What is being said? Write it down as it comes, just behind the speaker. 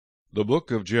The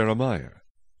book of Jeremiah.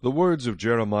 The words of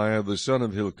Jeremiah the son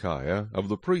of Hilkiah, of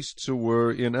the priests who were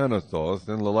in Anathoth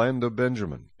in the land of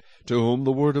Benjamin, to whom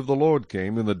the word of the Lord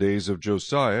came in the days of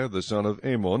Josiah the son of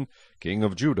Ammon, king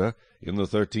of Judah, in the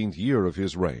 13th year of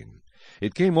his reign.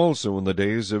 It came also in the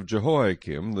days of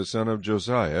Jehoiakim the son of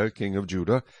Josiah, king of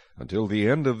Judah, until the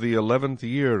end of the 11th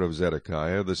year of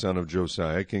Zedekiah the son of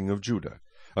Josiah, king of Judah,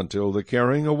 until the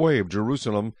carrying away of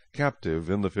Jerusalem captive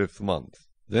in the 5th month.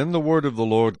 Then the word of the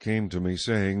Lord came to me,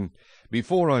 saying,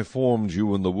 Before I formed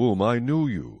you in the womb I knew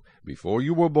you. Before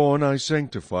you were born I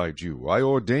sanctified you. I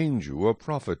ordained you a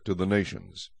prophet to the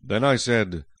nations. Then I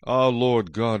said, Ah,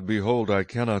 Lord God, behold, I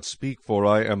cannot speak, for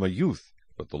I am a youth.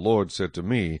 But the Lord said to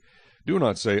me, Do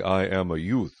not say, I am a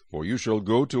youth, for you shall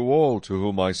go to all to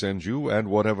whom I send you, and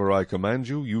whatever I command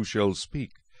you, you shall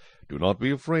speak. Do not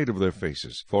be afraid of their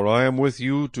faces, for I am with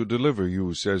you to deliver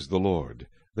you, says the Lord.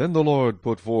 Then the Lord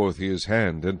put forth his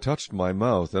hand, and touched my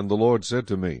mouth, and the Lord said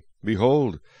to me,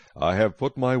 Behold, I have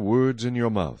put my words in your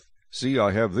mouth. See,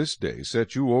 I have this day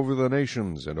set you over the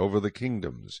nations and over the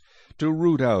kingdoms, to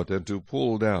root out and to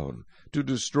pull down, to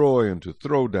destroy and to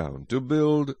throw down, to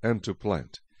build and to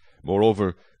plant.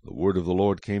 Moreover, the word of the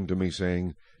Lord came to me,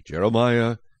 saying,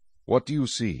 Jeremiah, what do you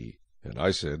see? And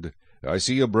I said, I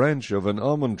see a branch of an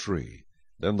almond tree.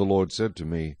 Then the Lord said to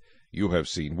me, You have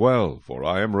seen well, for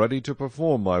I am ready to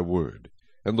perform my word.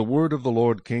 And the word of the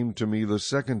Lord came to me the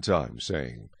second time,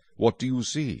 saying, What do you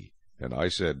see? And I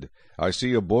said, I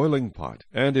see a boiling pot,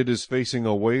 and it is facing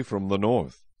away from the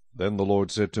north. Then the Lord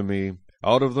said to me,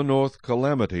 Out of the north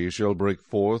calamity shall break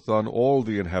forth on all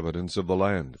the inhabitants of the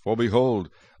land. For behold,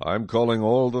 I am calling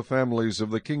all the families of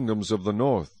the kingdoms of the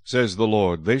north, says the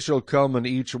Lord. They shall come, and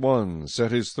each one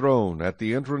set his throne at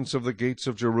the entrance of the gates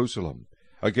of Jerusalem,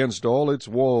 against all its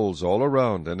walls all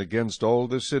around, and against all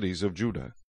the cities of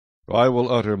Judah. I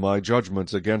will utter my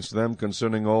judgments against them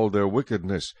concerning all their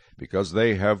wickedness, because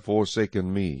they have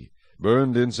forsaken me,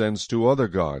 burned incense to other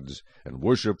gods, and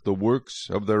worshipped the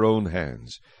works of their own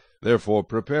hands. Therefore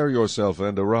prepare yourself,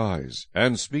 and arise,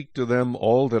 and speak to them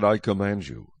all that I command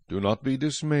you. Do not be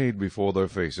dismayed before their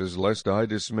faces, lest I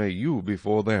dismay you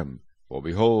before them. For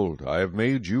behold, I have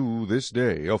made you this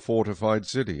day a fortified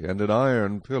city, and an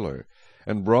iron pillar,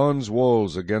 and bronze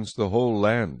walls against the whole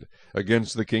land,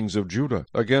 against the kings of Judah,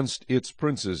 against its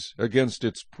princes, against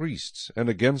its priests, and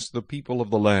against the people of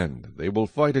the land. They will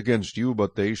fight against you,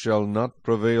 but they shall not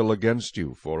prevail against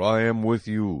you, for I am with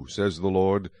you, says the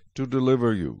Lord, to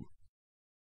deliver you.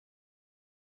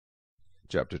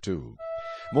 Chapter 2.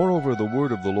 Moreover, the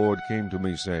word of the Lord came to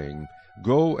me, saying,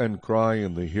 Go and cry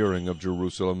in the hearing of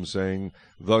Jerusalem, saying,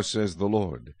 Thus says the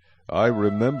Lord, I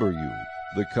remember you,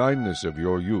 the kindness of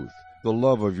your youth, the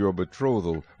love of your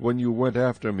betrothal, when you went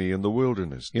after me in the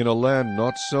wilderness, in a land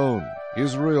not sown.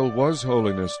 Israel was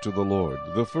holiness to the Lord,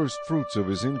 the firstfruits of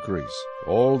his increase.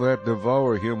 All that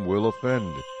devour him will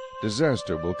offend.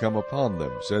 Disaster will come upon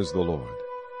them, says the Lord.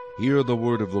 Hear the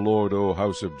word of the Lord, O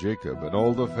house of Jacob, and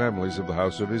all the families of the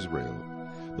house of Israel.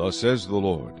 Thus says the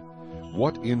Lord,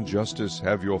 What injustice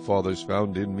have your fathers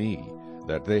found in me,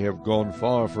 that they have gone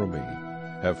far from me,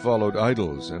 have followed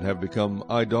idols, and have become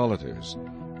idolaters?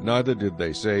 Neither did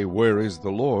they say, Where is the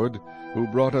Lord, who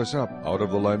brought us up out of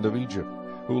the land of Egypt,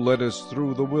 who led us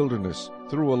through the wilderness,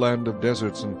 through a land of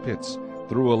deserts and pits,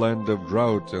 through a land of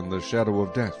drought and the shadow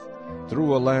of death,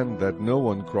 through a land that no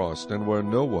one crossed and where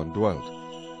no one dwelt.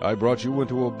 I brought you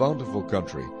into a bountiful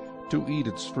country, to eat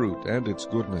its fruit and its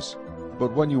goodness.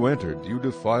 But when you entered, you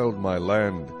defiled my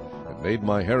land, and made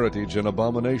my heritage an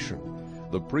abomination.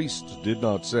 The priests did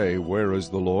not say, Where is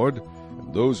the Lord?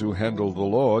 And those who handled the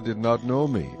law did not know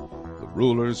me. The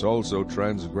rulers also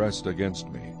transgressed against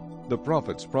me. The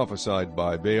prophets prophesied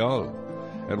by Baal,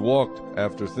 and walked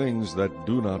after things that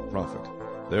do not profit.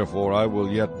 Therefore I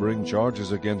will yet bring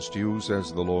charges against you,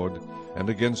 says the Lord, and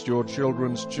against your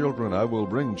children's children I will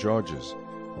bring charges.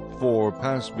 For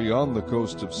pass beyond the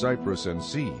coast of Cyprus and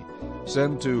see,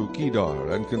 send to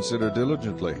Kedar, and consider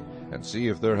diligently, and see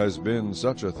if there has been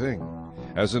such a thing.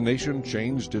 Has a nation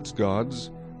changed its gods,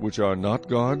 which are not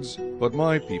gods? But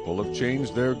my people have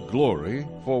changed their glory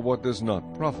for what does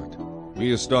not profit.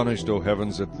 Be astonished, O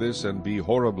heavens, at this, and be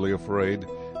horribly afraid.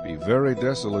 Be very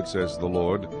desolate, says the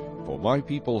Lord, for my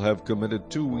people have committed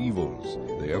two evils.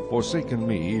 They have forsaken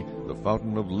me, the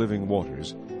fountain of living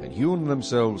waters, and hewn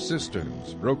themselves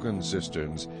cisterns, broken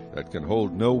cisterns, that can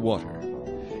hold no water.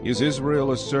 Is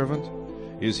Israel a servant?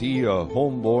 Is he a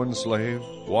home-born slave?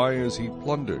 Why is he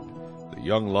plundered? The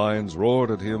young lions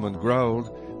roared at him and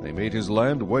growled. They made his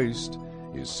land waste.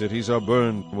 His cities are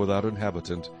burned without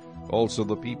inhabitant. Also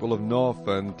the people of Noph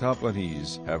and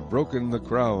Tahpanhes have broken the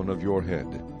crown of your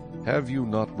head. Have you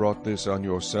not brought this on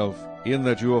yourself, in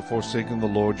that you have forsaken the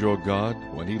Lord your God,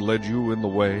 when he led you in the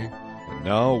way? And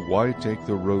now why take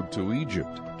the road to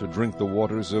Egypt, to drink the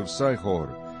waters of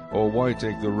Sihor? Or why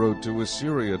take the road to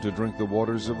Assyria, to drink the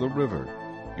waters of the river?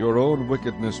 Your own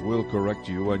wickedness will correct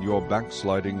you, and your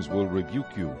backslidings will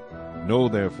rebuke you. Know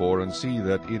therefore and see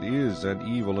that it is an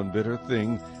evil and bitter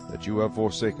thing that you have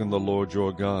forsaken the Lord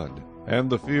your God. And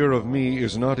the fear of me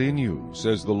is not in you,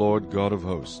 says the Lord God of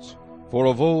hosts. For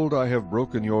of old I have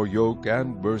broken your yoke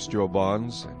and burst your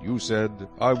bonds, and you said,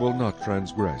 I will not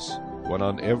transgress. When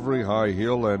on every high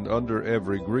hill and under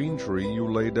every green tree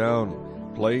you lay down,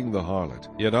 playing the harlot.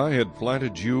 Yet I had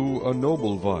planted you a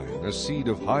noble vine, a seed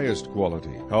of highest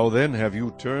quality. How then have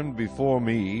you turned before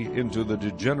me into the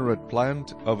degenerate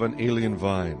plant of an alien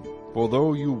vine? For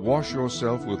though you wash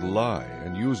yourself with lye,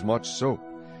 and use much soap,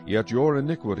 yet your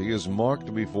iniquity is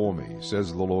marked before me,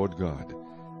 says the Lord God.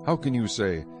 How can you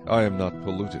say, I am not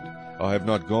polluted, I have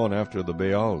not gone after the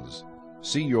Baals?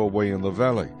 See your way in the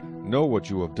valley, know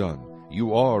what you have done.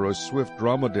 You are a swift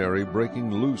dromedary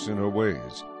breaking loose in her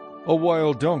ways. A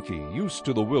wild donkey used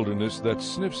to the wilderness that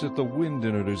sniffs at the wind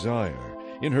in her desire.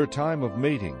 In her time of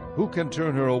mating, who can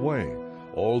turn her away?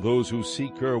 All those who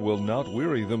seek her will not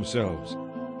weary themselves.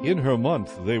 In her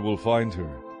month they will find her.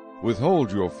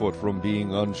 Withhold your foot from being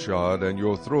unshod, and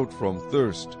your throat from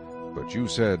thirst. But you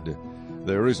said,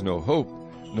 there is no hope.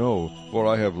 No, for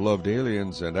I have loved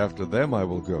aliens, and after them I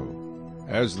will go.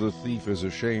 As the thief is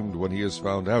ashamed when he is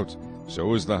found out,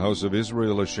 so is the house of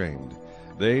Israel ashamed.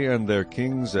 They and their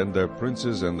kings and their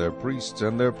princes and their priests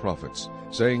and their prophets,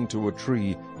 saying to a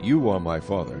tree, You are my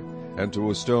father, and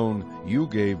to a stone, You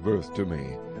gave birth to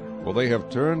me. For they have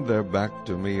turned their back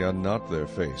to me and not their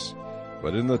face.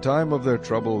 But in the time of their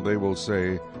trouble they will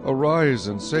say, Arise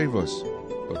and save us.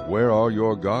 But where are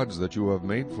your gods that you have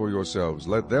made for yourselves?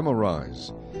 Let them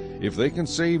arise. If they can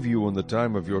save you in the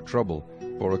time of your trouble,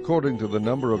 for according to the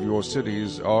number of your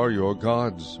cities are your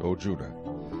gods, O Judah.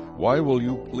 Why will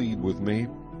you plead with me?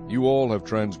 You all have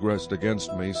transgressed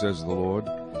against me, says the Lord.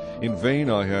 In vain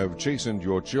I have chastened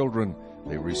your children.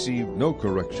 They received no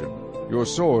correction. Your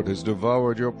sword has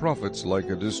devoured your prophets like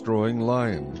a destroying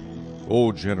lion.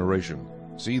 O generation,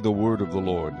 see the word of the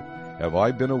Lord. Have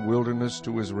I been a wilderness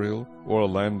to Israel, or a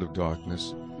land of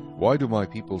darkness? Why do my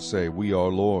people say, We are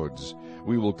lords,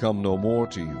 we will come no more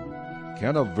to you?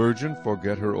 Can a virgin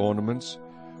forget her ornaments,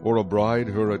 or a bride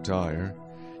her attire?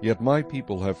 Yet my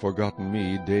people have forgotten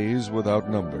me days without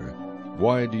number.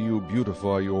 Why do you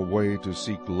beautify your way to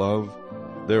seek love?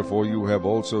 Therefore you have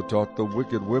also taught the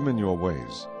wicked women your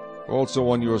ways. Also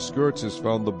on your skirts is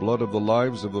found the blood of the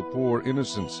lives of the poor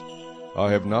innocents. I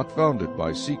have not found it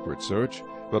by secret search,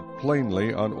 but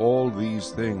plainly on all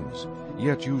these things.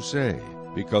 Yet you say,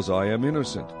 Because I am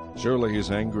innocent, surely his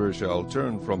anger shall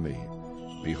turn from me.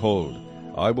 Behold,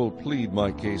 I will plead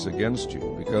my case against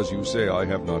you, because you say I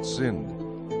have not sinned.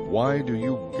 Why do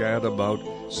you gad about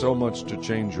so much to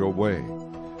change your way?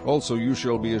 Also you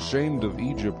shall be ashamed of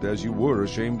Egypt as you were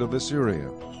ashamed of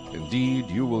Assyria. Indeed,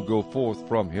 you will go forth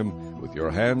from him with your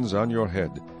hands on your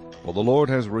head. For the Lord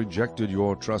has rejected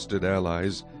your trusted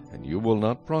allies, and you will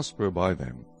not prosper by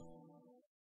them.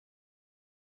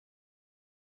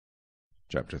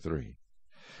 Chapter 3.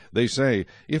 They say,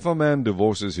 If a man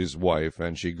divorces his wife,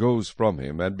 and she goes from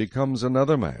him, and becomes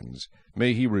another man's,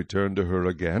 may he return to her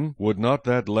again? Would not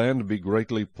that land be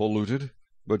greatly polluted?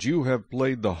 But you have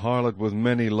played the harlot with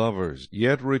many lovers.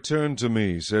 Yet return to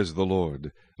me, says the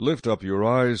Lord. Lift up your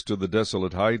eyes to the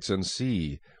desolate heights, and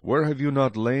see. Where have you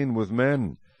not lain with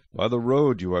men? By the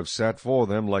road you have sat for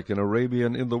them like an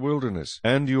Arabian in the wilderness.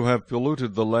 And you have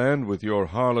polluted the land with your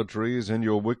harlotries and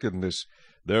your wickedness.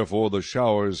 Therefore the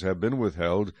showers have been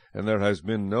withheld, and there has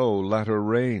been no latter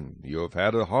rain. You have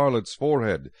had a harlot's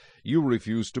forehead. You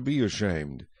refuse to be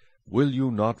ashamed. Will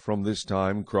you not from this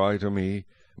time cry to me,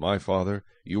 My Father,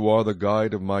 you are the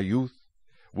guide of my youth?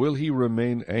 Will he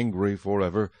remain angry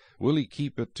forever? Will he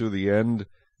keep it to the end?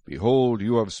 Behold,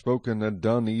 you have spoken and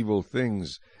done evil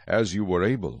things, as you were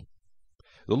able.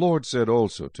 The Lord said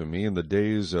also to me in the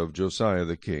days of Josiah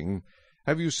the king,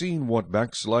 Have you seen what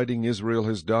backsliding Israel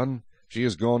has done? She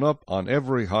has gone up on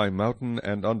every high mountain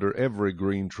and under every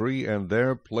green tree, and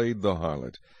there played the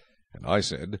harlot. And I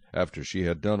said, after she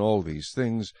had done all these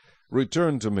things,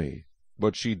 Return to me.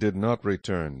 But she did not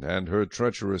return, and her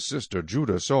treacherous sister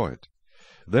Judah saw it.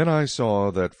 Then I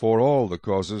saw that for all the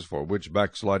causes for which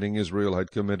backsliding Israel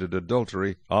had committed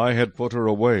adultery, I had put her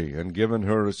away, and given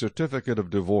her a certificate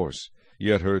of divorce.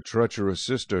 Yet her treacherous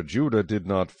sister Judah did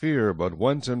not fear, but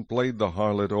went and played the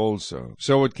harlot also.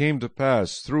 So it came to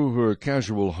pass through her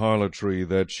casual harlotry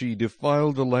that she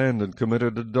defiled the land and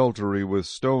committed adultery with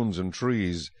stones and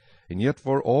trees. And yet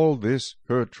for all this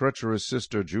her treacherous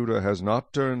sister Judah has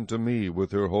not turned to me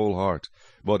with her whole heart,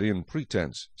 but in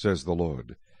pretense, says the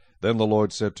Lord. Then the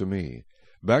Lord said to me,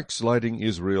 Backsliding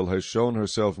Israel has shown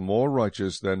herself more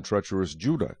righteous than treacherous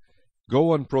Judah.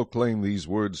 Go and proclaim these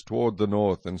words toward the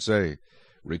north, and say,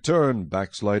 Return,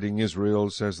 backsliding Israel,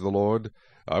 says the Lord.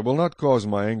 I will not cause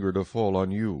my anger to fall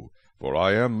on you, for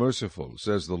I am merciful,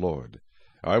 says the Lord.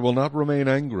 I will not remain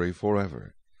angry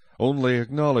forever. Only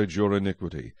acknowledge your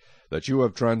iniquity, that you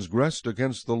have transgressed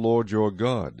against the Lord your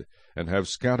God, and have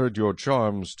scattered your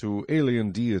charms to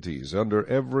alien deities under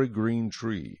every green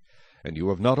tree, and you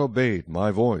have not obeyed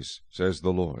my voice, says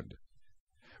the Lord.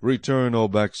 Return, O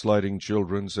backsliding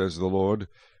children, says the Lord,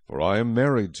 for I am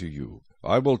married to you.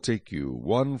 I will take you,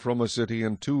 one from a city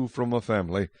and two from a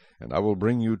family, and I will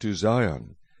bring you to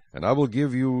Zion. And I will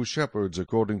give you shepherds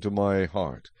according to my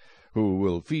heart, who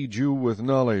will feed you with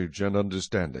knowledge and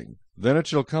understanding. Then it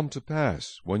shall come to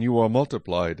pass, when you are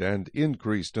multiplied and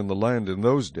increased in the land in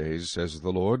those days, says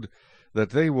the Lord,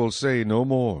 that they will say no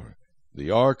more, The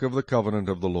ark of the covenant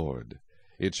of the Lord.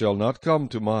 It shall not come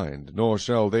to mind, nor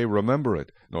shall they remember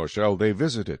it, nor shall they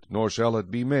visit it, nor shall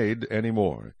it be made any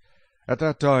more. At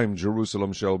that time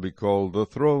Jerusalem shall be called the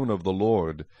throne of the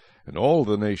Lord, and all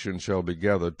the nations shall be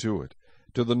gathered to it,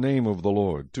 to the name of the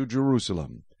Lord, to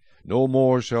Jerusalem. No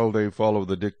more shall they follow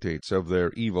the dictates of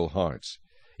their evil hearts.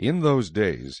 In those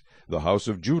days the house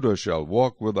of Judah shall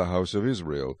walk with the house of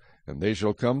Israel, and they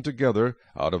shall come together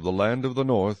out of the land of the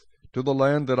north, to the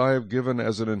land that I have given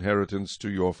as an inheritance to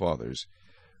your fathers.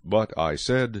 But I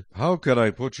said, How can I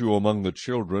put you among the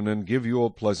children, and give you a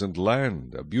pleasant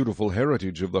land, a beautiful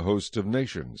heritage of the host of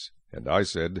nations? And I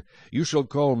said, You shall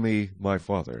call me my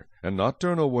father, and not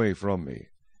turn away from me.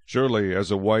 Surely as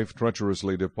a wife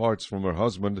treacherously departs from her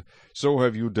husband, so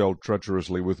have you dealt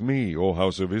treacherously with me, O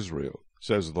house of Israel,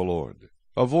 says the Lord.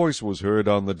 A voice was heard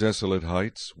on the desolate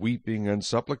heights, weeping and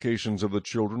supplications of the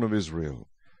children of Israel.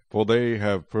 For they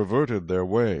have perverted their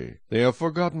way, they have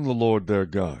forgotten the Lord their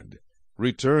God.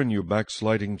 Return, you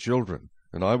backsliding children,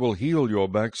 and I will heal your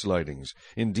backslidings.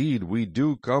 Indeed, we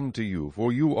do come to you,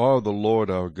 for you are the Lord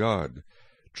our God.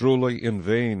 Truly in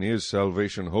vain is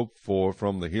salvation hoped for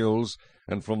from the hills,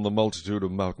 and from the multitude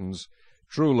of mountains.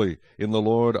 Truly in the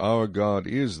Lord our God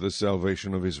is the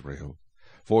salvation of Israel.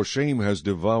 For shame has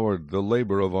devoured the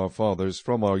labor of our fathers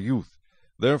from our youth,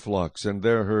 their flocks and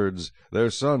their herds, their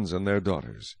sons and their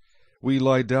daughters. We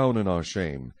lie down in our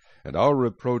shame, and our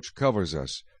reproach covers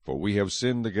us, for we have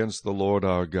sinned against the Lord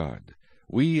our God,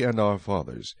 we and our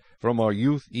fathers, from our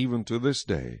youth even to this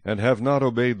day, and have not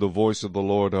obeyed the voice of the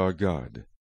Lord our God.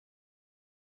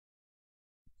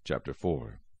 Chapter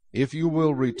 4. If you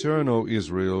will return, O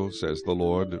Israel, says the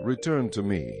Lord, return to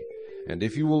me. And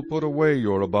if you will put away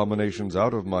your abominations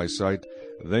out of my sight,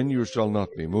 then you shall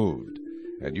not be moved.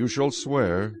 And you shall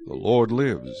swear, The Lord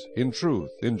lives, in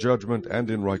truth, in judgment,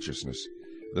 and in righteousness.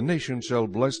 The nations shall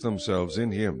bless themselves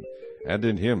in him, and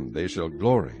in him they shall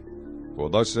glory. For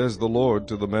thus says the Lord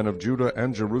to the men of Judah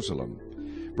and Jerusalem,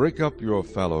 Break up your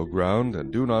fallow ground,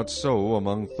 and do not sow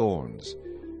among thorns.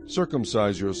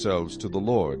 Circumcise yourselves to the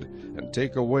Lord, and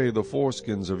take away the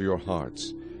foreskins of your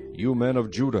hearts, you men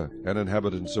of Judah and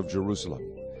inhabitants of Jerusalem,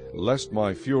 lest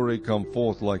my fury come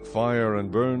forth like fire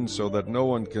and burn, so that no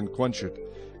one can quench it,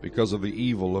 because of the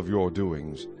evil of your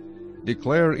doings.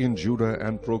 Declare in Judah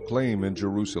and proclaim in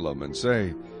Jerusalem, and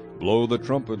say, Blow the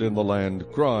trumpet in the land,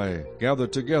 cry, gather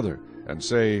together, and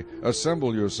say,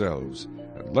 Assemble yourselves,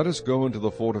 and let us go into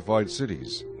the fortified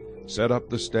cities. Set up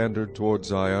the standard toward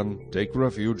Zion, take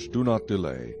refuge, do not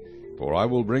delay. For I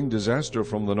will bring disaster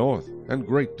from the north, and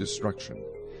great destruction.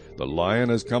 The lion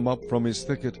has come up from his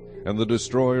thicket, and the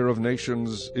destroyer of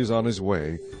nations is on his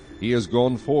way. He has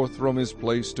gone forth from his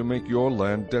place to make your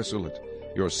land desolate.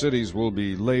 Your cities will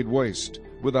be laid waste,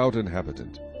 without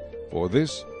inhabitant. For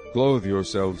this, clothe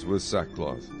yourselves with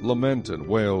sackcloth, lament and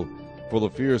wail, for the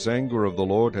fierce anger of the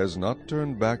Lord has not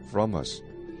turned back from us.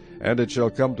 And it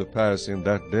shall come to pass in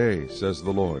that day, says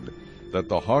the Lord, that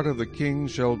the heart of the king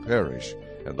shall perish,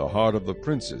 and the heart of the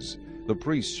princes. The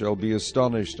priest shall be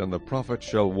astonished, and the prophet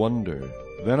shall wonder.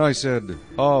 Then I said,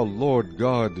 Ah, Lord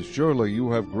God, surely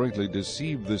you have greatly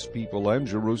deceived this people and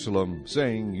Jerusalem,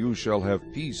 saying, You shall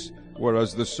have peace,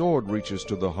 whereas the sword reaches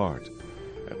to the heart.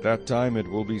 At that time it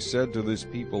will be said to this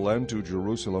people and to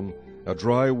Jerusalem, A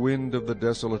dry wind of the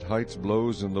desolate heights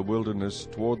blows in the wilderness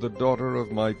toward the daughter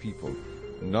of my people,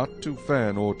 not to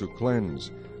fan or to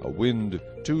cleanse. A wind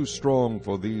too strong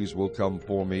for these will come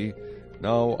for me.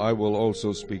 Now I will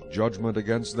also speak judgment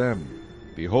against them.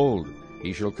 Behold,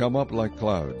 he shall come up like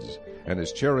clouds, and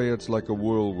his chariots like a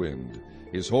whirlwind.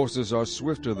 His horses are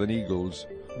swifter than eagles.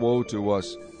 Woe to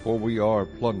us, for we are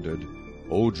plundered.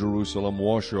 O Jerusalem,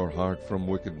 wash your heart from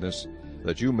wickedness,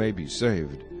 that you may be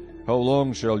saved. How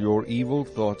long shall your evil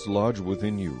thoughts lodge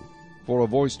within you? For a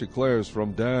voice declares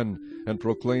from Dan, and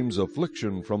proclaims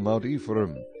affliction from Mount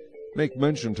Ephraim. Make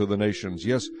mention to the nations,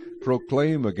 yes,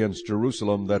 proclaim against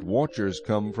Jerusalem that watchers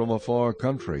come from a far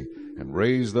country, and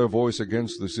raise their voice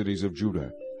against the cities of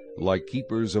Judah. Like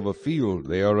keepers of a field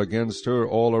they are against her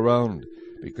all around,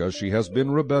 because she has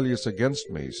been rebellious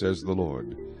against me, says the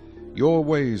Lord. Your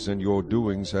ways and your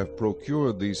doings have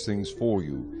procured these things for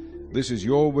you. This is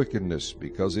your wickedness,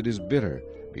 because it is bitter,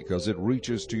 because it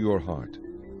reaches to your heart.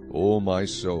 O my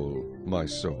soul,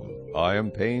 I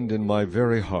am pained in my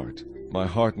very heart. My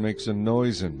heart makes a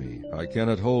noise in me. I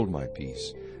cannot hold my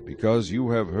peace, because you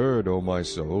have heard, O my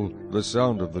soul, the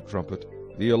sound of the trumpet,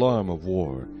 the alarm of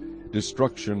war.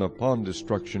 Destruction upon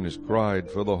destruction is cried,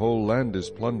 for the whole land is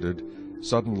plundered.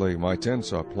 Suddenly my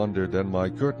tents are plundered, and my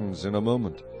curtains in a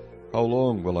moment. How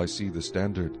long will I see the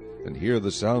standard, and hear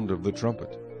the sound of the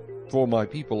trumpet? For my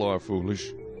people are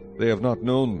foolish. They have not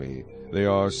known me. They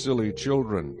are silly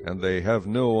children, and they have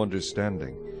no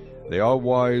understanding. They are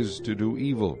wise to do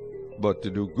evil, but to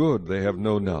do good they have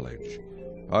no knowledge.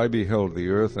 I beheld the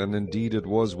earth, and indeed it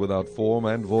was without form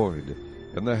and void,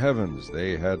 and the heavens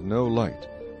they had no light.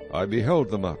 I beheld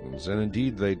the mountains, and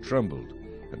indeed they trembled,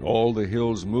 and all the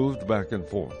hills moved back and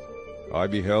forth. I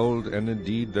beheld, and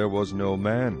indeed there was no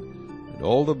man, and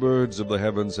all the birds of the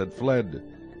heavens had fled.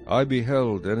 I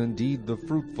beheld, and indeed the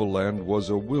fruitful land was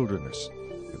a wilderness,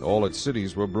 and all its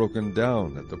cities were broken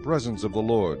down at the presence of the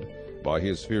Lord by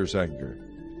his fierce anger.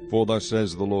 For thus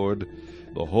says the Lord,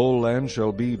 The whole land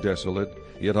shall be desolate,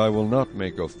 yet I will not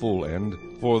make a full end.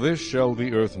 For this shall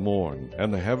the earth mourn,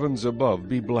 and the heavens above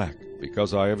be black,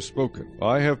 because I have spoken.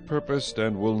 I have purposed,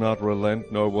 and will not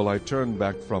relent, nor will I turn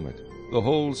back from it. The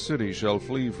whole city shall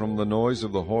flee from the noise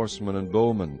of the horsemen and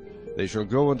bowmen. They shall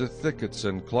go into thickets,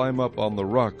 and climb up on the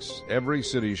rocks. Every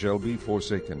city shall be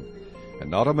forsaken,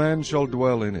 and not a man shall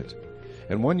dwell in it.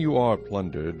 And when you are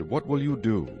plundered, what will you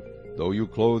do? Though you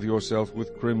clothe yourself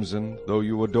with crimson, though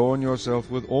you adorn yourself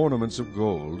with ornaments of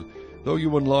gold, though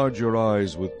you enlarge your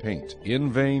eyes with paint, in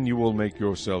vain you will make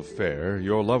yourself fair.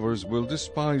 Your lovers will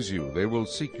despise you, they will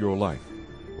seek your life.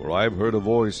 For I have heard a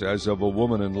voice as of a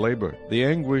woman in labor, the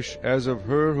anguish as of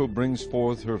her who brings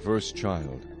forth her first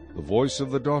child, the voice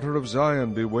of the daughter of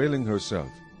Zion bewailing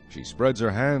herself. She spreads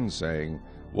her hands, saying,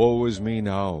 Woe is me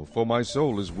now, for my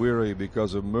soul is weary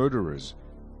because of murderers.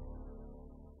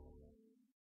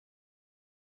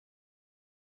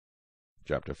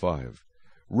 Chapter 5.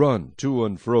 Run to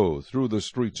and fro through the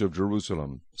streets of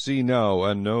Jerusalem. See now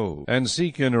and know, and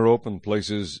seek in her open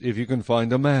places if you can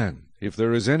find a man, if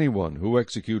there is anyone who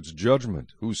executes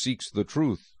judgment, who seeks the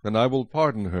truth, and I will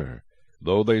pardon her.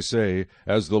 Though they say,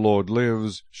 As the Lord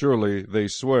lives, surely they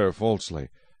swear falsely.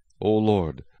 O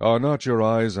Lord, are not your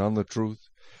eyes on the truth?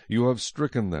 You have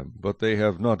stricken them, but they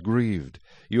have not grieved.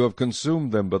 You have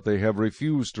consumed them, but they have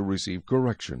refused to receive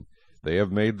correction. They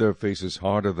have made their faces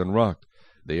harder than rock.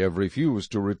 They have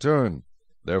refused to return.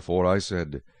 Therefore I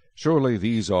said, Surely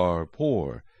these are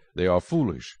poor. They are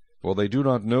foolish, for they do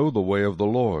not know the way of the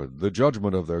Lord, the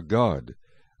judgment of their God.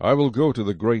 I will go to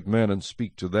the great men and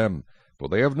speak to them, for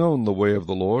they have known the way of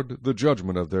the Lord, the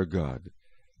judgment of their God.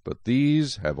 But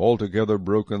these have altogether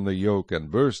broken the yoke and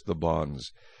burst the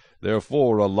bonds.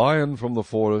 Therefore a lion from the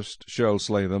forest shall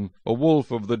slay them, a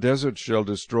wolf of the desert shall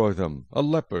destroy them, a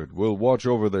leopard will watch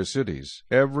over their cities.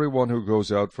 Every one who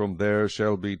goes out from there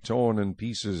shall be torn in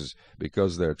pieces,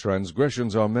 because their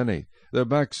transgressions are many, their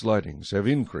backslidings have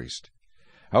increased.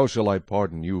 How shall I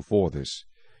pardon you for this?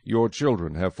 Your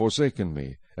children have forsaken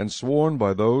me, and sworn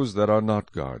by those that are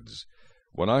not gods.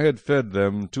 When I had fed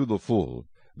them to the full,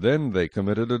 then they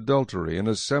committed adultery, and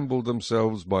assembled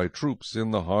themselves by troops in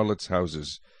the harlots'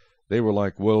 houses. They were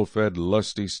like well-fed,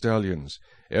 lusty stallions.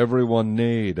 Every one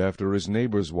neighed after his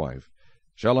neighbor's wife.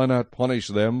 Shall I not punish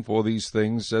them for these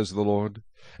things, says the Lord?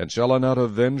 And shall I not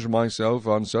avenge myself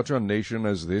on such a nation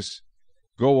as this?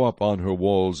 Go up on her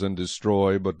walls and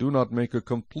destroy, but do not make a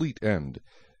complete end.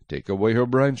 Take away her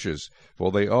branches,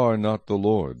 for they are not the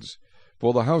Lord's.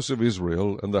 For the house of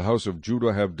Israel and the house of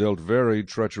Judah have dealt very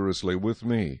treacherously with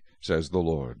me, says the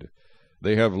Lord.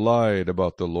 They have lied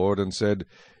about the Lord, and said,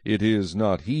 It is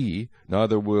not he,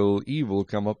 neither will evil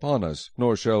come upon us,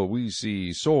 nor shall we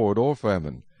see sword or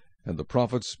famine. And the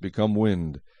prophets become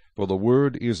wind, for the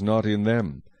word is not in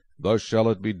them. Thus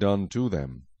shall it be done to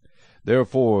them.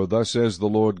 Therefore thus says the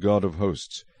Lord God of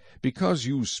hosts, Because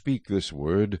you speak this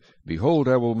word, behold,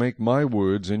 I will make my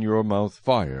words in your mouth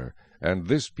fire, and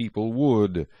this people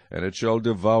wood, and it shall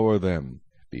devour them.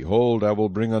 Behold, I will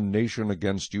bring a nation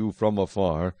against you from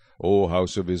afar, O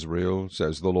house of Israel,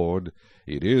 says the Lord.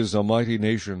 It is a mighty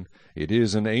nation, it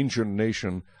is an ancient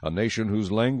nation, a nation whose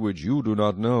language you do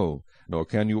not know, nor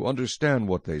can you understand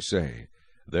what they say.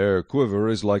 Their quiver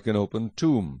is like an open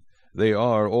tomb. They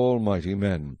are almighty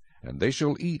men, and they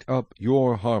shall eat up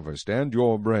your harvest and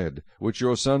your bread, which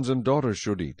your sons and daughters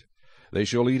should eat. They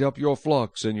shall eat up your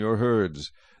flocks and your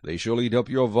herds. They shall eat up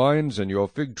your vines and your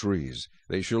fig trees.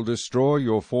 They shall destroy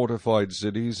your fortified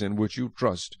cities in which you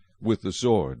trust with the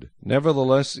sword.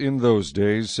 Nevertheless, in those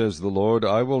days, says the Lord,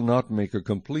 I will not make a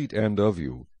complete end of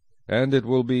you. And it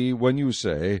will be, when you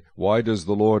say, Why does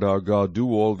the Lord our God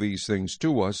do all these things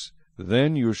to us?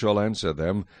 Then you shall answer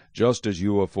them, Just as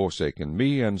you have forsaken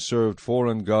me, and served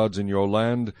foreign gods in your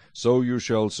land, so you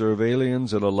shall serve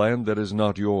aliens in a land that is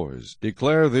not yours.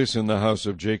 Declare this in the house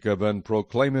of Jacob, and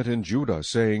proclaim it in Judah,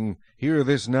 saying, Hear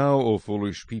this now, O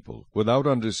foolish people, without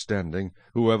understanding,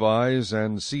 who have eyes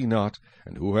and see not,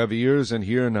 and who have ears and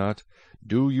hear not.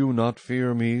 Do you not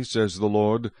fear me, says the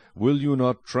Lord? Will you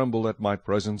not tremble at my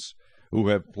presence? Who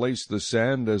have placed the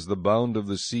sand as the bound of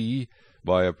the sea,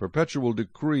 by a perpetual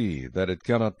decree that it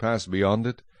cannot pass beyond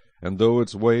it, and though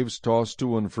its waves toss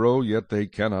to and fro, yet they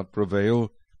cannot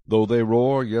prevail, though they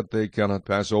roar, yet they cannot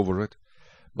pass over it.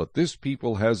 But this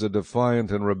people has a defiant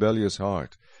and rebellious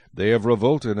heart. They have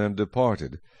revolted and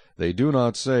departed. They do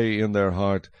not say in their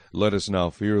heart, Let us now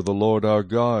fear the Lord our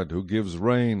God, who gives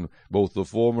rain, both the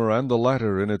former and the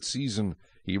latter, in its season.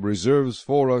 He reserves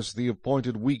for us the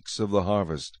appointed weeks of the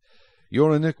harvest.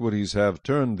 Your iniquities have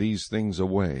turned these things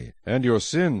away, and your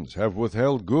sins have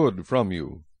withheld good from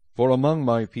you. For among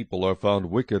my people are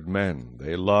found wicked men.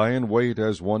 They lie in wait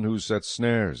as one who sets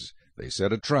snares. They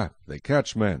set a trap, they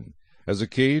catch men. As a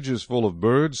cage is full of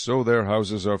birds, so their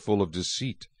houses are full of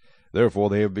deceit. Therefore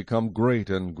they have become great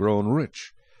and grown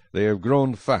rich. They have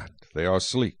grown fat, they are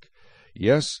sleek.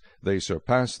 Yes, they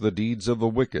surpass the deeds of the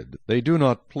wicked. They do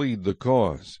not plead the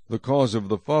cause of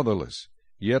the fatherless.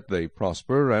 Yet they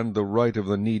prosper, and the right of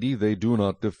the needy they do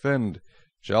not defend.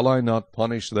 Shall I not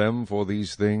punish them for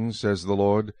these things, says the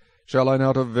Lord? Shall I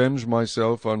not avenge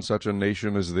myself on such a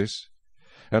nation as this?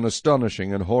 An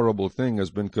astonishing and horrible thing has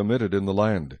been committed in the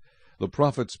land. The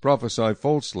prophets prophesy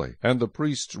falsely, and the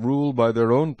priests rule by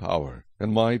their own power,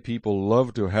 and my people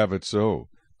love to have it so.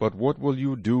 But what will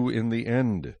you do in the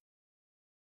end?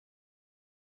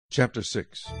 Chapter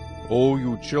 6. O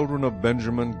you children of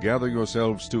Benjamin, gather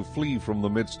yourselves to flee from the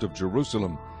midst of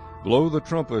Jerusalem. Blow the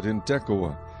trumpet in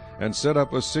Tekoa, and set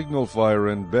up a signal fire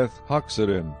in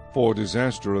Beth-Haxarim, for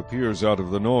disaster appears out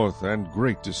of the north, and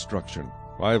great destruction.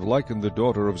 I have likened the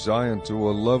daughter of Zion to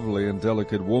a lovely and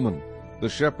delicate woman. The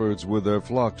shepherds with their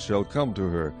flocks shall come to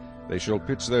her. They shall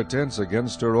pitch their tents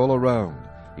against her all around.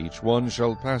 Each one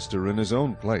shall pasture in his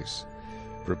own place.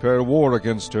 Prepare war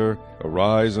against her.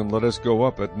 Arise, and let us go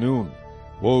up at noon.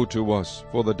 Woe to us,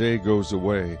 for the day goes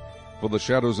away, for the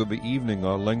shadows of the evening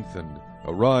are lengthened.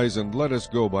 Arise, and let us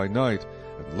go by night,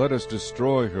 and let us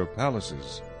destroy her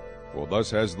palaces. For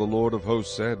thus has the Lord of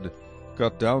hosts said,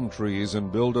 Cut down trees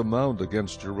and build a mound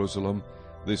against Jerusalem.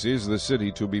 This is the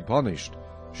city to be punished.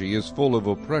 She is full of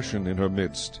oppression in her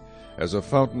midst. As a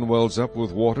fountain wells up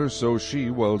with water, so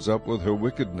she wells up with her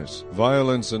wickedness.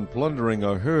 Violence and plundering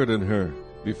are heard in her.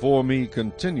 Before me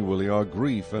continually are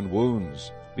grief and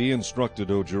wounds. Be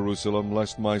instructed, O Jerusalem,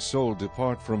 lest my soul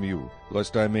depart from you,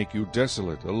 lest I make you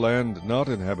desolate, a land not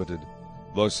inhabited.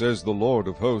 Thus says the Lord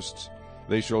of hosts,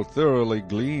 They shall thoroughly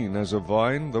glean as a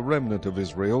vine, the remnant of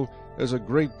Israel, as a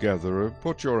grape-gatherer.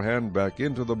 Put your hand back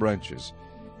into the branches.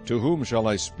 To whom shall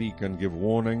I speak and give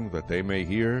warning, that they may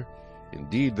hear?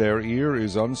 Indeed, their ear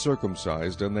is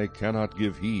uncircumcised, and they cannot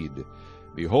give heed.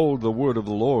 Behold, the word of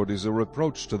the Lord is a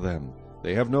reproach to them.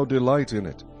 They have no delight in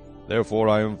it. Therefore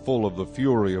I am full of the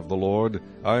fury of the Lord.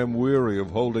 I am weary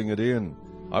of holding it in.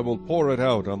 I will pour it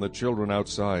out on the children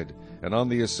outside, and on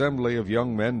the assembly of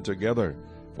young men together.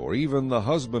 For even the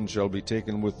husband shall be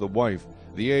taken with the wife,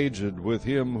 the aged with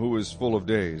him who is full of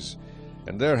days.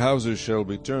 And their houses shall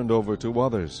be turned over to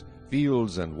others,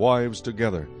 fields and wives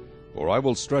together. For I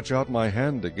will stretch out my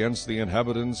hand against the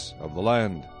inhabitants of the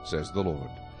land, says the Lord.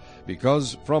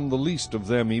 Because from the least of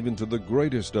them even to the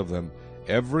greatest of them,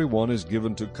 every one is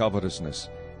given to covetousness,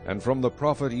 and from the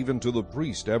prophet even to the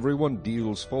priest every one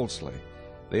deals falsely.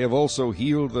 They have also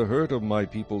healed the hurt of my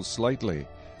people slightly,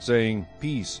 saying,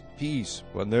 Peace, peace,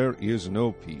 when there is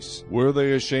no peace. Were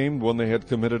they ashamed when they had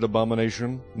committed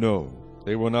abomination? No,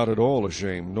 they were not at all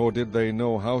ashamed, nor did they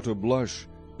know how to blush.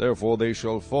 Therefore they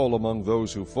shall fall among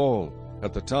those who fall.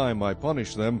 At the time I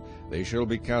punish them, they shall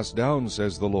be cast down,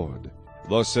 says the Lord.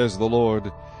 Thus says the Lord,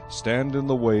 Stand in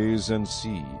the ways and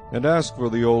see, and ask for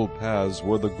the old paths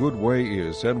where the good way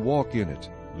is, and walk in it.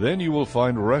 Then you will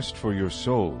find rest for your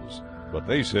souls. But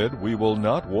they said, We will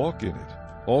not walk in it.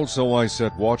 Also I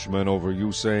set watchmen over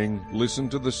you, saying, Listen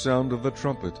to the sound of the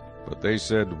trumpet. But they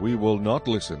said, We will not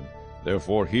listen.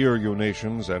 Therefore hear, you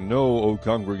nations, and know, O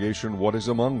congregation, what is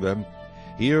among them.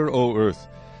 Hear, O earth.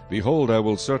 Behold, I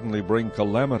will certainly bring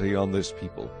calamity on this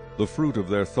people, the fruit of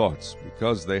their thoughts,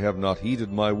 because they have not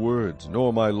heeded my words,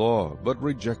 nor my law, but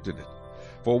rejected it.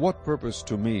 For what purpose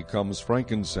to me comes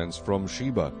frankincense from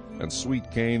Sheba, and sweet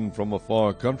cane from a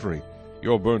far country?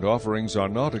 Your burnt offerings are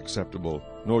not acceptable,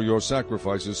 nor your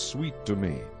sacrifices sweet to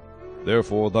me.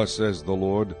 Therefore thus says the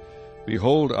Lord,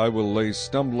 Behold, I will lay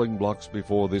stumbling blocks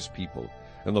before this people,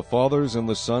 and the fathers and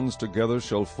the sons together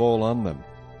shall fall on them.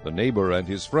 The neighbor and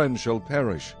his friend shall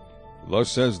perish.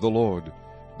 Thus says the Lord,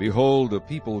 Behold, a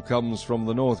people comes from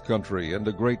the north country, and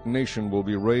a great nation will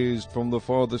be raised from the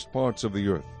farthest parts of the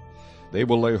earth. They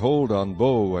will lay hold on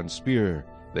bow and spear.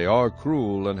 They are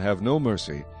cruel and have no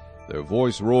mercy. Their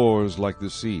voice roars like the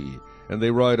sea, and they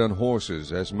ride on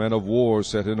horses as men of war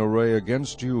set in array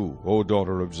against you, O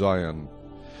daughter of Zion.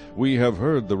 We have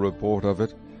heard the report of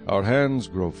it. Our hands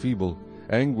grow feeble.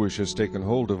 Anguish has taken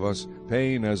hold of us,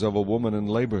 pain as of a woman in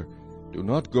labor. Do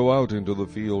not go out into the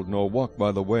field, nor walk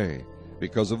by the way.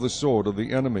 Because of the sword of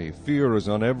the enemy, fear is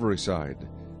on every side.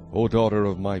 O daughter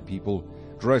of my people,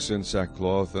 dress in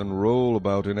sackcloth, and roll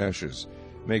about in ashes.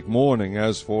 Make mourning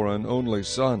as for an only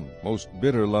son, most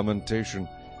bitter lamentation,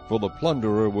 for the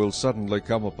plunderer will suddenly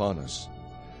come upon us.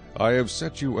 I have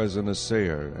set you as an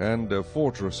assayer and a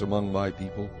fortress among my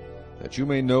people, that you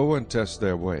may know and test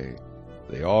their way.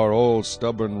 They are all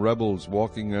stubborn rebels,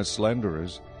 walking as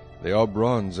slanderers. They are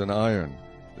bronze and iron.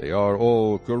 They are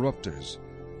all corrupters.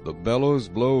 The bellows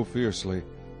blow fiercely.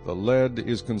 The lead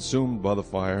is consumed by the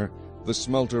fire. The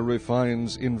smelter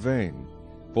refines in vain.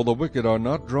 For the wicked are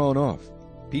not drawn off.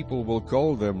 People will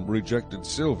call them rejected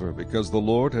silver, because the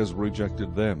Lord has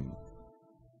rejected them.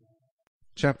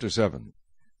 Chapter 7.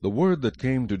 The word that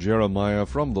came to Jeremiah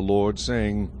from the Lord,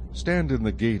 saying, Stand in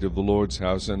the gate of the Lord's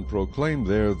house, and proclaim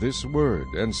there this word,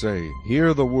 and say,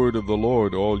 Hear the word of the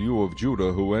Lord, all you of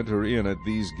Judah who enter in at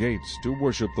these gates to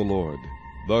worship the Lord.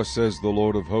 Thus says the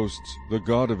Lord of hosts, the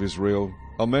God of Israel,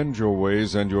 Amend your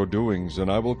ways and your doings,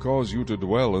 and I will cause you to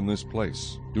dwell in this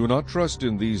place. Do not trust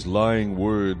in these lying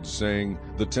words, saying,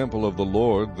 The temple of the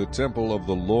Lord, the temple of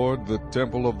the Lord, the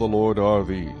temple of the Lord are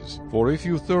these. For if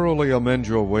you thoroughly amend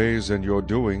your ways and your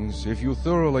doings, if you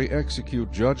thoroughly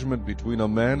execute judgment between a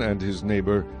man and his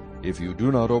neighbor, if you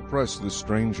do not oppress the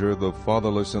stranger, the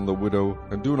fatherless, and the widow,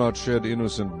 and do not shed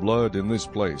innocent blood in this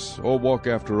place, or walk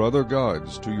after other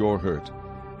gods to your hurt,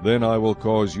 then I will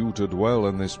cause you to dwell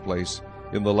in this place,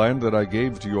 in the land that I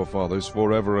gave to your fathers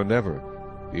forever and ever.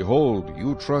 Behold,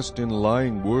 you trust in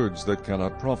lying words that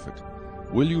cannot profit.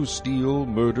 Will you steal,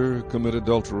 murder, commit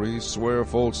adultery, swear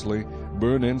falsely,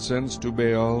 burn incense to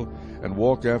Baal, and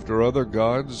walk after other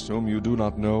gods whom you do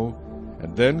not know,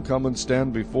 and then come and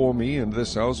stand before me in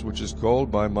this house which is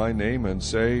called by my name, and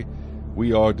say,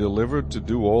 We are delivered to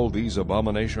do all these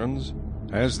abominations?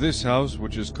 Has this house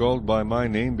which is called by my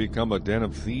name become a den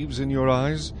of thieves in your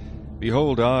eyes?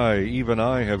 Behold, I, even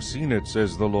I, have seen it,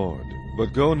 says the Lord.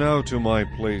 But go now to my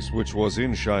place which was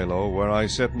in Shiloh, where I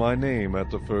set my name at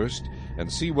the first, and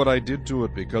see what I did to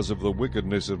it because of the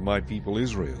wickedness of my people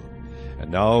Israel.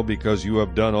 And now, because you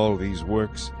have done all these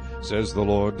works, says the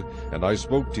Lord, and I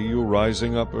spoke to you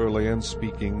rising up early and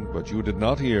speaking, but you did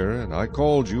not hear, and I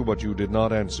called you, but you did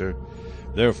not answer,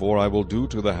 therefore I will do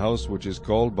to the house which is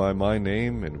called by my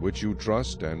name, in which you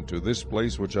trust, and to this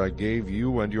place which I gave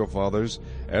you and your fathers,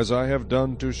 as I have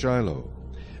done to Shiloh.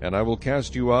 And I will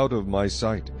cast you out of my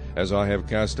sight, as I have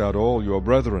cast out all your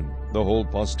brethren, the whole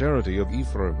posterity of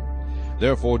Ephraim.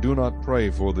 Therefore do not pray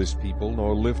for this people,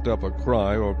 nor lift up a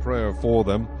cry or prayer for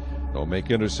them, nor make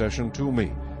intercession to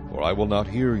me, for I will not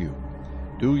hear you.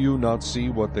 Do you not see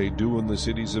what they do in the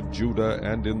cities of Judah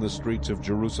and in the streets of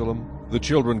Jerusalem? The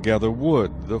children gather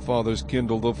wood, the fathers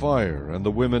kindle the fire, and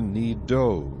the women knead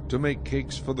dough, to make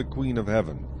cakes for the Queen of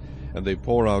Heaven. And they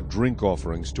pour out drink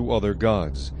offerings to other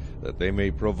gods, that they may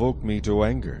provoke me to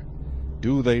anger.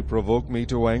 Do they provoke me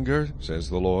to anger, says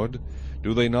the Lord?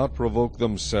 Do they not provoke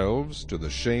themselves to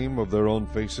the shame of their own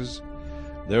faces?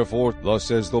 Therefore, thus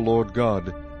says the Lord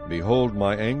God, Behold,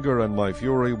 my anger and my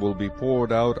fury will be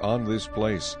poured out on this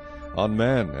place, on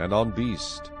man and on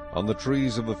beast, on the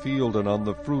trees of the field and on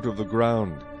the fruit of the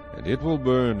ground, and it will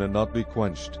burn and not be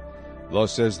quenched.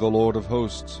 Thus says the Lord of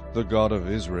hosts, the God of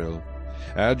Israel.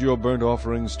 Add your burnt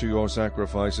offerings to your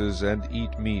sacrifices, and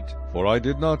eat meat. For I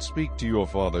did not speak to your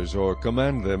fathers, or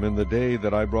command them in the day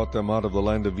that I brought them out of the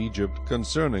land of Egypt,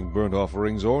 concerning burnt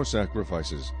offerings or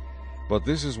sacrifices. But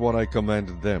this is what I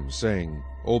commanded them, saying,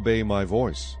 Obey my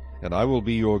voice, and I will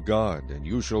be your God, and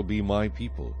you shall be my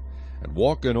people. And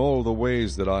walk in all the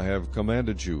ways that I have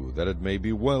commanded you, that it may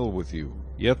be well with you.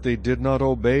 Yet they did not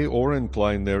obey or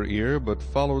incline their ear, but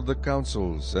followed the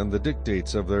counsels and the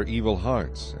dictates of their evil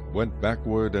hearts, and went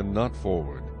backward and not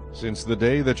forward. Since the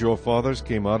day that your fathers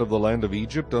came out of the land of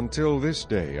Egypt until this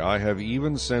day, I have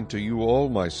even sent to you all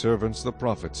my servants the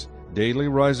prophets, daily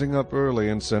rising up early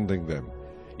and sending them.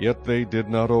 Yet they did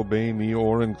not obey me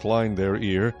or incline their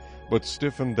ear, but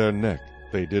stiffened their neck.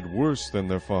 They did worse than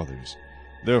their fathers.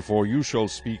 Therefore you shall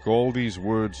speak all these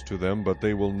words to them, but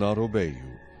they will not obey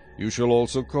you. You shall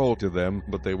also call to them,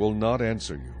 but they will not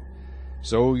answer you.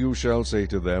 So you shall say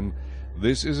to them,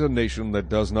 This is a nation that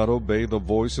does not obey the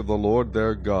voice of the Lord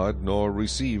their God, nor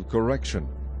receive correction.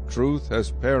 Truth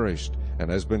has perished, and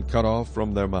has been cut off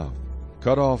from their mouth.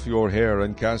 Cut off your hair,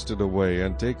 and cast it away,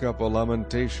 and take up a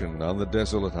lamentation on the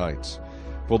desolate heights.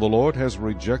 For the Lord has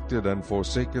rejected and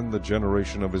forsaken the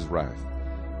generation of his wrath.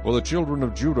 For the children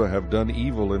of Judah have done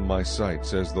evil in my sight,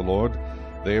 says the Lord.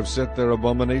 They have set their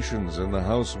abominations in the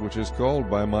house which is called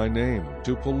by my name,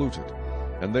 to pollute it.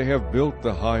 And they have built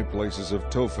the high places of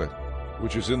Tophet,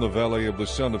 which is in the valley of the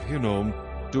son of Hinnom,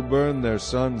 to burn their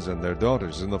sons and their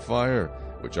daughters in the fire,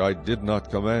 which I did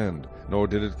not command, nor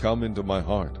did it come into my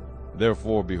heart.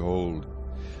 Therefore, behold,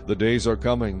 the days are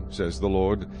coming, says the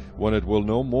Lord, when it will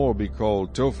no more be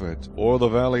called Tophet, or the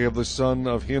valley of the son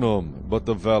of Hinnom, but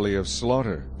the valley of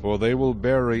slaughter. For they will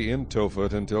bury in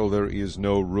Tophet until there is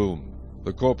no room.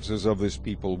 The corpses of this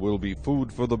people will be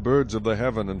food for the birds of the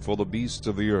heaven and for the beasts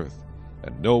of the earth,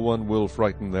 and no one will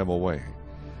frighten them away.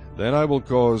 Then I will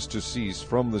cause to cease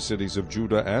from the cities of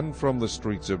Judah and from the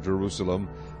streets of Jerusalem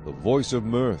the voice of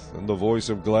mirth and the voice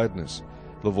of gladness,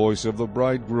 the voice of the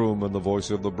bridegroom and the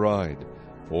voice of the bride,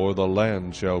 for the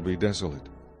land shall be desolate.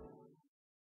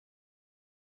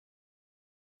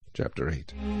 Chapter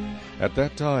 8. At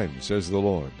that time, says the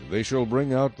Lord, they shall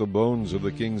bring out the bones of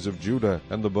the kings of Judah,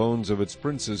 and the bones of its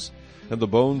princes, and the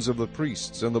bones of the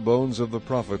priests, and the bones of the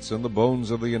prophets, and the bones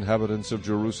of the inhabitants of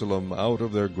Jerusalem out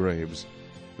of their graves.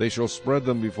 They shall spread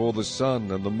them before the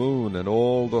sun and the moon, and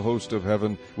all the host of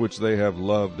heaven, which they have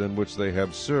loved, and which they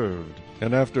have served,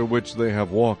 and after which they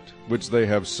have walked, which they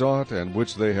have sought, and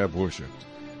which they have worshipped.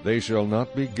 They shall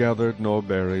not be gathered nor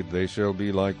buried, they shall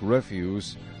be like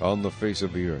refuse on the face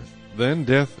of the earth. Then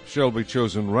death shall be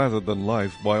chosen rather than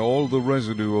life by all the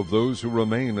residue of those who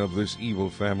remain of this evil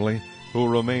family, who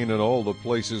remain in all the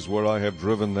places where I have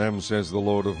driven them, says the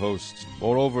Lord of hosts.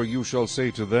 Moreover you shall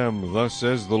say to them, Thus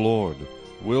says the Lord,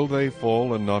 Will they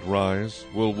fall and not rise?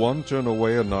 Will one turn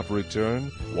away and not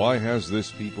return? Why has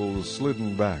this people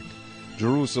slidden back?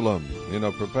 Jerusalem, in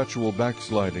a perpetual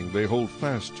backsliding, they hold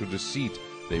fast to deceit,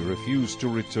 they refuse to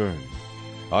return.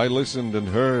 I listened and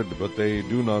heard, but they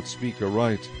do not speak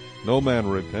aright. No man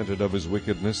repented of his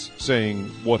wickedness, saying,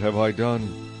 What have I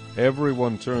done?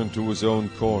 Everyone turned to his own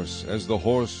course, as the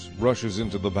horse rushes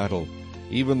into the battle.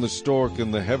 Even the stork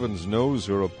in the heavens knows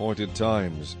her appointed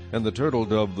times, and the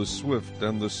turtle-dove, the swift,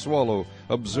 and the swallow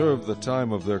observe the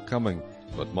time of their coming.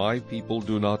 But my people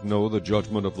do not know the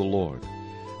judgment of the Lord.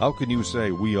 How can you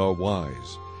say, We are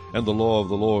wise, and the law of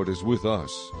the Lord is with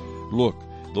us? Look,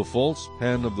 the false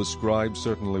pen of the scribe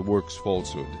certainly works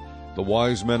falsehood. The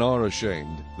wise men are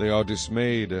ashamed, they are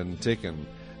dismayed and taken.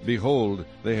 Behold,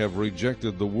 they have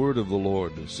rejected the word of the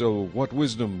Lord, so what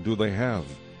wisdom do they have?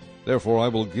 Therefore I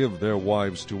will give their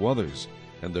wives to others,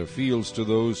 and their fields to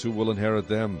those who will inherit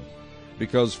them.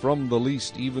 Because from the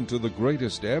least even to the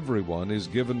greatest everyone is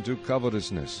given to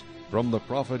covetousness, from the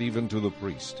prophet even to the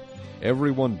priest.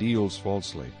 Everyone deals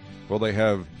falsely, for they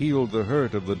have healed the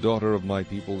hurt of the daughter of my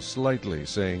people slightly,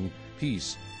 saying,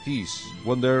 Peace, peace,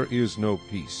 when there is no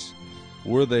peace.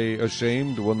 Were they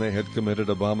ashamed when they had committed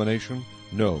abomination?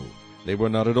 No, they were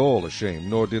not at all ashamed,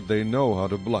 nor did they know how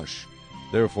to blush.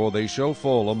 Therefore they shall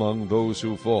fall among those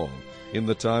who fall. In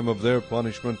the time of their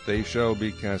punishment they shall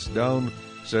be cast down,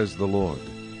 says the Lord.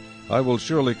 I will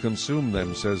surely consume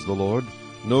them, says the Lord.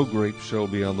 No grapes shall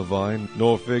be on the vine,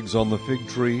 nor figs on the fig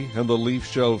tree, and the leaf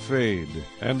shall fade,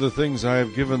 and the things I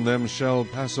have given them shall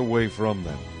pass away from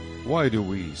them. Why do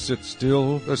we sit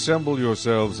still? Assemble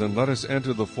yourselves, and let us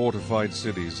enter the fortified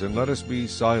cities, and let us be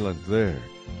silent there.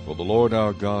 For the Lord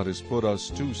our God has put us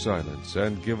to silence,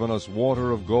 and given us water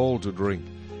of gall to drink,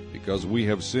 because we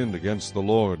have sinned against the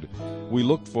Lord. We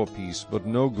looked for peace, but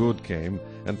no good came,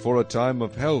 and for a time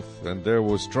of health, and there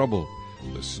was trouble.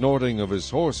 The snorting of his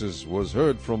horses was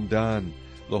heard from Dan.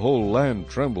 The whole land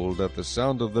trembled at the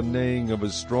sound of the neighing of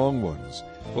his strong ones.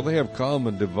 For they have come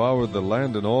and devoured the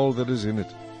land and all that is in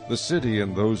it, the city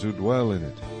and those who dwell in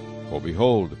it. For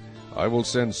behold, I will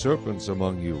send serpents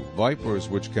among you, vipers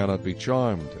which cannot be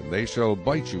charmed, and they shall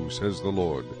bite you, says the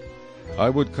Lord. I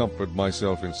would comfort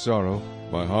myself in sorrow,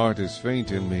 my heart is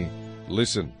faint in me.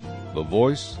 Listen, the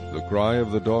voice, the cry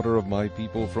of the daughter of my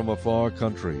people from a far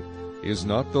country. Is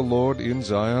not the Lord in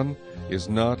Zion? Is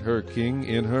not her king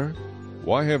in her?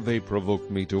 Why have they provoked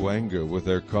me to anger with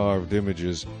their carved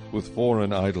images, with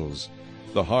foreign idols?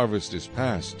 The harvest is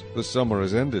past, the summer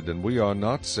is ended, and we are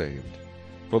not saved.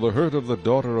 For the hurt of the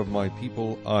daughter of my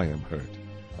people I am hurt.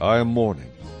 I am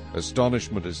mourning.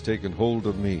 Astonishment has taken hold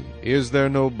of me. Is there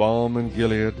no balm in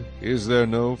Gilead? Is there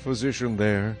no physician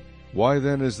there? Why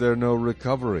then is there no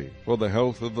recovery for the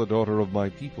health of the daughter of my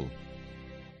people?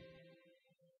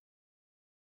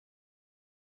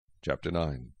 Chapter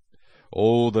 9.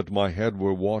 Oh, that my head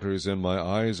were waters, and my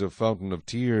eyes a fountain of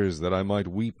tears, that I might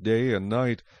weep day and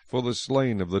night for the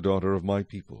slain of the daughter of my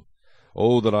people.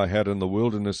 Oh, that I had in the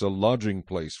wilderness a lodging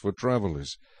place for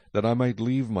travelers, that I might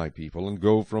leave my people and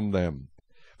go from them.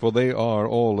 For they are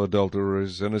all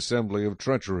adulterers, an assembly of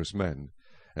treacherous men.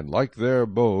 And like their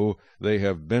bow, they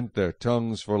have bent their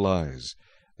tongues for lies.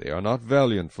 They are not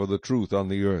valiant for the truth on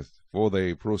the earth, for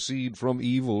they proceed from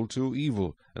evil to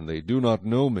evil, and they do not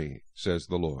know me, says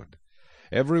the Lord.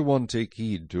 Every one take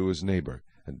heed to his neighbor,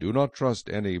 and do not trust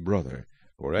any brother.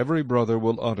 For every brother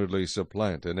will utterly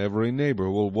supplant, and every neighbor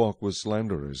will walk with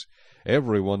slanderers.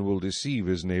 Every one will deceive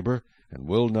his neighbor, and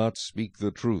will not speak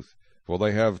the truth. For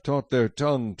they have taught their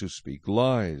tongue to speak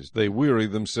lies. They weary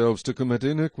themselves to commit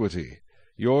iniquity.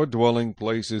 Your dwelling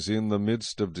place is in the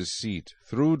midst of deceit.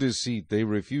 Through deceit they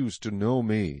refuse to know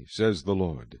me, says the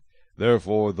Lord.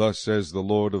 Therefore thus says the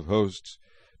Lord of hosts,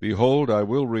 Behold, I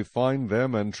will refine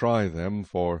them and try them,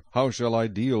 for how shall I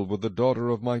deal with the daughter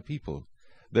of my people?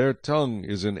 Their tongue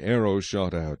is an arrow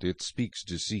shot out, it speaks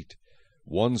deceit.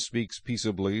 One speaks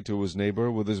peaceably to his neighbor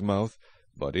with his mouth,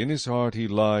 but in his heart he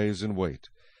lies in wait.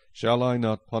 Shall I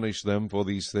not punish them for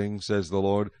these things, says the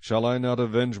Lord? Shall I not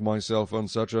avenge myself on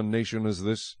such a nation as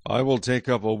this? I will take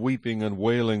up a weeping and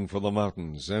wailing for the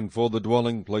mountains, and for the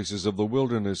dwelling places of the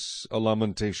wilderness a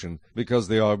lamentation, because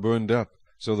they are burned up,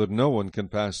 so that no one can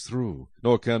pass through,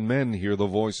 nor can men hear the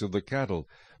voice of the cattle.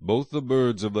 Both the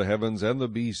birds of the heavens and the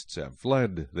beasts have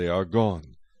fled, they are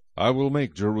gone. I will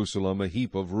make Jerusalem a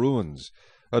heap of ruins,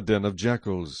 a den of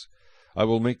jackals. I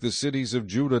will make the cities of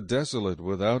Judah desolate,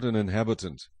 without an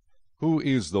inhabitant. Who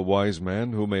is the wise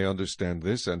man who may understand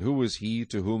this, and who is he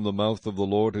to whom the mouth of the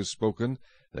Lord has spoken,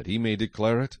 that he may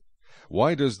declare it?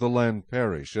 Why does the land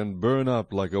perish and burn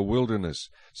up like a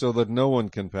wilderness, so that no one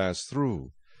can pass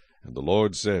through? And the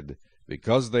Lord said,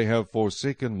 Because they have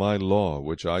forsaken my law,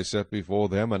 which I set before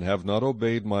them, and have not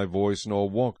obeyed my voice, nor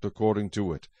walked according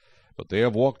to it. But they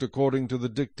have walked according to the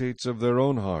dictates of their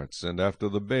own hearts, and after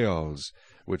the Baals,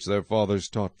 which their fathers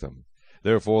taught them.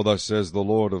 Therefore thus says the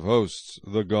Lord of hosts,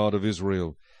 the God of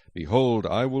Israel, Behold,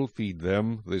 I will feed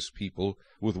them, this people,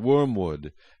 with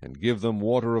wormwood, and give them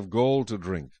water of gall to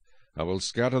drink. I will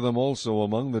scatter them also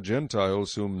among the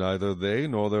Gentiles, whom neither they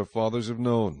nor their fathers have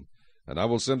known. And I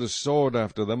will send a sword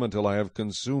after them until I have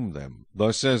consumed them.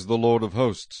 Thus says the Lord of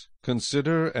hosts,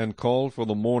 Consider and call for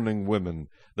the mourning women,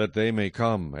 that they may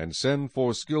come, and send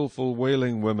for skillful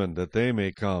wailing women, that they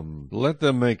may come. Let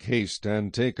them make haste,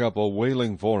 and take up a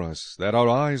wailing for us, that our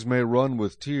eyes may run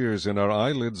with tears, and our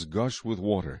eyelids gush with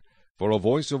water. For a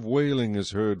voice of wailing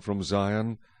is heard from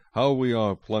Zion. How we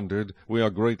are plundered, we are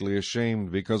greatly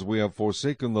ashamed, because we have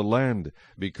forsaken the land,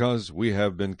 because we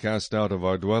have been cast out of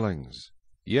our dwellings.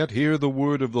 Yet hear the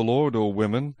word of the Lord, O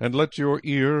women, and let your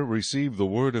ear receive the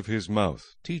word of his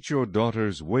mouth. Teach your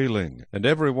daughters wailing, and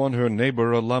every one her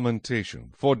neighbor a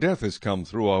lamentation. For death has come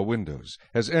through our windows,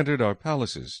 has entered our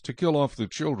palaces, to kill off the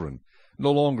children,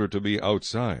 no longer to be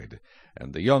outside,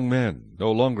 and the young men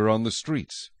no longer on the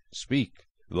streets. Speak,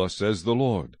 thus says the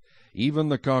Lord. Even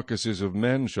the carcasses of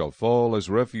men shall fall as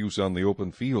refuse on the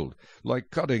open field, like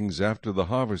cuttings after the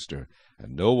harvester,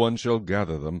 and no one shall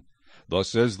gather them. Thus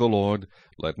says the Lord,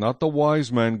 Let not the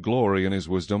wise man glory in his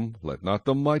wisdom, let not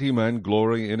the mighty man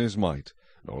glory in his might,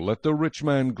 nor let the rich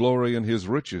man glory in his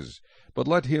riches, but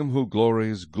let him who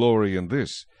glories glory in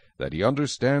this, that he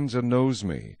understands and knows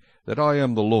me, that I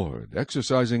am the Lord,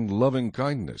 exercising loving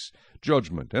kindness,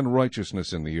 judgment, and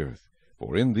righteousness in the earth.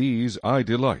 For in these I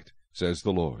delight, says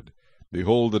the Lord.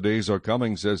 Behold, the days are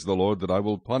coming, says the Lord, that I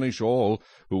will punish all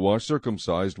who are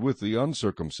circumcised with the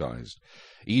uncircumcised,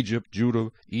 Egypt,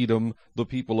 Judah, Edom, the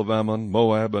people of Ammon,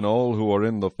 Moab, and all who are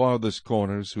in the farthest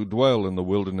corners, who dwell in the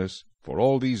wilderness. For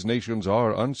all these nations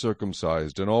are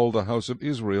uncircumcised, and all the house of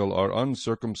Israel are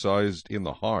uncircumcised in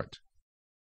the heart.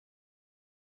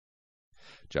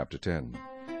 Chapter 10.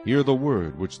 Hear the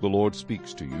word which the Lord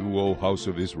speaks to you, O house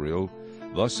of Israel.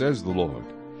 Thus says the Lord,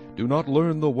 Do not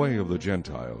learn the way of the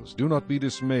Gentiles. Do not be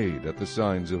dismayed at the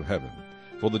signs of heaven.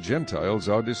 For the Gentiles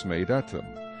are dismayed at them.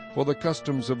 For the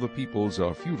customs of the peoples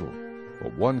are futile. For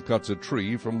one cuts a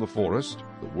tree from the forest,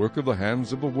 the work of the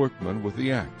hands of the workman with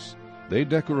the axe. They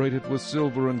decorate it with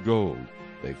silver and gold.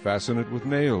 They fasten it with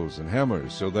nails and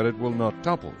hammers, so that it will not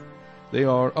topple. They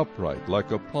are upright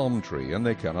like a palm tree, and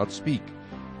they cannot speak.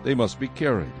 They must be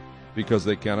carried, because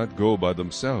they cannot go by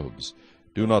themselves.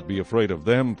 Do not be afraid of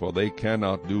them, for they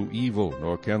cannot do evil,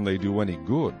 nor can they do any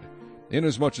good.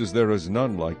 Inasmuch as there is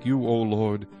none like you, O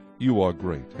Lord, you are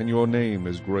great, and your name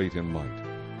is great in might.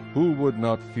 Who would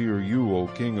not fear you, O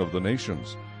King of the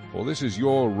nations? For this is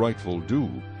your rightful due.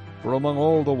 For among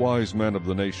all the wise men of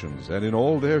the nations, and in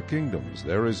all their kingdoms,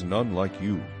 there is none like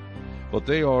you. But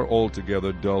they are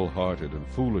altogether dull-hearted and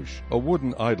foolish. A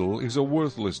wooden idol is a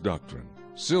worthless doctrine.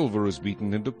 Silver is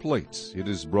beaten into plates. It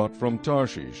is brought from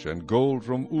Tarshish, and gold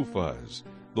from Uphaz,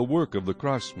 the work of the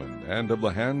craftsman, and of the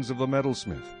hands of the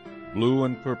metalsmith. Blue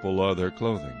and purple are their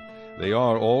clothing. They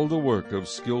are all the work of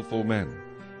skillful men.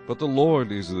 But the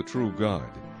Lord is the true God.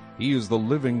 He is the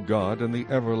living God and the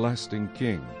everlasting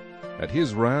King. At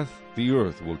his wrath the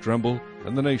earth will tremble,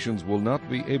 and the nations will not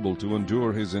be able to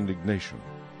endure his indignation.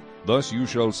 Thus you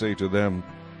shall say to them,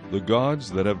 The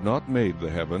gods that have not made the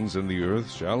heavens and the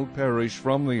earth shall perish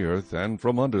from the earth and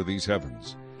from under these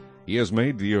heavens. He has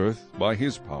made the earth by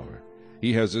his power.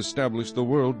 He has established the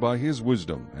world by his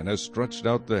wisdom, and has stretched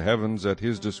out the heavens at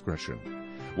his discretion.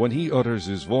 When he utters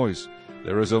his voice,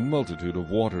 there is a multitude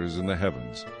of waters in the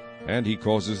heavens, and he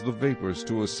causes the vapors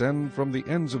to ascend from the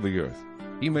ends of the earth.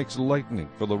 He makes lightning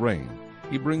for the rain.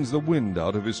 He brings the wind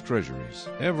out of his treasuries.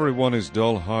 Every one is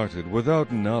dull-hearted,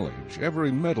 without knowledge. Every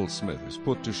metalsmith is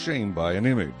put to shame by an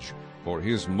image. For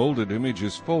his molded image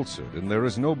is falsehood, and there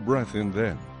is no breath in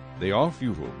them. They are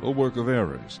futile, a work of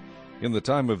errors. In the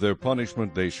time of their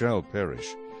punishment they shall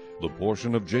perish. The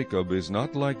portion of Jacob is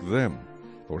not like them,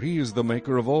 for he is the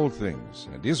maker of all things,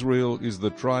 and Israel is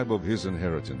the tribe of his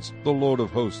inheritance. The Lord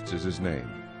of hosts is his name.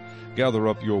 Gather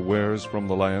up your wares from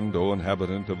the land, O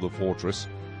inhabitant of the fortress.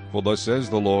 For thus says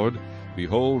the Lord,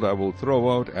 Behold, I will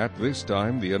throw out at this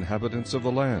time the inhabitants of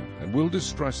the land, and will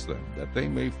distress them, that they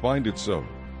may find it so.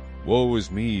 Woe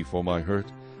is me for my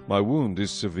hurt, my wound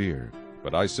is severe.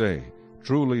 But I say,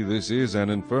 Truly this is an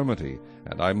infirmity,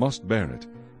 and I must bear it.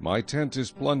 My tent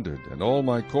is plundered, and all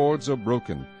my cords are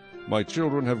broken. My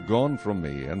children have gone from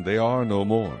me, and they are no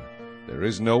more. There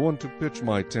is no one to pitch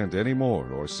my tent any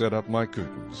more, or set up my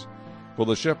curtains. For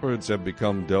the shepherds have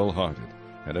become dull-hearted,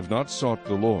 and have not sought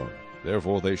the Lord.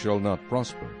 Therefore they shall not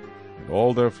prosper, and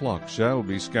all their flock shall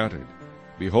be scattered.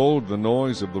 Behold, the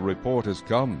noise of the report has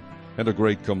come, and a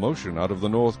great commotion out of the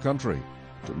north country,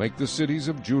 to make the cities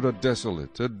of Judah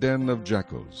desolate, a den of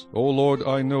jackals. O Lord,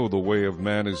 I know the way of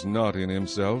man is not in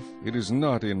himself. It is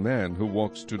not in man who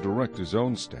walks to direct his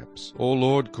own steps. O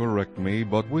Lord, correct me,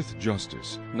 but with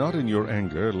justice, not in your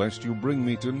anger, lest you bring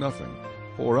me to nothing.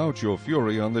 Pour out your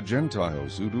fury on the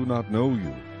Gentiles who do not know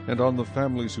you, and on the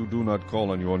families who do not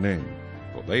call on your name.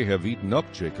 For they have eaten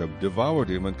up Jacob, devoured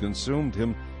him, and consumed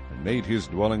him, and made his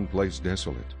dwelling place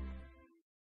desolate.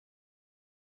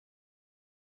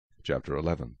 Chapter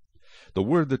 11. The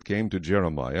word that came to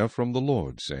Jeremiah from the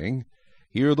Lord, saying,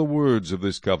 Hear the words of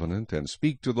this covenant, and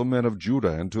speak to the men of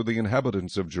Judah and to the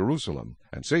inhabitants of Jerusalem,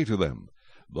 and say to them,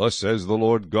 Thus says the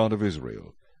Lord God of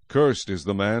Israel, Cursed is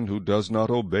the man who does not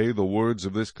obey the words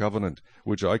of this covenant,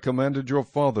 which I commanded your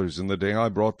fathers in the day I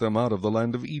brought them out of the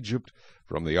land of Egypt,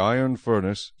 from the iron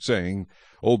furnace, saying,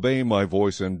 Obey my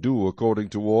voice, and do according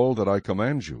to all that I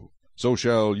command you. So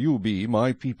shall you be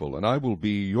my people, and I will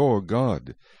be your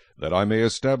God, that I may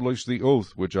establish the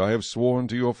oath which I have sworn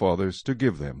to your fathers to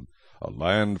give them, a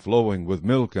land flowing with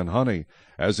milk and honey,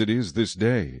 as it is this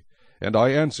day. And I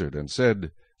answered and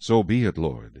said, So be it,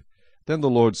 Lord. Then the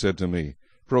Lord said to me,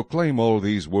 Proclaim all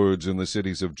these words in the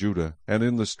cities of Judah and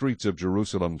in the streets of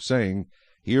Jerusalem, saying,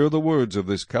 Hear the words of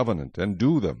this covenant, and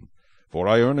do them. For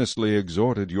I earnestly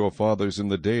exhorted your fathers in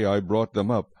the day I brought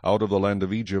them up out of the land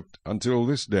of Egypt until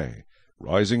this day,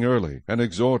 rising early, and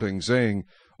exhorting, saying,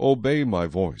 Obey my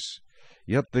voice.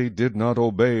 Yet they did not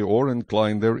obey or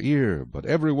incline their ear, but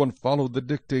every one followed the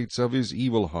dictates of his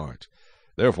evil heart.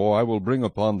 Therefore I will bring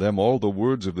upon them all the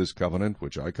words of this covenant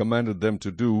which I commanded them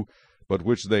to do, but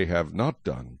which they have not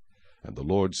done. And the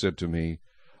Lord said to me,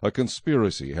 A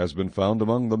conspiracy has been found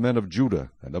among the men of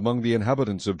Judah and among the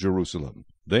inhabitants of Jerusalem.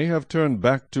 They have turned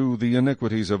back to the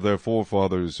iniquities of their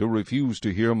forefathers, who refused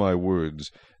to hear my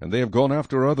words, and they have gone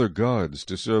after other gods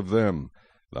to serve them.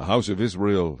 The house of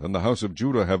Israel and the house of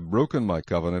Judah have broken my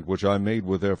covenant which I made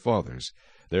with their fathers.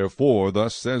 Therefore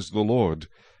thus says the Lord,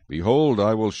 Behold,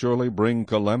 I will surely bring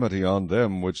calamity on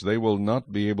them, which they will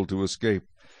not be able to escape.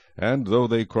 And though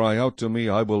they cry out to me,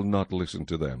 I will not listen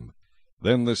to them.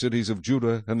 Then the cities of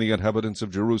Judah and the inhabitants of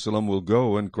Jerusalem will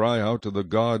go and cry out to the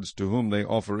gods to whom they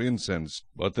offer incense,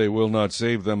 but they will not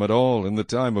save them at all in the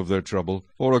time of their trouble.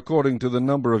 For according to the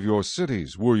number of your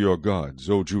cities were your gods,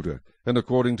 O Judah, and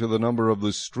according to the number of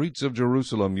the streets of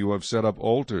Jerusalem you have set up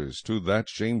altars to that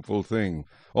shameful thing,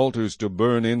 altars to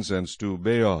burn incense to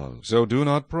Baal. So do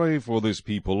not pray for this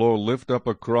people, or lift up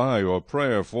a cry or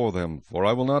prayer for them, for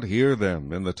I will not hear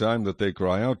them in the time that they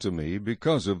cry out to me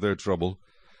because of their trouble.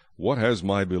 What has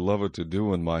my beloved to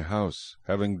do in my house,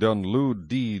 having done lewd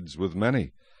deeds with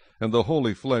many? And the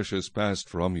holy flesh is passed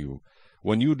from you.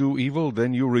 When you do evil,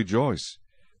 then you rejoice.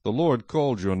 The Lord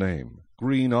called your name,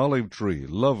 green olive tree,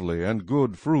 lovely and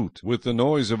good fruit. With the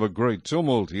noise of a great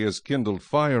tumult he has kindled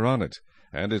fire on it,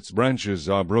 and its branches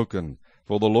are broken.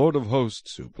 For the Lord of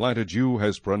hosts, who planted you,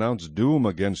 has pronounced doom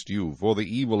against you for the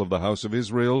evil of the house of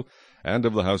Israel and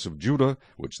of the house of Judah,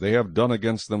 which they have done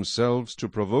against themselves, to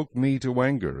provoke me to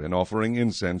anger in offering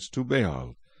incense to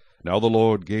Baal. Now the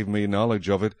Lord gave me knowledge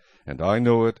of it, and I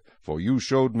know it, for you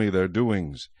showed me their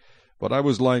doings. But I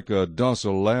was like a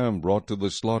docile lamb brought to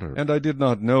the slaughter, and I did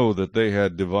not know that they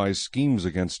had devised schemes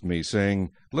against me,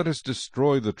 saying, Let us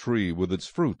destroy the tree with its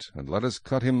fruit, and let us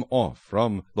cut him off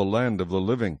from the land of the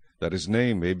living, that his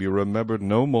name may be remembered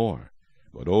no more.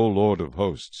 But, O Lord of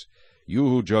hosts, you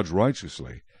who judge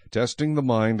righteously, testing the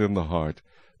mind and the heart,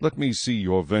 let me see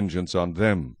your vengeance on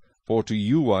them, for to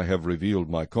you I have revealed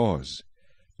my cause.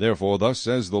 Therefore thus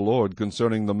says the Lord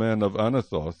concerning the men of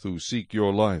Anathoth who seek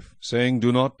your life, saying,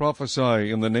 Do not prophesy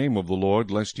in the name of the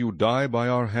Lord, lest you die by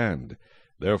our hand.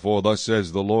 Therefore thus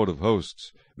says the Lord of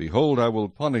hosts, Behold, I will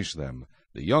punish them.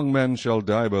 The young men shall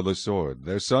die by the sword,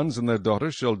 their sons and their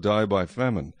daughters shall die by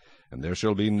famine, and there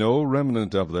shall be no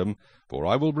remnant of them, for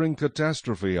I will bring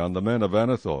catastrophe on the men of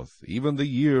Anathoth, even the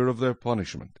year of their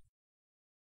punishment.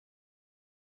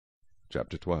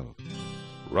 Chapter 12.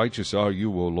 Righteous are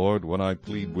you, O Lord, when I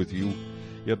plead with you.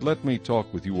 Yet let me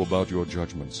talk with you about your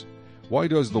judgments. Why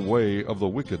does the way of the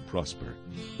wicked prosper?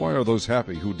 Why are those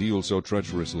happy who deal so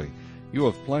treacherously? You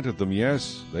have planted them,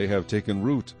 yes, they have taken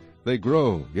root. They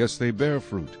grow, yes, they bear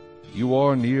fruit. You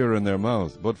are near in their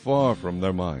mouth, but far from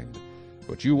their mind.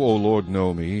 But you, O Lord,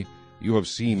 know me. You have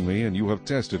seen me, and you have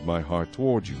tested my heart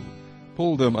toward you.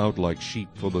 Pull them out like sheep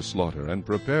for the slaughter, and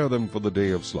prepare them for the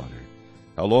day of slaughter.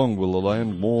 How long will the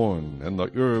land mourn, and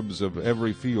the herbs of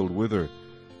every field wither?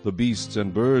 The beasts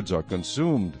and birds are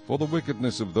consumed for the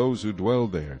wickedness of those who dwell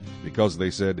there, because they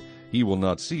said, He will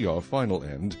not see our final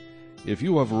end. If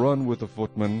you have run with the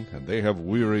footmen, and they have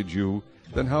wearied you,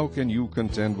 then how can you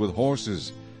contend with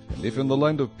horses? And if in the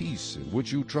land of peace, in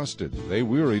which you trusted, they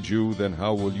wearied you, then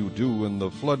how will you do in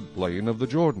the floodplain of the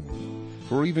Jordan?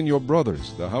 For even your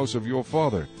brothers, the house of your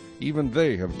father, even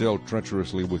they have dealt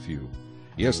treacherously with you.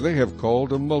 Yes, they have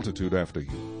called a multitude after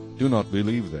you. Do not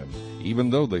believe them, even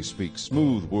though they speak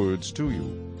smooth words to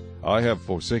you. I have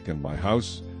forsaken my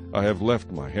house, I have left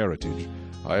my heritage.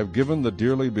 I have given the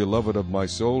dearly beloved of my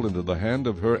soul into the hand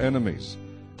of her enemies.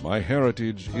 My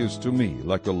heritage is to me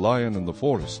like a lion in the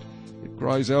forest. It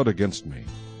cries out against me,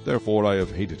 therefore I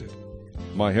have hated it.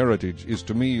 My heritage is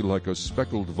to me like a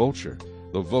speckled vulture.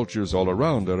 The vultures all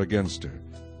around are against her.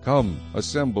 Come,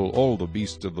 assemble all the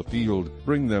beasts of the field,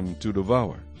 bring them to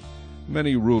devour.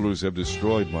 Many rulers have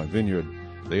destroyed my vineyard.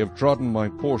 They have trodden my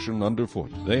portion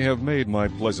underfoot. They have made my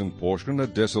pleasant portion a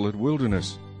desolate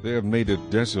wilderness. They have made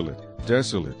it desolate,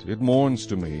 desolate. It mourns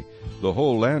to me. The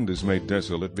whole land is made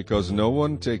desolate, because no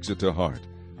one takes it to heart.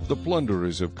 The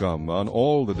plunderers have come on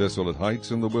all the desolate heights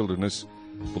in the wilderness.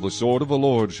 For the sword of the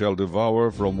Lord shall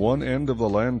devour from one end of the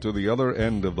land to the other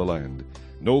end of the land.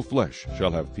 No flesh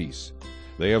shall have peace.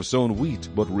 They have sown wheat,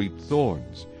 but reaped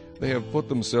thorns. They have put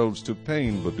themselves to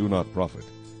pain, but do not profit.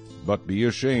 But be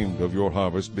ashamed of your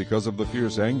harvest because of the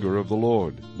fierce anger of the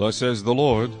Lord. Thus says the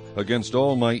Lord, against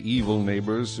all my evil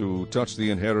neighbors who touch the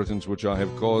inheritance which I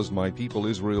have caused my people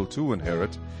Israel to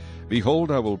inherit, behold,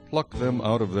 I will pluck them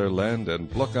out of their land, and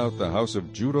pluck out the house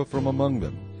of Judah from among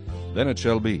them. Then it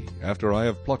shall be, after I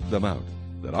have plucked them out,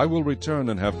 that I will return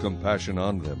and have compassion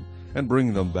on them, and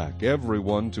bring them back, every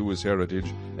one to his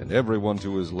heritage, and every one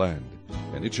to his land.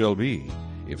 And it shall be,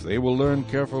 if they will learn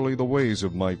carefully the ways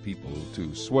of my people,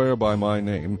 to swear by my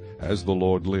name, as the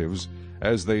Lord lives,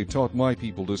 as they taught my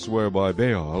people to swear by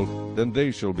Baal, then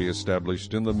they shall be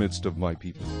established in the midst of my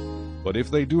people. But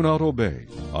if they do not obey,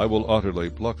 I will utterly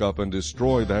pluck up and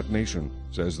destroy that nation,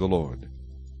 says the Lord.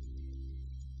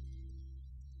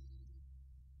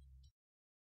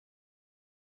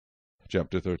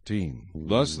 Chapter 13.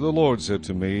 Thus the Lord said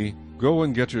to me, Go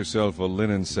and get yourself a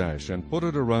linen sash, and put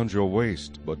it around your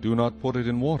waist, but do not put it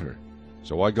in water.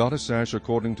 So I got a sash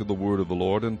according to the word of the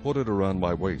Lord, and put it around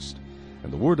my waist.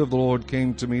 And the word of the Lord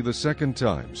came to me the second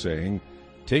time, saying,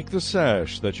 Take the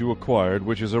sash that you acquired,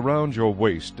 which is around your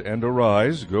waist, and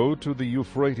arise, go to the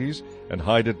Euphrates, and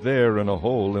hide it there in a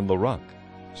hole in the rock.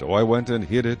 So I went and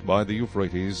hid it by the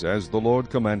Euphrates, as the Lord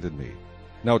commanded me.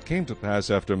 Now it came to pass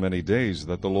after many days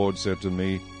that the Lord said to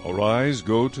me, Arise,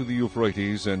 go to the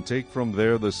Euphrates, and take from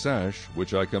there the sash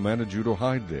which I commanded you to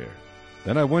hide there.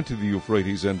 Then I went to the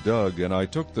Euphrates and dug, and I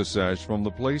took the sash from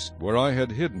the place where I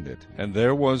had hidden it. And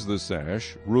there was the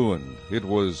sash, ruined. It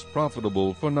was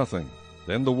profitable for nothing.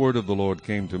 Then the word of the Lord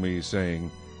came to me,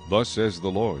 saying, Thus says the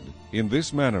Lord, In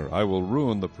this manner I will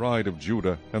ruin the pride of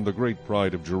Judah and the great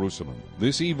pride of Jerusalem.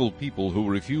 This evil people who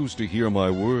refuse to hear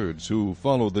my words, who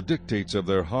follow the dictates of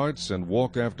their hearts, and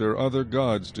walk after other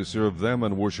gods to serve them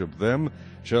and worship them,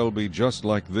 shall be just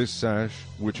like this sash,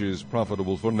 which is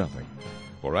profitable for nothing.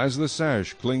 For as the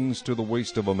sash clings to the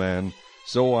waist of a man,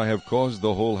 so I have caused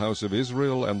the whole house of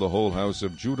Israel and the whole house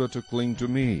of Judah to cling to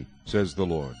me, says the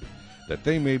Lord, that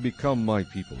they may become my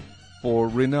people, for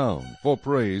renown, for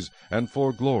praise, and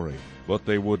for glory. But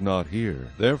they would not hear.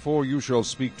 Therefore you shall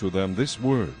speak to them this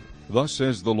word. Thus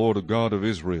says the Lord God of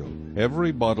Israel,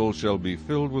 Every bottle shall be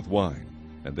filled with wine.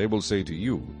 And they will say to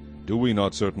you, Do we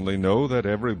not certainly know that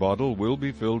every bottle will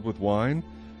be filled with wine?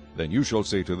 Then you shall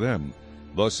say to them,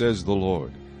 Thus says the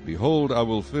Lord, Behold, I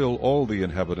will fill all the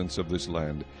inhabitants of this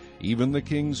land, even the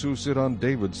kings who sit on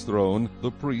David's throne,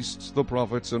 the priests, the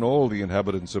prophets, and all the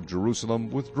inhabitants of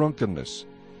Jerusalem, with drunkenness.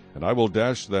 And I will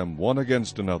dash them one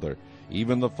against another,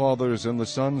 even the fathers and the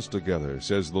sons together,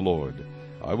 says the Lord.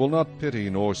 I will not pity,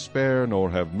 nor spare, nor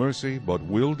have mercy, but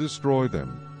will destroy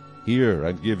them. Hear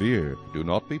and give ear, do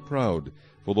not be proud,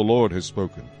 for the Lord has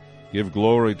spoken. Give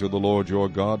glory to the Lord your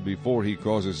God before he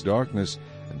causes darkness,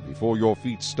 and before your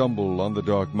feet stumble on the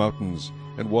dark mountains.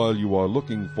 And while you are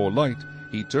looking for light,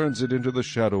 he turns it into the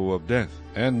shadow of death,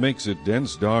 and makes it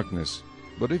dense darkness.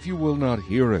 But if you will not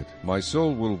hear it, my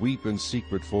soul will weep in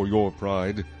secret for your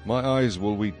pride. My eyes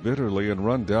will weep bitterly and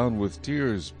run down with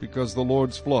tears, because the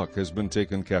Lord's flock has been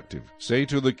taken captive. Say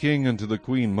to the king and to the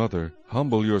queen mother,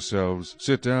 Humble yourselves,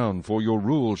 sit down, for your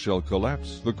rule shall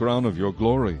collapse, the crown of your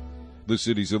glory. The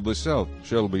cities of the south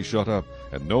shall be shut up,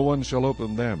 and no one shall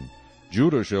open them.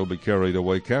 Judah shall be carried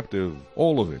away captive,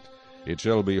 all of it. It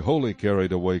shall be wholly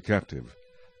carried away captive.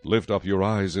 Lift up your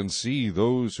eyes and see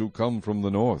those who come from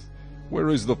the north. Where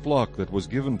is the flock that was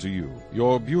given to you,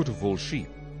 your beautiful sheep?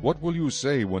 What will you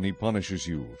say when he punishes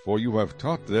you? For you have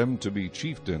taught them to be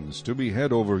chieftains, to be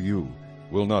head over you.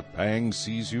 Will not pangs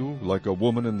seize you, like a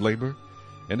woman in labor?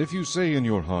 And if you say in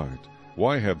your heart,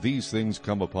 Why have these things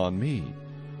come upon me?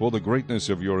 For the greatness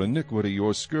of your iniquity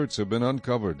your skirts have been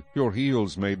uncovered, your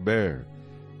heels made bare.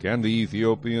 Can the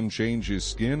Ethiopian change his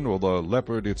skin, or the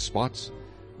leopard its spots?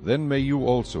 Then may you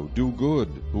also do good,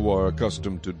 who are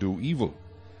accustomed to do evil.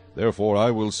 Therefore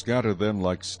I will scatter them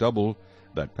like stubble,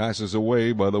 that passes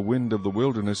away by the wind of the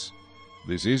wilderness.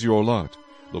 This is your lot,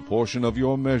 the portion of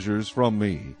your measures from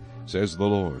me, says the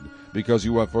Lord, because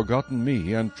you have forgotten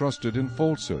me and trusted in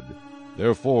falsehood.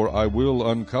 Therefore I will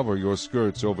uncover your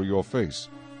skirts over your face,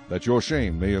 that your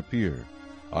shame may appear.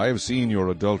 I have seen your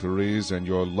adulteries and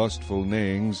your lustful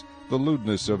neighings, the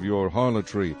lewdness of your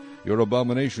harlotry, your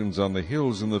abominations on the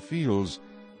hills and the fields.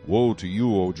 Woe to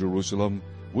you, O Jerusalem!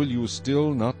 Will you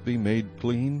still not be made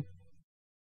clean?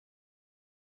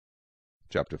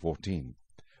 Chapter 14.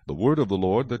 The word of the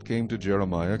Lord that came to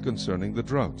Jeremiah concerning the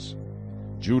droughts.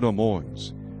 Judah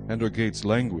mourns, and her gates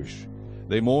languish.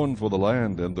 They mourn for the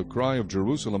land, and the cry of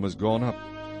Jerusalem has gone up.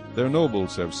 Their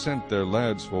nobles have sent their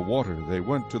lads for water. They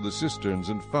went to the cisterns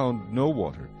and found no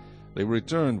water. They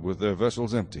returned with their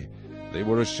vessels empty. They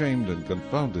were ashamed and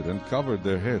confounded, and covered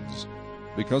their heads.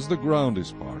 Because the ground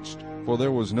is parched, for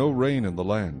there was no rain in the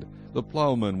land, the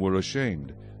plowmen were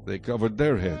ashamed. They covered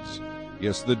their heads.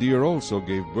 Yes, the deer also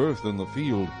gave birth in the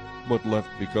field, but left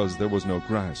because there was no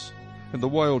grass. And the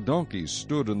wild donkeys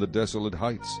stood in the desolate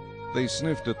heights. They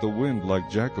sniffed at the wind like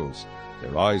jackals.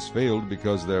 Their eyes failed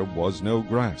because there was no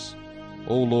grass.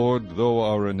 O Lord, though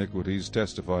our iniquities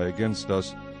testify against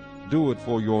us, do it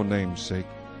for your name's sake.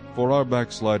 For our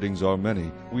backslidings are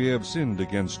many, we have sinned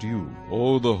against you.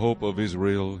 O the hope of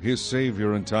Israel, his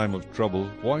Savior in time of trouble,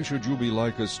 why should you be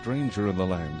like a stranger in the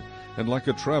land, and like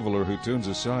a traveler who turns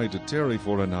aside to tarry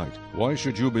for a night. Why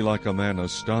should you be like a man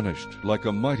astonished, like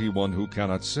a mighty one who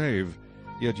cannot save?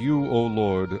 Yet you, O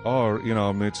Lord, are in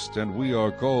our midst, and we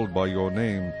are called by your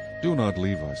name. Do not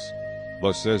leave us.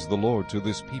 Thus says the Lord to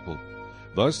this people.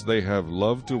 Thus they have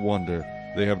loved to wander,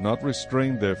 they have not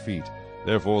restrained their feet.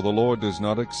 Therefore the Lord does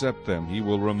not accept them. He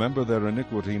will remember their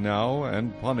iniquity now,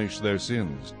 and punish their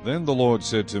sins. Then the Lord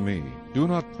said to me, Do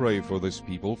not pray for this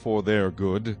people for their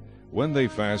good. When they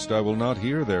fast, I will not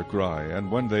hear their cry,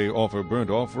 and when they offer burnt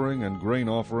offering and grain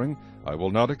offering, I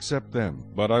will not accept them.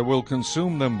 But I will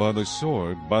consume them by the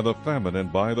sword, by the famine,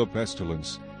 and by the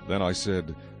pestilence. Then I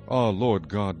said, Ah, Lord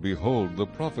God, behold, the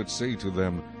prophets say to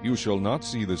them, You shall not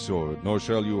see the sword, nor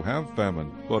shall you have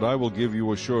famine, but I will give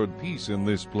you assured peace in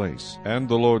this place. And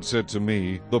the Lord said to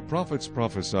me, The prophets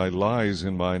prophesy lies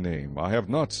in my name. I have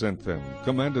not sent them,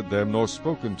 commanded them, nor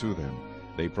spoken to them.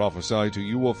 They prophesy to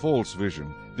you a false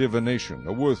vision, divination,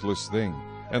 a worthless thing,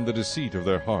 and the deceit of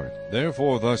their heart.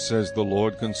 Therefore thus says the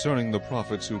Lord concerning the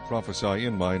prophets who prophesy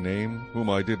in my name, whom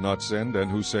I did not send, and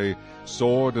who say,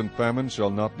 Sword and famine shall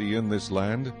not be in this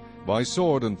land. By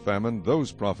sword and famine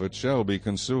those prophets shall be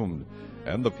consumed,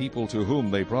 and the people to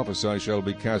whom they prophesy shall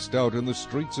be cast out in the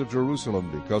streets of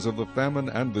Jerusalem because of the famine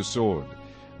and the sword.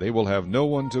 They will have no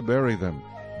one to bury them,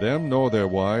 nor their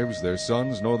wives, their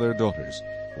sons, nor their daughters,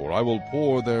 for I will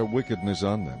pour their wickedness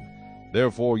on them.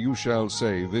 Therefore you shall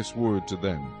say this word to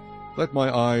them, Let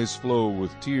my eyes flow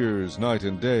with tears night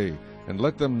and day, and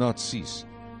let them not cease.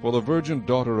 For the virgin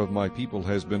daughter of my people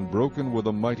has been broken with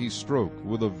a mighty stroke,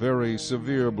 with a very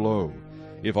severe blow.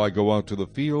 If I go out to the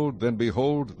field, then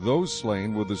behold, those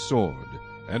slain with the sword.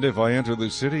 And if I enter the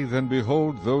city, then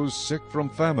behold, those sick from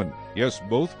famine. Yes,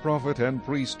 both prophet and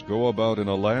priest go about in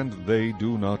a land they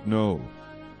do not know.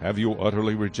 Have you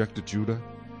utterly rejected Judah?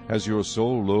 Has your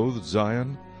soul loathed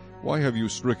Zion? Why have you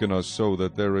stricken us so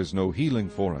that there is no healing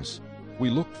for us? We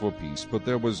looked for peace, but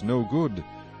there was no good,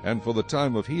 and for the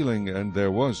time of healing, and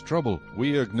there was trouble.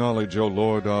 We acknowledge, O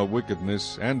Lord, our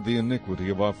wickedness and the iniquity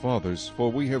of our fathers,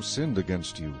 for we have sinned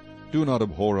against you. Do not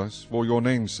abhor us for your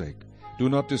name's sake. Do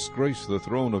not disgrace the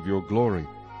throne of your glory.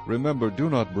 Remember,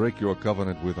 do not break your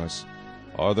covenant with us.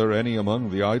 Are there any among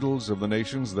the idols of the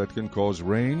nations that can cause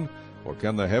rain, or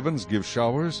can the heavens give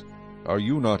showers? Are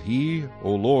you not he,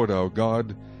 O Lord our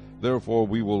God? Therefore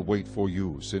we will wait for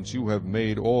you, since you have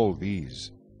made all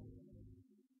these.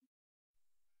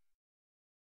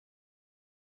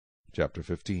 Chapter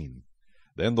 15.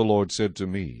 Then the Lord said to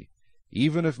me,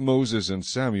 Even if Moses and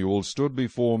Samuel stood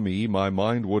before me, my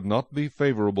mind would not be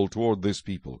favorable toward this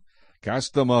people.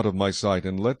 Cast them out of my sight,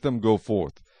 and let them go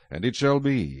forth. And it shall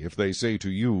be, if they say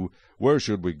to you, Where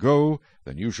should we go?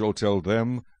 Then you shall tell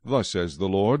them, Thus says the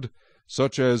Lord,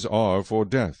 Such as are for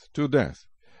death, to death,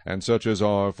 and such as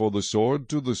are for the sword,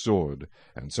 to the sword,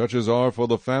 and such as are for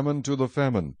the famine, to the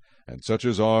famine, and such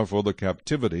as are for the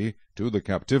captivity, to the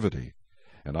captivity.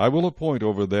 And I will appoint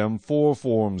over them 4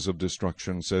 forms of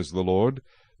destruction, says the Lord,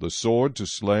 the sword to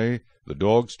slay, the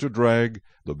dogs to drag,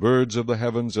 the birds of the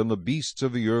heavens, and the beasts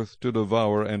of the earth to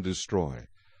devour and destroy.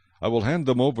 I will hand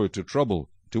them over to trouble,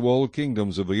 to all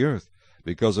kingdoms of the earth,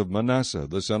 because of Manasseh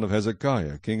the son of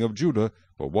Hezekiah, king of Judah,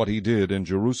 for what he did in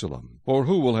Jerusalem. For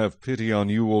who will have pity on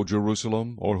you, O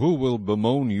Jerusalem? Or who will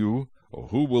bemoan you? Or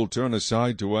who will turn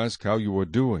aside to ask how you are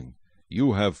doing?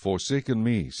 You have forsaken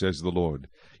me, says the Lord.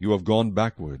 You have gone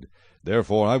backward.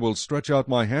 Therefore I will stretch out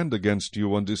my hand against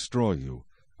you and destroy you.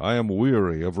 I am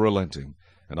weary of relenting,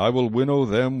 and I will winnow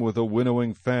them with a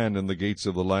winnowing fan in the gates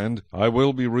of the land. I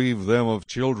will bereave them of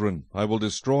children. I will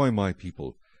destroy my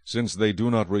people, since they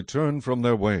do not return from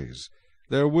their ways.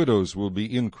 Their widows will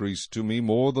be increased to me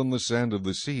more than the sand of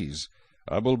the seas.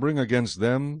 I will bring against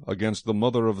them, against the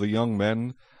mother of the young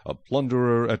men, a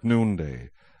plunderer at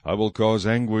noonday. I will cause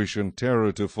anguish and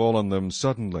terror to fall on them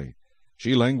suddenly.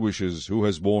 She languishes who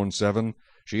has borne 7.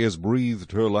 She has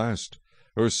breathed her last.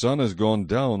 Her sun has gone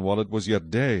down while it was yet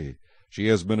day. She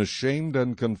has been ashamed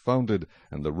and confounded,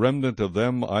 and the remnant of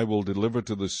them I will deliver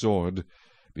to the sword,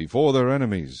 before their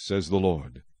enemies, says the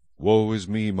Lord. Woe is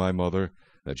me, my mother,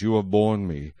 that you have borne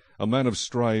me, a man of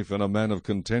strife and a man of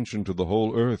contention to the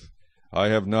whole earth. I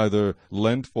have neither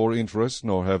lent for interest,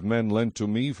 nor have men lent to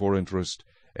me for interest.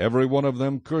 Every one of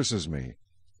them curses me.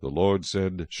 The Lord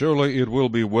said, Surely it will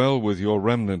be well with your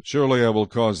remnant. Surely I will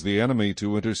cause the enemy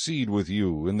to intercede with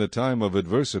you in the time of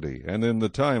adversity and in the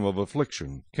time of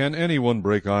affliction. Can anyone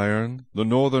break iron, the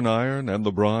northern iron, and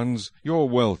the bronze? Your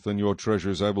wealth and your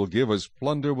treasures I will give as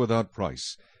plunder without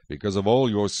price, because of all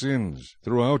your sins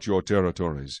throughout your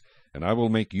territories. And I will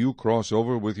make you cross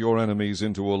over with your enemies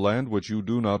into a land which you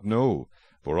do not know,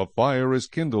 for a fire is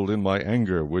kindled in my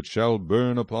anger, which shall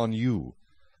burn upon you.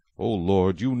 O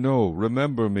Lord, you know,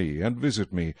 remember me, and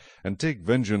visit me, and take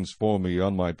vengeance for me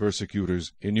on my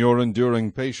persecutors. In your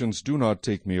enduring patience do not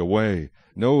take me away.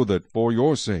 Know that for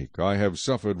your sake I have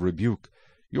suffered rebuke.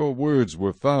 Your words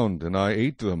were found, and I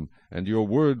ate them, and your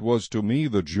word was to me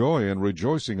the joy and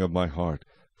rejoicing of my heart.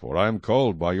 For I am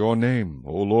called by your name,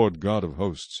 O Lord God of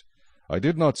hosts. I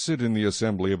did not sit in the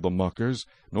assembly of the mockers,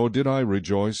 nor did I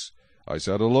rejoice. I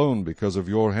sat alone because of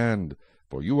your hand,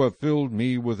 for you have filled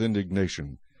me with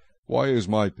indignation. Why is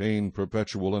my pain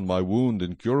perpetual and my wound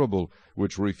incurable,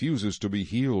 which refuses to be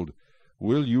healed?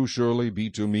 Will you surely be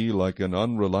to me like an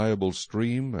unreliable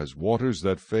stream, as waters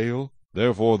that fail?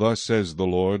 Therefore thus says the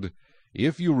Lord,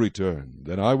 If you return,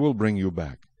 then I will bring you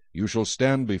back. You shall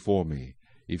stand before me.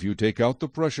 If you take out the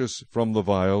precious from the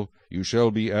vial, you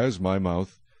shall be as my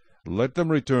mouth. Let them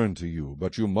return to you,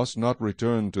 but you must not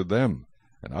return to them.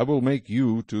 And I will make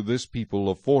you to this people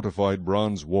a fortified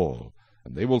bronze wall,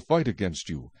 and they will fight against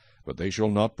you. But they shall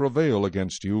not prevail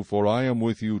against you, for I am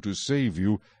with you to save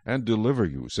you and deliver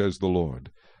you, says the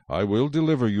Lord. I will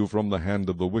deliver you from the hand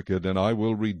of the wicked, and I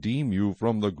will redeem you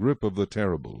from the grip of the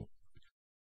terrible.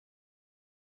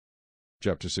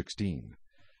 Chapter 16.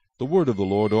 The word of the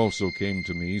Lord also came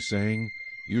to me, saying,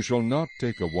 You shall not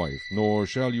take a wife, nor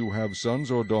shall you have sons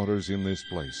or daughters in this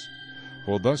place.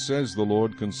 For thus says the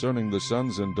Lord concerning the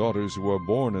sons and daughters who are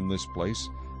born in this place,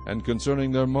 and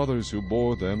concerning their mothers who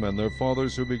bore them, and their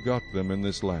fathers who begot them in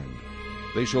this land.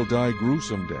 They shall die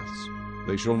gruesome deaths.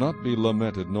 They shall not be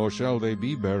lamented, nor shall they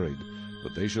be buried,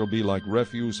 but they shall be like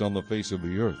refuse on the face of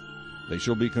the earth. They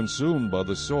shall be consumed by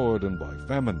the sword and by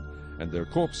famine, and their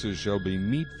corpses shall be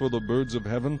meat for the birds of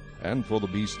heaven and for the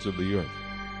beasts of the earth.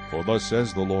 For thus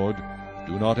says the Lord,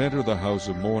 Do not enter the house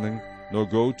of mourning, nor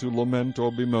go to lament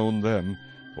or bemoan them,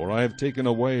 for I have taken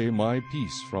away my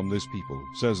peace from this people,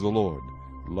 says the Lord,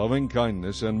 loving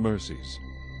kindness and mercies.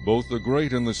 Both the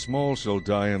great and the small shall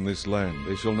die in this land.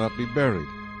 They shall not be buried,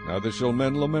 neither shall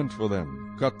men lament for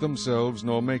them, cut themselves,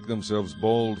 nor make themselves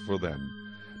bald for them.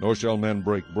 Nor shall men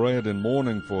break bread in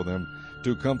mourning for them,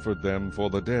 to comfort them for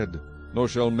the dead. Nor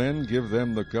shall men give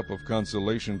them the cup of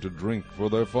consolation to drink for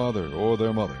their father or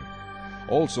their mother.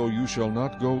 Also you shall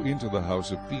not go into the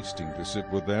house of feasting to sit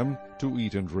with them, to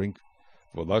eat and drink.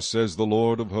 For thus says the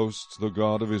Lord of hosts, the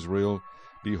God of Israel,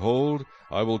 Behold,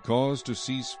 I will cause to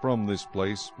cease from this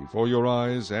place, before your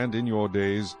eyes and in your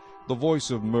days, the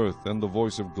voice of mirth and the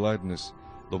voice of gladness,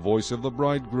 the voice of the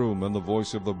bridegroom and the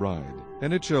voice of the bride.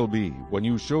 And it shall be, when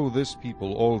you show this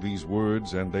people all these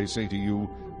words, and they say to you,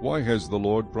 Why has the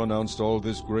Lord pronounced all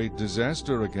this great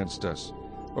disaster against us?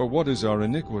 Or what is our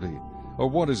iniquity? Or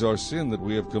what is our sin that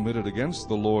we have committed against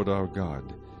the Lord our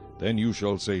God? Then you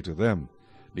shall say to them,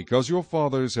 Because your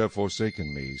fathers have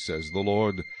forsaken me, says the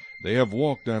Lord, they have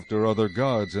walked after other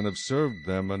gods, and have served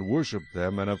them, and worshipped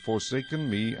them, and have forsaken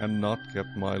me, and not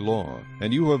kept my law.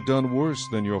 And you have done worse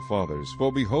than your fathers,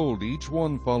 for behold, each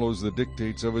one follows the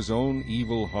dictates of his own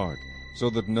evil heart, so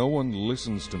that no one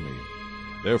listens to me.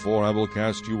 Therefore I will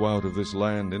cast you out of this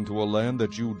land into a land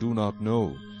that you do not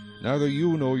know, neither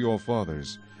you nor your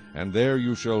fathers, and there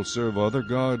you shall serve other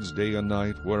gods day and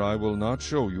night, where I will not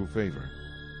show you favor.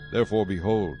 Therefore,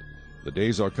 behold, the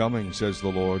days are coming, says the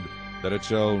Lord, that it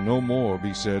shall no more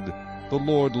be said, The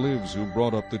Lord lives who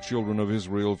brought up the children of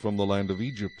Israel from the land of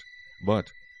Egypt.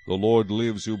 But the Lord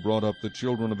lives who brought up the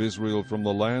children of Israel from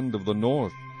the land of the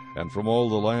north, and from all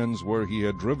the lands where he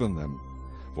had driven them.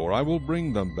 For I will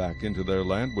bring them back into their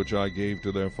land which I gave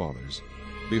to their fathers.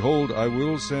 Behold, I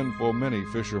will send for many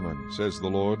fishermen, says the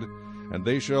Lord, and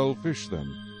they shall fish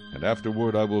them. And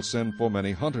afterward I will send for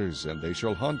many hunters, and they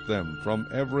shall hunt them from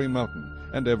every mountain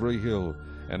and every hill,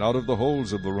 and out of the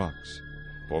holes of the rocks.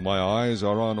 For my eyes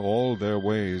are on all their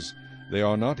ways. They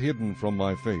are not hidden from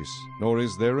my face, nor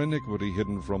is their iniquity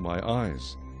hidden from my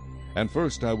eyes. And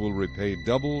first I will repay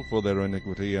double for their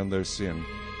iniquity and their sin,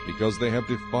 because they have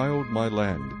defiled my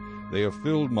land. They have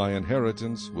filled my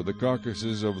inheritance with the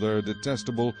carcasses of their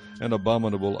detestable and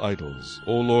abominable idols.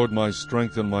 O Lord, my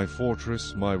strength and my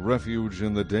fortress, my refuge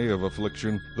in the day of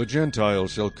affliction, the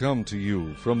Gentiles shall come to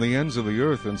you from the ends of the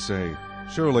earth and say,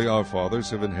 Surely our fathers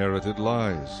have inherited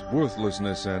lies,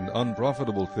 worthlessness, and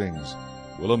unprofitable things.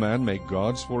 Will a man make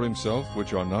gods for himself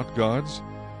which are not gods?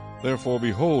 Therefore,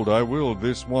 behold, I will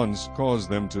this once cause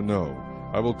them to know.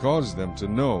 I will cause them to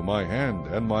know my hand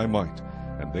and my might,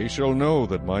 and they shall know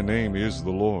that my name is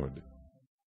the Lord.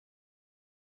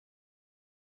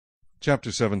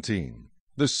 Chapter 17.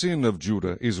 The sin of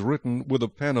Judah is written with a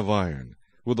pen of iron.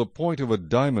 With the point of a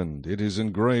diamond it is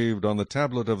engraved on the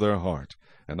tablet of their heart,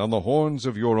 and on the horns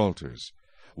of your altars.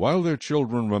 While their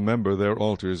children remember their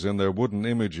altars and their wooden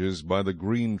images by the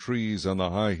green trees on the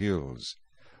high hills.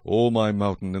 O my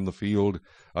mountain in the field,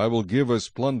 I will give as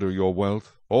plunder your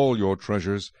wealth, all your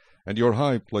treasures, and your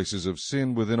high places of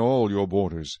sin within all your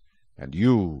borders. And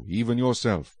you, even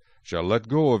yourself, shall let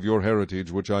go of your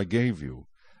heritage which I gave you,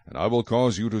 and I will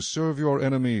cause you to serve your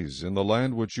enemies in the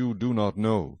land which you do not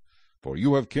know. For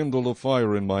you have kindled a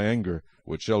fire in my anger,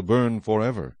 which shall burn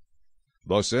forever.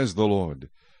 Thus says the Lord,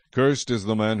 Cursed is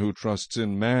the man who trusts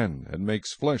in man, and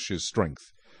makes flesh his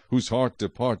strength, whose heart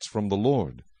departs from the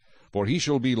Lord. For he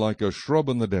shall be like a shrub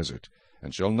in the desert,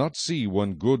 and shall not see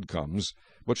when good comes,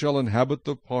 but shall inhabit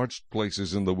the parched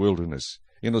places in the wilderness,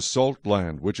 in a salt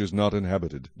land which is not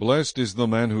inhabited. Blessed is the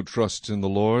man who trusts in the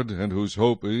Lord, and whose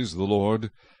hope is the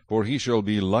Lord. For he shall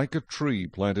be like a tree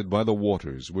planted by the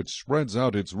waters, which spreads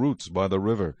out its roots by the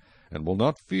river, and will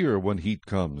not fear when heat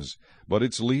comes, but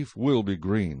its leaf will be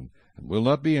green, and will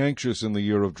not be anxious in the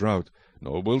year of drought,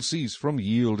 nor will cease from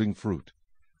yielding fruit.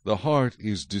 The heart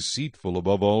is deceitful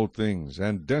above all things,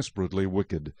 and desperately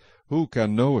wicked. Who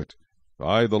can know it?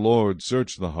 I, the Lord,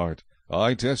 search the heart.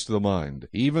 I test the mind,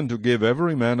 even to give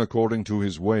every man according to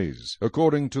his ways,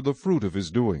 according to the fruit of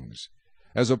his doings.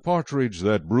 As a partridge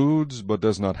that broods, but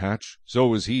does not hatch,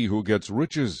 so is he who gets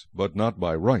riches, but not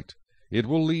by right. It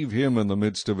will leave him in the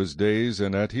midst of his days,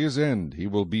 and at his end he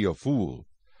will be a fool.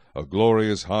 A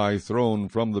glorious high throne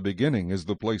from the beginning is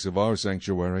the place of our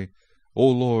sanctuary. O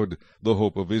Lord, the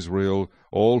hope of Israel,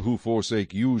 all who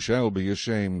forsake you shall be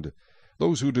ashamed.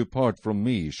 Those who depart from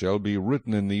me shall be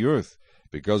written in the earth,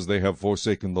 because they have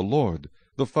forsaken the Lord,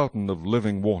 the fountain of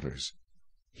living waters.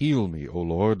 Heal me, O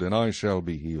Lord, and I shall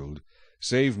be healed.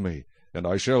 Save me, and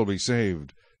I shall be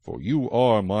saved, for you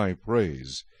are my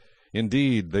praise.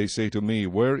 Indeed, they say to me,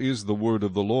 Where is the word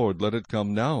of the Lord? Let it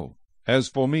come now. As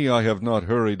for me, I have not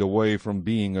hurried away from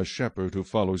being a shepherd who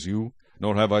follows you,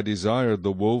 nor have I desired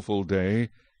the woeful day.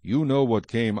 You know what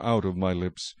came out of my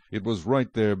lips. It was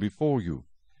right there before you.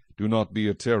 Do not be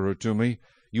a terror to me.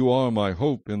 You are my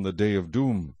hope in the day of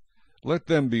doom. Let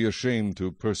them be ashamed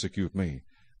to persecute me,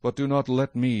 but do not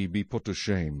let me be put to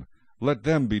shame. Let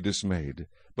them be dismayed,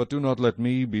 but do not let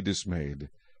me be dismayed.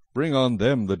 Bring on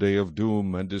them the day of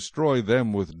doom, and destroy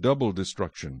them with double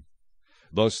destruction.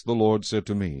 Thus the Lord said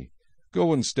to me,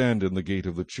 Go and stand in the gate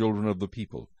of the children of the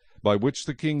people, by which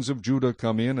the kings of Judah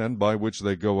come in, and by which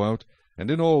they go out, and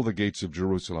in all the gates of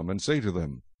Jerusalem, and say to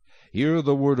them, Hear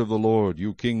the word of the Lord,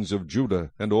 you kings of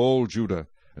Judah, and all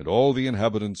the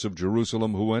inhabitants of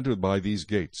Jerusalem who enter by these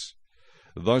gates.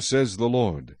 Thus says the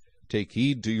Lord, Take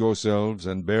heed to yourselves,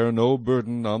 and bear no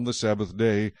burden on the Sabbath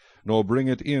day, nor bring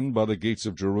it in by the gates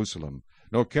of Jerusalem,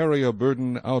 nor carry a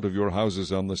burden out of your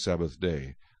houses on the Sabbath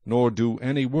day, nor do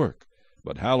any work,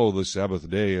 but hallow the Sabbath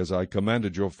day as I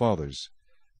commanded your fathers.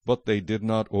 But they did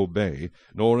not obey,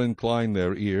 nor incline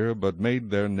their ear, but made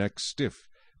their necks stiff,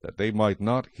 that they might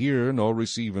not hear nor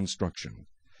receive instruction.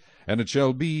 And it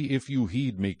shall be, if you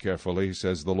heed me carefully,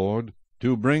 says the Lord,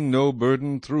 to bring no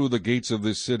burden through the gates of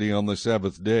this city on the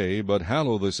Sabbath day, but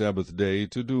hallow the Sabbath day,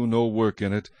 to do no work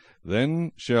in it,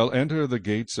 then shall enter the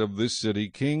gates of this city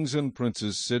kings and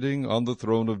princes sitting on the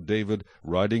throne of David,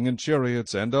 riding in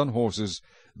chariots and on horses,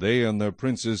 they and their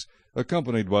princes,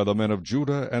 accompanied by the men of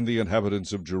Judah and the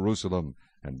inhabitants of Jerusalem,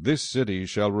 and this city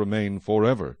shall remain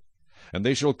forever. And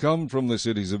they shall come from the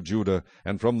cities of Judah,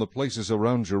 and from the places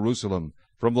around Jerusalem,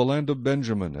 from the land of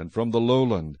Benjamin, and from the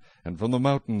lowland, and from the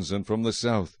mountains, and from the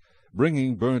south,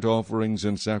 bringing burnt offerings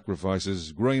and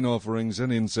sacrifices, grain offerings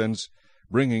and incense,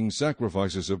 bringing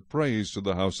sacrifices of praise to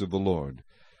the house of the Lord.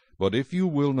 But if you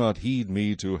will not heed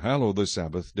me to hallow the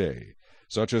Sabbath day,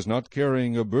 such as not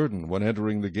carrying a burden when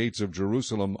entering the gates of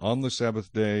Jerusalem on the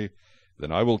Sabbath day,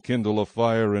 then I will kindle a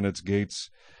fire in its gates,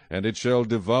 and it shall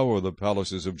devour the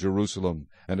palaces of Jerusalem,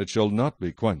 and it shall not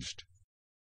be quenched.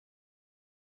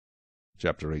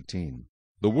 Chapter 18.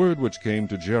 The word which came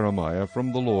to Jeremiah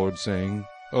from the Lord, saying,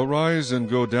 Arise and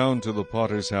go down to the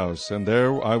potter's house, and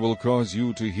there I will cause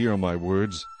you to hear my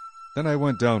words. Then I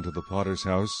went down to the potter's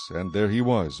house, and there he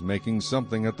was, making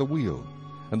something at the wheel.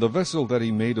 And the vessel that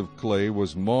he made of clay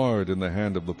was marred in the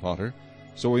hand of the potter,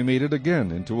 so he made it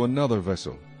again into another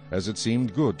vessel, as it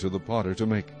seemed good to the potter to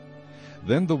make.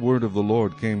 Then the word of the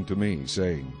Lord came to me,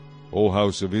 saying, O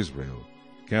house of Israel,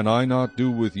 can I not do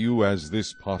with you as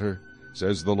this potter,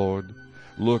 says the Lord?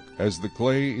 Look, as the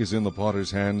clay is in the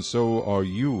potter's hand, so are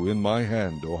you in my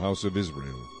hand, O house of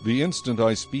Israel. The instant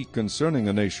I speak concerning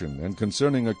a nation, and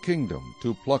concerning a kingdom,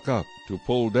 to pluck up, to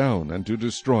pull down, and to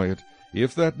destroy it,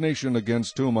 if that nation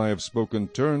against whom I have spoken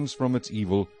turns from its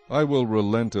evil, I will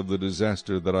relent of the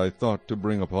disaster that I thought to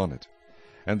bring upon it.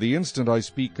 And the instant I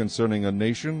speak concerning a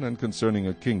nation and concerning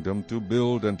a kingdom, to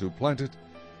build and to plant it,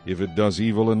 if it does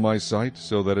evil in my sight,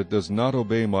 so that it does not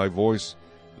obey my voice,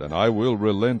 then I will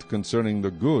relent concerning the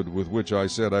good with which I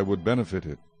said I would benefit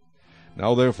it.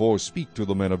 Now therefore speak to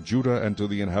the men of Judah and to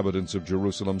the inhabitants of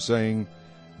Jerusalem, saying,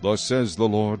 Thus says the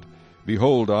Lord,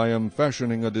 Behold, I am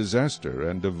fashioning a disaster,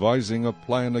 and devising a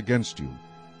plan against you.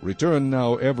 Return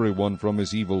now every one from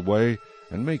his evil way,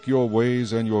 and make your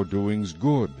ways and your doings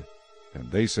good.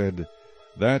 And they said,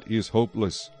 That is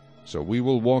hopeless. So we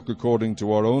will walk according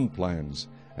to our own plans,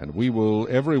 and we will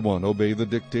every one obey the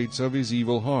dictates of his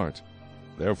evil heart.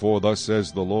 Therefore thus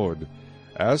says the Lord,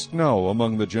 Ask now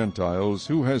among the Gentiles,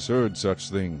 who has heard such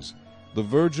things? The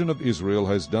Virgin of Israel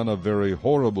has done a very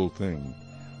horrible thing.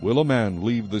 Will a man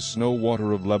leave the snow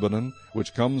water of Lebanon,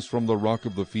 which comes from the rock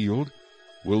of the field?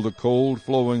 Will the cold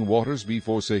flowing waters be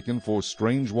forsaken for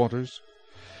strange waters?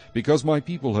 Because my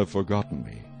people have forgotten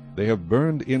me, they have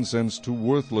burned incense to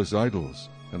worthless idols,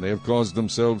 and they have caused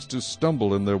themselves to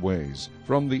stumble in their ways,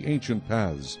 from the ancient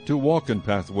paths, to walk in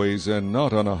pathways and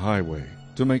not on a highway,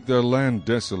 to make their land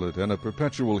desolate and a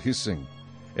perpetual hissing.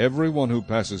 Every one who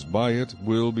passes by it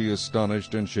will be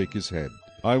astonished and shake his head.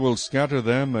 I will scatter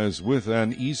them as with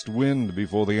an east wind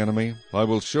before the enemy. I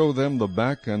will show them the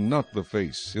back and not the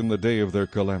face in the day of their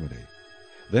calamity.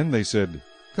 Then they said,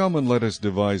 Come and let us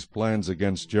devise plans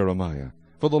against Jeremiah.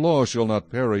 For the law shall not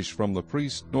perish from the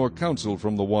priest, nor counsel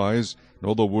from the wise,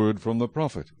 nor the word from the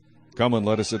prophet. Come and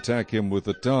let us attack him with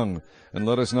the tongue, and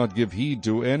let us not give heed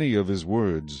to any of his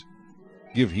words.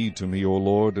 Give heed to me, O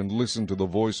Lord, and listen to the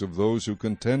voice of those who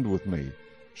contend with me.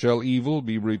 Shall evil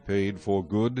be repaid for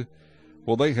good?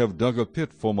 For they have dug a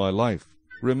pit for my life.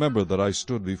 Remember that I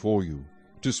stood before you,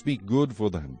 to speak good for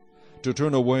them, to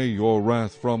turn away your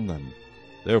wrath from them.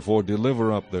 Therefore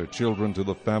deliver up their children to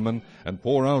the famine, and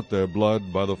pour out their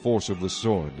blood by the force of the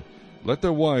sword. Let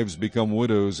their wives become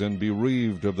widows, and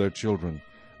bereaved of their children.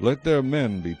 Let their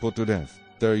men be put to death,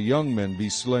 their young men be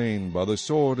slain by the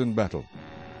sword in battle.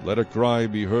 Let a cry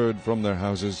be heard from their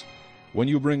houses, when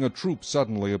you bring a troop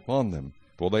suddenly upon them.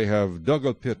 For they have dug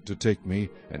a pit to take me,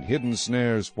 and hidden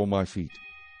snares for my feet.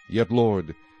 Yet,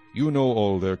 Lord, you know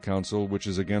all their counsel which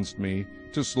is against me,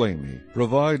 to slay me.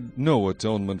 Provide no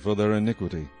atonement for their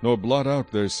iniquity, nor blot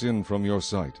out their sin from your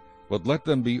sight, but let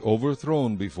them be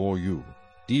overthrown before you.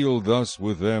 Deal thus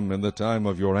with them in the time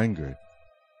of your anger.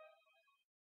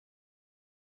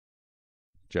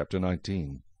 Chapter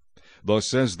 19. Thus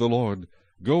says the Lord,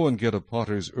 Go and get a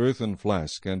potter's earthen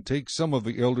flask, and take some of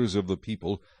the elders of the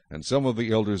people, and some of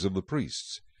the elders of the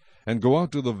priests, and go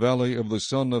out to the valley of the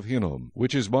son of Hinnom,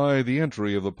 which is by the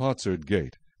entry of the potsherd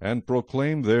gate, and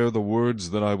proclaim there the words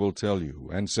that I will tell you,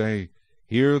 and say,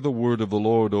 Hear the word of the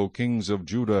Lord, O kings of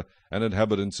Judah and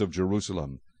inhabitants of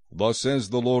Jerusalem. Thus says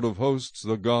the Lord of hosts,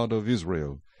 the God of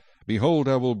Israel, Behold,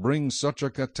 I will bring such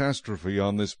a catastrophe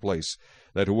on this place,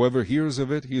 that whoever hears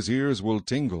of it, his ears will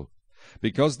tingle.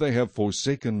 Because they have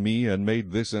forsaken me and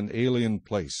made this an alien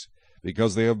place,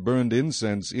 because they have burned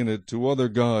incense in it to other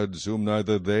gods, whom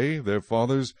neither they, their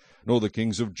fathers, nor the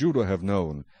kings of Judah have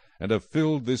known, and have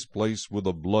filled this place with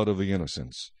the blood of the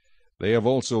innocents. They have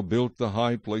also built the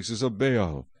high places of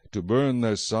Baal, to burn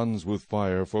their sons with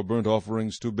fire for burnt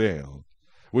offerings to Baal,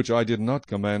 which I did not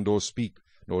command or speak,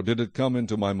 nor did it come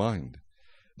into my mind.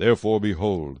 Therefore,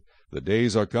 behold, the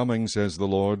days are coming, says the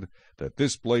Lord, that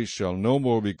this place shall no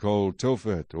more be called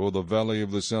Tophet, or the valley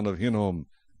of the son of Hinnom,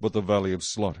 but the valley of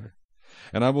slaughter.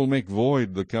 And I will make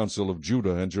void the counsel of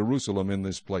Judah and Jerusalem in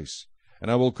this place,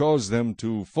 and I will cause them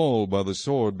to fall by the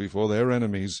sword before their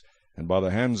enemies, and by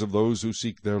the hands of those who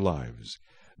seek their lives.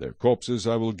 Their corpses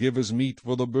I will give as meat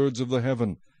for the birds of the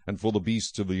heaven, and for the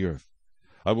beasts of the earth.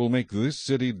 I will make this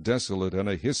city desolate and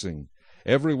a hissing.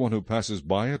 Every one who passes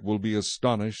by it will be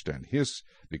astonished and hiss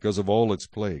because of all its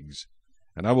plagues.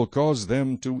 And I will cause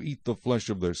them to eat the flesh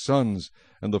of their sons,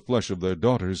 and the flesh of their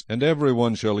daughters, and every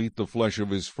one shall eat the flesh of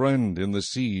his friend in the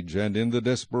siege and in the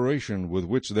desperation with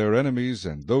which their enemies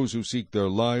and those who seek their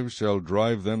lives shall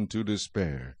drive them to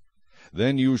despair.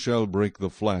 Then you shall break the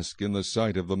flask in the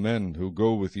sight of the men who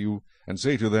go with you, and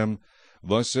say to them,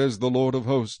 Thus says the Lord of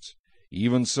hosts,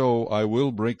 Even so I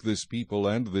will break this people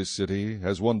and this city,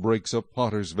 as one breaks a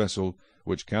potter's vessel,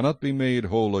 which cannot be made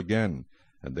whole again,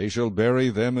 and they shall bury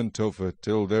them in Tophet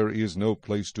till there is no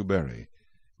place to bury.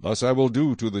 Thus I will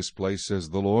do to this place,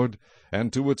 says the Lord,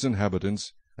 and to its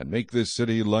inhabitants, and make this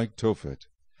city like Tophet.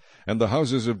 And the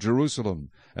houses of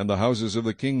Jerusalem and the houses of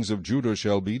the kings of Judah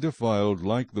shall be defiled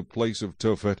like the place of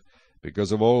Tophet,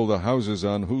 because of all the houses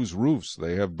on whose roofs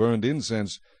they have burned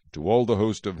incense to all the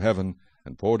host of heaven,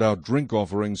 and poured out drink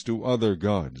offerings to other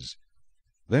gods.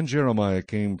 Then Jeremiah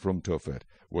came from Tophet,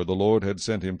 where the Lord had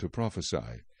sent him to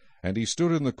prophesy. And he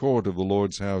stood in the court of the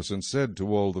Lord's house, and said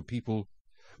to all the people,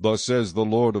 Thus says the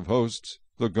Lord of hosts,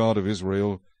 the God of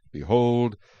Israel,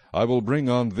 Behold, I will bring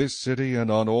on this city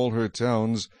and on all her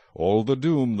towns all the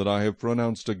doom that I have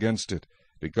pronounced against it,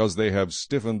 because they have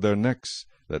stiffened their necks,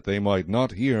 that they might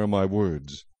not hear my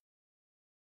words.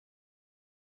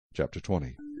 Chapter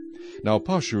 20. Now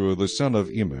Pashur the son of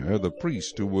Immer, the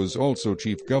priest, who was also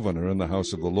chief governor in the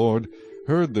house of the Lord,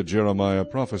 heard that Jeremiah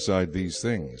prophesied these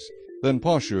things. Then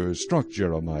Pashur struck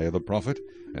Jeremiah the prophet,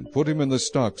 and put him in the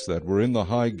stocks that were in the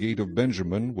high gate of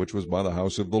Benjamin, which was by the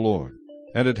house of the Lord.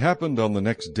 And it happened on the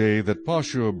next day that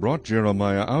Pashur brought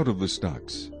Jeremiah out of the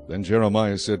stocks. Then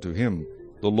Jeremiah said to him,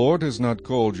 The Lord has not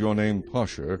called your name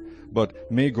Pashur, but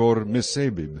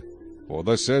Magor-Missabib. For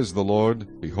thus says the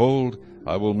Lord, Behold,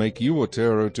 I will make you a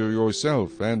terror to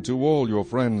yourself and to all your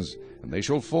friends, and they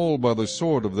shall fall by the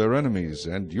sword of their enemies,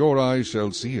 and your eyes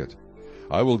shall see it.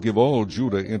 I will give all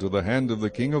Judah into the hand of the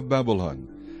king of Babylon,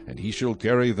 and he shall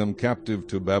carry them captive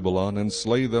to Babylon, and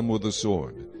slay them with the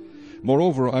sword.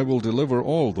 Moreover, I will deliver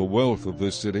all the wealth of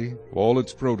this city, all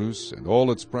its produce, and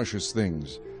all its precious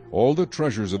things. All the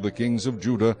treasures of the kings of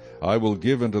Judah I will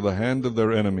give into the hand of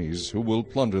their enemies, who will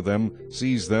plunder them,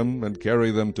 seize them, and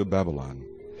carry them to Babylon.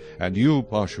 And you,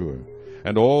 Pashur,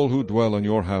 and all who dwell in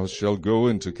your house shall go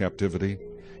into captivity.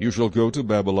 You shall go to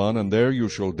Babylon, and there you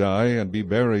shall die, and be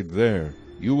buried there,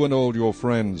 you and all your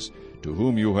friends, to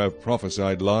whom you have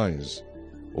prophesied lies.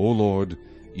 O Lord,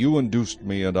 you induced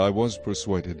me, and I was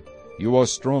persuaded. You are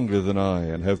stronger than I,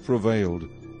 and have prevailed.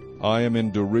 I am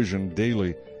in derision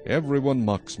daily. Every one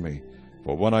mocks me.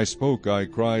 For when I spoke, I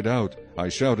cried out. I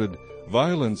shouted,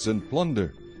 Violence and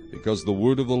plunder, because the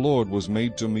word of the Lord was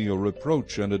made to me a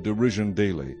reproach and a derision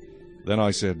daily. Then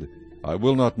I said, I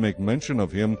will not make mention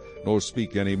of him, nor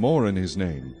speak any more in his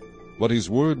name. But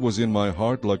his word was in my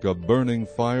heart like a burning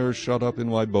fire shut up in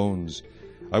my bones.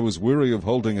 I was weary of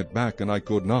holding it back, and I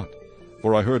could not.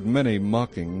 For I heard many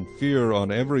mocking, fear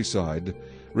on every side.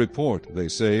 Report, they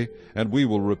say, and we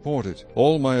will report it.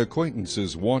 All my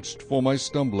acquaintances watched for my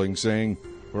stumbling, saying,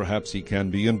 Perhaps he can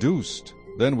be induced.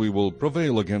 Then we will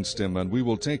prevail against him, and we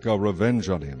will take our revenge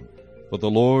on him. But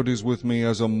the Lord is with me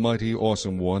as a mighty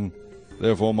awesome one.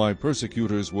 Therefore my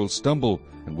persecutors will stumble,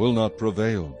 and will not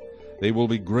prevail. They will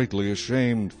be greatly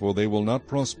ashamed, for they will not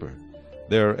prosper.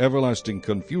 Their everlasting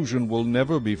confusion will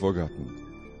never be forgotten.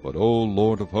 But, O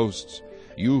Lord of hosts,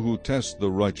 you who test the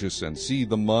righteous and see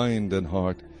the mind and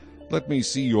heart, let me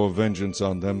see your vengeance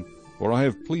on them, for I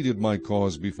have pleaded my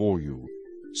cause before you.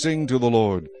 Sing to the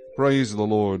Lord, praise the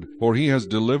Lord, for he has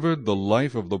delivered the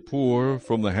life of the poor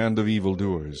from the hand of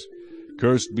evildoers.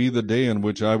 Cursed be the day in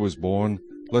which I was born.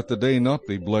 Let the day not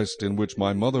be blessed in which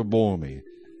my mother bore me.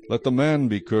 Let the man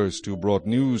be cursed who brought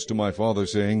news to my father,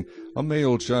 saying, A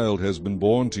male child has been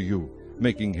born to you,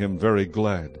 making him very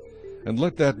glad. And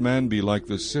let that man be like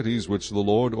the cities which the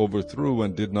Lord overthrew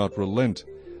and did not relent.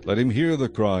 Let him hear the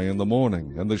cry in the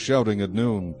morning, and the shouting at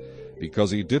noon,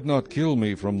 because he did not kill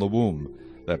me from the womb,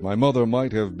 that my mother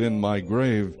might have been my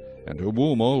grave, and her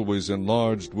womb always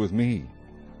enlarged with me.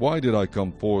 Why did I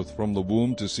come forth from the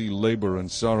womb to see labor and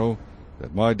sorrow,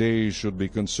 that my days should be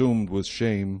consumed with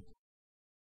shame?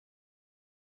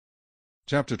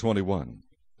 Chapter 21.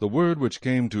 The word which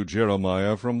came to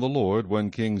Jeremiah from the Lord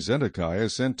when King Zedekiah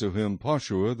sent to him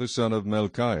Pashur the son of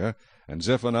Melchiah, and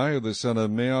Zephaniah the son of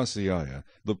Maaseiah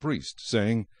the priest,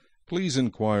 saying, Please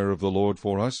inquire of the Lord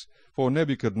for us, for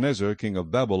Nebuchadnezzar king of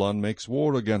Babylon makes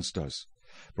war against us.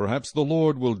 Perhaps the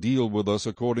Lord will deal with us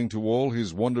according to all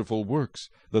his wonderful works,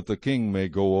 that the king may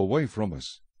go away from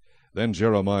us. Then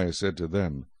Jeremiah said to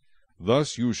them,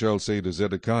 Thus you shall say to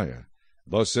Zedekiah,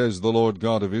 Thus says the Lord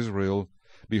God of Israel,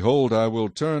 Behold, I will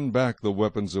turn back the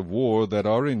weapons of war that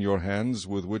are in your hands,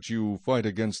 with which you fight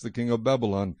against the king of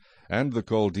Babylon, and the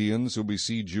Chaldeans who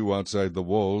besiege you outside the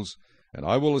walls, and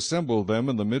I will assemble them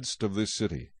in the midst of this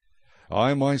city.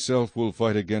 I myself will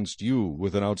fight against you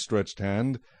with an outstretched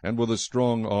hand, and with a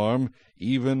strong arm,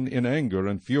 even in anger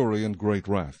and fury and great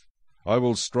wrath. I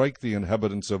will strike the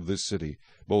inhabitants of this city,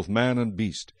 both man and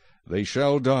beast. They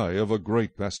shall die of a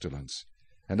great pestilence.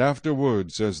 And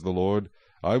afterward, says the Lord,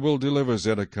 I will deliver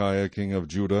Zedekiah king of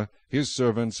Judah, his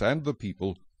servants, and the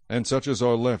people, and such as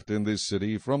are left in this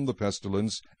city, from the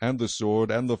pestilence, and the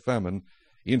sword, and the famine,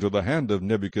 into the hand of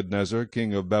Nebuchadnezzar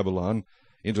king of Babylon,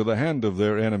 into the hand of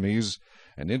their enemies,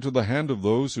 and into the hand of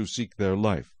those who seek their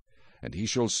life. And he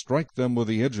shall strike them with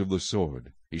the edge of the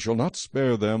sword. He shall not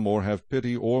spare them, or have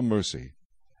pity or mercy.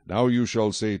 Now you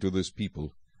shall say to this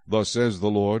people, Thus says the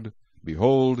Lord,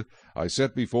 Behold, I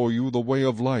set before you the way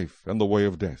of life and the way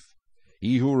of death.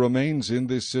 He who remains in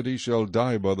this city shall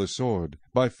die by the sword,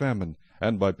 by famine,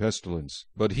 and by pestilence.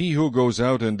 But he who goes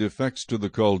out and defects to the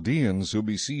Chaldeans who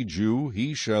besiege you,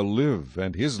 he shall live,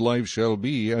 and his life shall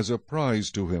be as a prize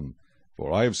to him.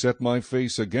 For I have set my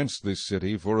face against this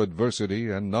city for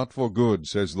adversity, and not for good,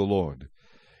 says the Lord.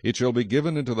 It shall be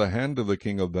given into the hand of the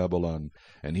king of Babylon,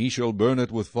 and he shall burn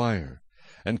it with fire.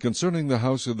 And concerning the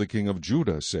house of the king of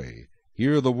Judah say,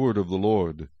 Hear the word of the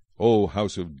Lord. O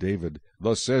house of David,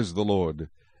 thus says the Lord,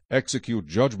 Execute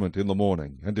judgment in the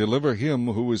morning, and deliver him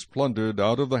who is plundered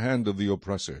out of the hand of the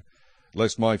oppressor,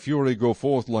 lest my fury go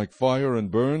forth like fire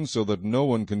and burn, so that no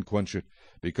one can quench it,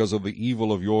 because of the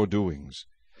evil of your doings.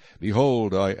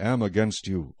 Behold, I am against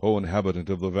you, O inhabitant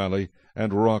of the valley,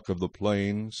 and rock of the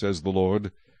plain, says the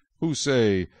Lord, who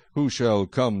say, Who shall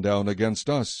come down against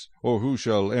us, or who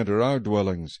shall enter our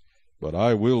dwellings? But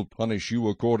I will punish you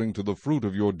according to the fruit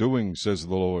of your doings, says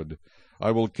the Lord.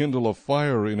 I will kindle a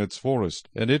fire in its forest,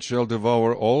 and it shall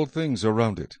devour all things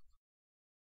around it.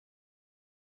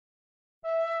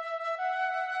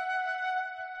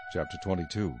 Chapter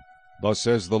 22. Thus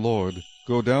says the Lord,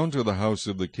 Go down to the house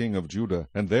of the king of Judah,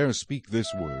 and there speak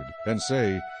this word, and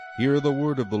say, Hear the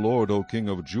word of the Lord, O king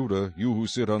of Judah, you who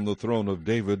sit on the throne of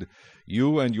David,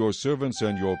 you and your servants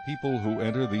and your people who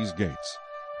enter these gates.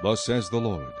 Thus says the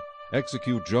Lord,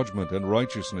 Execute judgment and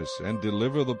righteousness, and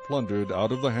deliver the plundered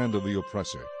out of the hand of the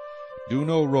oppressor. Do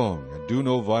no wrong, and do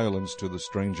no violence to the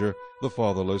stranger, the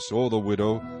fatherless, or the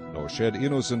widow, nor shed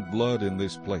innocent blood in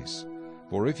this place.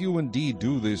 For if you indeed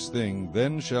do this thing,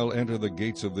 then shall enter the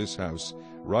gates of this house,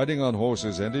 riding on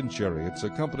horses and in chariots,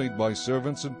 accompanied by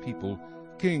servants and people,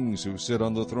 kings who sit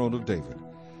on the throne of David.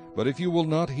 But if you will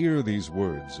not hear these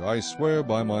words, I swear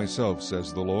by myself,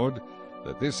 says the Lord,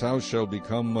 that this house shall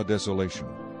become a desolation.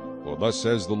 For thus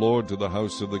says the Lord to the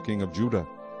house of the king of Judah,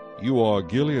 You are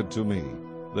Gilead to me,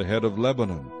 the head of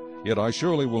Lebanon, yet I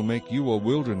surely will make you a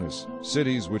wilderness,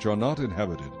 cities which are not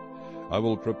inhabited. I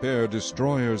will prepare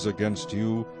destroyers against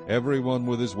you, every one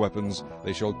with his weapons.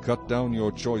 They shall cut down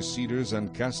your choice cedars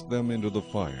and cast them into the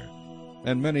fire.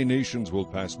 And many nations will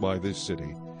pass by this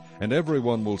city, and every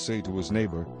one will say to his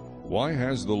neighbor, Why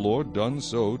has the Lord done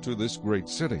so to this great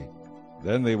city?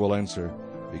 Then they will answer,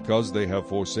 Because they have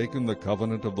forsaken the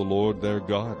covenant of the Lord their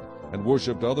God, and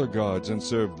worshipped other gods and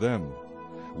served them.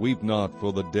 Weep not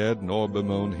for the dead, nor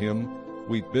bemoan him.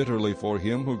 Weep bitterly for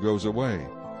him who goes away.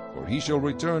 For he shall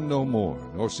return no more,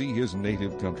 nor see his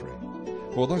native country.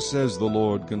 For thus says the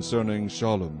Lord concerning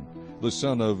Shallum, the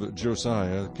son of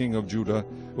Josiah, king of Judah,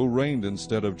 who reigned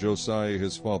instead of Josiah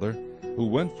his father, who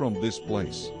went from this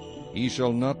place. He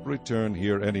shall not return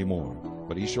here any more,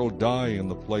 but he shall die in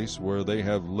the place where they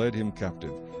have led him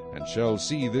captive, and shall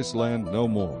see this land no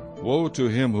more. Woe to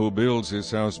him who builds his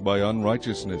house by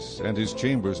unrighteousness, and his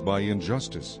chambers by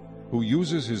injustice, who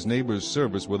uses his neighbor's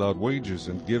service without wages,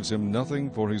 and gives him nothing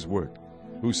for his work,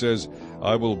 who says,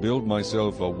 I will build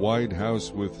myself a wide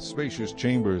house with spacious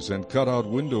chambers, and cut out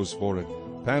windows for it,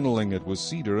 paneling it with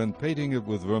cedar, and painting it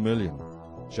with vermilion.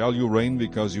 Shall you reign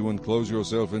because you enclose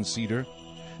yourself in cedar?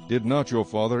 Did not your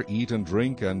father eat and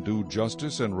drink, and do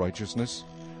justice and righteousness?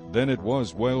 Then it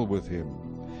was well with him.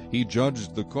 He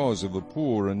judged the cause of the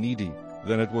poor and needy.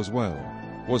 Then it was well.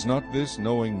 Was not this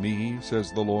knowing me,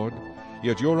 says the Lord?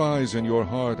 Yet your eyes and your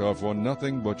heart are for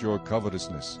nothing but your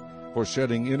covetousness, for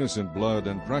shedding innocent blood,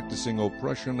 and practicing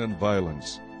oppression and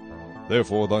violence.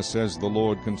 Therefore thus says the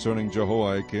Lord concerning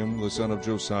Jehoiakim the son of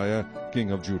Josiah, king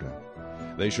of Judah,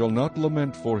 They shall not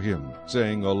lament for him,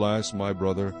 saying, Alas, my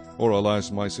brother, or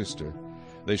Alas, my sister.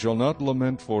 They shall not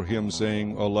lament for him,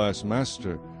 saying, Alas,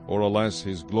 master, or Alas,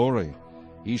 his glory.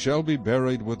 He shall be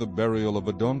buried with the burial of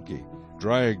a donkey,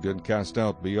 dragged and cast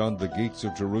out beyond the gates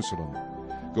of Jerusalem.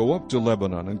 Go up to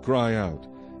Lebanon and cry out,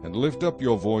 and lift up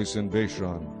your voice in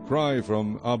Bashan. Cry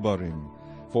from Abarim,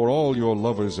 for all your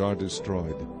lovers are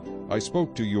destroyed. I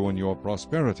spoke to you in your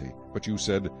prosperity, but you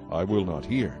said, I will not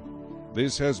hear.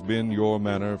 This has been your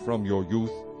manner from your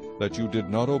youth, that you did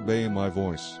not obey my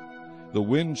voice. The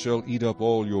wind shall eat up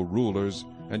all your rulers,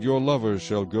 and your lovers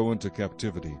shall go into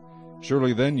captivity.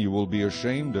 Surely then you will be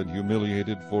ashamed and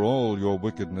humiliated for all your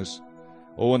wickedness.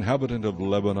 O inhabitant of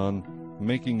Lebanon,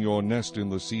 making your nest in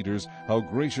the cedars, how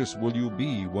gracious will you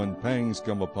be when pangs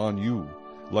come upon you,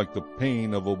 like the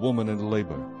pain of a woman in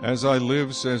labor. As I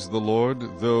live, says the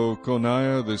Lord, though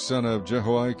Coniah the son of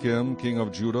Jehoiakim, king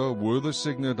of Judah, were the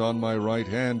signet on my right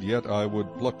hand, yet I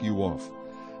would pluck you off.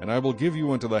 And I will give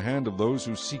you into the hand of those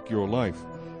who seek your life,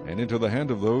 and into the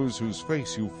hand of those whose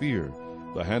face you fear,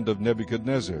 the hand of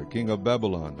Nebuchadnezzar, king of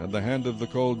Babylon, and the hand of the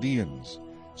Chaldeans.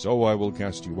 So I will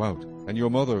cast you out, and your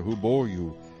mother who bore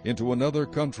you, into another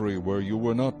country where you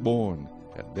were not born,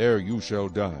 and there you shall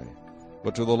die.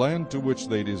 But to the land to which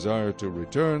they desire to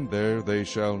return, there they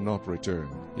shall not return.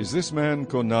 Is this man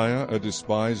Coniah a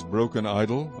despised broken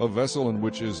idol, a vessel in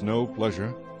which is no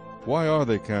pleasure? Why are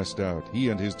they cast out, he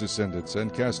and his descendants,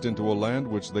 and cast into a land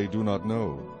which they do not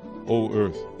know? O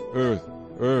earth, earth,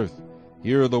 earth,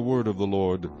 hear the word of the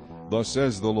Lord. Thus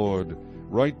says the Lord,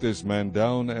 write this man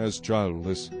down as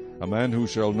childless, a man who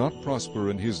shall not prosper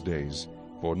in his days,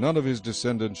 for none of his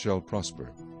descendants shall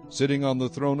prosper, sitting on the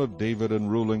throne of David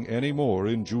and ruling any more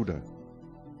in Judah.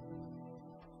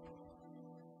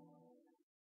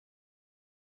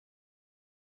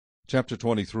 Chapter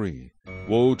 23.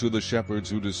 Woe to the shepherds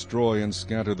who destroy and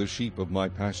scatter the sheep of my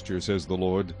pasture, says the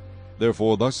Lord.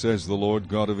 Therefore thus says the Lord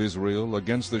God of Israel,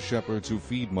 against the shepherds who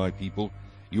feed my people,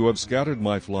 you have scattered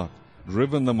my flock,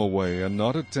 driven them away, and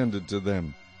not attended to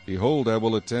them. Behold, I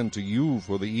will attend to you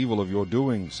for the evil of your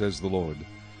doing, says the Lord.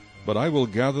 But I will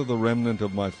gather the remnant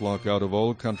of my flock out of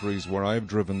all countries where I have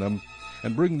driven them,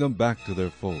 and bring them back to their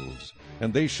folds,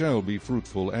 and they shall be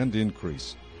fruitful and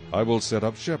increase. I will set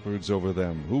up shepherds over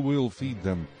them, who will feed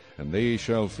them, and they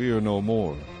shall fear no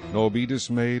more, nor be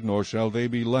dismayed, nor shall they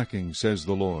be lacking, says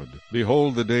the Lord.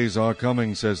 Behold, the days are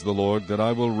coming, says the Lord, that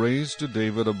I will raise to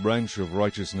David a branch of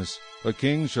righteousness. A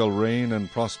king shall reign and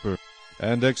prosper,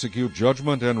 and execute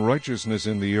judgment and righteousness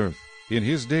in the earth. In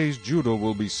his days Judah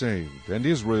will be saved, and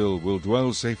Israel will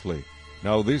dwell safely.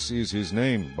 Now this is his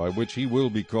name, by which he will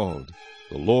be called,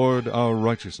 the Lord our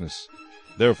righteousness.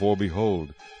 Therefore,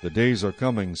 behold, the days are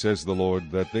coming, says the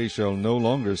Lord, that they shall no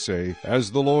longer say, As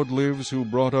the Lord lives, who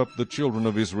brought up the children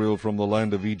of Israel from the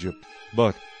land of Egypt,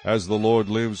 but, As the Lord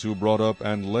lives, who brought up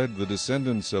and led the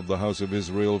descendants of the house of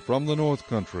Israel from the north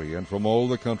country, and from all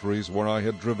the countries where I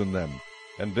had driven them.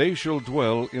 And they shall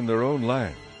dwell in their own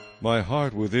land. My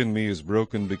heart within me is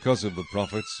broken because of the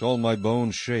prophets. All my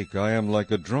bones shake. I am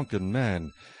like a drunken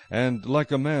man, and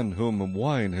like a man whom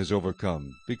wine has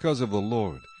overcome, because of the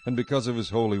Lord, and because of his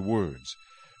holy words.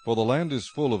 For the land is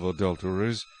full of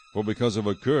adulterers, for because of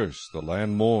a curse the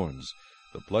land mourns.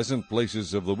 The pleasant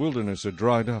places of the wilderness are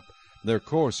dried up. Their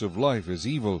course of life is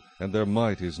evil, and their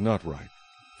might is not right.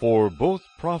 For both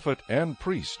prophet and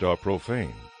priest are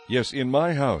profane. Yes, in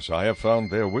my house I have found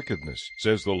their wickedness,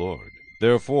 says the Lord.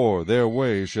 Therefore their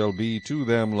way shall be to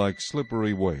them like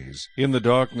slippery ways. In the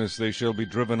darkness they shall be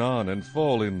driven on, and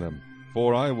fall in them.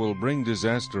 For I will bring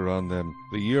disaster on them,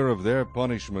 the year of their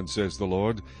punishment, says the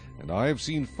Lord. And I have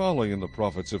seen folly in the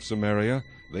prophets of Samaria.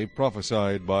 They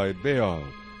prophesied by Baal,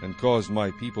 and caused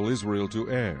my people Israel to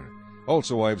err.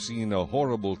 Also I have seen a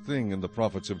horrible thing in the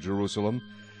prophets of Jerusalem.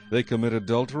 They commit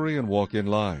adultery and walk in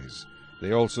lies.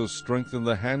 They also strengthen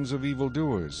the hands of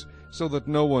evildoers, so that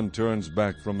no one turns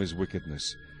back from his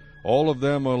wickedness. All of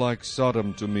them are like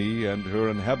Sodom to me, and her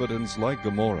inhabitants like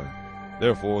Gomorrah.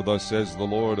 Therefore thus says the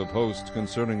Lord of hosts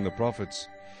concerning the prophets,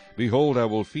 Behold, I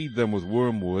will feed them with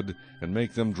wormwood, and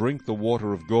make them drink the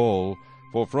water of gall,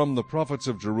 for from the prophets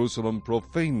of Jerusalem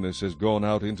profaneness has gone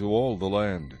out into all the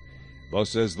land.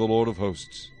 Thus says the Lord of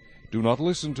hosts, Do not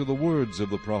listen to the words of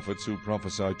the prophets who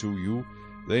prophesy to you.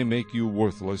 They make you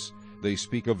worthless. They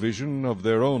speak a vision of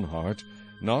their own heart,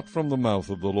 not from the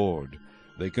mouth of the Lord.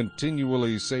 They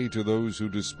continually say to those who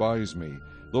despise me,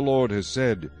 The Lord has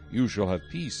said, You shall have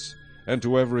peace. And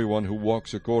to everyone who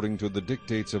walks according to the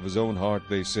dictates of his own heart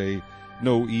they say,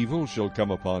 No evil shall come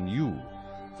upon you.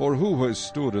 For who has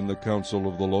stood in the counsel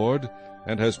of the Lord,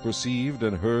 and has perceived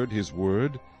and heard his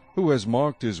word? Who has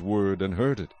marked his word and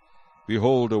heard it?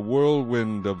 Behold, a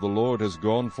whirlwind of the Lord has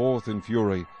gone forth in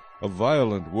fury, a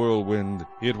violent whirlwind.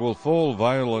 It will fall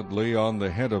violently on the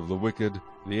head of the wicked.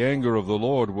 The anger of the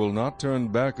Lord will not turn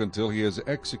back until he has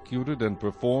executed and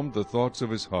performed the thoughts of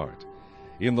his heart.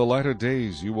 In the latter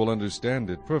days you will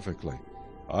understand it perfectly.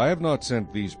 I have not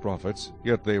sent these prophets,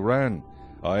 yet they ran.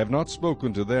 I have not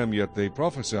spoken to them, yet they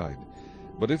prophesied.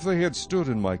 But if they had stood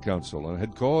in my counsel, and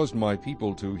had caused my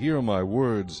people to hear my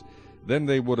words, then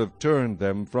they would have turned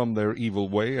them from their evil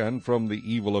way, and from the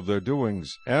evil of their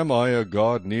doings. Am I a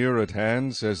God near at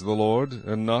hand, says the Lord,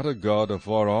 and not a God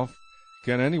afar off?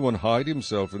 Can anyone hide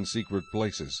himself in secret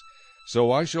places?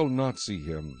 So I shall not see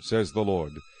him, says the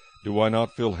Lord. Do I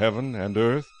not fill heaven and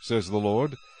earth, says the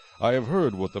Lord? I have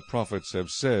heard what the prophets have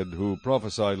said, who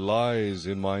prophesy lies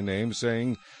in my name,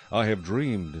 saying, I have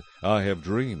dreamed, I have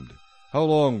dreamed. How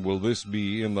long will this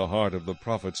be in the heart of the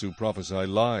prophets who prophesy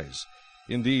lies?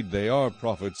 Indeed, they are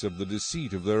prophets of the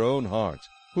deceit of their own heart,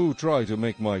 who try to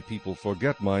make my people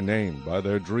forget my name by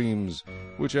their dreams,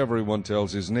 which everyone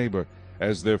tells his neighbor,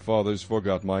 as their fathers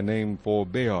forgot my name for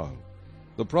Baal.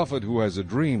 The prophet who has a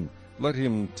dream, let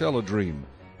him tell a dream,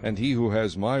 and he who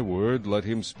has my word, let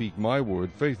him speak my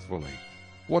word faithfully.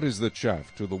 What is the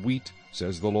chaff to the wheat,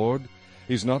 says the Lord?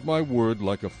 Is not my word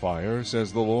like a fire,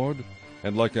 says the Lord,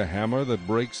 and like a hammer that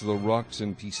breaks the rocks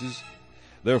in pieces?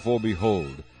 Therefore,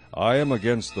 behold, I am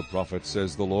against the prophets,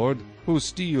 says the Lord, who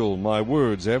steal my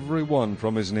words every one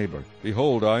from his neighbor.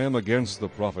 Behold, I am against the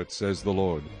prophets, says the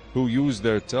Lord, who use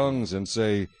their tongues and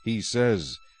say, He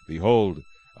says. Behold,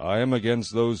 I am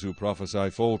against those who prophesy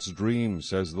false dreams,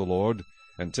 says the Lord,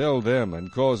 and tell them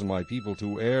and cause my people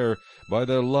to err by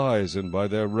their lies and by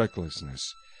their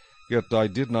recklessness. Yet I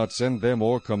did not send them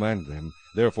or command them,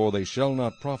 therefore they shall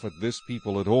not profit this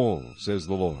people at all, says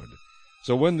the Lord.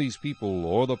 So when these people,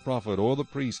 or the prophet, or the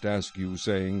priest ask you,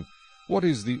 saying, What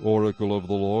is the oracle of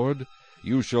the Lord?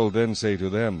 You shall then say to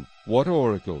them, What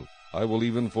oracle? I will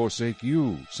even forsake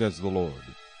you, says the Lord.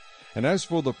 And as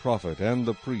for the prophet, and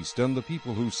the priest, and the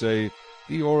people who say,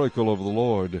 The oracle of the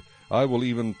Lord, I will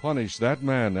even punish that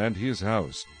man and his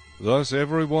house. Thus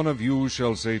every one of you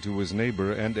shall say to his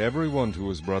neighbor, and every one to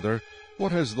his brother,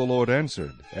 What has the Lord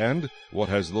answered? And what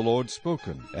has the Lord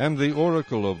spoken? And the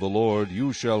oracle of the Lord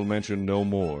you shall mention no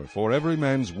more, for every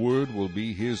man's word will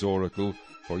be his oracle,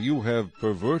 for you have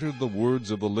perverted the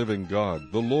words of the living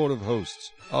God, the Lord of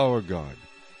hosts, our God.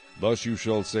 Thus you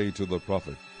shall say to the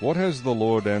prophet, What has the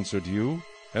Lord answered you?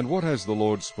 And what has the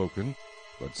Lord spoken?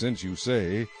 But since you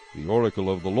say, The oracle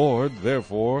of the Lord,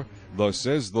 therefore, thus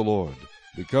says the Lord,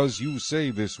 because you say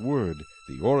this word,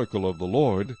 the oracle of the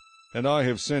Lord, and I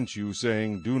have sent you,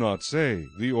 saying, Do not say,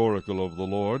 the oracle of the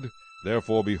Lord.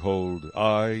 Therefore, behold,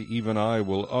 I, even I,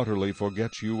 will utterly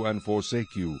forget you and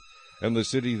forsake you, and the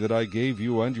city that I gave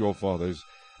you and your fathers,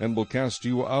 and will cast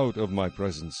you out of my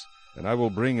presence. And I will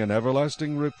bring an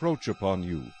everlasting reproach upon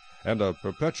you, and a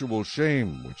perpetual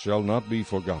shame which shall not be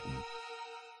forgotten.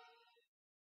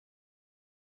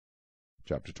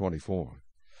 Chapter 24.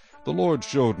 The Lord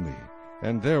showed me,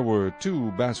 and there were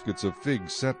 2 baskets of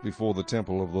figs set before the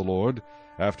temple of the Lord,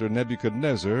 after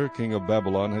Nebuchadnezzar, king of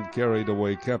Babylon, had carried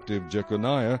away captive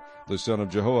Jeconiah, the son of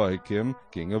Jehoiakim,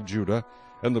 king of Judah,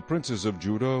 and the princes of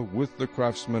Judah, with the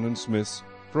craftsmen and smiths,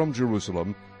 from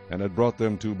Jerusalem, and had brought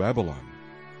them to Babylon.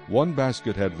 1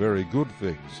 basket had very good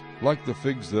figs, like the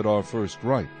figs that are first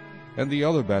ripe, and the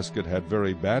other basket had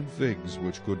very bad figs,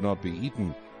 which could not be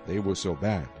eaten, they were so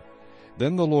bad.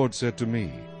 Then the Lord said to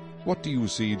me, What do you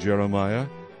see, Jeremiah?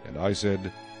 And I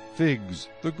said, Figs,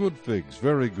 the good figs,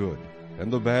 very good,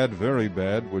 and the bad, very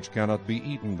bad, which cannot be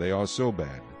eaten, they are so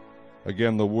bad.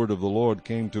 Again the word of the Lord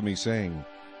came to me, saying,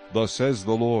 Thus says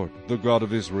the Lord, the God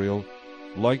of Israel,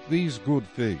 Like these good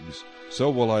figs, so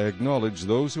will I acknowledge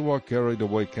those who are carried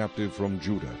away captive from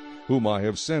Judah, whom I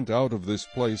have sent out of this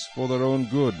place for their own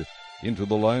good, into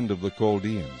the land of the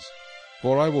Chaldeans.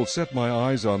 For I will set my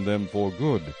eyes on them for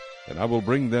good, and I will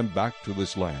bring them back to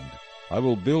this land. I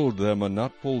will build them and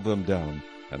not pull them down,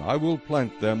 and I will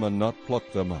plant them and not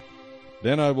pluck them up.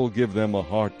 Then I will give them a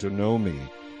heart to know me,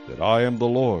 that I am the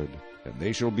Lord, and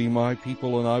they shall be my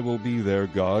people, and I will be their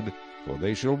God, for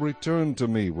they shall return to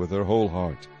me with their whole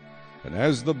heart. And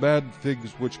as the bad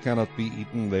figs which cannot be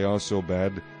eaten, they are so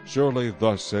bad, surely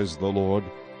thus says the Lord,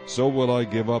 so will I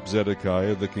give up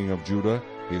Zedekiah the king of Judah,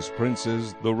 his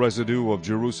princes, the residue of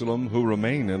Jerusalem, who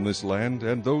remain in this land,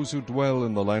 and those who dwell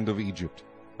in the land of Egypt.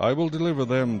 I will deliver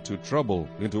them to trouble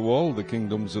into all the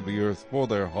kingdoms of the earth for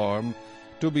their harm,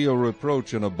 to be a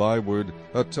reproach and a byword,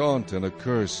 a taunt and a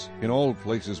curse, in all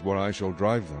places where I shall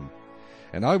drive them.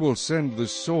 And I will send the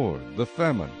sword, the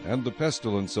famine, and the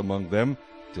pestilence among them,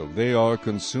 till they are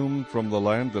consumed from the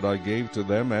land that I gave to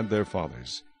them and their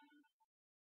fathers.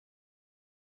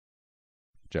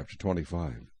 Chapter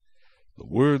 25. The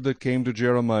word that came to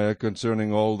Jeremiah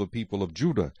concerning all the people of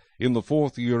Judah, in the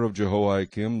 4th year of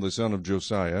Jehoiakim the son of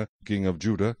Josiah, king of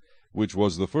Judah, which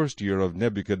was the 1st year of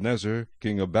Nebuchadnezzar,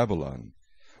 king of Babylon,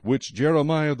 which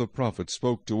Jeremiah the prophet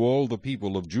spoke to all the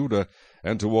people of Judah,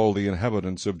 and to all the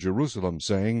inhabitants of Jerusalem,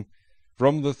 saying,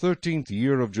 From the 13th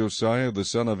year of Josiah the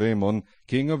son of Ammon,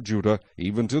 king of Judah,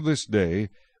 even to this day,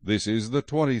 this is the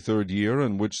 23rd year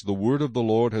in which the word of the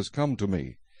Lord has come to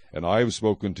me. And I have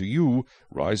spoken to you,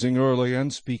 rising early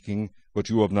and speaking, but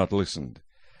you have not listened.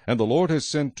 And the Lord has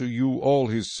sent to you all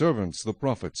his servants the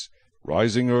prophets,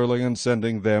 rising early and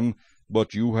sending them,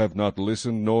 but you have not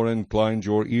listened nor inclined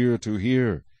your ear to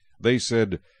hear. They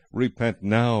said, Repent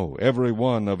now, every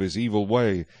one of his evil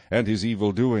way and his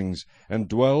evil doings, and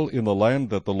dwell in the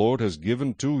land that the Lord has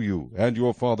given to you and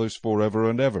your fathers forever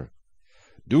and ever.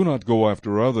 Do not go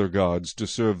after other gods to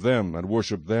serve them and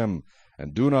worship them,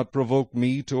 and do not provoke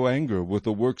me to anger with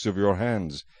the works of your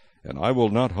hands, and I will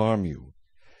not harm you.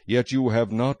 Yet you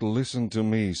have not listened to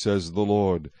me, says the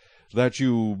Lord, that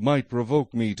you might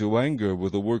provoke me to anger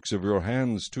with the works of your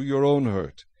hands to your own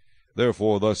hurt.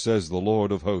 Therefore thus says the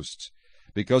Lord of hosts,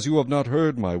 because you have not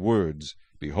heard my words,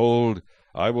 behold,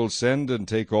 I will send and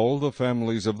take all the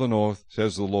families of the north,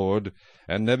 says the Lord,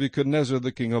 and Nebuchadnezzar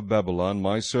the king of Babylon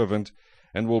my servant,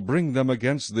 and will bring them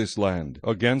against this land,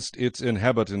 against its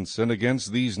inhabitants, and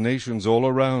against these nations all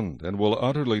around, and will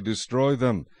utterly destroy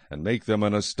them, and make them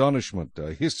an astonishment,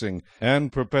 a hissing,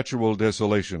 and perpetual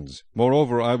desolations.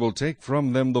 Moreover, I will take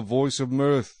from them the voice of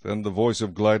mirth, and the voice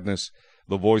of gladness,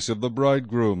 the voice of the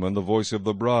bridegroom, and the voice of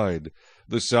the bride,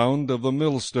 the sound of the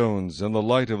millstones, and the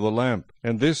light of the lamp.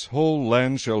 And this whole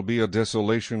land shall be a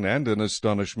desolation and an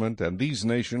astonishment, and these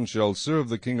nations shall serve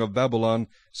the king of Babylon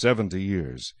 70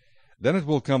 years. Then it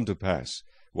will come to pass,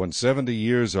 when 70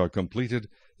 years are completed,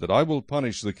 that I will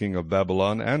punish the king of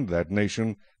Babylon and that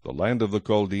nation, the land of the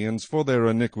Chaldeans, for their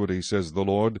iniquity, says the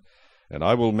Lord, and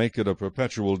I will make it a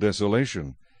perpetual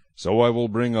desolation. So I will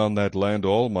bring on that land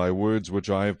all my words which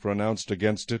I have pronounced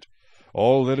against it,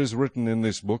 all that is written in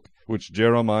this book, which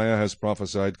Jeremiah has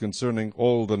prophesied concerning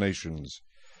all the nations.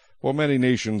 For many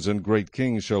nations and great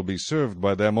kings shall be served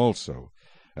by them also,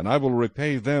 and I will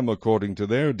repay them according to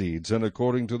their deeds, and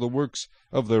according to the works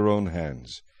of their own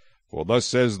hands. For thus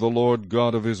says the Lord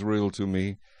God of Israel to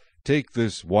me, Take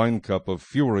this wine-cup of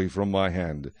fury from my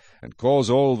hand, and cause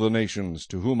all the nations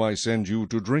to whom I send you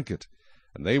to drink it.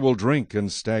 And they will drink and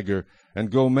stagger,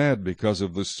 and go mad because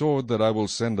of the sword that I will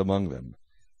send among them.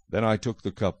 Then I took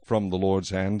the cup from the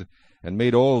Lord's hand, and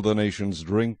made all the nations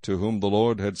drink to whom the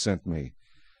Lord had sent me,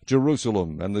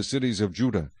 Jerusalem and the cities of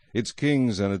Judah, its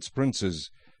kings and its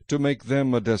princes, to make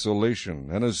them a desolation,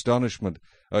 an astonishment,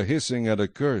 a hissing and a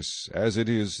curse, as it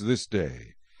is this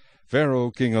day.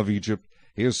 Pharaoh king of Egypt,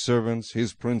 his servants,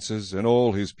 his princes, and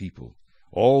all his people,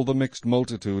 all the mixed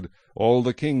multitude, all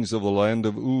the kings of the land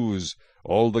of Uz,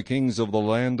 all the kings of the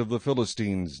land of the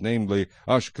Philistines, namely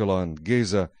Ashkelon,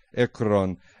 Gaza,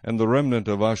 Ekron, and the remnant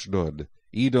of Ashdod,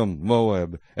 Edom,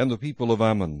 Moab, and the people of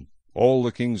Ammon, all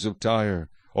the kings of Tyre,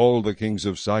 all the kings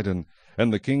of Sidon,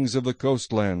 and the kings of the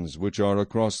coastlands which are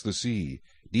across the sea,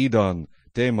 Dedan,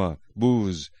 Tema,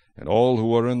 Buz, and all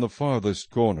who are in the farthest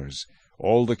corners,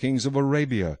 all the kings of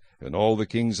Arabia, and all the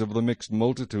kings of the mixed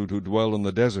multitude who dwell in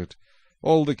the desert,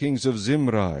 all the kings of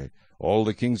Zimri, all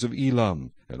the kings of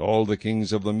Elam, and all the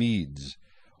kings of the Medes,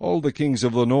 all the kings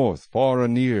of the north, far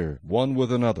and near, one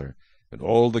with another, and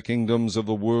all the kingdoms of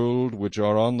the world which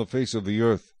are on the face of the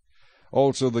earth.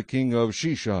 Also the king of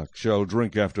Shishak shall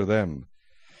drink after them.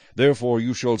 Therefore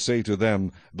you shall say to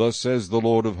them, Thus says the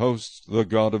Lord of hosts, the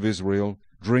God of Israel,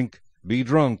 Drink, be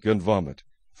drunk, and vomit.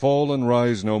 Fall and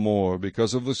rise no more,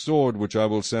 because of the sword which I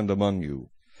will send among you.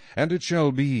 And it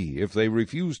shall be, if they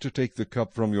refuse to take the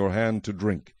cup from your hand to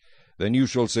drink, then you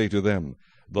shall say to them,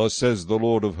 Thus says the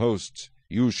Lord of hosts,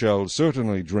 You shall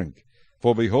certainly drink.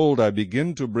 For behold, I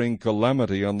begin to bring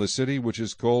calamity on the city which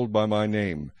is called by my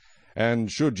name.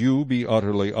 And should you be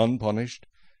utterly unpunished?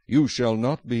 You shall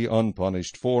not be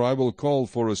unpunished, for I will call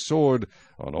for a sword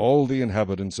on all the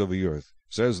inhabitants of the earth,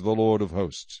 says the Lord of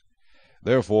hosts.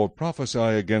 Therefore prophesy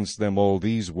against them all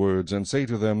these words, and say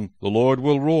to them, The Lord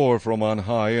will roar from on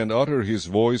high, and utter his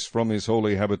voice from his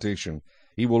holy habitation.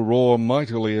 He will roar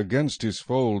mightily against his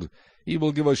fold. He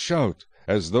will give a shout,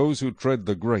 as those who tread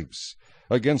the grapes,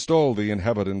 against all the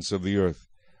inhabitants of the earth.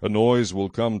 A noise will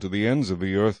come to the ends of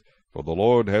the earth, for the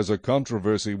Lord has a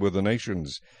controversy with the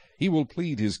nations. He will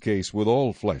plead his case with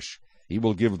all flesh. He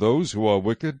will give those who are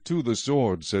wicked to the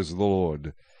sword, says the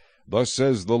Lord. Thus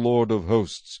says the Lord of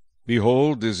hosts,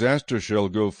 Behold, disaster shall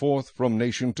go forth from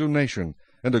nation to nation,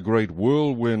 and a great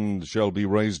whirlwind shall be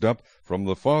raised up from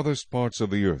the farthest parts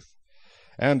of the earth.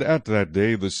 And at that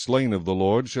day the slain of the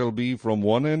Lord shall be from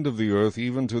one end of the earth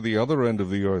even to the other end of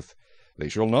the earth. They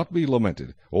shall not be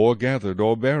lamented, or gathered,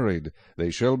 or buried.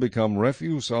 They shall become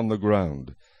refuse on the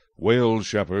ground. Wail,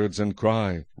 shepherds, and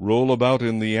cry. Roll about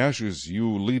in the ashes, you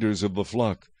leaders of the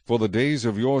flock. For the days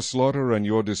of your slaughter and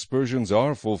your dispersions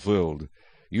are fulfilled.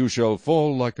 You shall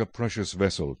fall like a precious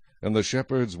vessel, and the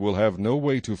shepherds will have no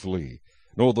way to flee,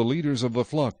 nor the leaders of the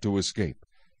flock to escape.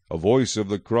 A voice of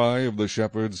the cry of the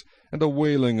shepherds, and a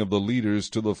wailing of the leaders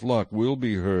to the flock will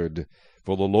be heard.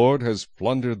 For the Lord has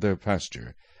plundered their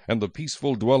pasture, and the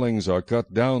peaceful dwellings are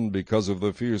cut down because of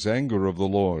the fierce anger of the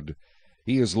Lord.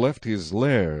 He has left his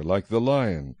lair like the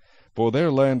lion, for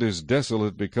their land is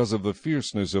desolate because of the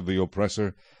fierceness of the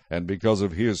oppressor, and because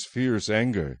of his fierce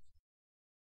anger.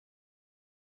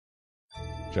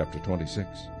 Chapter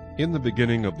 26. In the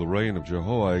beginning of the reign of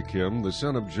Jehoiakim, the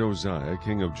son of Josiah,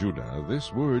 king of Judah,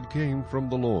 this word came from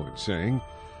the Lord, saying,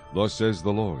 Thus says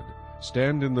the Lord,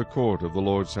 Stand in the court of the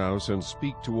Lord's house, and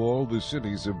speak to all the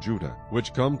cities of Judah,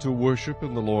 which come to worship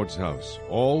in the Lord's house,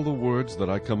 all the words that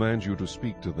I command you to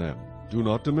speak to them. Do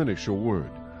not diminish a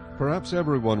word. perhaps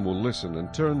everyone will listen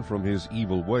and turn from his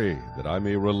evil way, that I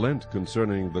may relent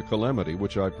concerning the calamity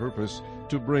which I purpose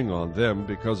to bring on them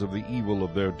because of the evil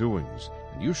of their doings.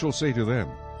 And you shall say to them,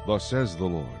 Thus says the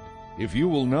Lord, If you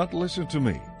will not listen to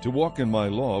me, to walk in my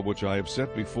law which I have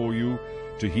set before you,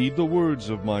 to heed the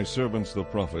words of my servants the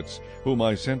prophets, whom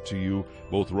I sent to you,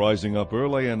 both rising up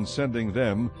early and sending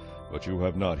them, but you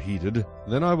have not heeded,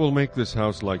 then I will make this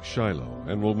house like Shiloh,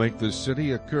 and will make this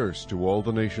city a curse to all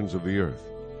the nations of the earth.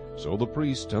 So the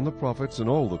priests and the prophets and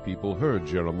all the people heard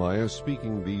Jeremiah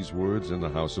speaking these words in the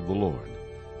house of the Lord.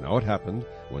 Now it happened,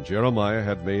 when Jeremiah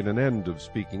had made an end of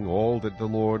speaking all that the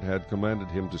Lord had commanded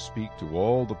him to speak to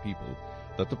all the people,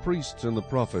 that the priests and the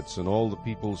prophets and all the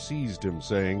people seized him,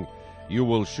 saying, You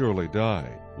will surely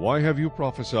die. Why have you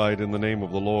prophesied in the name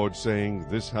of the Lord, saying,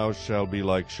 This house shall be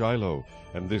like Shiloh,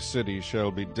 and this city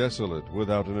shall be desolate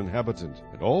without an inhabitant?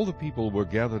 And all the people were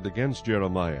gathered against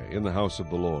Jeremiah in the house of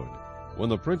the Lord. When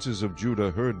the princes of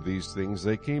Judah heard these things,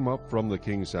 they came up from the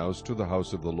king's house to the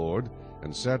house of the Lord,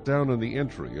 and sat down in the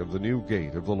entry of the new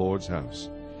gate of the Lord's house.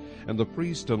 And the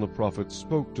priest and the prophet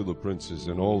spoke to the princes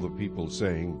and all the people,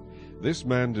 saying, This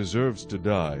man deserves to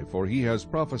die, for he has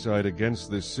prophesied against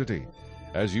this city,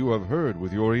 as you have heard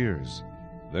with your ears.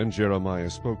 Then Jeremiah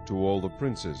spoke to all the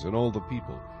princes and all the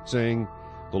people, saying,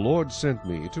 The Lord sent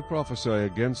me to prophesy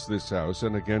against this house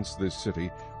and against this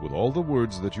city with all the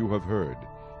words that you have heard.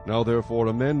 Now therefore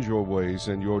amend your ways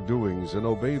and your doings, and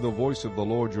obey the voice of the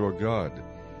Lord your God.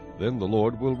 Then the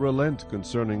Lord will relent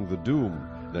concerning the doom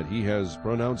that he has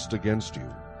pronounced against you.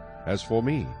 As for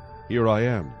me, here I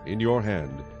am, in your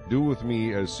hand. Do with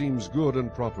me as seems good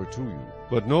and proper to you.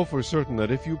 But know for certain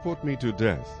that if you put me to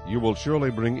death, you will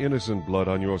surely bring innocent blood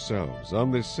on yourselves,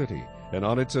 on this city, and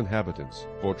on its inhabitants.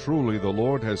 For truly the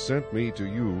Lord has sent me to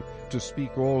you to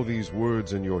speak all these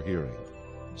words in your hearing.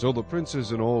 So the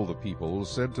princes and all the people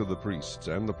said to the priests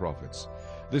and the prophets,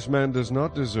 This man does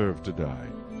not deserve to die,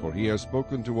 for he has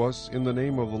spoken to us in the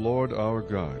name of the Lord our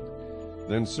God.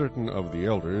 Then certain of the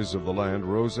elders of the land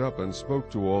rose up and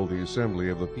spoke to all the assembly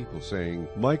of the people, saying,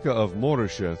 Micah of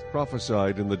Moresheth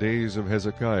prophesied in the days of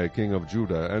Hezekiah king of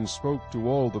Judah, and spoke to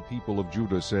all the people of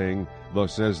Judah, saying,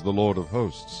 Thus says the Lord of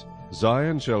hosts,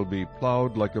 Zion shall be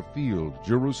plowed like a field,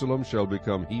 Jerusalem shall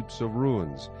become heaps of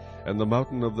ruins, and the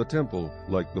mountain of the temple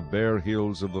like the bare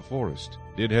hills of the forest.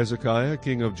 Did Hezekiah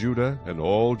king of Judah and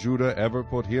all Judah ever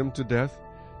put him to death?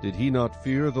 Did he not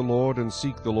fear the Lord and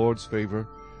seek the Lord's favor?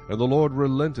 And the Lord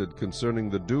relented concerning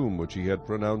the doom which he had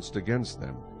pronounced against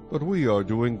them. But we are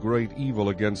doing great evil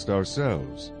against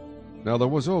ourselves. Now there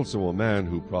was also a man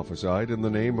who prophesied in the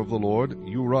name of the Lord,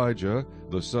 Urijah,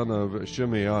 the son of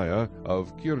Shemaiah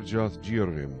of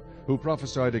Kirjath-jearim, who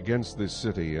prophesied against this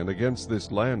city and against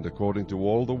this land according to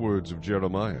all the words of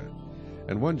Jeremiah.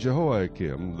 And when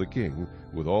Jehoiakim the king,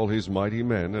 with all his mighty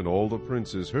men and all the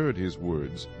princes, heard his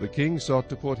words, the king sought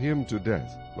to put him to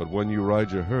death. But when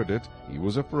Urijah heard it, he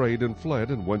was afraid and fled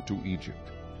and went to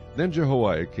Egypt. Then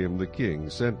Jehoiakim the king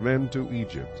sent men to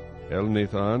Egypt,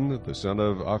 Elnathan the son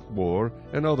of Achbor,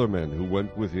 and other men who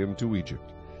went with him to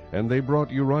Egypt. And they brought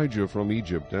Urijah from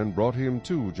Egypt, and brought him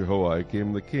to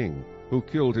Jehoiakim the king, who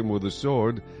killed him with a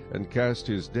sword, and cast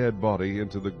his dead body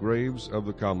into the graves of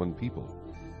the common people.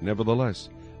 Nevertheless,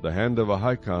 the hand of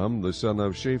Ahikam the son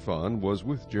of Shaphan was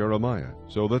with Jeremiah,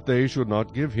 so that they should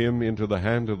not give him into the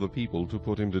hand of the people to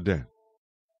put him to death.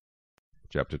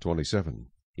 Chapter 27.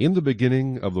 In the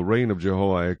beginning of the reign of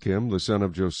Jehoiakim the son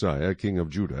of Josiah king of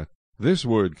Judah, this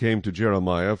word came to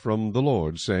Jeremiah from the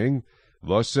Lord, saying,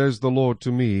 Thus says the Lord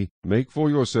to me, Make for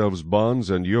yourselves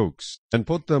bonds and yokes, and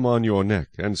put them on your neck,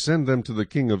 and send them to the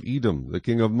king of Edom, the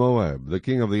king of Moab, the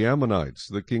king of the Ammonites,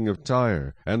 the king of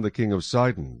Tyre, and the king of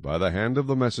Sidon, by the hand of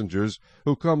the messengers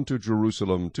who come to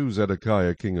Jerusalem to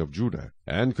Zedekiah king of Judah,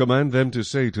 and command them to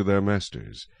say to their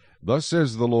masters, Thus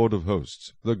says the Lord of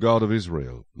hosts, the God of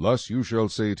Israel, Thus you shall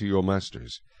say to your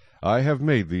masters, I have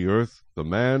made the earth, the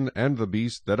man and the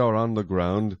beast that are on the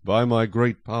ground, by my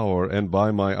great power and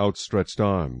by my outstretched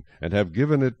arm, and have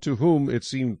given it to whom it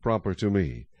seemed proper to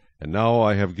me. And now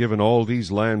I have given all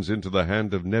these lands into the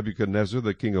hand of Nebuchadnezzar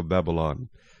the king of Babylon,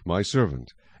 my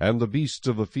servant, and the beasts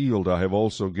of the field I have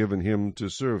also given him to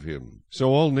serve him.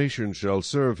 So all nations shall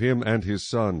serve him and his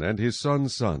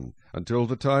son's son, until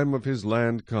the time of his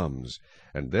land comes.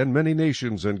 And then many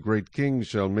nations and great kings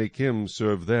shall make him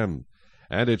serve them.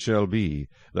 And it shall be,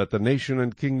 that the nation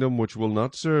and kingdom which will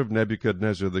not serve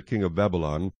Nebuchadnezzar the king of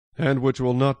Babylon, and which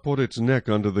will not put its neck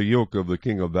under the yoke of the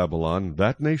king of Babylon,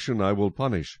 that nation I will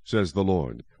punish, says the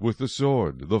Lord, with the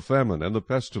sword, the famine, and the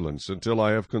pestilence, until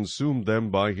I have consumed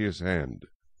them by his hand.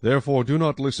 Therefore do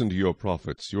not listen to your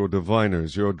prophets, your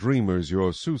diviners, your dreamers,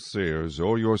 your soothsayers,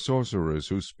 or your sorcerers,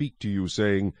 who speak to you,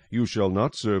 saying, You shall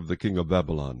not serve the king of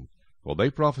Babylon. For they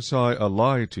prophesy a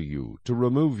lie to you, to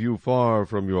remove you far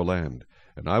from your land,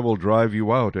 and I will drive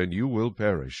you out, and you will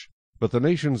perish. But the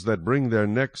nations that bring their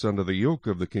necks under the yoke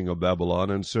of the king of Babylon,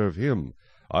 and serve him,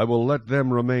 I will let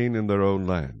them remain in their own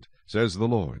land, says the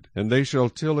Lord, and they shall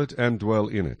till it and dwell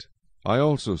in it. I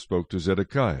also spoke to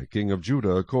Zedekiah king of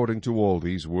Judah according to all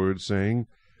these words, saying,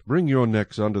 Bring your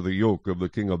necks under the yoke of the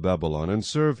king of Babylon, and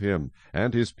serve him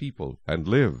and his people, and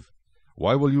live.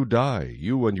 Why will you die,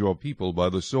 you and your people, by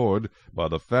the sword, by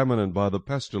the famine, and by the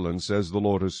pestilence, as the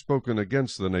Lord has spoken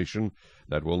against the nation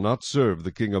that will not serve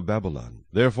the king of Babylon?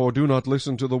 Therefore do not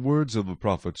listen to the words of the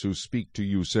prophets who speak to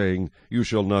you, saying, You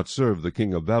shall not serve the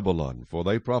king of Babylon, for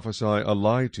they prophesy a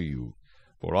lie to you.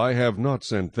 For I have not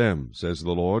sent them, says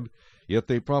the Lord. Yet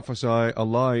they prophesy a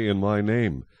lie in my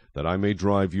name, that I may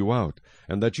drive you out,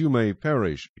 and that you may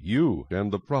perish, you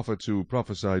and the prophets who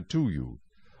prophesied to you.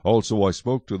 Also I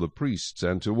spoke to the priests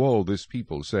and to all this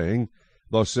people, saying,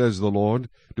 Thus says the Lord,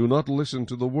 Do not listen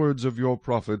to the words of your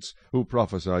prophets, who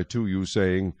prophesy to you,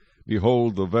 saying,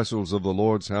 Behold, the vessels of the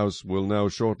Lord's house will now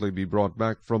shortly be brought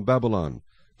back from Babylon,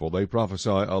 for they prophesy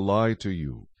a lie to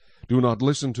you. Do not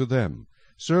listen to them.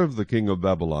 Serve the king of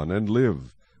Babylon, and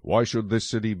live. Why should this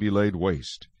city be laid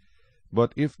waste?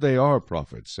 But if they are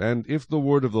prophets, and if the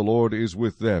word of the Lord is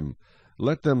with them,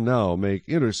 let them now make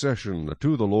intercession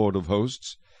to the Lord of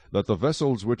hosts, that the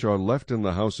vessels which are left in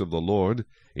the house of the Lord,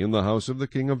 in the house of the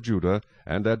king of Judah,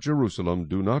 and at Jerusalem,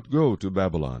 do not go to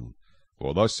Babylon.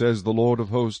 For thus says the Lord of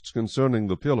hosts concerning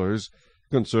the pillars,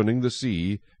 concerning the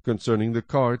sea, concerning the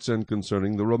carts, and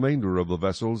concerning the remainder of the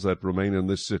vessels that remain in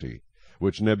this city,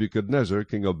 which Nebuchadnezzar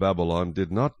king of Babylon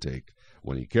did not take,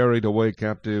 when he carried away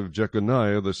captive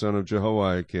Jeconiah the son of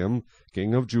Jehoiakim,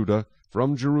 king of Judah,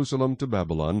 from Jerusalem to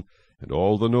Babylon, and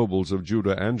all the nobles of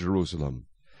Judah and Jerusalem.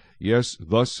 Yes,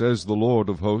 thus says the Lord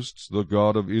of hosts, the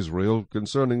God of Israel,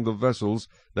 concerning the vessels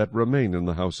that remain in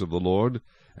the house of the Lord,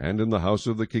 and in the house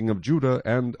of the king of Judah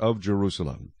and of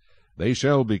Jerusalem. They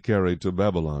shall be carried to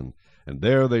Babylon, and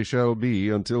there they shall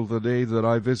be until the day that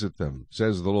I visit them,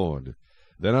 says the Lord.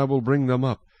 Then I will bring them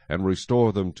up, and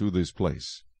restore them to this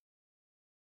place.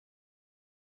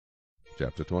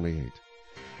 Chapter 28.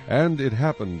 And it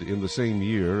happened in the same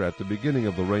year, at the beginning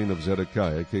of the reign of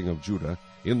Zedekiah king of Judah,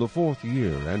 in the 4th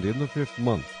year, and in the 5th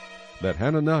month, that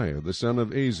Hananiah the son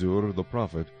of Azur the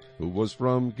prophet, who was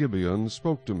from Gibeon,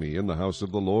 spoke to me in the house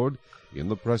of the Lord, in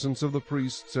the presence of the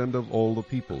priests and of all the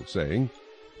people, saying,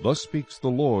 Thus speaks the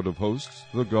Lord of hosts,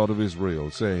 the God of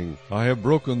Israel, saying, I have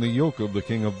broken the yoke of the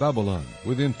king of Babylon.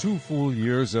 Within 2 full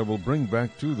years I will bring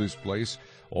back to this place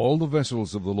all the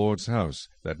vessels of the Lord's house,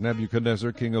 that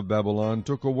Nebuchadnezzar king of Babylon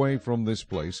took away from this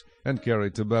place, and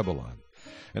carried to Babylon.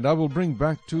 And I will bring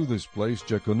back to this place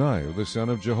Jeconiah the son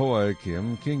of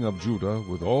Jehoiakim king of Judah,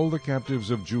 with all the captives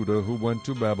of Judah who went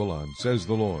to Babylon, says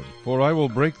the Lord. For I will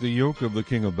break the yoke of the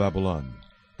king of Babylon.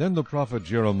 Then the prophet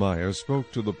Jeremiah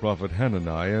spoke to the prophet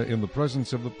Hananiah in the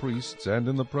presence of the priests, and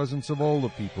in the presence of all the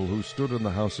people who stood in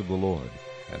the house of the Lord.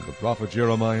 And the prophet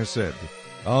Jeremiah said,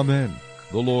 Amen.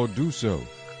 The Lord do so.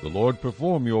 The Lord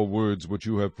perform your words which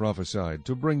you have prophesied,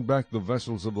 to bring back the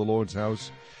vessels of the Lord's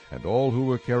house, and all who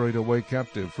were carried away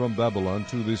captive from Babylon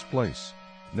to this place.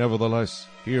 Nevertheless,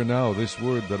 hear now this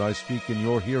word that I speak in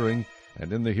your hearing,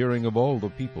 and in the hearing of all the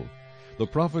people. The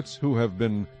prophets who have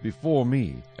been before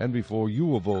me, and before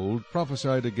you of old,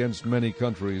 prophesied against many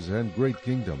countries and great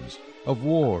kingdoms, of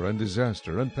war and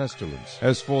disaster and pestilence.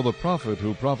 As for the prophet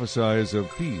who prophesies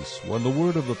of peace, when the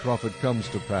word of the prophet comes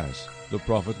to pass, the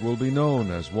prophet will be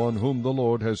known as one whom the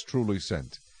Lord has truly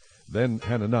sent. Then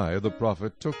Hananiah the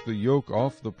prophet took the yoke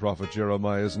off the prophet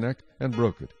Jeremiah's neck, and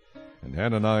broke it. And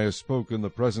Hananiah spoke in the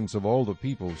presence of all the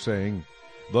people, saying,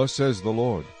 Thus says the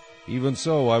Lord, Even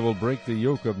so I will break the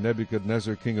yoke of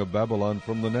Nebuchadnezzar king of Babylon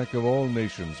from the neck of all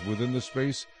nations within the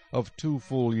space of 2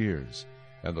 full years.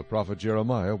 And the prophet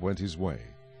Jeremiah went his way.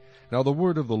 Now the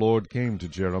word of the Lord came to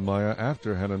Jeremiah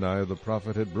after Hananiah the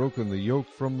prophet had broken the yoke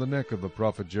from the neck of the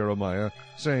prophet Jeremiah,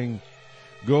 saying,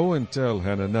 Go and tell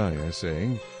Hananiah,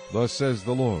 saying, Thus says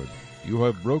the Lord, You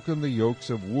have broken the yokes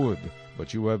of wood,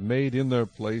 but you have made in their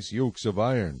place yokes of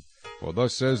iron. For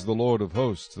thus says the Lord of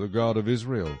hosts, the God of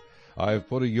Israel, I have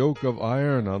put a yoke of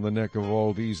iron on the neck of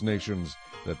all these nations,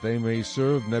 that they may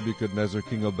serve Nebuchadnezzar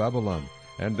king of Babylon,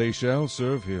 and they shall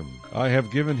serve him. I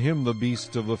have given him the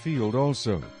beasts of the field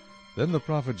also. Then the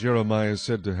prophet Jeremiah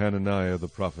said to Hananiah the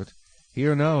prophet,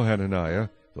 Hear now, Hananiah,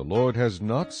 the Lord has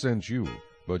not sent you,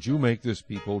 but you make this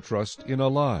people trust in a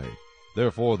lie.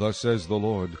 Therefore thus says the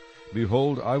Lord,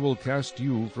 Behold, I will cast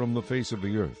you from the face of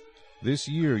the earth. This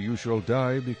year you shall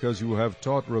die, because you have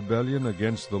taught rebellion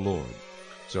against the Lord.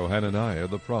 So Hananiah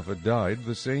the prophet died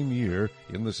the same year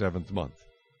in the 7th month.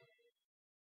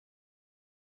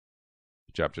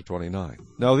 Chapter 29.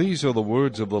 Now these are the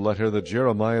words of the letter that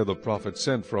Jeremiah the prophet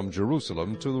sent from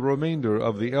Jerusalem to the remainder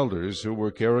of the elders who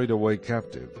were carried away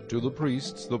captive, to the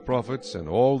priests, the prophets, and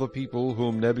all the people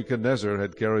whom Nebuchadnezzar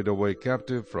had carried away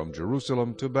captive from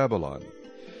Jerusalem to Babylon.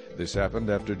 This happened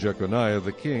after Jeconiah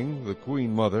the king, the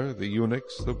queen mother, the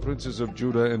eunuchs, the princes of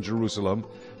Judah and Jerusalem,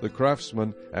 the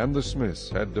craftsmen, and the smiths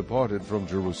had departed from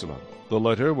Jerusalem. The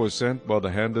letter was sent by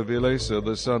the hand of Elisha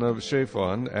the son of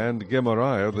Shaphan, and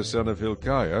Gemariah the son of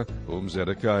Hilkiah, whom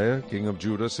Zedekiah king of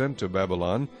Judah sent to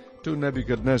Babylon, to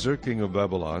Nebuchadnezzar king of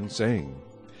Babylon, saying,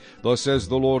 Thus says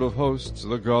the Lord of hosts,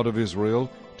 the God of Israel,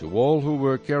 to all who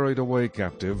were carried away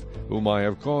captive, whom I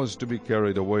have caused to be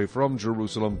carried away from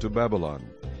Jerusalem to Babylon,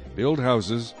 build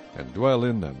houses and dwell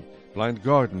in them, plant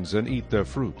gardens and eat their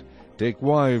fruit, take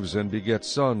wives and beget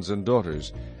sons and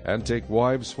daughters, and take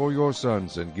wives for your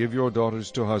sons, and give your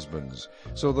daughters to husbands,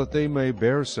 so that they may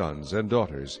bear sons and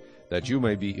daughters, that you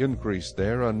may be increased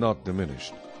there and not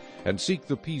diminished. And seek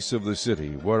the peace of the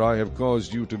city, where I have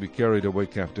caused you to be carried away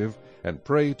captive, and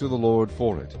pray to the Lord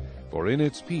for it, for in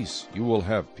its peace you will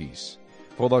have peace.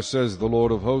 For thus says the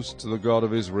Lord of hosts, the God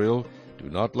of Israel, Do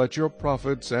not let your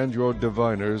prophets and your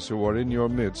diviners who are in your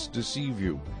midst deceive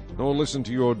you, nor listen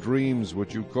to your dreams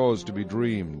which you cause to be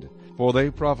dreamed. For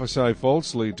they prophesy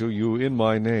falsely to you in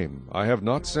my name. I have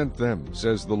not sent them,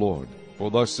 says the Lord. For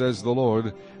thus says the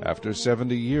Lord, After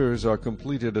 70 years are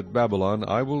completed at Babylon,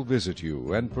 I will visit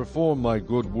you, and perform my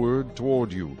good word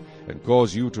toward you, and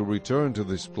cause you to return to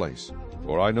this place.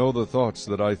 For I know the thoughts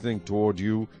that I think toward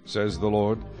you, says the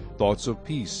Lord, thoughts of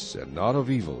peace and not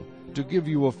of evil, to give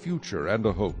you a future and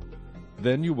a hope.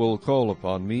 Then you will call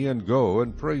upon me, and go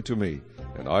and pray to me,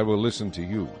 and I will listen to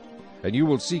you. And you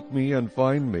will seek me and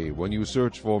find me, when you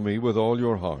search for me with all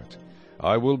your heart.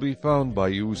 I will be found by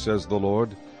you, says the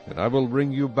Lord, and I will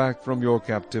bring you back from your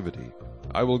captivity.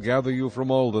 I will gather you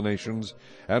from all the nations,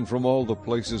 and from all the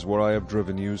places where I have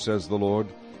driven you, says the Lord,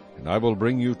 and I will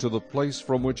bring you to the place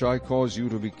from which I cause you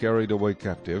to be carried away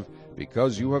captive,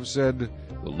 because you have said,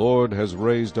 The Lord has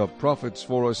raised up prophets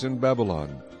for us in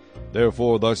Babylon.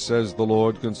 Therefore thus says the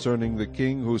Lord concerning the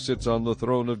king who sits on the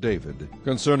throne of David,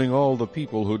 concerning all the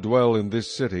people who dwell in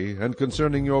this city, and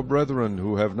concerning your brethren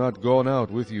who have not gone out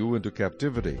with you into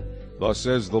captivity. Thus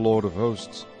says the Lord of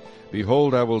hosts,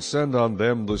 Behold, I will send on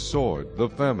them the sword, the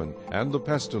famine, and the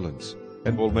pestilence,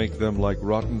 and will make them like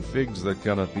rotten figs that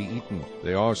cannot be eaten.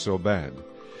 They are so bad.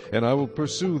 And I will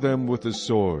pursue them with the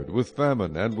sword, with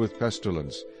famine, and with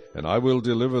pestilence, and I will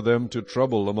deliver them to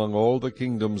trouble among all the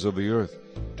kingdoms of the earth,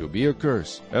 to be a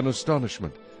curse, an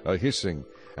astonishment, a hissing,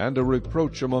 and a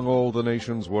reproach among all the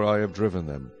nations where I have driven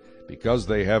them, because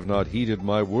they have not heeded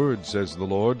my word, says the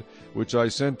Lord, which I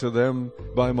sent to them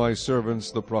by my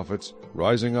servants the prophets,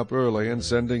 rising up early and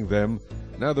sending them,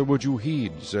 neither would you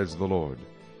heed, says the Lord.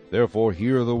 Therefore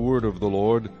hear the word of the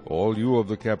Lord, all you of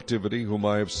the captivity whom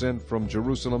I have sent from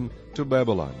Jerusalem to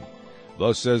Babylon.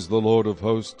 Thus says the Lord of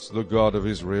hosts, the God of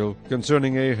Israel,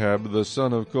 concerning Ahab the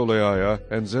son of Kolaiah,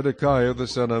 and Zedekiah the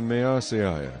son of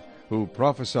Maaseiah, who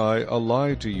prophesy a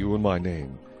lie to you in my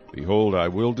name. Behold, I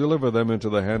will deliver them into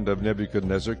the hand of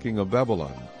Nebuchadnezzar king of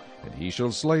Babylon, and he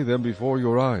shall slay them before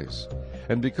your eyes.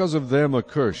 And because of them a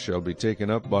curse shall be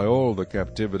taken up by all the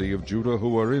captivity of Judah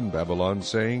who are in Babylon,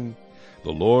 saying,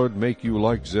 The Lord make you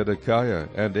like Zedekiah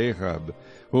and Ahab,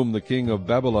 whom the king of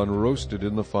Babylon roasted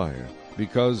in the fire,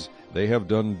 because they have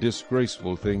done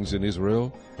disgraceful things in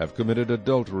Israel, have committed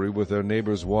adultery with their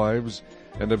neighbors' wives,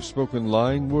 and have spoken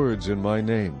lying words in my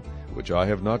name, which I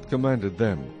have not commanded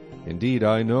them. Indeed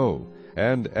I know,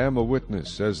 and am a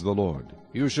witness, says the Lord.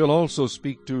 You shall also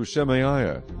speak to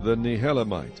Shemaiah the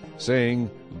Nehelamite, saying,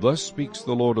 Thus speaks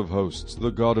the Lord of hosts,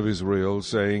 the God of Israel,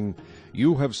 saying,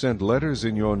 You have sent letters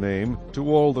in your name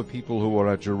to all the people who are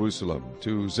at Jerusalem,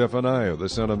 to Zephaniah the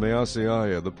son of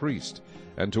Maaseiah the priest,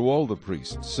 and to all the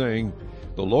priests, saying,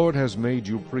 The Lord has made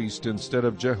you priest instead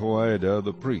of Jehoiada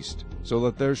the priest, so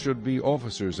that there should be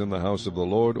officers in the house of the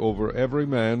Lord over every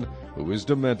man who is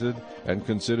demented and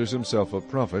considers himself a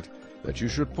prophet, that you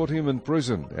should put him in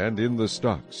prison and in the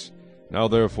stocks. Now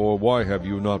therefore why have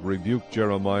you not rebuked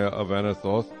Jeremiah of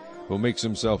Anathoth, who makes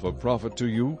himself a prophet to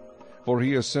you? For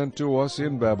he is sent to us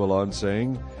in Babylon,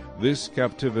 saying, This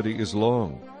captivity is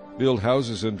long. Build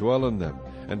houses and dwell in them,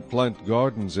 and plant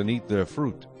gardens and eat their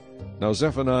fruit. Now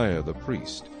Zephaniah the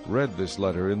priest read this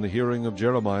letter in the hearing of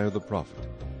Jeremiah the prophet.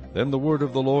 Then the word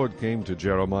of the Lord came to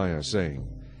Jeremiah, saying,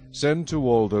 send to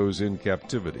all those in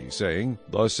captivity, saying,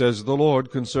 Thus says the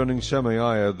Lord concerning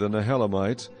Shemaiah the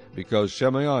Nehelamite, because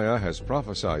Shemaiah has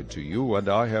prophesied to you, and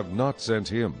I have not sent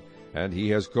him, and he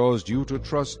has caused you to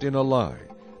trust in a lie.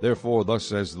 Therefore thus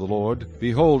says the Lord,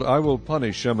 Behold, I will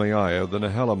punish Shemaiah the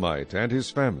Nehelamite and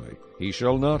his family. He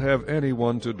shall not have any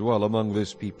one to dwell among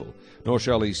this people, nor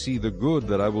shall he see the good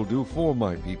that I will do for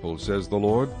my people, says the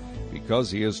Lord,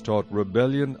 because he has taught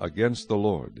rebellion against the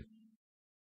Lord.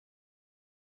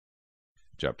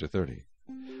 Chapter 30.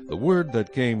 The word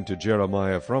that came to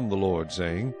Jeremiah from the Lord,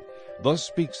 saying, Thus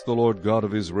speaks the Lord God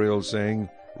of Israel, saying,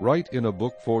 Write in a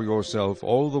book for yourself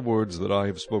all the words that I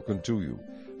have spoken to you.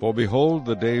 For behold,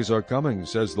 the days are coming,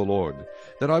 says the Lord,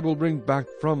 that I will bring back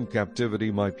from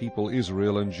captivity my people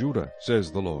Israel and Judah,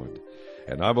 says the Lord.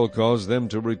 And I will cause them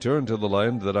to return to the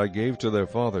land that I gave to their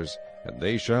fathers, and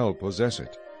they shall possess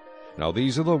it. Now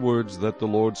these are the words that the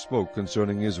Lord spoke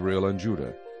concerning Israel and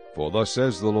Judah. For thus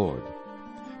says the Lord,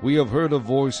 We have heard a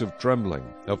voice of trembling,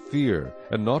 of fear,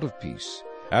 and not of peace.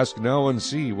 Ask now and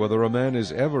see whether a man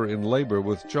is ever in labor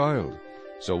with child.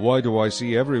 So why do I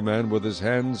see every man with his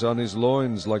hands on his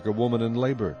loins like a woman in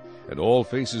labor, and all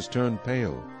faces turn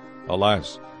pale?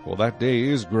 Alas, for that day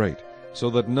is great, so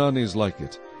that none is like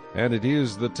it. And it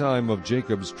is the time of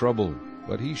Jacob's trouble,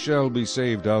 but he shall be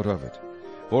saved out of it.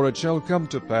 For it shall come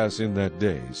to pass in that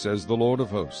day, says the Lord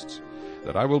of hosts,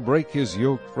 that I will break his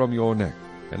yoke from your neck,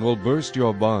 and will burst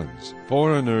your bonds.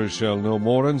 Foreigners shall no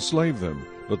more enslave them,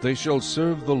 but they shall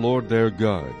serve the Lord their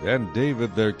God, and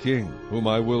David their king, whom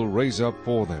I will raise up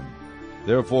for them.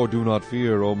 Therefore do not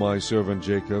fear, O my servant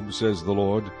Jacob, says the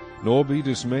Lord, nor be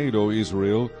dismayed, O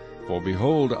Israel, for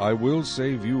behold, I will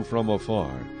save you from afar,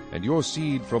 and your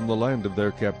seed from the land of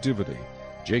their captivity.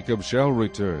 Jacob shall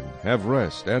return, have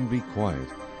rest, and be quiet,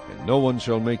 and no one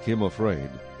shall make him afraid.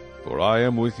 For I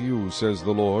am with you, says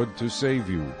the Lord, to save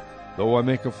you. Though I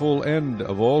make a full end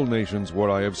of all nations where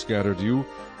I have scattered you,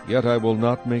 yet I will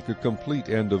not make a complete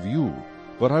end of you,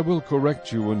 but I will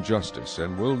correct you in justice,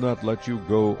 and will not let you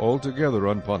go altogether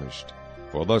unpunished.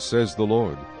 For thus says the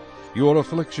Lord, Your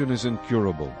affliction is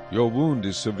incurable, your wound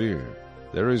is severe.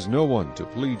 There is no one to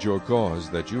plead your cause,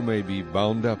 that you may be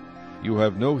bound up. You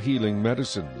have no healing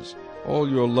medicines. All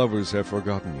your lovers have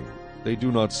forgotten you. They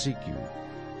do not seek you.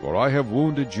 For I have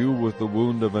wounded you with the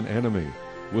wound of an enemy,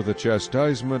 with the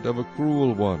chastisement of a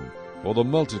cruel one, for the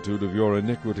multitude of your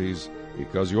iniquities,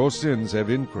 because your sins have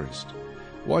increased.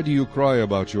 Why do you cry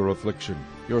about your affliction?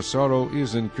 Your sorrow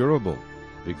is incurable.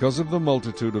 Because of the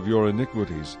multitude of your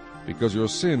iniquities, because your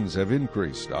sins have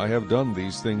increased, I have done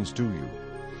these things to you.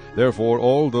 Therefore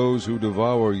all those who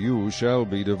devour you shall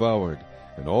be devoured,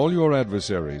 and all your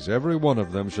adversaries, every one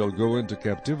of them, shall go into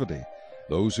captivity.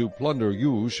 Those who plunder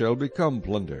you shall become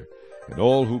plunder, and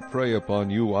all who prey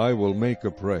upon you I will make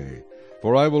a prey.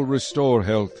 For I will restore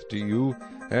health to you,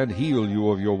 and heal you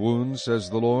of your wounds, says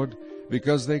the Lord,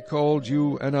 because they called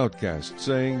you an outcast,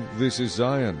 saying, This is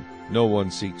Zion, no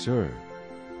one seeks her.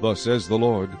 Thus says the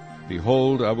Lord,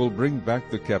 Behold, I will bring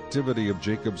back the captivity of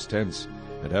Jacob's tents,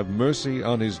 and have mercy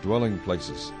on his dwelling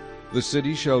places. The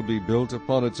city shall be built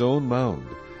upon its own mound,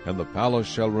 and the palace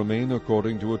shall remain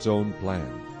according to its own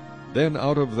plan. Then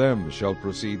out of them shall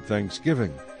proceed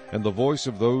thanksgiving, and the voice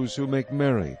of those who make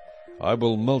merry. I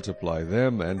will multiply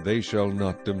them, and they shall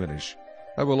not diminish.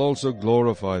 I will also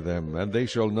glorify them, and they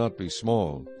shall not be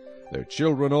small. Their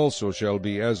children also shall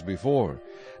be as before,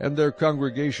 and their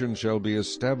congregation shall be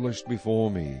established before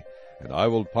me. And I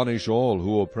will punish all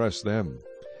who oppress them.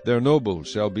 Their nobles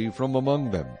shall be from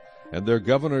among them, and their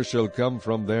governor shall come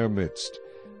from their midst.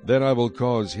 Then I will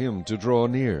cause him to draw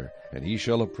near, and he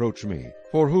shall approach me.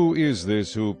 For who is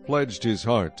this who pledged his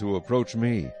heart to approach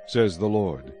me, says the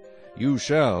Lord? You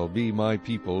shall be my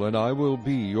people, and I will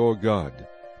be your God.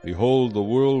 Behold, the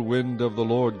whirlwind of the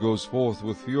Lord goes forth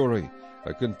with fury,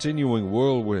 a continuing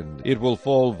whirlwind. It will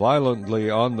fall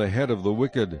violently on the head of the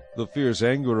wicked. The fierce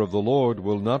anger of the Lord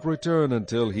will not return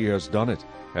until he has done it,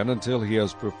 and until he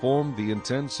has performed the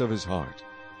intents of his heart.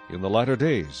 In the latter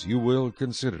days you will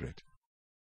consider it.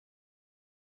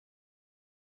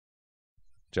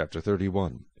 Chapter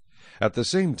 31. At the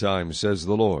same time, says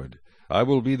the Lord, I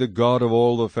will be the God of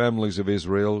all the families of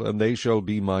Israel, and they shall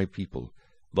be my people.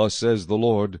 Thus says the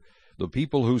Lord, the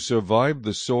people who survived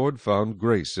the sword found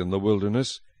grace in the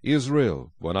wilderness,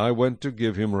 Israel, when I went to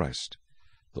give him rest.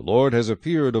 The Lord has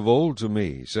appeared of old to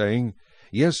me, saying,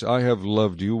 Yes, I have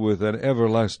loved you with an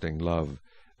everlasting love.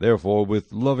 Therefore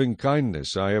with loving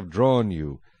kindness I have drawn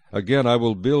you. Again I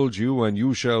will build you, and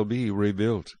you shall be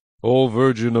rebuilt. O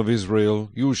Virgin of Israel,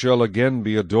 you shall again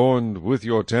be adorned with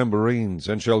your tambourines,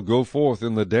 and shall go forth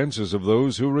in the dances of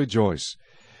those who rejoice.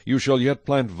 You shall yet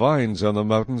plant vines on the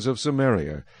mountains of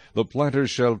Samaria. The planters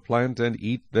shall plant and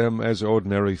eat them as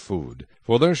ordinary food.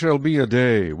 For there shall be a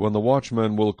day when the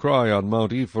watchman will cry on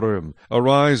Mount Ephraim,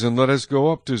 Arise, and let us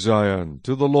go up to Zion,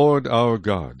 to the Lord our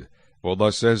God. For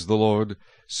thus says the Lord,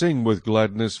 Sing with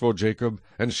gladness for Jacob,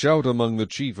 and shout among the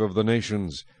chief of the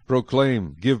nations.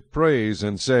 Proclaim, give praise,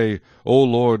 and say, O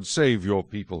Lord, save your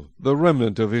people, the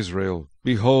remnant of Israel.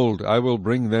 Behold, I will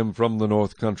bring them from the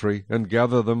north country, and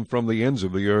gather them from the ends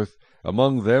of the earth,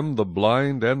 among them the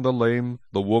blind and the lame,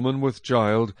 the woman with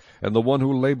child, and the one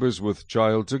who labors with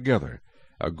child together.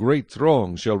 A great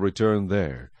throng shall return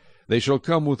there. They shall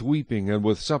come with weeping and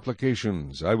with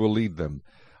supplications. I will lead them.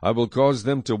 I will cause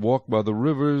them to walk by the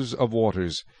rivers of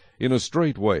waters, in a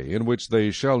straight way, in which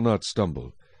they shall not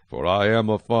stumble. For I am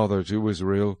a father to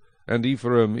Israel, and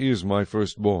Ephraim is my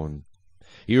firstborn.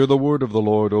 Hear the word of the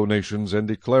Lord, O nations, and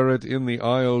declare it in the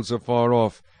isles afar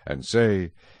off, and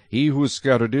say, He who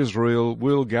scattered Israel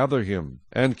will gather him,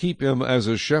 and keep him as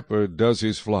a shepherd does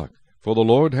his flock. For the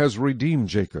Lord has redeemed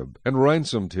Jacob, and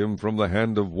ransomed him from the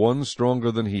hand of one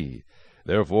stronger than he.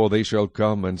 Therefore they shall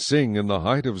come and sing in the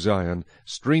height of Zion,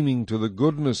 streaming to the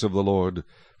goodness of the Lord,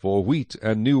 for wheat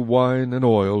and new wine and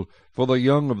oil, for the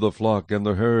young of the flock and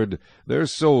the herd. Their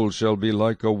souls shall be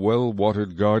like a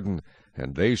well-watered garden,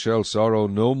 and they shall sorrow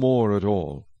no more at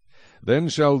all. Then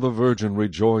shall the virgin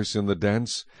rejoice in the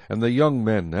dance, and the young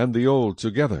men and the old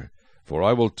together. For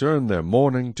I will turn their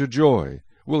mourning to joy,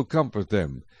 will comfort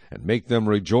them, and make them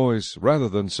rejoice rather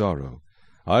than sorrow.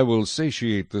 I will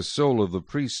satiate the soul of the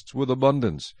priests with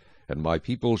abundance, and my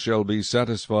people shall be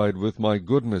satisfied with my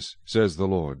goodness, says the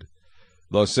Lord.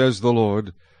 Thus says the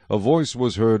Lord, a voice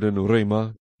was heard in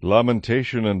Ramah,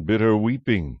 lamentation and bitter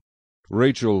weeping.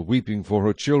 Rachel weeping for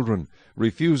her children,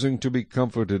 refusing to be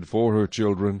comforted for her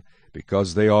children,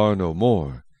 because they are no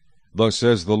more. Thus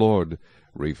says the Lord,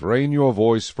 refrain your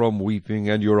voice from weeping,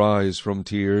 and your eyes from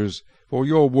tears, for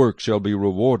your work shall be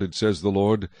rewarded, says the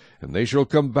Lord, and they shall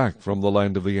come back from the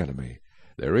land of the enemy.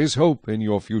 There is hope in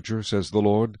your future, says the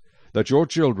Lord, that your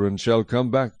children shall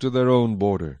come back to their own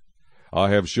border. I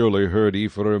have surely heard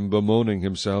Ephraim bemoaning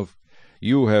himself.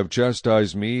 You have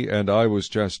chastised me, and I was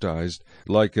chastised,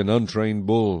 like an untrained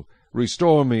bull.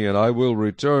 Restore me, and I will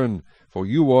return, for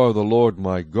you are the Lord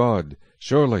my God.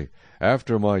 Surely,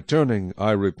 after my turning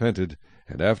I repented,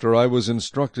 and after I was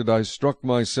instructed I struck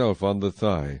myself on the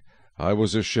thigh. I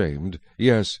was ashamed,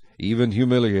 yes, even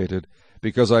humiliated,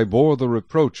 because I bore the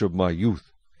reproach of my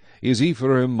youth. Is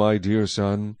Ephraim my dear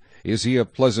son? Is he a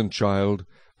pleasant child?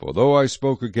 For though I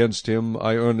spoke against him,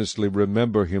 I earnestly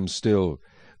remember him still.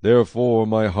 Therefore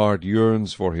my heart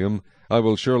yearns for him. I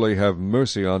will surely have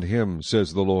mercy on him,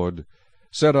 says the Lord.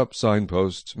 Set up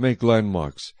signposts, make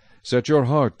landmarks. Set your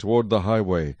heart toward the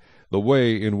highway, the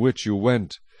way in which you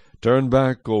went. Turn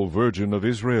back, O Virgin of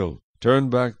Israel.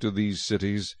 Turn back to these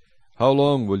cities. How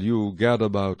long will you gad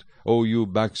about, O you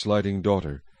backsliding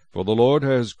daughter? For the Lord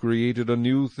has created a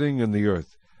new thing in the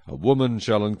earth. A woman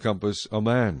shall encompass a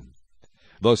man.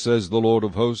 Thus says the Lord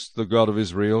of hosts, the God of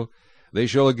Israel, they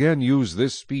shall again use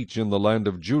this speech in the land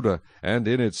of Judah and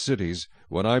in its cities,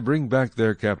 when I bring back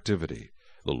their captivity.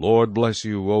 The Lord bless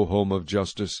you, O home of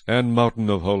justice, and mountain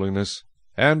of holiness.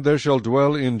 And there shall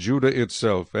dwell in Judah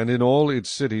itself, and in all its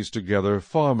cities together,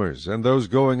 farmers, and those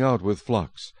going out with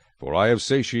flocks. For I have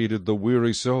satiated the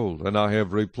weary soul, and I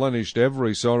have replenished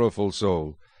every sorrowful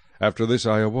soul. After this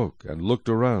I awoke, and looked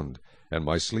around, and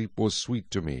my sleep was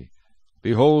sweet to me.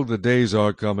 Behold, the days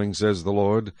are coming, says the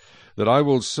Lord, that I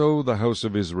will sow the house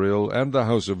of Israel and the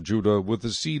house of Judah with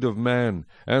the seed of man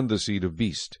and the seed of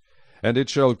beast. And it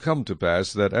shall come to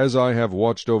pass that as I have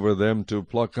watched over them to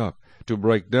pluck up, to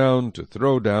break down, to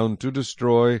throw down, to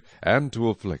destroy, and to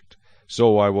afflict,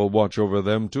 so I will watch over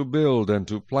them to build and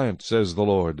to plant, says the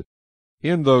Lord.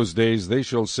 In those days they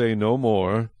shall say no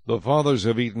more, the fathers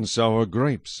have eaten sour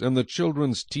grapes, and the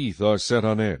children's teeth are set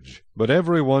on edge. But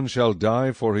every one shall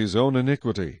die for his own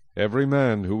iniquity. Every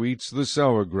man who eats the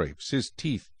sour grapes, his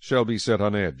teeth shall be set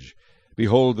on edge.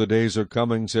 Behold, the days are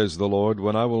coming, says the Lord,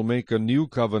 when I will make a new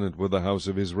covenant with the house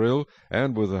of Israel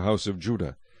and with the house of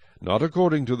Judah, not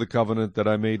according to the covenant that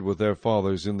I made with their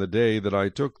fathers in the day that I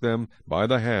took them by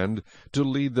the hand to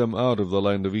lead them out of the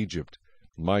land of Egypt,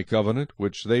 my covenant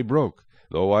which they broke,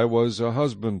 though I was a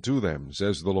husband to them,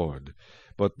 says the Lord.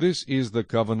 But this is the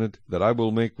covenant that I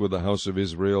will make with the house of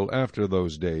Israel after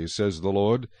those days, says the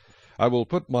Lord. I will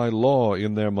put my law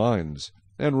in their minds,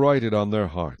 and write it on their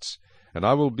hearts. And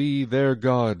I will be their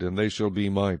God, and they shall be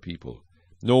my people.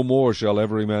 No more shall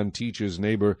every man teach his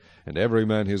neighbor, and every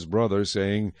man his brother,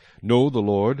 saying, Know the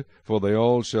Lord, for they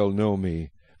all shall know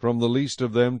me, from the least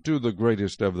of them to the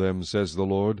greatest of them, says the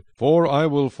Lord. For I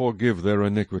will forgive their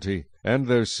iniquity, and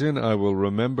their sin I will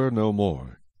remember no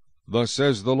more. Thus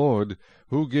says the Lord,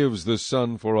 who gives the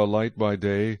sun for a light by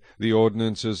day, the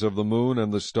ordinances of the moon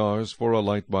and the stars for a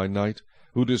light by night,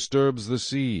 who disturbs the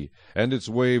sea, and its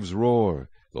waves roar.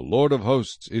 The Lord of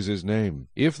hosts is his name.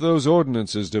 If those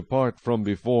ordinances depart from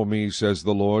before me, says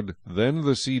the Lord, then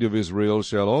the seed of Israel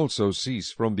shall also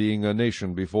cease from being a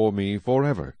nation before me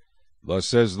forever. Thus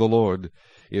says the Lord,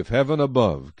 if heaven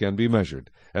above can be measured,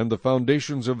 and the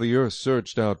foundations of the earth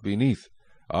searched out beneath,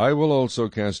 I will also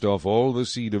cast off all the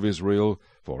seed of Israel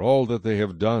for all that they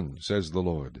have done, says the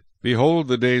Lord. Behold,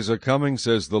 the days are coming,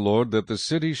 says the Lord, that the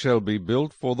city shall be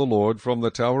built for the Lord from the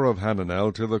tower of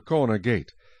Hananel to the corner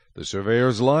gate. The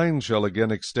surveyor's line shall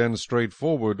again extend straight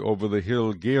forward over the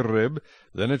hill Gerib,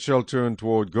 then it shall turn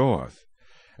toward Goath.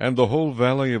 And the whole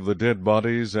valley of the dead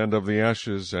bodies and of the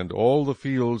ashes, and all the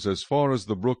fields as far as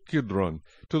the brook Kidron,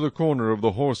 to the corner of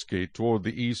the horse gate toward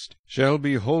the east, shall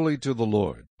be holy to the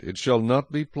Lord. It shall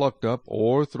not be plucked up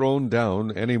or thrown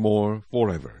down any more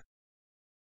forever.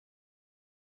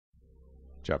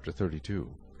 Chapter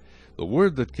 32. The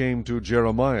word that came to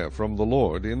Jeremiah from the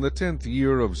Lord in the 10th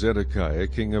year of Zedekiah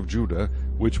king of Judah,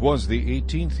 which was the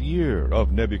 18th year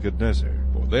of Nebuchadnezzar.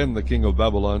 For then the king of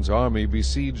Babylon's army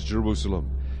besieged Jerusalem,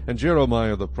 and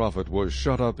Jeremiah the prophet was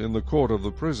shut up in the court of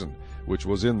the prison, which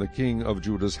was in the king of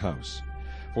Judah's house.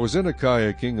 For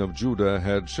Zedekiah king of Judah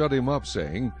had shut him up,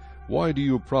 saying, Why do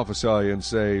you prophesy and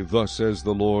say, Thus says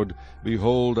the Lord,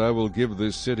 Behold, I will give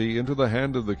this city into the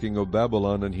hand of the king of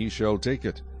Babylon, and he shall take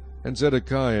it. And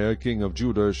Zedekiah king of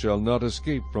Judah shall not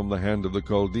escape from the hand of the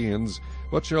Chaldeans,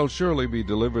 but shall surely be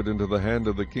delivered into the hand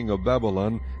of the king of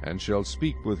Babylon, and shall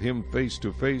speak with him face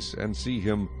to face, and see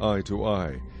him eye to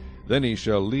eye. Then he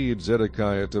shall lead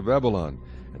Zedekiah to Babylon,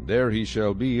 and there he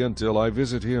shall be until I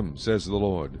visit him, says the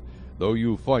Lord. Though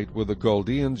you fight with the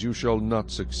Chaldeans, you shall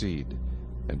not succeed.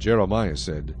 And Jeremiah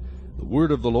said, The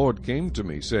word of the Lord came to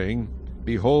me, saying,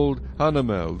 Behold,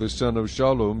 Hanamel the son of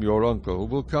Shallum your uncle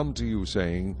will come to you,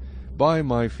 saying, Buy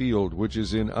my field which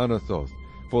is in Anathoth,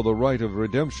 for the right of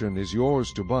redemption is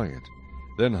yours to buy it.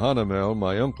 Then Hanamel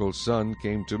my uncle's son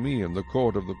came to me in the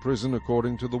court of the prison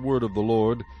according to the word of the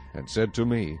Lord, and said to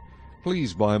me,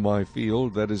 Please buy my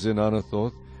field that is in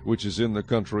Anathoth, which is in the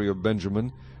country of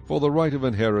Benjamin, for the right of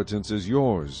inheritance is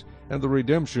yours, and the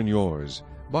redemption yours.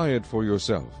 Buy it for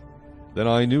yourself. Then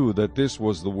I knew that this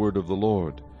was the word of the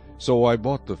Lord. So I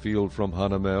bought the field from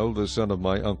Hanamel the son of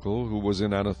my uncle, who was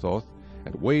in Anathoth,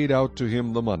 and weighed out to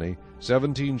him the money,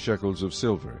 17 shekels of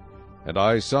silver. And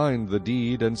I signed the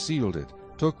deed and sealed it,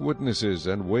 took witnesses,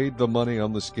 and weighed the money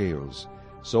on the scales.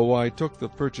 So I took the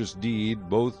purchase deed,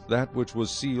 both that which was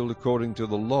sealed according to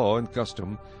the law and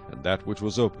custom, and that which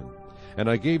was open. And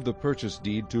I gave the purchase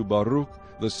deed to Baruch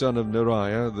the son of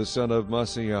Neriah, the son of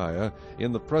Maaseiah,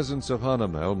 in the presence of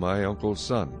Hanamel my uncle's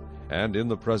son, and in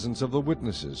the presence of the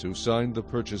witnesses who signed the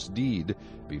purchase deed,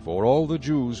 before all the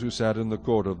Jews who sat in the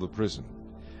court of the prison.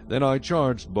 Then I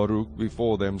charged Baruch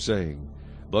before them, saying,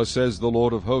 Thus says the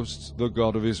Lord of hosts, the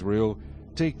God of Israel,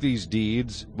 Take these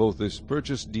deeds, both this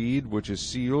purchase deed which is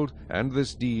sealed, and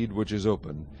this deed which is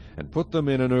open, and put them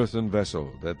in an earthen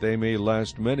vessel, that they may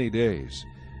last many days.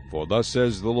 For thus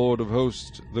says the Lord of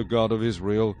hosts, the God of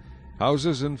Israel,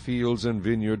 Houses and fields and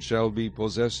vineyards shall be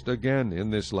possessed again in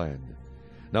this land.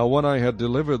 Now when I had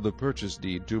delivered the purchase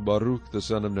deed to Baruch the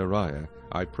son of Neriah,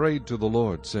 I prayed to the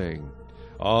Lord, saying,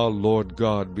 Ah, Lord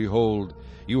God, behold,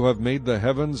 you have made the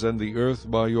heavens and the earth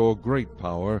by your great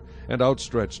power and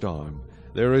outstretched arm.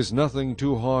 There is nothing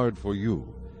too hard for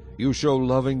you. You show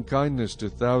loving kindness to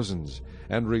thousands,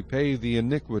 and repay the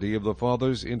iniquity of the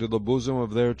fathers into the bosom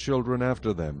of their children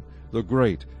after them, the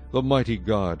great, the mighty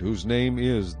God, whose name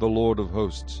is the Lord of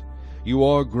hosts. You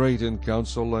are great in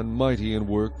counsel and mighty in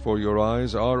work, for your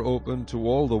eyes are open to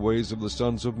all the ways of the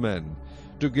sons of men,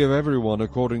 to give every one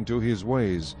according to his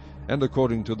ways, and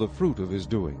according to the fruit of his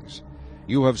doings.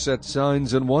 You have set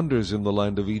signs and wonders in the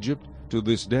land of Egypt to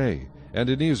this day, and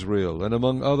in Israel, and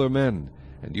among other men,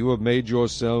 and you have made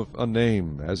yourself a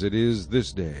name, as it is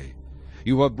this day.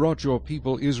 You have brought your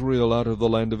people Israel out of the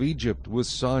land of Egypt with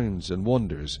signs and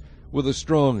wonders, with a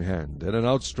strong hand and an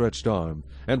outstretched arm,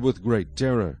 and with great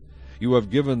terror. You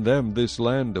have given them this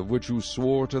land of which you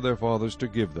swore to their fathers to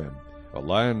give them, a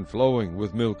land flowing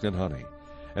with milk and honey.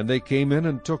 And they came in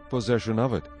and took possession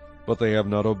of it, but they have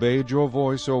not obeyed your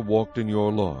voice or walked in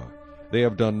your law. They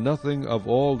have done nothing of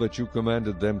all that you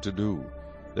commanded them to do.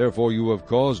 Therefore you have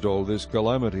caused all this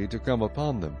calamity to come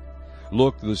upon them.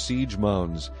 Look, the siege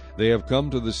mounds, they have come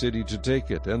to the city to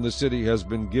take it, and the city has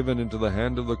been given into the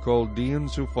hand of the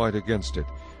Chaldeans who fight against it,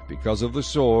 because of the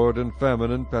sword and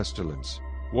famine and pestilence.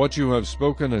 What you have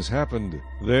spoken has happened,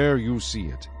 there you see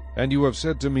it. And you have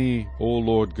said to me, O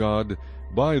Lord God,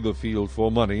 buy the field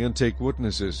for money, and take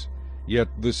witnesses. Yet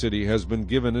the city has been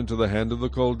given into the hand of the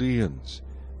Chaldeans.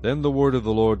 Then the word of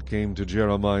the Lord came to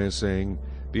Jeremiah, saying,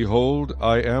 Behold,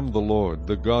 I am the Lord,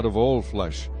 the God of all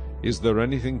flesh. Is there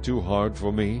anything too hard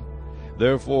for me?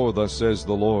 Therefore thus says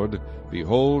the Lord,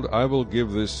 Behold, I will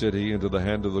give this city into the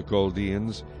hand of the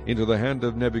Chaldeans, into the hand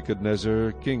of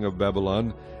Nebuchadnezzar, king of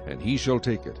Babylon, and he shall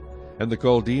take it. And the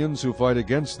Chaldeans who fight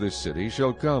against this city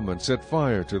shall come and set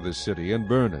fire to this city, and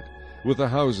burn it, with the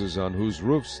houses on whose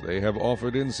roofs they have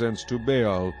offered incense to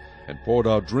Baal, and poured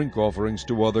out drink offerings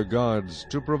to other gods,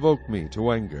 to provoke me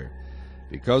to anger.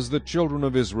 Because the children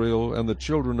of Israel and the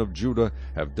children of Judah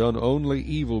have done only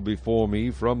evil before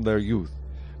me from their youth.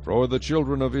 For the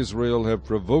children of Israel have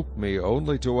provoked me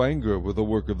only to anger with the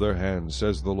work of their hands,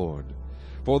 says the Lord.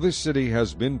 For this city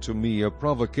has been to me a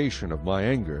provocation of my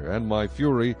anger and my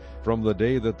fury from the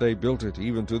day that they built it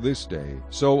even to this day.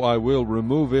 So I will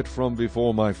remove it from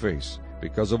before my face,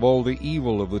 because of all the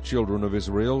evil of the children of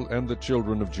Israel and the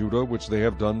children of Judah, which they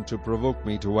have done to provoke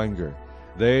me to anger.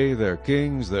 They, their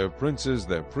kings, their princes,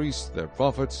 their priests, their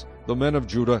prophets, the men of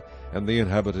Judah, and the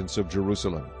inhabitants of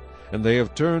Jerusalem. And they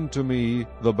have turned to me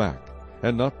the back,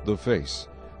 and not the face.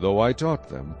 Though I taught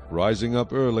them, rising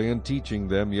up early and teaching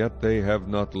them, yet they have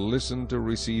not listened to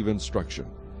receive instruction.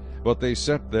 But they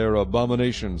set their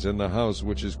abominations in the house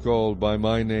which is called by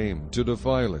my name, to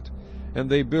defile it. And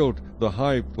they built the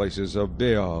high places of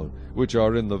Baal, which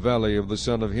are in the valley of the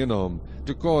son of Hinnom,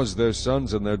 to cause their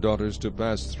sons and their daughters to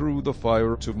pass through the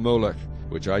fire to Molech,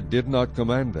 which I did not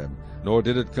command them, nor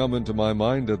did it come into my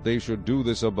mind that they should do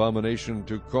this abomination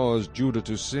to cause Judah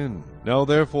to sin. Now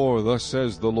therefore thus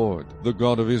says the Lord, the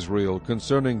God of Israel,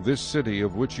 concerning this city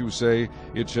of which you say,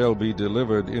 It shall be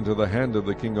delivered into the hand of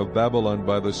the king of Babylon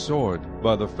by the sword,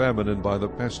 by the famine, and by the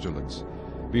pestilence.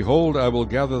 Behold, I will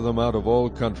gather them out of all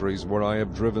countries where I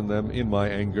have driven them in my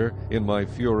anger, in my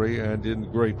fury, and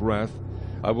in great wrath.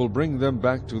 I will bring them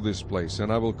back to this place,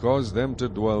 and I will cause them to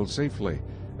dwell safely.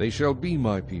 They shall be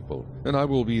my people, and I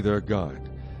will be their God.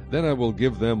 Then I will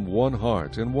give them one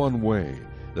heart and one way,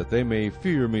 that they may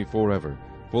fear me forever,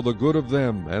 for the good of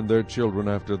them and their children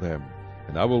after them.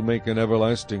 And I will make an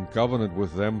everlasting covenant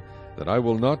with them, that I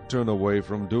will not turn away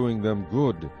from doing them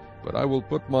good, but I will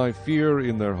put my fear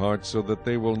in their hearts, so that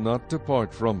they will not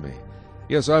depart from me.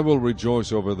 Yes, I will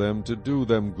rejoice over them to do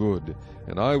them good,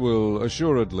 and I will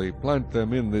assuredly plant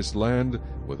them in this land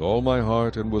with all my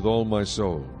heart and with all my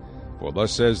soul. For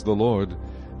thus says the Lord,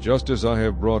 just as I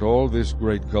have brought all this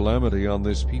great calamity on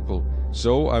this people,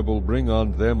 so I will bring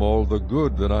on them all the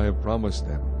good that I have promised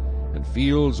them. And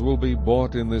fields will be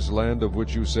bought in this land of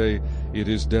which you say, It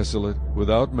is desolate,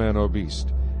 without man or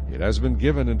beast. It has been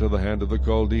given into the hand of the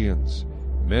Chaldeans.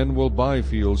 Men will buy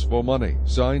fields for money,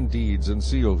 sign deeds and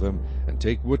seal them, and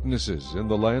take witnesses in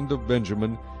the land of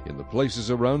Benjamin, in the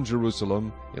places around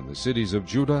Jerusalem, in the cities of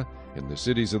Judah, in the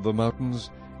cities of the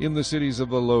mountains, in the cities of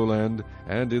the lowland,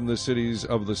 and in the cities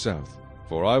of the south.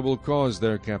 For I will cause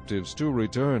their captives to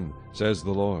return, says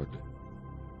the Lord.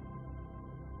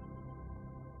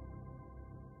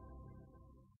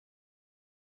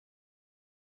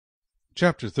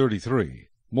 Chapter 33.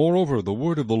 Moreover, the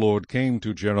word of the Lord came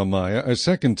to Jeremiah a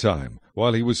second time,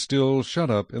 while he was still shut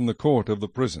up in the court of the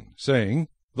prison, saying,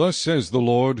 Thus says the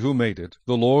Lord who made it,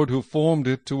 the Lord who formed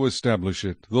it to establish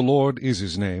it, the Lord is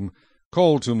his name.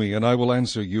 Call to me, and I will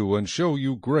answer you, and show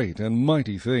you great and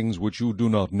mighty things which you do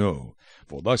not know.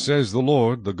 For thus says the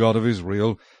Lord, the God of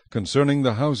Israel, concerning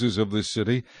the houses of this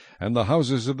city, and the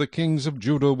houses of the kings of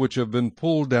Judah, which have been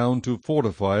pulled down to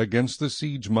fortify against the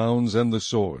siege mounds and the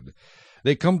sword.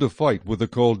 They come to fight with the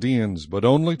Chaldeans, but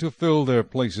only to fill their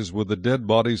places with the dead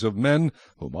bodies of men,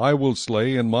 whom I will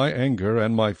slay in my anger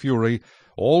and my fury,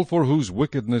 all for whose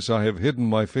wickedness I have hidden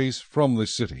my face from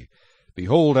this city.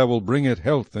 Behold, I will bring it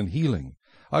health and healing.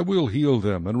 I will heal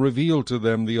them, and reveal to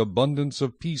them the abundance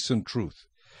of peace and truth.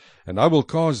 And I will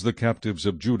cause the captives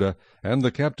of Judah and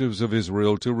the captives of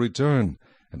Israel to return,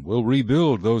 and will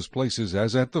rebuild those places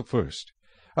as at the first.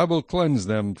 I will cleanse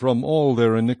them from all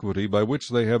their iniquity by which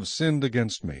they have sinned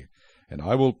against me, and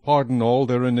I will pardon all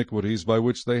their iniquities by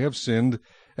which they have sinned,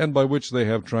 and by which they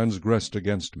have transgressed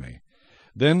against me.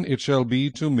 Then it shall be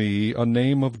to me a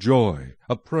name of joy,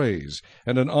 a praise,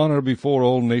 and an honor before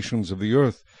all nations of the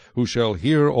earth, who shall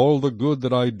hear all the good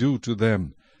that I do to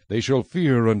them. They shall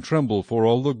fear and tremble for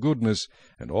all the goodness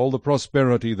and all the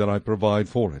prosperity that I provide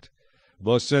for it.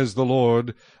 Thus says the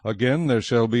Lord, Again there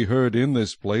shall be heard in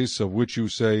this place, of which you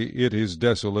say, It is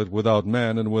desolate, without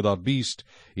man and without beast,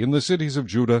 in the cities of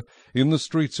Judah, in the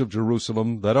streets of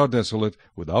Jerusalem, that are desolate,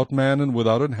 without man and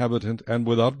without inhabitant and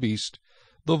without beast,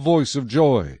 the voice of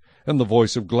joy and the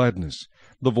voice of gladness,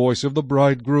 the voice of the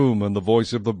bridegroom and the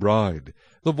voice of the bride,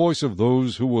 the voice of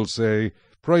those who will say,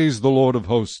 Praise the Lord of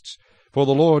hosts, for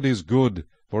the Lord is good,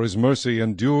 for his mercy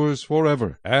endures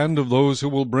forever, and of those who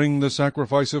will bring the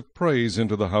sacrifice of praise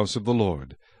into the house of the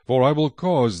Lord. For I will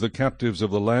cause the captives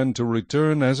of the land to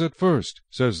return as at first,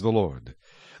 says the Lord.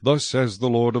 Thus says the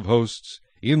Lord of hosts,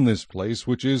 In this place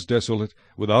which is desolate,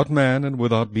 without man and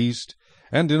without beast,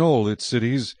 and in all its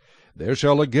cities, there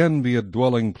shall again be a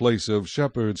dwelling place of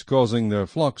shepherds causing their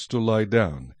flocks to lie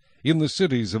down, in the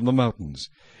cities of the mountains,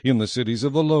 in the cities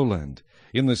of the lowland,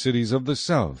 in the cities of the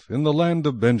south, in the land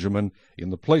of Benjamin, in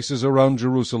the places around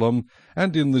Jerusalem,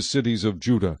 and in the cities of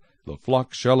Judah, the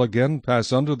flocks shall again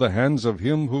pass under the hands of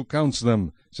him who counts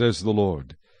them, says the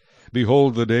Lord.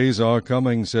 Behold, the days are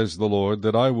coming, says the Lord,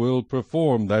 that I will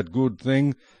perform that good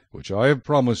thing which I have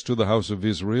promised to the house of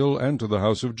Israel and to the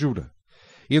house of Judah.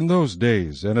 In those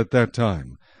days and at that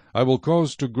time I will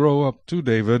cause to grow up to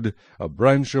David a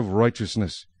branch of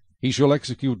righteousness. He shall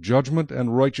execute judgment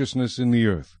and righteousness in the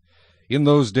earth. In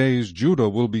those days Judah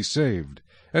will be saved,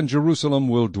 and Jerusalem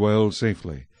will dwell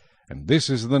safely. And this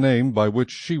is the name by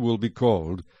which she will be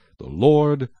called, The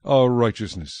Lord our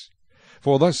righteousness.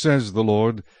 For thus says the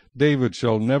Lord, David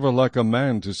shall never lack a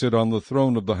man to sit on the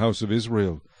throne of the house of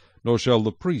Israel, nor shall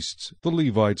the priests, the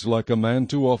Levites, lack a man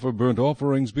to offer burnt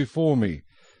offerings before me,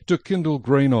 to kindle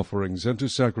grain offerings, and to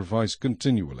sacrifice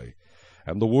continually.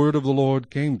 And the word of the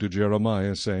Lord came to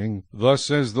Jeremiah, saying, Thus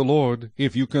says the Lord,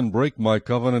 If you can break my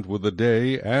covenant with the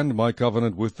day, and my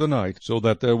covenant with the night, so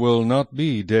that there will not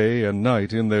be day and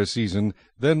night in their season,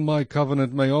 then my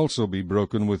covenant may also be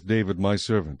broken with David my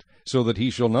servant, so that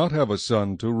he shall not have a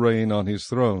son to reign on his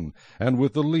throne, and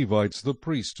with the Levites the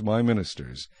priests my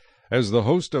ministers. As the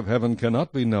host of heaven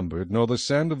cannot be numbered, nor the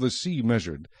sand of the sea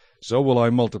measured, so will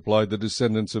I multiply the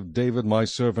descendants of David my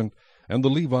servant, and the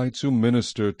Levites who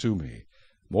minister to me.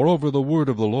 Moreover, the word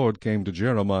of the Lord came to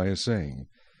Jeremiah, saying,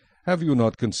 Have you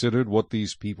not considered what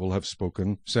these people have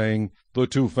spoken, saying, The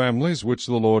two families which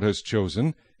the Lord has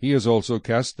chosen, he has also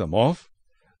cast them off?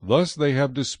 Thus they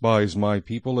have despised my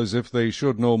people, as if they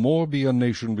should no more be a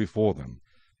nation before them.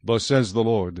 Thus says the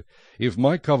Lord, If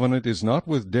my covenant is not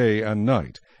with day and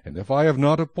night, and if I have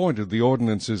not appointed the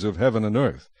ordinances of heaven and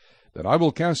earth, then I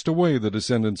will cast away the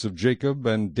descendants of Jacob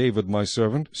and David my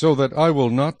servant, so that I will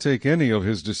not take any of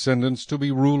his descendants to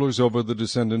be rulers over the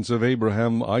descendants of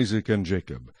Abraham, Isaac, and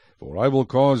Jacob. For I will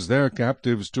cause their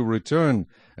captives to return,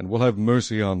 and will have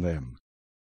mercy on them.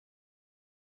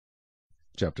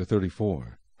 Chapter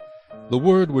 34. The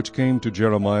word which came to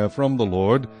Jeremiah from the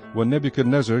Lord, when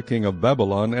Nebuchadnezzar king of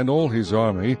Babylon and all his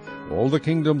army, all the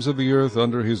kingdoms of the earth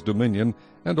under his dominion,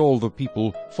 and all the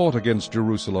people fought against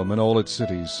Jerusalem and all its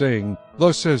cities, saying,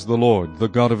 Thus says the Lord, the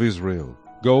God of Israel,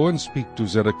 Go and speak to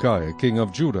Zedekiah king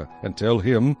of Judah, and tell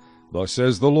him, Thus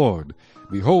says the Lord,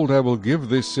 Behold, I will give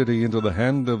this city into the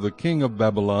hand of the king of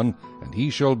Babylon, and he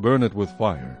shall burn it with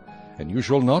fire. And you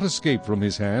shall not escape from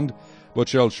his hand, but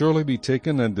shall surely be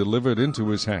taken and delivered into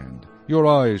his hand. Your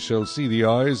eyes shall see the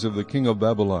eyes of the king of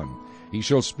Babylon. He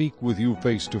shall speak with you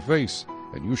face to face,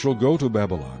 and you shall go to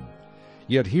Babylon.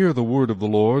 Yet hear the word of the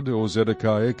Lord, O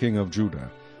Zedekiah king of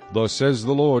Judah. Thus says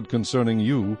the Lord concerning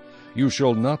you, You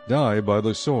shall not die by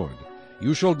the sword.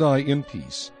 You shall die in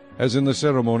peace, as in the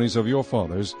ceremonies of your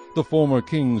fathers, the former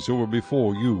kings who were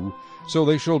before you. So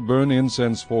they shall burn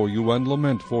incense for you and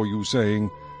lament for you, saying,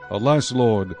 Alas,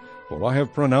 Lord, for I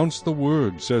have pronounced the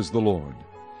word, says the Lord.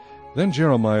 Then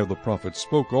Jeremiah the prophet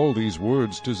spoke all these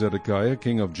words to Zedekiah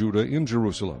king of Judah in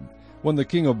Jerusalem, when the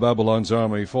king of Babylon's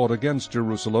army fought against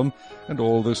Jerusalem and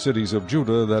all the cities of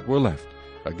Judah that were left,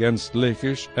 against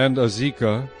Lachish and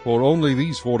Azekah, for only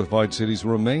these fortified cities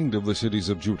remained of the cities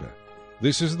of Judah.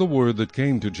 This is the word that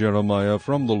came to Jeremiah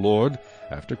from the Lord,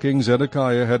 after King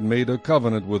Zedekiah had made a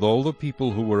covenant with all the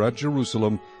people who were at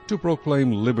Jerusalem to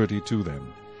proclaim liberty to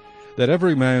them, that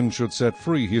every man should set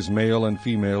free his male and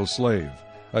female slave,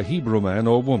 a Hebrew man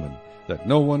or woman, that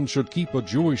no one should keep a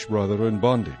Jewish brother in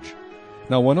bondage.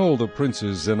 Now when all the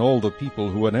princes and all the people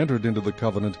who had entered into the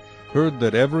covenant heard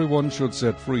that every one should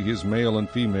set free his male and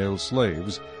female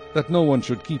slaves, that no one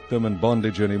should keep them in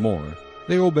bondage any more,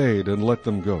 they obeyed and let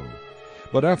them go.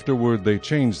 But afterward they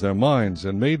changed their minds,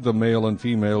 and made the male and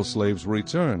female slaves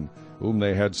return, whom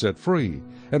they had set free,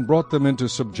 and brought them into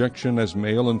subjection as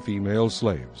male and female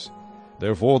slaves.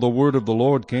 Therefore the word of the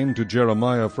Lord came to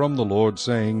Jeremiah from the Lord,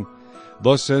 saying,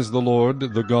 Thus says the Lord,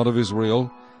 the God of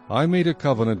Israel, I made a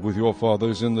covenant with your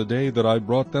fathers in the day that I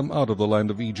brought them out of the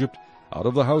land of Egypt, out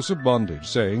of the house of bondage,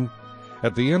 saying,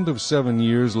 At the end of 7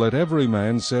 years let every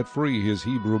man set free his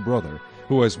Hebrew brother,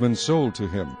 who has been sold to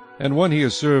him. And when he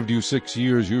has served you 6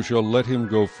 years, you shall let him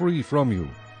go free from you.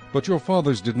 But your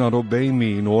fathers did not obey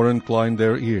me, nor incline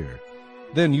their ear.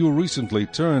 Then you recently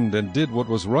turned and did what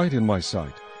was right in my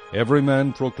sight, every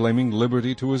man proclaiming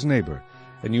liberty to his neighbor,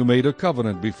 and you made a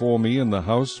covenant before me in the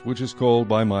house which is called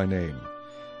by my name.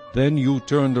 Then you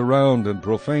turned around and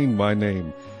profaned my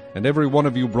name, and every one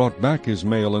of you brought back his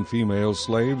male and female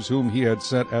slaves whom he had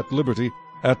set at liberty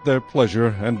at their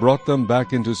pleasure, and brought them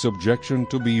back into subjection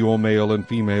to be your male and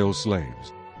female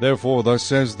slaves. Therefore thus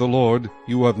says the Lord,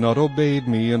 You have not obeyed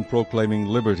me in proclaiming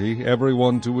liberty, every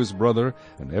one to his brother,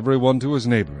 and every one to his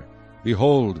neighbor.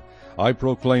 Behold, I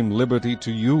proclaim liberty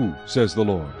to you, says the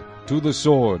Lord, to the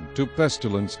sword, to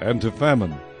pestilence, and to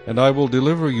famine, and I will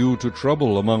deliver you to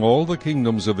trouble among all the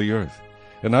kingdoms of the earth.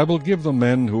 And I will give the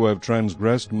men who have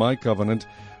transgressed my covenant,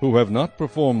 who have not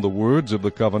performed the words of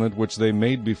the covenant which they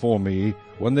made before me,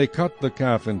 when they cut the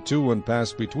calf in two and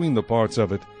passed between the parts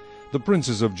of it, the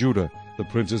princes of Judah, the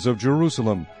princes of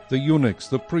Jerusalem, the eunuchs,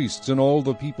 the priests, and all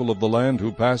the people of the land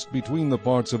who passed between the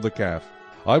parts of the calf.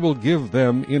 I will give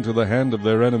them into the hand of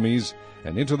their enemies,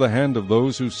 and into the hand of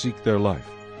those who seek their life.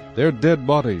 Their dead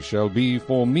bodies shall be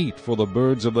for meat for the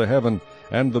birds of the heaven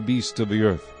and the beasts of the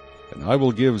earth. And I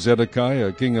will give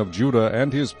Zedekiah king of Judah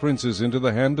and his princes into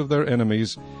the hand of their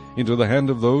enemies, into the hand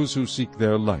of those who seek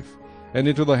their life, and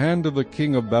into the hand of the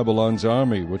king of Babylon's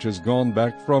army which has gone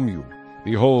back from you.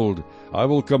 Behold, I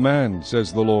will command,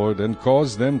 says the Lord, and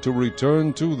cause them to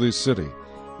return to this city.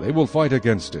 They will fight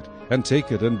against it, and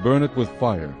take it, and burn it with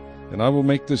fire. And I will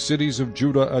make the cities of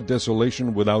Judah a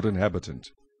desolation without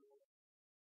inhabitant.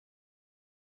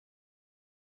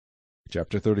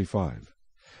 Chapter 35.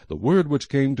 The word which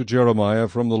came to Jeremiah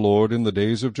from the Lord in the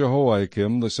days of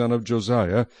Jehoiakim the son of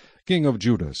Josiah, king of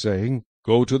Judah, saying,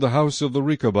 Go to the house of the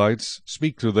Rechabites,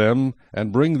 speak to them,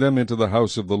 and bring them into the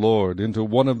house of the Lord, into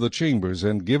one of the chambers,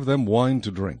 and give them wine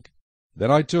to drink. Then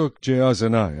I took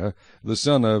Jaazaniah, the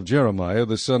son of Jeremiah,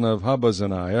 the son of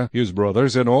Habazaniah, his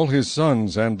brothers, and all his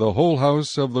sons, and the whole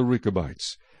house of the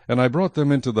Rechabites. And I brought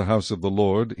them into the house of the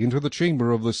Lord, into the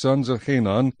chamber of the sons of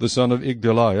Hanan, the son of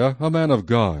Igdaliah, a man of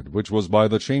God, which was by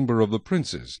the chamber of the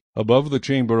princes, above the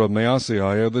chamber of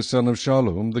Maaseiah, the son of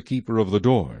Shallum, the keeper of the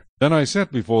door. Then I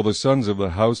set before the sons of the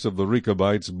house of the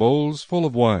Rechabites bowls full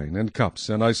of wine, and cups,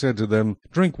 and I said to them,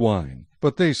 Drink wine.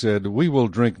 But they said, We will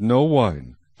drink no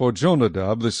wine. For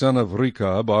Jonadab, the son of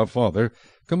Rechab, our father,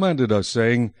 commanded us,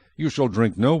 saying, You shall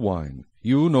drink no wine,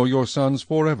 you nor your sons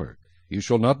forever. You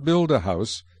shall not build a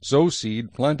house, sow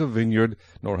seed, plant a vineyard,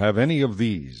 nor have any of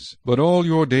these. But all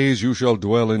your days you shall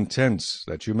dwell in tents,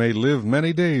 that you may live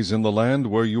many days in the land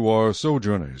where you are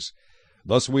sojourners.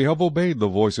 Thus we have obeyed the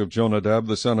voice of Jonadab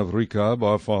the son of Rechab,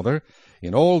 our father,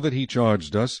 in all that he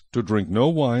charged us, to drink no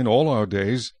wine all our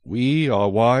days, we, our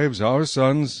wives, our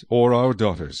sons, or our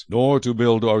daughters, nor to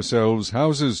build ourselves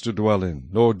houses to dwell in,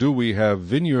 nor do we have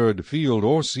vineyard, field,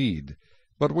 or seed.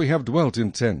 But we have dwelt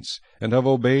in tents, and have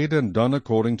obeyed and done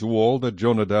according to all that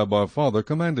Jonadab our father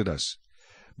commanded us.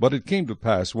 But it came to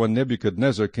pass, when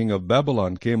Nebuchadnezzar king of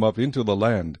Babylon came up into the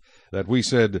land, that we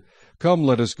said, Come,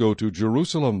 let us go to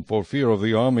Jerusalem, for fear of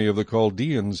the army of the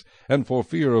Chaldeans, and for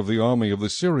fear of the army of the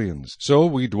Syrians. So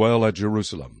we dwell at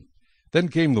Jerusalem. Then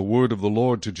came the word of the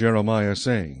Lord to Jeremiah,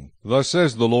 saying, Thus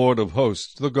says the Lord of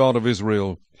hosts, the God of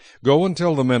Israel, Go and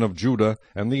tell the men of Judah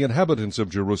and the inhabitants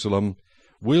of Jerusalem,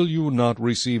 Will you not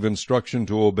receive instruction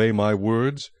to obey my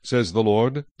words, says the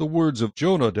Lord, the words of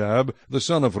Jonadab, the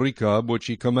son of Rechab, which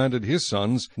he commanded his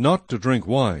sons not to drink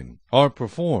wine, are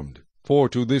performed. For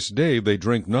to this day they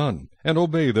drink none, and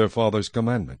obey their father's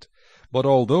commandment. But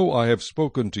although I have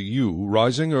spoken to you,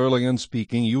 rising early and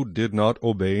speaking, you did not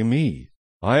obey me.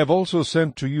 I have also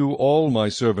sent to you all my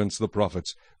servants the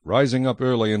prophets, rising up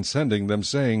early and sending them,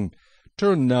 saying,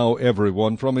 Turn now every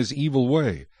one from his evil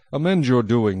way, amend your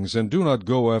doings, and do not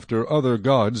go after other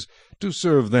gods to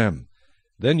serve them.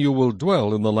 Then you will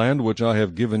dwell in the land which I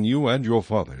have given you and your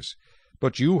fathers.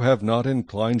 But you have not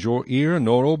inclined your ear,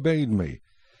 nor obeyed me.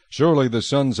 Surely the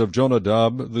sons of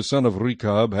Jonadab, the son of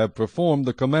Rechab, have performed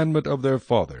the commandment of their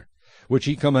father, which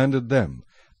he commanded them.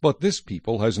 But this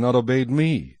people has not obeyed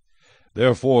me.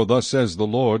 Therefore thus says the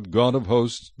Lord, God of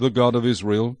hosts, the God of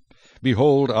Israel,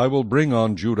 Behold, I will bring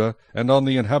on Judah and on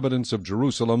the inhabitants of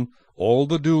Jerusalem all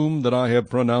the doom that I have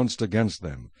pronounced against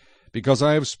them, because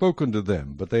I have spoken to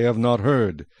them, but they have not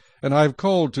heard, and I have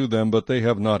called to them, but they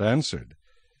have not answered.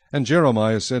 And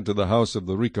Jeremiah said to the house of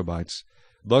the Rechabites,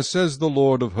 Thus says the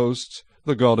Lord of hosts,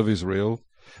 the God of Israel,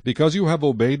 because you have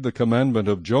obeyed the commandment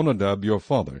of Jonadab your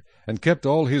father, and kept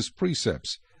all his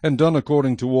precepts, and done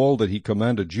according to all that he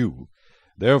commanded you.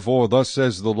 Therefore thus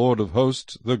says the Lord of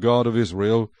hosts, the God of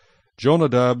Israel,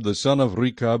 Jonadab the son of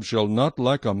Rechab shall not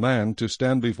lack a man to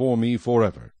stand before me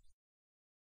forever.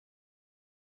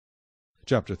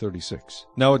 Chapter 36.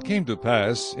 Now it came to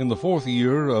pass, in the 4th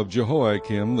year of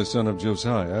Jehoiakim the son of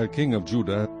Josiah, king of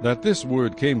Judah, that this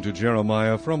word came to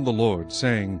Jeremiah from the Lord,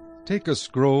 saying, Take a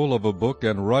scroll of a book,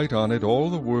 and write on it all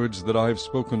the words that I have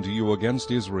spoken to you against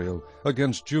Israel,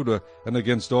 against Judah, and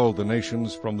against all the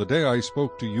nations, from the day I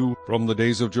spoke to you, from the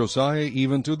days of Josiah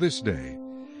even to this day.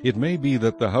 It may be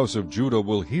that the house of Judah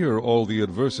will hear all the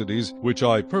adversities which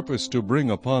I purpose to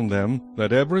bring upon them,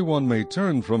 that every one may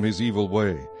turn from his evil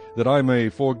way, that I may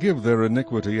forgive their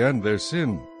iniquity and their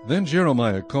sin. Then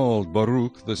Jeremiah called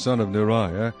Baruch the son of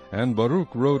Neriah, and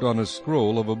Baruch wrote on a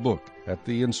scroll of a book, at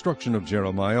the instruction of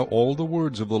Jeremiah, all the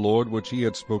words of the Lord which he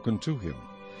had spoken to him.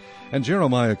 And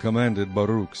Jeremiah commanded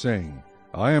Baruch, saying,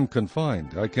 I am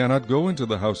confined, I cannot go into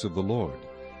the house of the Lord.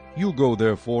 You go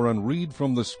therefore and read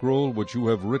from the scroll which you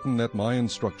have written at my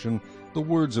instruction the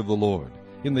words of the Lord,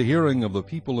 in the hearing of the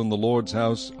people in the Lord's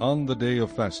house on the day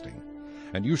of fasting.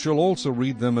 And you shall also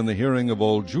read them in the hearing of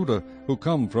all Judah who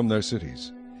come from their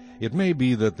cities. It may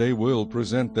be that they will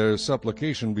present their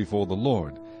supplication before the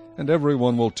Lord, and every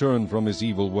one will turn from his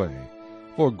evil way.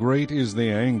 For great is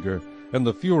the anger and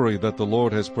the fury that the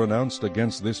Lord has pronounced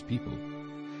against this people.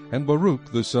 And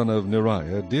Baruch the son of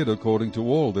Neriah did according to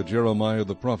all that Jeremiah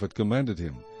the prophet commanded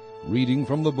him, reading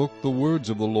from the book the words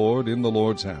of the Lord in the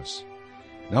Lord's house.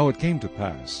 Now it came to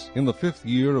pass, in the 5th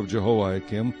year of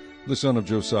Jehoiakim the son of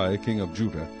Josiah king of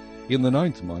Judah, in the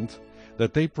 9th month,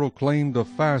 that they proclaimed a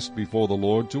fast before the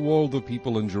Lord to all the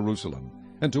people in Jerusalem,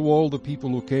 and to all the people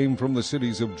who came from the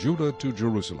cities of Judah to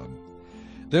Jerusalem.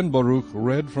 Then Baruch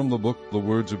read from the book the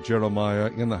words of Jeremiah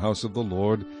in the house of the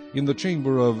Lord, in the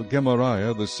chamber of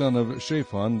Gemariah the son of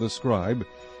Shaphan the scribe,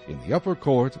 in the upper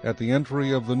court at the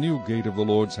entry of the new gate of the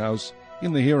Lord's house,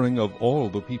 in the hearing of all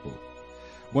the people.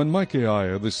 When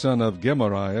Micaiah the son of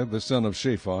Gemariah the son of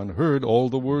Shaphan heard all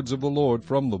the words of the Lord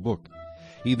from the book,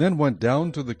 he then went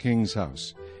down to the king's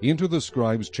house, into the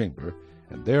scribe's chamber,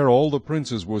 and there all the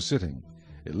princes were sitting,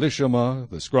 Elishama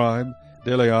the scribe,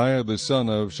 Delaiah the son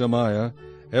of Shemaiah,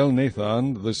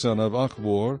 Elnathan the son of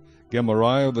Achbor,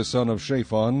 Gemariah the son of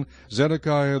Shaphan,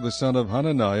 Zedekiah the son of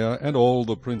Hananiah, and all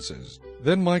the princes.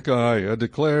 Then Micaiah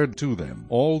declared to them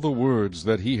all the words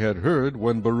that he had heard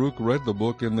when Baruch read the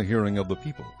book in the hearing of the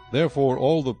people. Therefore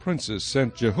all the princes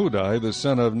sent Jehudi the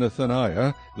son of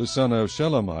Nethaniah, the son of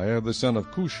Shelemiah, the son of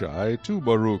Cushai, to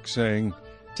Baruch, saying,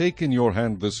 Take in your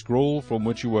hand the scroll from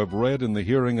which you have read in the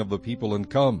hearing of the people, and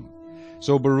come.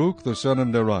 So Baruch the son of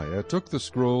Neriah took the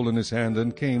scroll in his hand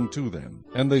and came to them.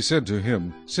 And they said to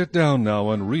him, Sit down now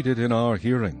and read it in our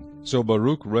hearing. So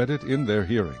Baruch read it in their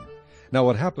hearing. Now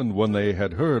it happened when they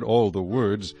had heard all the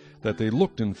words, that they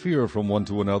looked in fear from one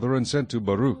to another, and said to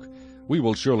Baruch, We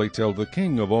will surely tell the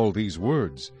king of all these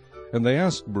words. And they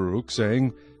asked Baruch,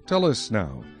 saying, Tell us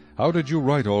now, how did you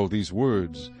write all these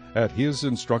words? At his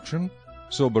instruction?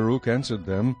 So Baruch answered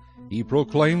them, He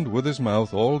proclaimed with his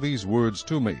mouth all these words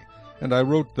to me, and I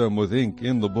wrote them with ink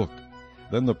in the book.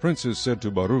 Then the princes said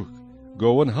to Baruch,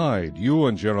 Go and hide, you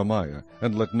and Jeremiah,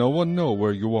 and let no one know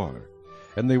where you are.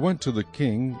 And they went to the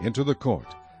king into the court,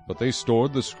 but they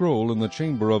stored the scroll in the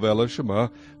chamber of Elishama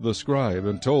the scribe,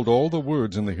 and told all the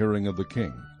words in the hearing of the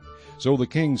king. So the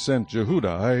king sent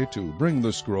Jehudi to bring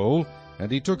the scroll,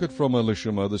 and he took it from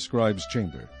Elishama the scribe's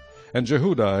chamber. And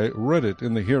Jehudi read it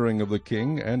in the hearing of the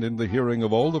king, and in the hearing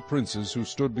of all the princes who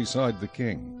stood beside the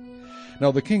king.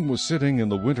 Now the king was sitting in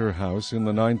the winter house in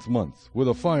the 9th month, with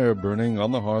a fire burning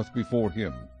on the hearth before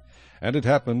him. And it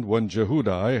happened, when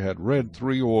Jehudi had read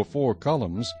 3 or 4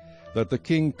 columns, that the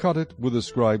king cut it with the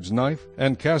scribe's knife,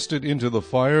 and cast it into the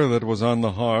fire that was on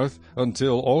the hearth,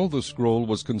 until all the scroll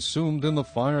was consumed in the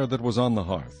fire that was on the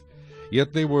hearth.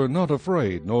 Yet they were not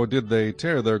afraid, nor did they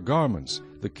tear their garments,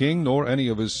 the king nor any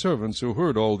of his servants who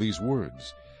heard all these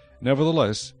words.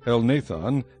 Nevertheless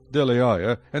Elnathan,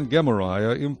 Delaiah, and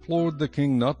Gemariah implored the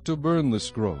king not to burn the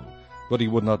scroll, but he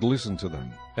would not listen to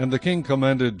them. And the king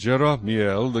commanded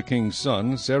Jerahmeel the king's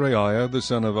son, Seraiah the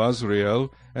son of Azriel,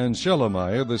 and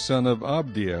Shelemiah the son of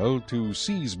Abdiel, to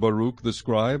seize Baruch the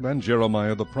scribe and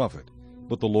Jeremiah the prophet.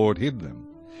 But the Lord hid them.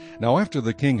 Now after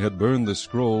the king had burned the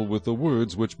scroll with the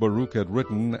words which Baruch had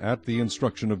written at the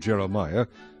instruction of Jeremiah,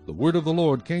 the word of the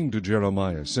Lord came to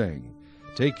Jeremiah, saying,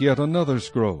 Take yet another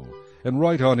scroll, and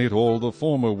write on it all the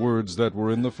former words that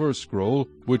were in the first scroll,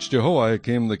 which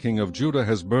Jehoiakim the king of Judah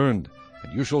has burned.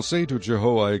 And you shall say to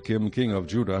Jehoiakim king of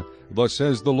Judah, Thus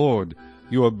says the Lord,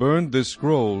 You have burned this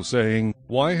scroll, saying,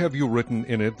 Why have you written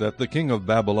in it that the king of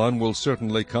Babylon will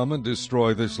certainly come and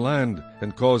destroy this land,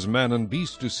 and cause man and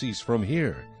beast to cease from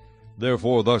here?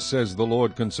 Therefore thus says the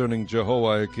Lord concerning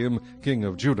Jehoiakim king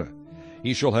of Judah,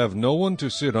 He shall have no one to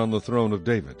sit on the throne of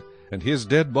David, and his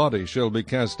dead body shall be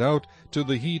cast out to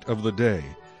the heat of the day,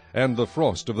 and the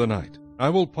frost of the night. I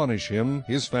will punish him,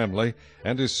 his family,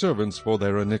 and his servants for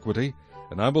their iniquity,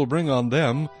 and I will bring on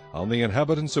them, on the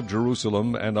inhabitants of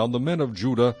Jerusalem, and on the men of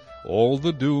Judah, all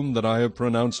the doom that I have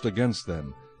pronounced against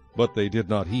them. But they did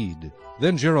not heed.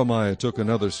 Then Jeremiah took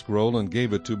another scroll, and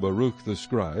gave it to Baruch the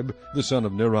scribe, the son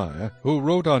of Neriah, who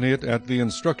wrote on it at the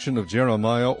instruction of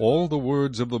Jeremiah all the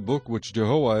words of the book which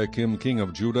Jehoiakim king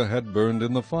of Judah had burned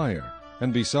in the fire.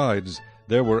 And besides,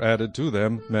 there were added to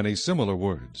them many similar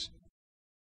words.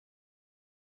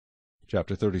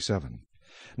 Chapter 37.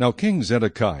 Now King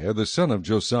Zedekiah the son of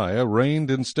Josiah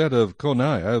reigned instead of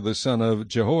Coniah the son of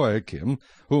Jehoiakim,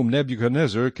 whom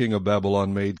Nebuchadnezzar king of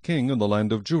Babylon made king in the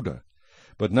land of Judah.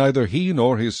 But neither he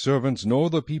nor his servants nor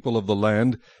the people of the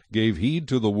land gave heed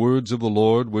to the words of the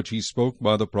Lord which he spoke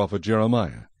by the prophet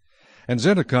Jeremiah. And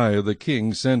Zedekiah the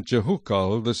king sent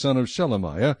Jehukal the son of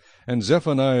Shelemiah, and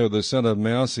Zephaniah the son of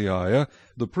Maaseiah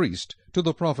the priest, to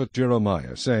the prophet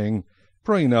Jeremiah, saying,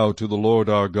 Pray now to the Lord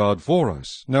our God for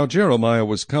us. Now Jeremiah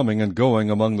was coming and going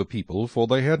among the people, for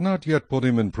they had not yet put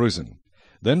him in prison.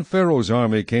 Then Pharaoh's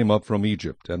army came up from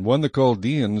Egypt, and when the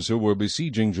Chaldeans who were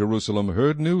besieging Jerusalem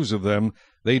heard news of them,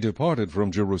 they departed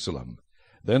from Jerusalem.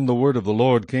 Then the word of the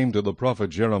Lord came to the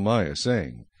prophet Jeremiah,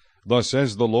 saying, Thus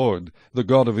says the Lord, the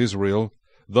God of Israel,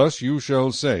 Thus you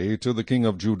shall say to the king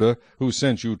of Judah, who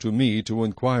sent you to me to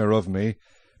inquire of me,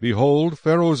 Behold,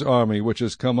 Pharaoh's army which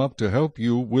has come up to help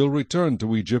you will return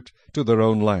to Egypt, to their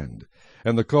own land.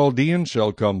 And the Chaldeans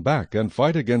shall come back and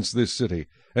fight against this city,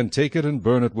 and take it and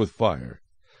burn it with fire.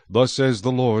 Thus says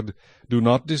the Lord, Do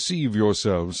not deceive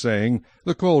yourselves, saying,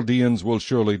 The Chaldeans will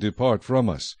surely depart from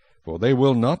us. For they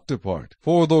will not depart.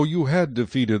 For though you had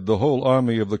defeated the whole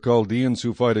army of the Chaldeans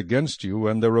who fight against you,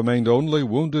 and there remained only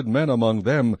wounded men among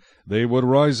them, they would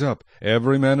rise up,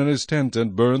 every man in his tent,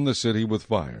 and burn the city with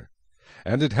fire.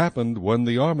 And it happened, when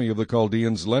the army of the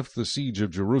Chaldeans left the siege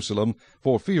of Jerusalem,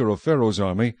 for fear of Pharaoh's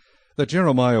army, that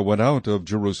Jeremiah went out of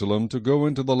Jerusalem to go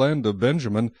into the land of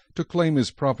Benjamin, to claim his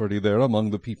property there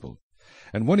among the people.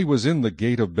 And when he was in the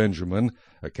gate of Benjamin,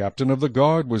 a captain of the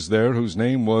guard was there, whose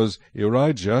name was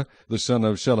Irijah, the son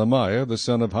of Shelemiah, the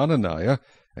son of Hananiah,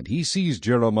 and he seized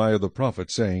Jeremiah the prophet,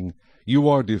 saying, You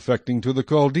are defecting to the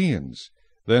Chaldeans.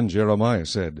 Then Jeremiah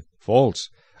said,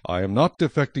 False, I am not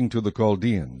defecting to the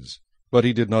Chaldeans. But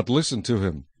he did not listen to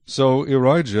him. So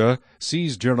Irijah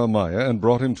seized Jeremiah and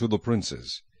brought him to the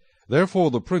princes. Therefore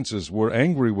the princes were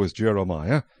angry with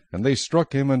Jeremiah, and they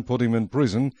struck him and put him in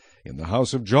prison, in the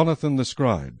house of Jonathan the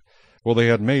scribe, for they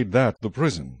had made that the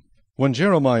prison. When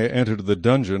Jeremiah entered the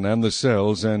dungeon and the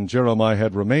cells, and Jeremiah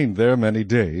had remained there many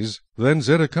days, then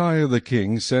Zedekiah the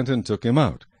king sent and took him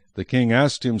out. The king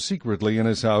asked him secretly in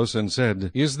his house, and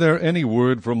said, Is there any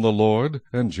word from the Lord?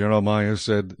 And Jeremiah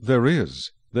said, There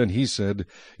is. Then he said,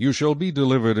 You shall be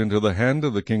delivered into the hand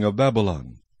of the king of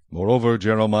Babylon. Moreover,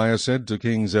 Jeremiah said to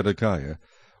King Zedekiah,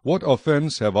 What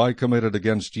offense have I committed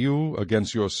against you,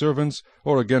 against your servants,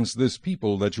 or against this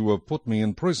people, that you have put me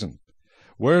in prison?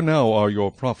 Where now are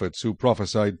your prophets who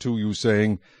prophesied to you,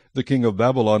 saying, The king of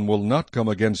Babylon will not come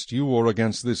against you or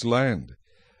against this land?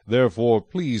 Therefore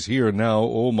please hear now,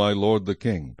 O my lord the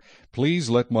king. Please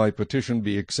let my petition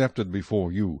be accepted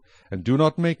before you, and do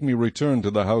not make me return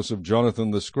to the house of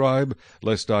Jonathan the scribe,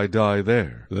 lest I die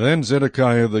there. Then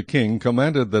Zedekiah the king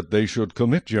commanded that they should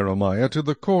commit Jeremiah to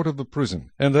the court of the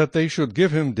prison, and that they should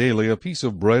give him daily a piece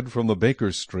of bread from the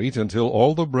baker's street, until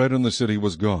all the bread in the city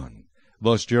was gone.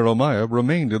 Thus Jeremiah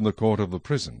remained in the court of the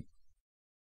prison.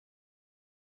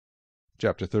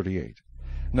 Chapter 38.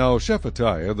 Now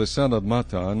Shephatiah the son of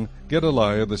Mattan,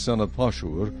 Gedaliah the son of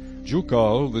Pashur,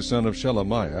 Jukal the son of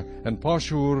Shelemiah, and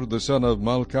Pashur the son of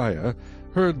Malchiah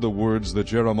heard the words that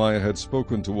Jeremiah had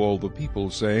spoken to all the people,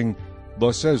 saying,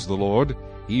 Thus says the Lord,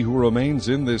 He who remains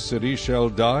in this city shall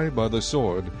die by the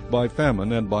sword, by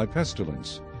famine, and by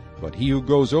pestilence. But he who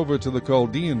goes over to the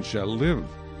Chaldeans shall live.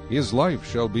 His life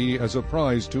shall be as a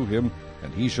prize to him,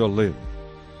 and he shall live.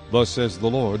 Thus says the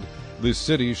Lord, This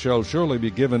city shall surely be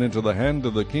given into the hand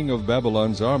of the king of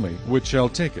Babylon's army, which shall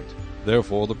take it.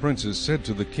 Therefore the princes said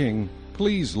to the king,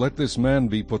 Please let this man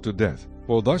be put to death,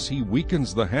 for thus he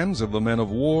weakens the hands of the men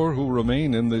of war who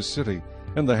remain in this city,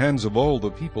 and the hands of all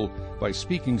the people, by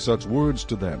speaking such words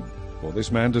to them. For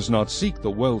this man does not seek the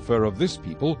welfare of this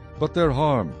people, but their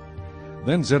harm.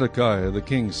 Then Zedekiah the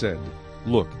king said,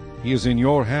 Look, he is in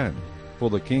your hand. for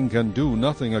the king can do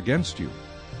nothing against you.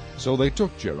 So they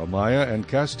took Jeremiah and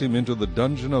cast him into the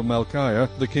dungeon of Malchiah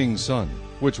the king's son,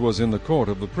 which was in the court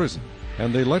of the prison.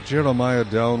 And they let Jeremiah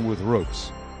down with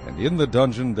ropes. And in the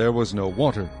dungeon there was no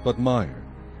water, but mire.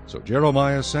 So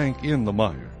Jeremiah sank in the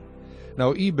mire.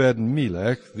 Now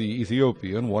Ebed-melech the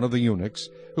Ethiopian, one of the eunuchs,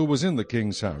 who was in the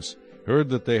king's house, heard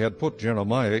that they had put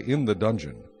Jeremiah in the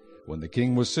dungeon. When the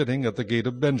king was sitting at the gate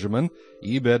of Benjamin,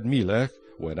 Ebed-melech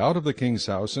went out of the king's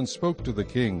house and spoke to the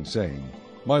king, saying,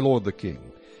 My lord the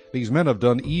king, these men have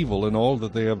done evil in all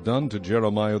that they have done to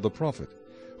Jeremiah the prophet,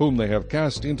 whom they have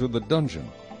cast into the dungeon,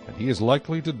 and he is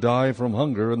likely to die from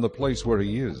hunger in the place where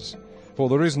he is, for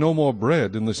there is no more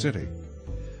bread in the city.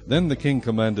 Then the king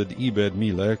commanded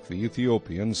Ebed-melech the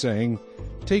Ethiopian, saying,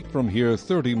 Take from here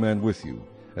 30 men with you,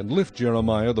 and lift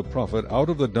Jeremiah the prophet out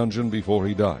of the dungeon before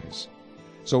he dies.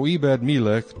 So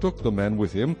Ebed-melech took the men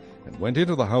with him, and went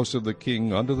into the house of the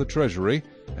king under the treasury,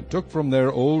 and took from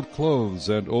there old clothes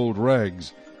and old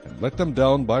rags, and let them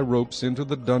down by ropes into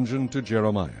the dungeon to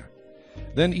Jeremiah.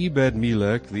 Then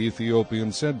Ebed-melech the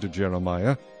Ethiopian said to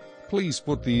Jeremiah, Please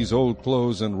put these old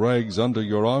clothes and rags under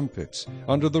your armpits,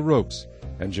 under the ropes.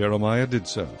 And Jeremiah did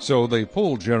so. So they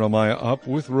pulled Jeremiah up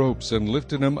with ropes and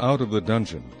lifted him out of the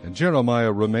dungeon, and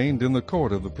Jeremiah remained in the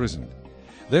court of the prison.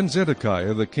 Then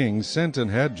Zedekiah the king sent and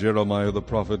had Jeremiah the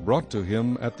prophet brought to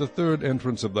him at the third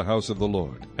entrance of the house of the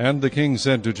Lord. And the king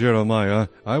said to Jeremiah,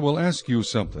 I will ask you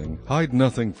something, hide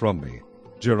nothing from me.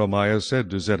 Jeremiah said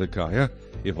to Zedekiah,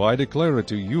 If I declare it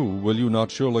to you, will you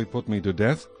not surely put me to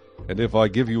death? And if I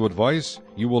give you advice,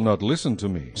 you will not listen to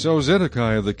me. So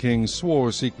Zedekiah the king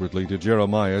swore secretly to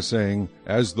Jeremiah, saying,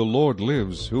 As the Lord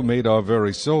lives, who made our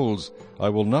very souls, I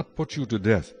will not put you to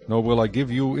death, nor will I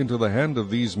give you into the hand of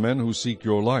these men who seek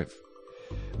your life.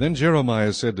 Then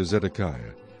Jeremiah said to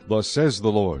Zedekiah, Thus says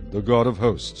the Lord, the God of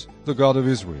hosts, the God of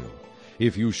Israel,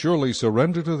 If you surely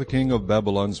surrender to the king of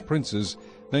Babylon's princes,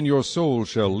 then your soul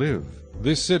shall live.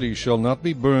 This city shall not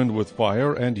be burned with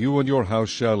fire, and you and your house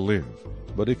shall live.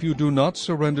 But if you do not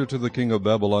surrender to the king of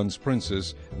Babylon's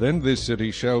princes, then this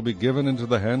city shall be given into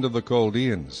the hand of the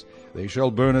Chaldeans. They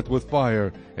shall burn it with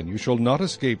fire, and you shall not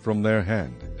escape from their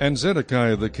hand. And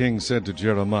Zedekiah the king said to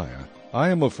Jeremiah, I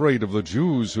am afraid of the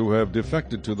Jews who have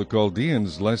defected to the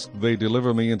Chaldeans, lest they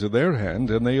deliver me into their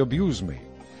hand, and they abuse me.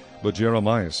 But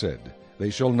Jeremiah said, They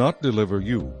shall not deliver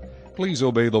you. Please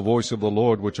obey the voice of the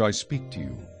Lord which I speak to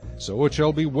you. So it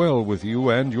shall be well with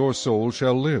you, and your soul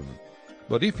shall live.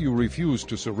 But if you refuse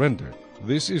to surrender,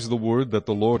 this is the word that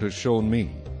the Lord has shown me.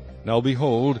 Now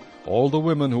behold, all the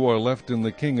women who are left in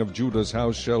the king of Judah's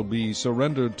house shall be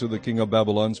surrendered to the king of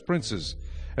Babylon's princes.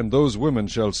 And those women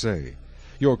shall say,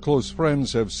 Your close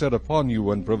friends have set upon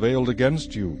you and prevailed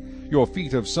against you. Your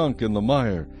feet have sunk in the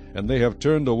mire, and they have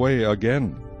turned away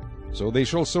again. So they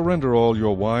shall surrender all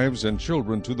your wives and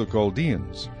children to the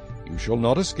Chaldeans. You shall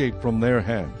not escape from their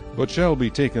hand, but shall be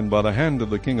taken by the hand of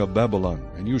the king of Babylon,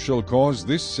 and you shall cause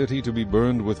this city to be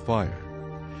burned with fire.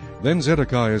 Then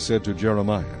Zedekiah said to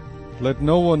Jeremiah, Let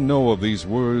no one know of these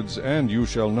words, and you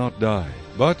shall not die.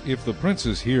 But if the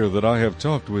princes hear that I have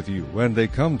talked with you, and they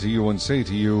come to you and say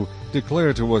to you,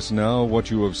 Declare to us now what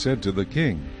you have said to the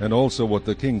king, and also what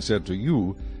the king said to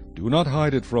you, do not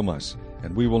hide it from us,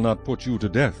 and we will not put you to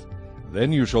death.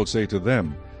 Then you shall say to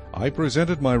them, I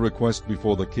presented my request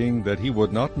before the king that he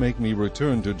would not make me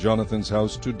return to Jonathan's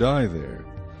house to die there.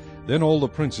 Then all the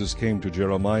princes came to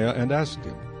Jeremiah and asked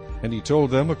him, and he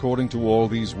told them according to all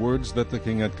these words that the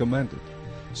king had commanded.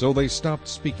 So they stopped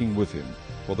speaking with him,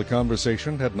 for the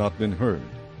conversation had not been heard.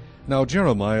 Now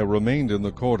Jeremiah remained in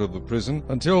the court of the prison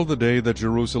until the day that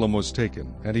Jerusalem was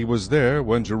taken, and he was there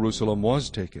when Jerusalem was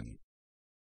taken.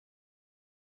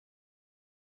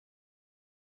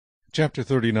 Chapter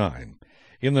 39.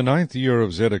 In the 9th year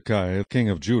of Zedekiah king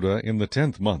of Judah, in the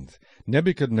 10th month,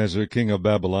 Nebuchadnezzar king of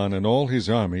Babylon and all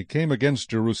his army came against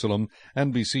Jerusalem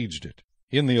and besieged it.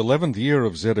 In the 11th year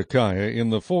of Zedekiah, in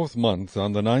the 4th month,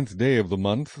 on the 9th day of the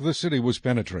month, the city was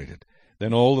penetrated.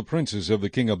 Then all the princes of the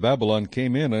king of Babylon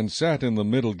came in and sat in the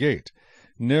middle gate,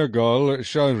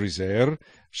 Nergal-Sharezer,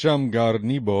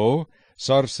 Shamgar-Nebo,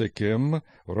 Sarsekim,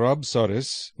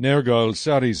 Rabsaris,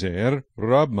 Nergal-Sarezer,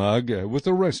 Rabmag, with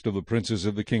the rest of the princes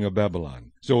of the king of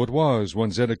Babylon. So it was,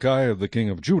 when Zedekiah the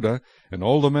king of Judah and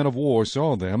all the men of war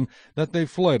saw them, that they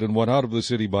fled and went out of the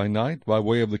city by night, by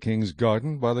way of the king's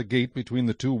garden, by the gate between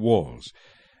the two walls.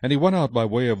 And he went out by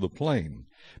way of the plain.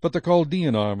 But the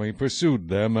Chaldean army pursued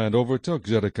them, and overtook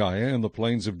Zedekiah in the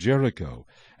plains of Jericho.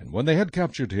 And when they had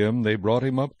captured him, they brought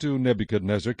him up to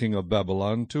Nebuchadnezzar king of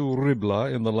Babylon, to Riblah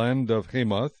in the land of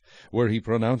Hamath, where he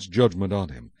pronounced judgment on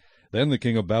him. Then the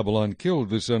king of Babylon killed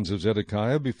the sons of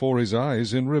Zedekiah before his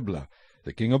eyes in Riblah.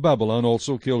 The king of Babylon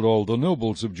also killed all the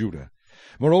nobles of Judah.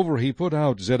 Moreover, he put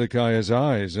out Zedekiah's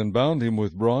eyes, and bound him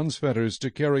with bronze fetters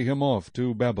to carry him off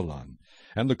to Babylon.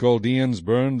 And the Chaldeans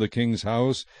burned the king's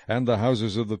house and the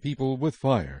houses of the people with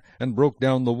fire, and broke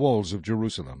down the walls of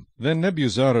Jerusalem. Then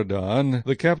Nebuzaradan,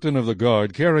 the captain of the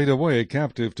guard, carried away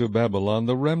captive to Babylon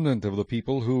the remnant of the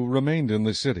people who remained in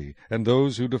the city, and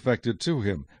those who defected to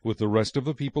him, with the rest of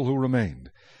the people who remained.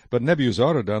 But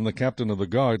Nebuzaradan, the captain of the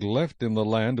guard, left in the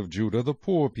land of Judah the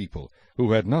poor people,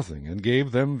 who had nothing, and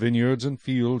gave them vineyards and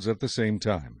fields at the same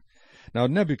time. Now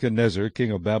Nebuchadnezzar,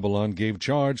 king of Babylon, gave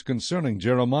charge concerning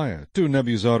Jeremiah to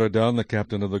Nebuzaradan, the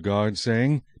captain of the guard,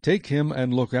 saying, Take him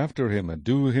and look after him, and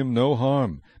do him no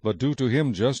harm, but do to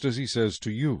him just as he says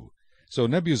to you. So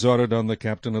Nebuzaradan, the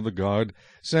captain of the guard,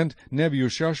 sent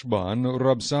Nebushashban,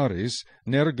 Rabsaris,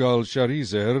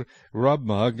 Nergal-Sharezer,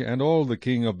 Rabmag, and all the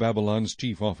king of Babylon's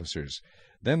chief officers.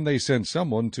 Then they sent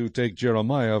someone to take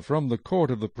Jeremiah from the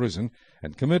court of the prison,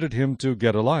 and committed him to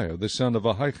Gedaliah, the son of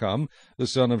Ahikam, the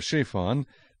son of Shaphan,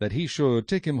 that he should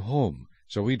take him home.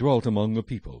 So he dwelt among the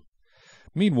people.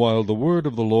 Meanwhile the word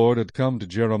of the Lord had come to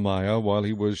Jeremiah while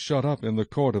he was shut up in the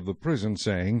court of the prison,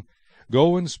 saying,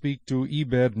 Go and speak to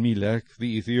Ebed-melech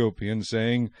the Ethiopian,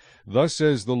 saying, Thus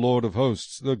says the Lord of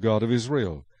hosts, the God of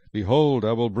Israel, Behold,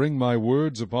 I will bring my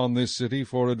words upon this city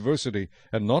for adversity,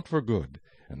 and not for good,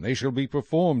 and they shall be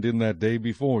performed in that day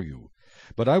before you.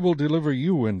 But I will deliver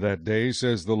you in that day,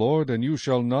 says the Lord, and you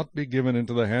shall not be given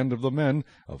into the hand of the men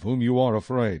of whom you are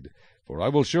afraid. For I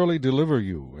will surely deliver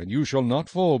you, and you shall not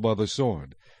fall by the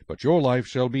sword, but your life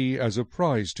shall be as a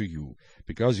prize to you,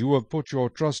 because you have put your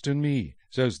trust in me,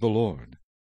 says the Lord.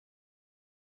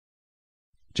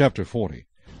 Chapter 40.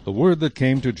 The word that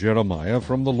came to Jeremiah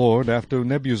from the Lord after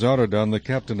Nebuzaradan the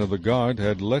captain of the guard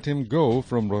had let him go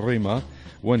from Ramah,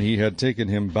 when he had taken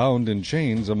him bound in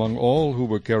chains among all who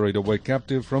were carried away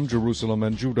captive from Jerusalem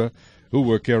and Judah, who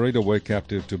were carried away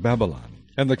captive to Babylon.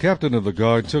 And the captain of the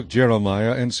guard took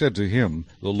Jeremiah and said to him,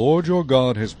 The Lord your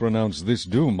God has pronounced this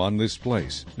doom on this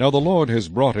place. Now the Lord has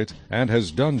brought it, and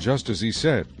has done just as he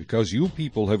said, because you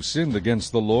people have sinned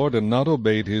against the Lord and not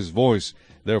obeyed his voice.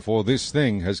 Therefore this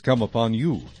thing has come upon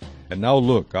you. And now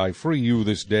look, I free you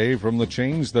this day from the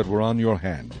chains that were on your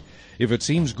hand. If it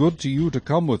seems good to you to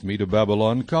come with me to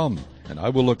Babylon, come, and I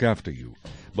will look after you.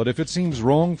 But if it seems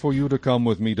wrong for you to come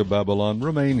with me to Babylon,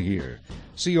 remain here.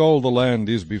 See, all the land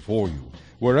is before you.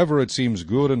 Wherever it seems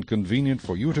good and convenient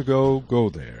for you to go, go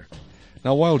there.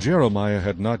 Now while Jeremiah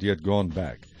had not yet gone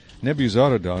back,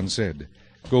 Nebuzaradan said,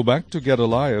 Go back to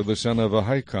Gedaliah the son of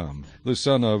Ahikam, the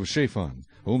son of Shaphan,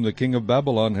 whom the king of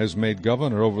Babylon has made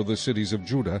governor over the cities of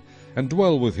Judah, and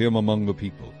dwell with him among the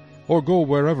people. Or go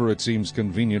wherever it seems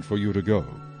convenient for you to go.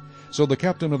 So the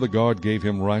captain of the guard gave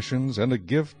him rations and a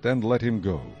gift, and let him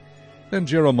go. Then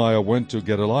Jeremiah went to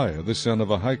Gedaliah the son of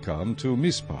Ahikam to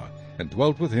Mizpah, and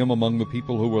dwelt with him among the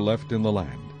people who were left in the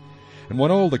land. And when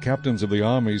all the captains of the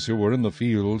armies who were in the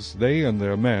fields, they and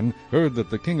their men, heard that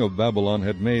the king of Babylon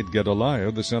had made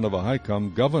Gedaliah the son of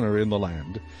Ahikam governor in the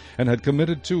land, and had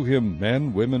committed to him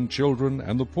men, women, children,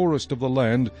 and the poorest of the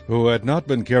land, who had not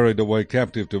been carried away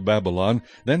captive to Babylon,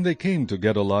 then they came to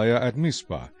Gedaliah at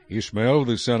Mizpah, Ishmael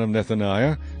the son of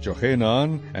Nethaniah,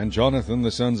 Johanan and Jonathan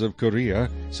the sons of Kareah,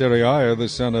 Seraiah the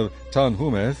son of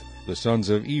Tanhumeth, the sons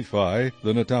of Ephi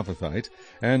the Netophathite,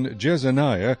 and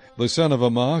Jezaniah the son of a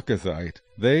Maacathite,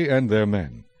 they and their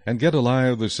men. And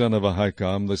Gedaliah the son of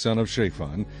Ahikam the son of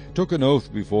Shaphan took an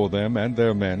oath before them and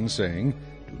their men, saying,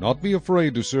 Do not be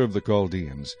afraid to serve the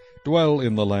Chaldeans. Dwell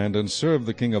in the land and serve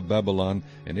the king of Babylon,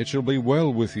 and it shall be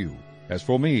well with you. As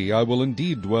for me, I will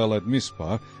indeed dwell at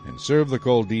Mizpah, and serve the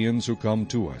Chaldeans who come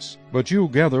to us. But you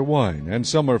gather wine, and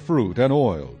summer fruit, and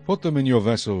oil. Put them in your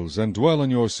vessels, and dwell in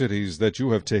your cities that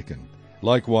you have taken.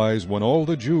 Likewise, when all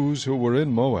the Jews who were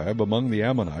in Moab among the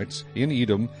Ammonites, in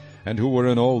Edom, and who were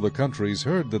in all the countries,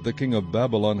 heard that the king of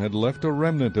Babylon had left a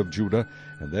remnant of Judah,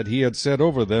 and that he had set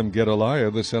over them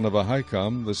Gedaliah the son of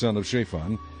Ahikam, the son of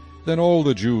Shaphan, then all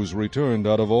the Jews returned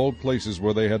out of all places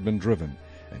where they had been driven,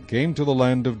 and came to the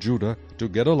land of Judah, to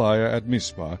Gedaliah at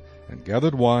Mizpah, and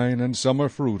gathered wine and summer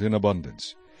fruit in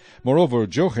abundance. Moreover,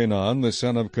 Johanan the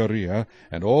son of Kareah,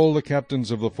 and all the captains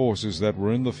of the forces that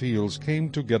were in the fields, came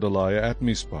to Gedaliah at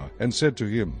Mizpah, and said to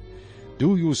him,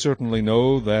 Do you certainly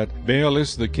know that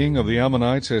Baalis the king of the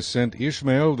Ammonites has sent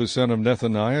Ishmael the son of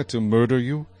Nethaniah to murder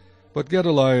you? But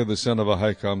Gedaliah the son of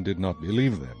Ahikam did not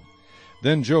believe them.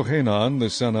 Then Johanan the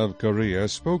son of Kareah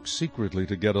spoke secretly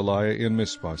to Gedaliah in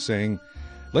Mizpah, saying,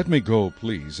 Let me go,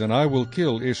 please, and I will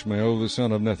kill Ishmael the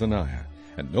son of Nethaniah,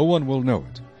 and no one will know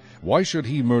it. Why should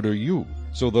he murder you,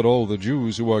 so that all the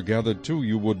Jews who are gathered to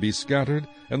you would be scattered,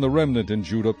 and the remnant in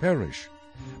Judah perish?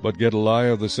 But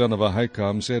Gedaliah the son of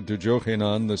Ahikam said to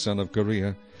Johanan the son of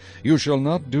Kareah, You shall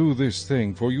not do this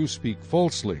thing, for you speak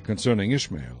falsely concerning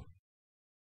Ishmael.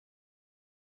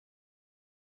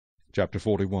 Chapter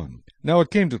 41. Now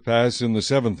it came to pass in the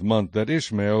 7th month that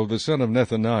Ishmael the son of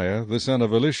Nethaniah, the son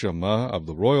of Elishama, of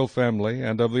the royal family,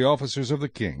 and of the officers of the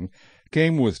king,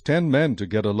 came with 10 men to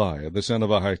Gedaliah the son of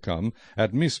Ahikam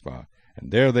at Mizpah,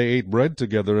 and there they ate bread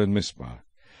together in Mizpah.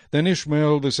 Then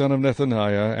Ishmael the son of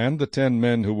Nethaniah and the 10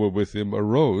 men who were with him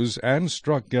arose, and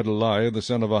struck Gedaliah the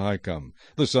son of Ahikam,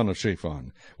 the son of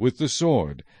Shaphan, with the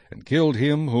sword, and killed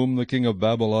him whom the king of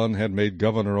Babylon had made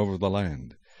governor over the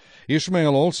land.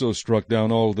 Ishmael also struck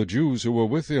down all the Jews who were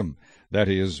with him, that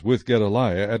is, with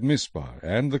Gedaliah at Mizpah,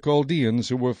 and the Chaldeans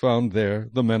who were found there,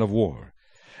 the men of war.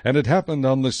 And it happened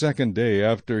on the 2nd day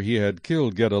after he had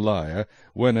killed Gedaliah,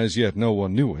 when as yet no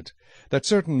one knew it, that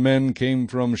certain men came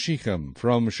from Shechem,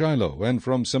 from Shiloh, and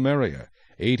from Samaria,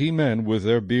 80 men with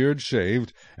their beards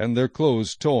shaved, and their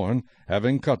clothes torn,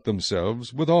 having cut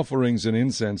themselves, with offerings and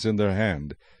incense in their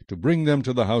hand, to bring them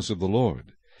to the house of the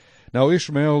Lord. Now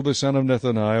Ishmael the son of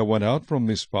Nethaniah went out from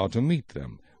Mizpah to meet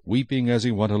them, weeping as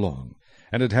he went along.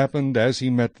 And it happened, as he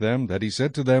met them, that he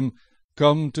said to them,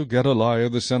 Come to Gedaliah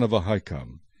the son of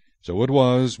Ahikam. So it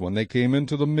was, when they came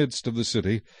into the midst of the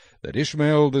city, that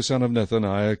Ishmael the son of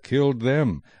Nethaniah killed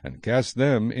them, and cast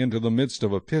them into the midst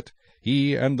of a pit,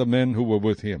 he and the men who were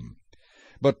with him.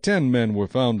 But 10 men were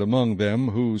found among them,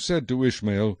 who said to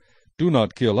Ishmael, Do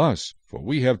not kill us, for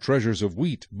we have treasures of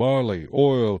wheat, barley,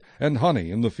 oil, and honey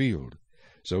in the field.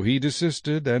 So he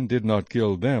desisted, and did not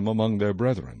kill them among their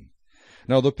brethren.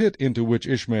 Now the pit into which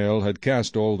Ishmael had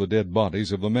cast all the dead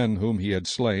bodies of the men whom he had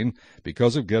slain,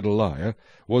 because of Gedaliah,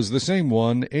 was the same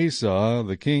one Asa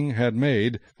the king had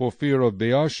made for fear of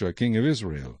Baasha king of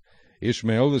Israel.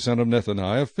 Ishmael the son of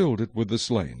Nethaniah filled it with the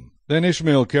slain. Then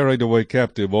Ishmael carried away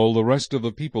captive all the rest of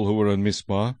the people who were in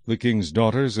Mizpah, the king's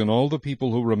daughters, and all the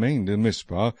people who remained in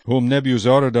Mizpah, whom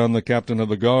Nebuzaradan the captain of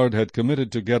the guard had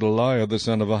committed to Gedaliah the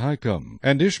son of Ahikam.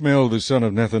 And Ishmael the son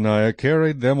of Nethaniah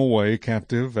carried them away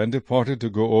captive, and departed to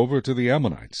go over to the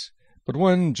Ammonites. But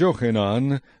when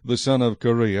Johanan the son of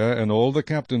Kareah and all the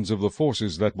captains of the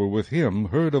forces that were with him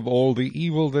heard of all the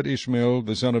evil that Ishmael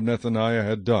the son of Nethaniah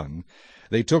had done,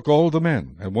 they took all the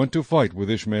men, and went to fight with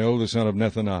Ishmael the son of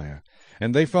Nethaniah.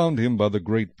 And they found him by the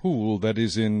great pool that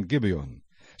is in Gibeon.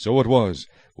 So it was,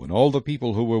 when all the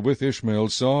people who were with Ishmael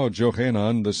saw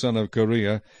Johanan the son of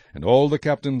Kareah, and all the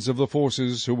captains of the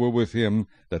forces who were with him,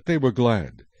 that they were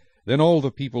glad. Then all the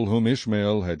people whom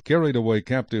Ishmael had carried away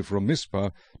captive from Mizpah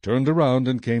turned around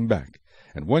and came back,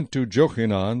 and went to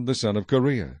Johanan the son of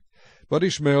Kareah. But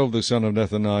Ishmael the son of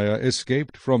Nethaniah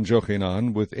escaped from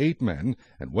Johanan with 8 men,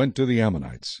 and went to the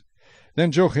Ammonites.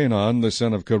 Then Johanan the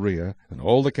son of Kareah, and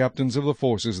all the captains of the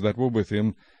forces that were with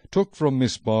him, took from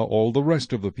Mizpah all the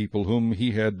rest of the people whom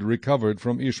he had recovered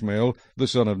from Ishmael the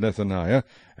son of Nethaniah,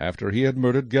 after he had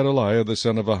murdered Gedaliah the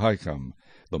son of Ahikam,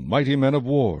 the mighty men of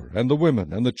war, and the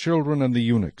women, and the children, and the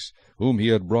eunuchs, whom he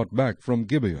had brought back from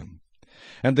Gibeon.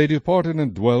 And they departed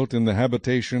and dwelt in the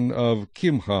habitation of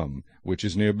Kimham, which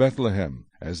is near Bethlehem,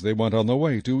 as they went on the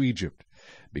way to Egypt,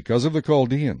 because of the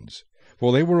Chaldeans.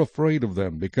 For they were afraid of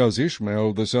them, because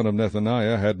Ishmael the son of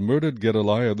Nethaniah had murdered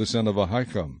Gedaliah the son of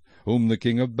Ahikam, whom the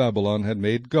king of Babylon had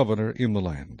made governor in the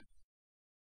land.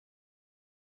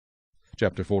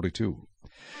 Chapter 42.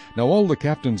 Now all the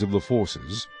captains of the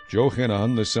forces,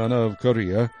 Johanan the son of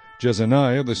Kareah,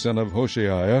 Jezaniah the son of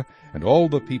Hoshaiah, and all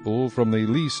the people from the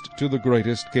least to the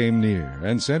greatest came near,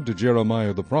 and said to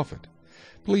Jeremiah the prophet,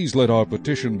 Please let our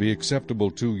petition be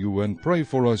acceptable to you, and pray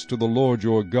for us to the Lord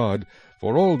your God,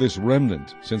 for all this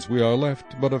remnant, since we are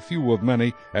left but a few of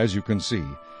many, as you can see,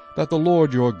 that the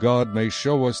Lord your God may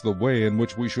show us the way in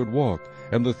which we should walk,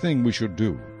 and the thing we should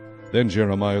do. Then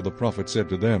Jeremiah the prophet said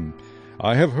to them,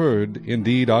 I have heard,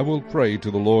 indeed I will pray to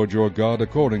the Lord your God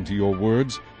according to your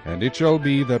words, and it shall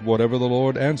be that whatever the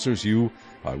Lord answers you,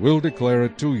 I will declare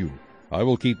it to you. I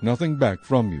will keep nothing back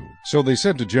from you. So they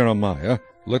said to Jeremiah,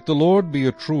 Let the Lord be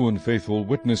a true and faithful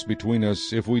witness between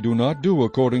us, if we do not do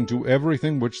according to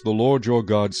everything which the Lord your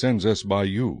God sends us by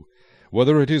you.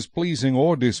 Whether it is pleasing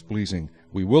or displeasing,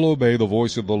 we will obey the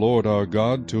voice of the Lord our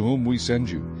God, to whom we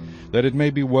send you, that it may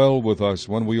be well with us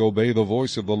when we obey the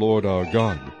voice of the Lord our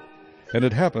God. And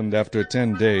it happened after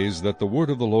 10 days that the word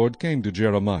of the Lord came to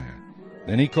Jeremiah.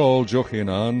 Then he called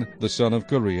Johanan the son of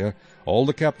Kareah, all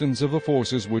the captains of the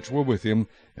forces which were with him,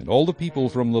 and all the people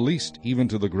from the least even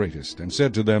to the greatest, and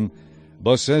said to them,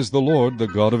 Thus says the Lord, the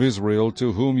God of Israel,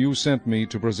 to whom you sent me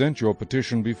to present your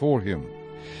petition before him.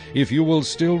 If you will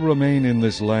still remain in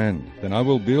this land, then I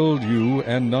will build you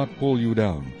and not pull you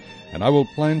down, and I will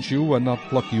plant you and not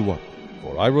pluck you up.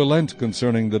 for I relent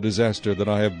concerning the disaster that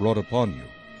I have brought upon you.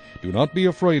 Do not be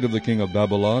afraid of the king of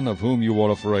Babylon, of whom you are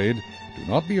afraid. Do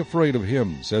not be afraid of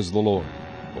him, says the Lord.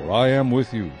 For I am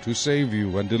with you, to save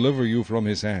you and deliver you from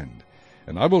his hand.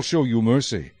 And I will show you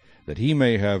mercy, that he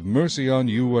may have mercy on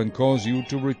you and cause you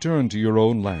to return to your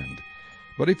own land.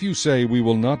 But if you say, We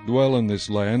will not dwell in this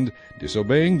land,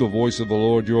 disobeying the voice of the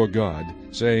Lord your God,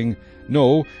 saying,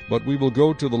 No, but we will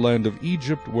go to the land of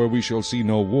Egypt, where we shall see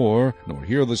no war, nor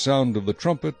hear the sound of the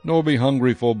trumpet, nor be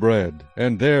hungry for bread,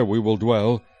 and there we will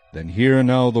dwell, then hear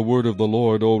now the word of the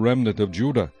Lord, O remnant of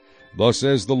Judah. Thus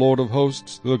says the Lord of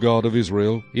hosts, the God of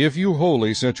Israel, If you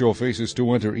wholly set your faces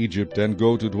to enter Egypt, and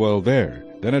go to dwell there,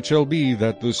 then it shall be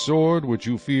that the sword which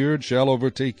you feared shall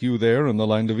overtake you there in the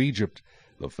land of Egypt.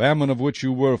 The famine of which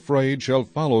you were afraid shall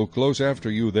follow close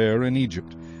after you there in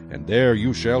Egypt, and there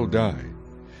you shall die.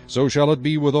 So shall it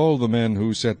be with all the men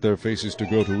who set their faces to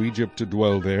go to Egypt to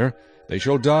dwell there. They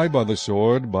shall die by the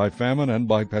sword, by famine, and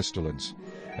by pestilence.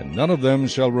 And none of them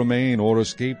shall remain or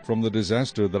escape from the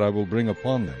disaster that I will bring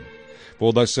upon them.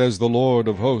 For thus says the Lord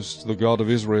of hosts, the God of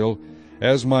Israel,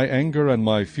 As my anger and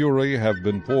my fury have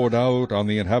been poured out on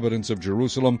the inhabitants of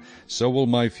Jerusalem, so will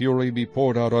my fury be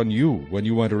poured out on you when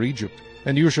you enter Egypt.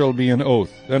 And you shall be an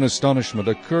oath, an astonishment,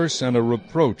 a curse, and a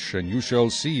reproach, and you shall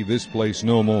see this place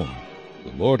no more.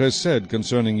 The Lord has said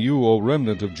concerning you, O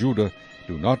remnant of Judah,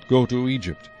 Do not go to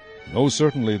Egypt. Know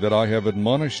certainly that I have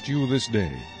admonished you this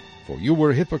day. For you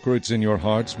were hypocrites in your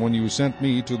hearts when you sent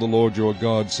me to the Lord your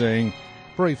God, saying,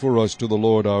 Pray for us to the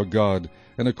Lord our God,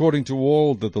 and according to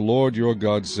all that the Lord your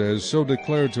God says, so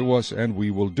declare to us, and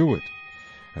we will do it.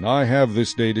 And I have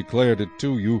this day declared it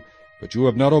to you, but you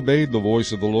have not obeyed the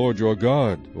voice of the Lord your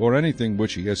God, or anything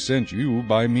which he has sent you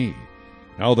by me.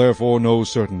 Now therefore know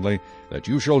certainly that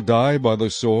you shall die by the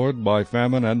sword, by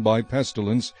famine, and by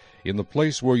pestilence, in the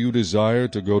place where you desire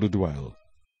to go to dwell.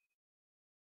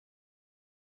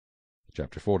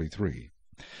 Chapter 43.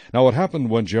 Now it happened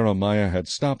when Jeremiah had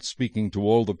stopped speaking to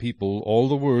all the people all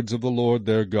the words of the Lord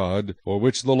their God, for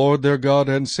which the Lord their God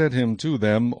had said him to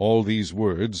them all these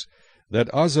words,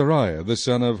 that Azariah the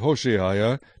son of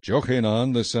Hoshaiah,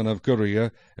 Johanan the son of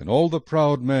Kareah, and all the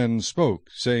proud men spoke,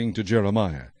 saying to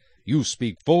Jeremiah, You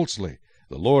speak falsely.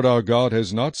 The Lord our God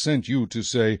has not sent you to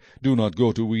say, Do not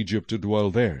go to Egypt to dwell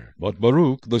there. But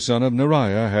Baruch the son of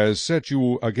Neriah has set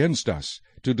you against us,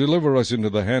 to deliver us into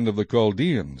the hand of the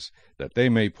Chaldeans, that they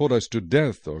may put us to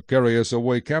death, or carry us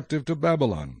away captive to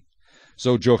Babylon.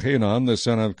 So Johanan the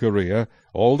son of Kareah,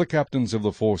 all the captains of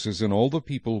the forces, and all the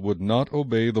people would not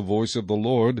obey the voice of the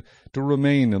Lord, to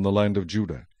remain in the land of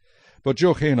Judah. But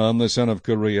Johanan the son of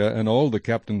Kareah, and all the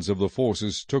captains of the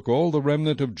forces, took all the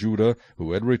remnant of Judah,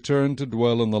 who had returned to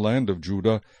dwell in the land of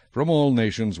Judah, from all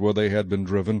nations where they had been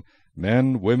driven,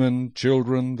 men, women,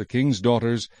 children, the king's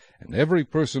daughters, and every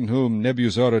person whom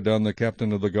Nebuzaradan the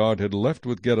captain of the guard had left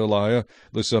with Gedaliah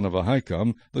the son of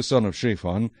Ahikam, the son of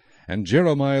Shaphan, and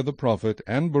Jeremiah the prophet,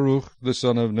 and Baruch the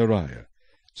son of Neriah.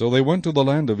 So they went to the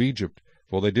land of Egypt,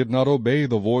 for they did not obey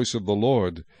the voice of the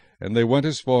Lord, and they went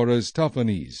as far as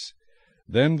Tahpanhes.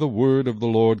 Then the word of the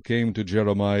Lord came to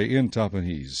Jeremiah in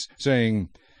Tahpanhes, saying,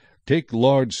 Take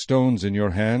large stones in your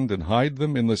hand, and hide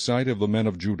them in the sight of the men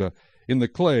of Judah, in the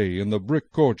clay, in the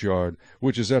brick courtyard,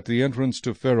 which is at the entrance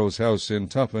to Pharaoh's house in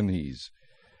Tahpanhes.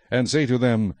 And say to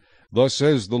them, Thus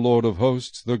says the Lord of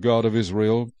hosts, the God of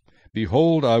Israel,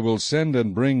 Behold, I will send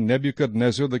and bring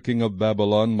Nebuchadnezzar the king of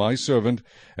Babylon, my servant,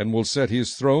 and will set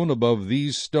his throne above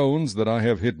these stones that I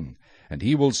have hidden, and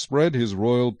he will spread his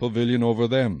royal pavilion over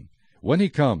them. When he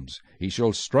comes, he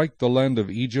shall strike the land of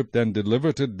Egypt, and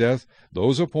deliver to death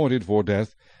those appointed for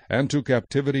death, and to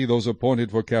captivity those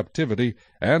appointed for captivity,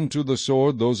 and to the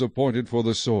sword those appointed for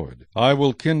the sword. I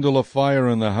will kindle a fire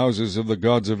in the houses of the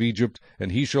gods of Egypt,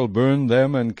 and he shall burn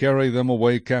them and carry them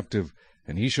away captive.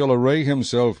 And he shall array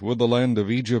himself with the land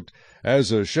of Egypt,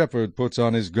 as a shepherd puts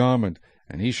on his garment,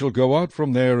 and he shall go out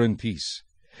from there in peace.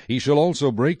 He shall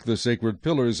also break the sacred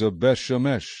pillars of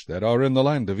Beth-Shemesh that are in the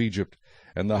land of Egypt,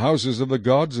 and the houses of the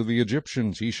gods of the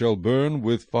Egyptians he shall burn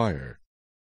with fire.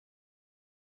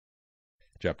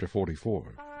 Chapter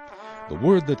 44. The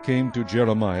word that came to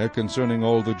Jeremiah concerning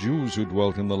all the Jews who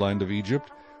dwelt in the land of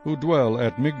Egypt, who dwell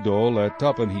at Migdol, at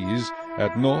Tahpanhes,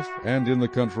 at Noph, and in the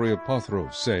country of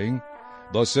Pathros, saying,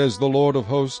 Thus says the Lord of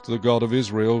hosts, the God of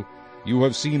Israel, You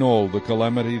have seen all the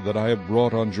calamity that I have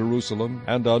brought on Jerusalem,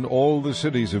 and on all the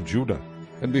cities of Judah.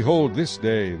 And behold, this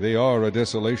day they are a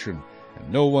desolation,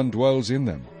 and no one dwells in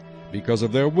them, because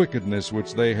of their wickedness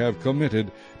which they have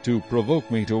committed, to provoke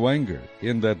me to anger,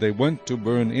 in that they went to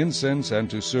burn incense and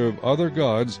to serve other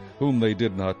gods, whom they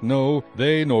did not know,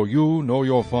 they nor you nor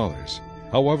your fathers.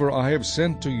 However, I have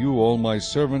sent to you all my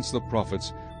servants the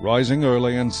prophets, rising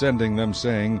early and sending them,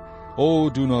 saying, Oh,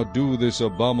 do not do this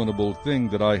abominable thing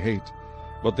that I hate.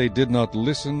 But they did not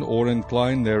listen or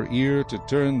incline their ear to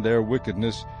turn their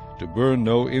wickedness, to burn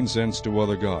no incense to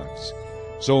other gods.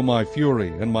 So my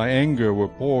fury and my anger were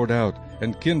poured out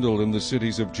and kindled in the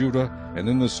cities of Judah and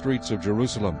in the streets of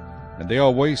Jerusalem, and they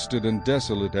are wasted and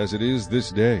desolate as it is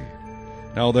this day.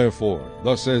 Now therefore,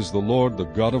 thus says the Lord, the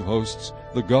God of hosts,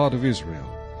 the God of Israel,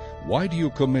 why do you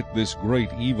commit this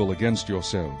great evil against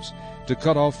yourselves, to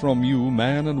cut off from you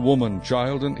man and woman,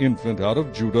 child and infant out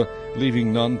of Judah,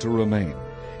 leaving none to remain,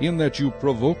 in that you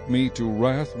provoke me to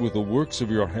wrath with the works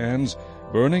of your hands,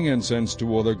 burning incense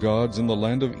to other gods in the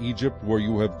land of Egypt where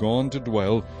you have gone to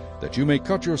dwell, that you may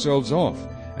cut yourselves off,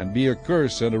 and be a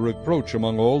curse and a reproach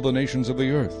among all the nations of the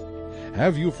earth?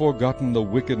 Have you forgotten the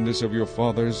wickedness of your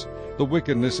fathers, the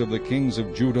wickedness of the kings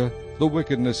of Judah, the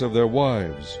wickedness of their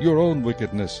wives, your own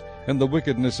wickedness, and the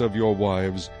wickedness of your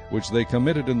wives, which they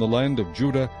committed in the land of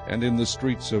Judah and in the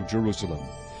streets of Jerusalem?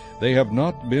 They have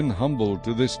not been humbled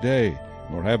to this day,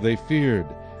 nor have they feared.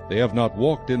 They have not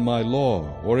walked in my law,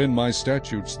 or in my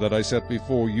statutes that I set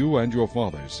before you and your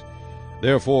fathers.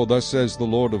 Therefore thus says the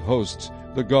Lord of hosts,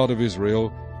 the God of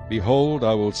Israel, Behold,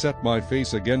 I will set my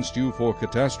face against you for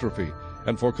catastrophe,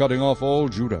 and for cutting off all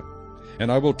Judah.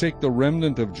 And I will take the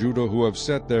remnant of Judah who have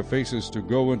set their faces to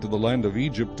go into the land of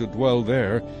Egypt to dwell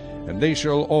there, and they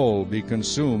shall all be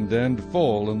consumed and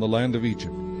fall in the land of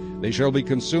Egypt. They shall be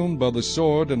consumed by the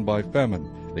sword and by famine.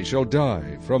 They shall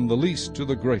die, from the least to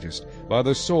the greatest, by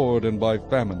the sword and by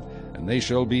famine, and they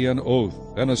shall be an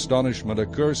oath, an astonishment, a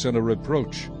curse, and a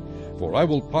reproach. For I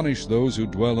will punish those who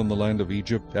dwell in the land of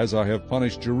Egypt, as I have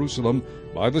punished Jerusalem,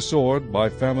 by the sword, by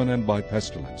famine, and by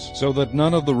pestilence, so that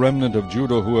none of the remnant of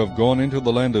Judah who have gone into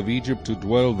the land of Egypt to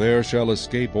dwell there shall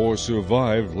escape or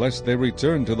survive, lest they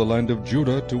return to the land of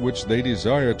Judah, to which they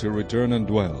desire to return and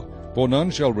dwell. For none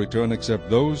shall return except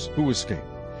those who escape.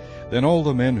 Then all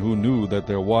the men who knew that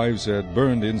their wives had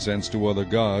burned incense to other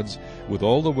gods, with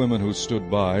all the women who stood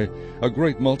by, a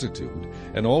great multitude,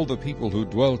 and all the people who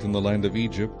dwelt in the land of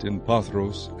Egypt, in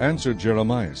Pathros, answered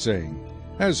Jeremiah, saying,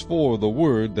 As for the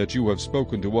word that you have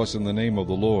spoken to us in the name of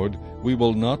the Lord, we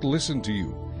will not listen to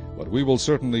you, but we will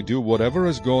certainly do whatever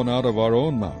has gone out of our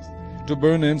own mouth, to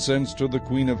burn incense to the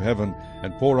Queen of Heaven,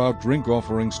 and pour out drink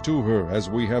offerings to her, as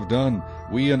we have done,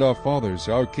 we and our fathers,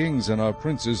 our kings and our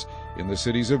princes, in the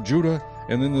cities of Judah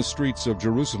and in the streets of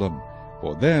Jerusalem.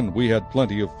 For then we had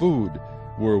plenty of food,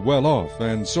 were well off,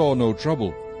 and saw no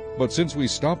trouble. But since we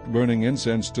stopped burning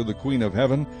incense to the Queen of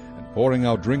Heaven, and pouring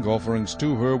out drink offerings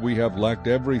to her, we have lacked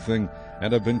everything,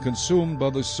 and have been consumed by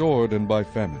the sword and by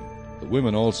famine. The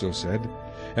women also said,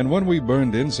 And when we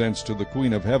burned incense to the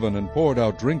Queen of Heaven, and poured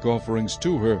out drink offerings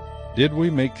to her, did we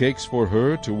make cakes for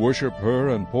her, to worship her,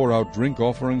 and pour out drink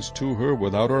offerings to her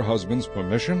without her husband's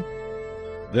permission?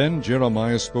 Then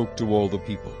Jeremiah spoke to all the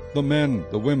people, the men,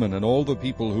 the women, and all the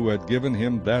people who had given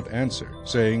him that answer,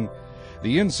 saying,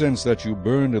 The incense that you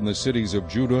burned in the cities of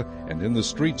Judah and in the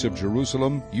streets of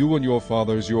Jerusalem, you and your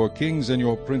fathers, your kings and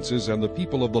your princes, and the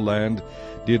people of the land,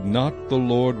 did not the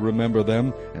Lord remember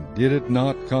them, and did it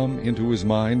not come into his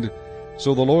mind?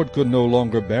 So the Lord could no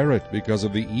longer bear it, because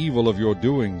of the evil of your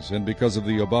doings, and because of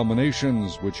the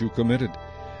abominations which you committed.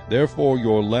 Therefore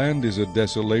your land is a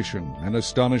desolation, an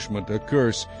astonishment, a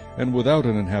curse, and without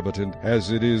an inhabitant,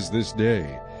 as it is this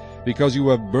day. Because you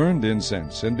have burned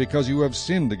incense, and because you have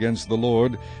sinned against the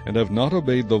Lord, and have not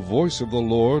obeyed the voice of the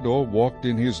Lord, or walked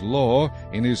in his law,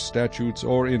 in his statutes,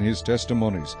 or in his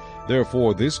testimonies.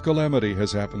 Therefore this calamity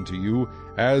has happened to you,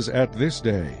 as at this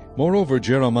day. Moreover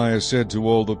Jeremiah said to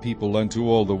all the people and to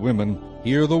all the women,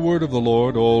 Hear the word of the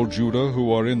Lord, all Judah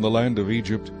who are in the land of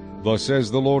Egypt. Thus says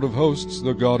the Lord of hosts,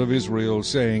 the God of Israel,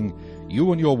 saying,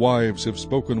 You and your wives have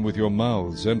spoken with your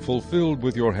mouths, and fulfilled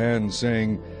with your hands,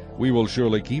 saying, We will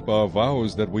surely keep our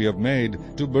vows that we have made,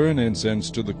 to burn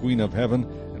incense to the Queen of Heaven,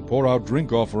 and pour out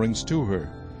drink offerings to her.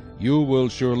 You will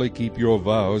surely keep your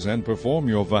vows, and perform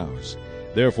your vows.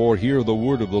 Therefore hear the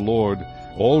word of the Lord,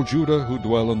 all Judah who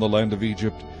dwell in the land of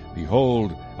Egypt.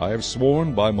 Behold, I have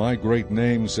sworn by my great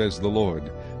name, says the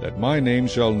Lord, that my name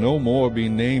shall no more be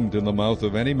named in the mouth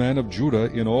of any man of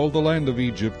Judah in all the land of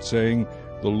Egypt, saying,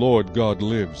 The Lord God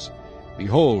lives.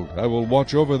 Behold, I will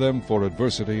watch over them for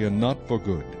adversity and not for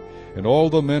good. And all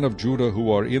the men of Judah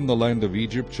who are in the land of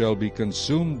Egypt shall be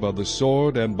consumed by the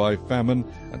sword and by famine,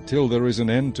 until there is an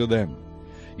end to them.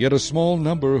 Yet a small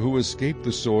number who escape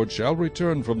the sword shall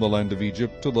return from the land of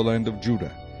Egypt to the land of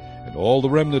Judah. And all the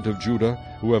remnant of Judah,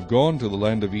 who have gone to the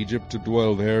land of Egypt to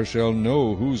dwell there, shall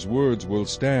know whose words will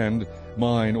stand,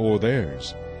 mine or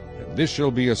theirs. And this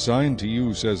shall be a sign to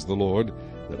you, says the Lord,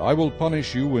 that I will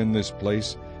punish you in this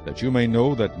place, that you may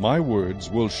know that my words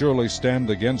will surely stand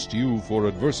against you for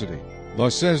adversity.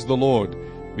 Thus says the Lord,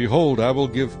 Behold, I will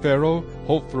give Pharaoh,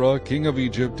 Hophra, king of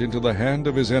Egypt, into the hand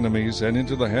of his enemies, and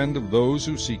into the hand of those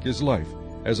who seek his life,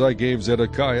 as I gave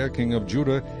Zedekiah, king of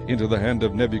Judah, into the hand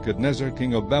of Nebuchadnezzar,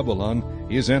 king of Babylon,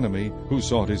 his enemy, who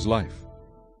sought his life.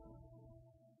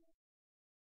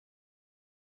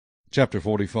 Chapter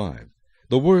 45.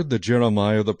 The word that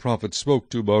Jeremiah the prophet spoke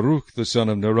to Baruch the son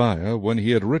of Neriah, when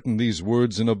he had written these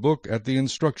words in a book at the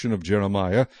instruction of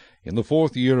Jeremiah, in the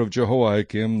 4th year of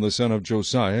Jehoiakim the son of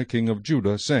Josiah, king of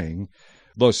Judah, saying,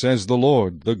 Thus says the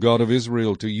Lord, the God of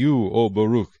Israel, to you, O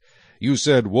Baruch, You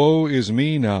said, Woe is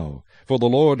me now, for the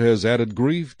Lord has added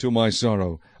grief to my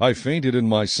sorrow. I fainted in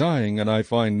my sighing, and I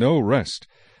find no rest.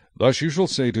 Thus you shall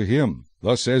say to him,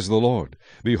 Thus says the Lord,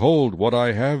 Behold, what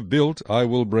I have built I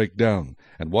will break down,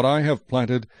 and what I have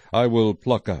planted I will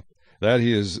pluck up, that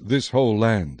is, this whole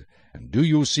land. And do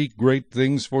you seek great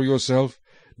things for yourself?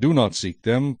 Do not seek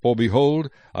them, for behold,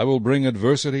 I will bring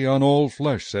adversity on all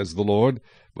flesh, says the Lord,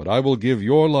 but I will give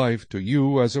your life to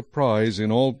you as a prize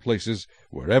in all places,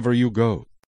 wherever you go.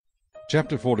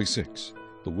 Chapter 46.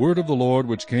 The word of the Lord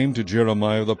which came to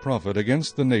Jeremiah the prophet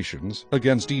against the nations,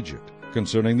 against Egypt,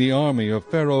 concerning the army of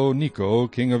Pharaoh Necho,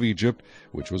 king of Egypt,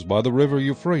 which was by the river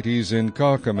Euphrates in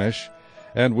Carchemish,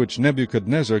 and which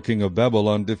Nebuchadnezzar, king of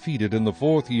Babylon, defeated in the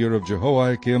 4th year of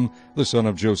Jehoiakim, the son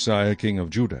of Josiah, king of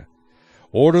Judah.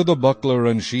 Order the buckler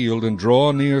and shield, and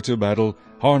draw near to battle.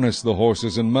 Harness the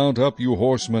horses, and mount up, you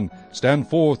horsemen. Stand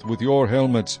forth with your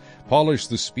helmets. Polish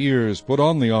the spears, put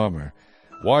on the armor.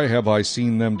 Why have I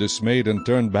seen them dismayed and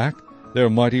turned back? Their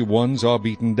mighty ones are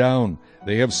beaten down.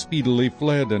 They have speedily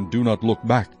fled, and do not look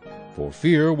back. For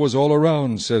fear was all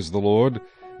around, says the Lord.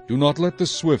 Do not let the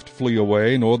swift flee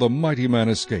away, nor the mighty man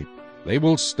escape. They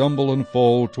will stumble and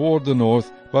fall toward the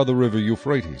north by the river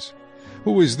Euphrates.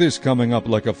 Who is this coming up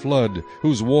like a flood,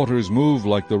 whose waters move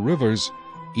like the rivers?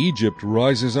 Egypt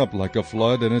rises up like a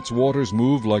flood, and its waters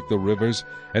move like the rivers.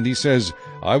 And he says,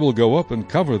 I will go up and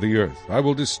cover the earth. I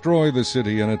will destroy the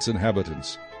city and its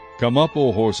inhabitants. Come up,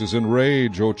 O horses, and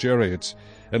rage, O chariots,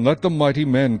 and let the mighty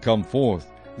men come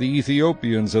forth, the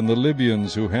Ethiopians and the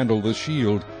Libyans who handle the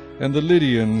shield, and the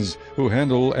Lydians who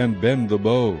handle and bend the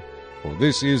bow. For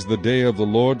this is the day of the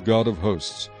Lord God of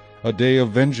hosts, a day of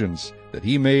vengeance, that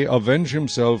he may avenge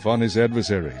himself on his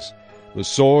adversaries. The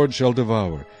sword shall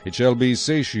devour, it shall be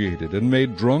satiated and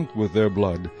made drunk with their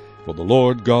blood. For the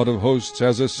Lord God of hosts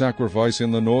has a sacrifice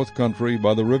in the north country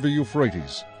by the river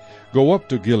Euphrates. Go up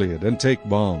to Gilead and take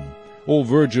balm, O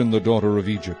virgin, the daughter of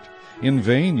Egypt. In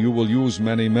vain you will use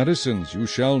many medicines, you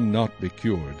shall not be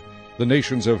cured. The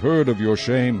nations have heard of your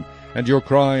shame, and your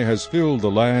cry has filled the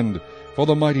land. For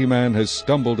the mighty man has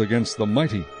stumbled against the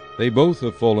mighty, they both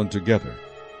have fallen together.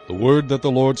 The word that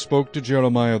the Lord spoke to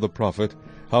Jeremiah the prophet,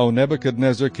 how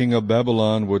Nebuchadnezzar king of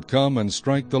Babylon would come and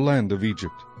strike the land of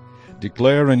Egypt.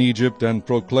 Declare in Egypt, and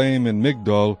proclaim in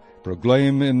Migdol,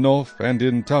 proclaim in Noph and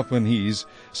in Tahpanhes,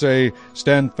 say,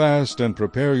 Stand fast and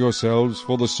prepare yourselves,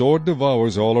 for the sword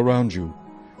devours all around you.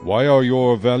 Why are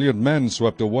your valiant men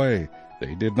swept away?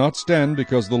 They did not stand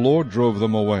because the Lord drove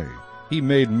them away. He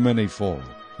made many fall.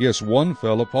 Yes, one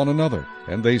fell upon another,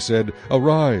 and they said,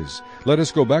 Arise, let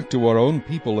us go back to our own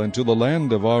people and to the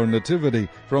land of our nativity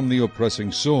from the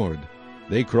oppressing sword.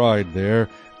 They cried there,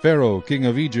 Pharaoh, king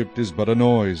of Egypt, is but a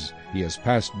noise. He has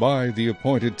passed by the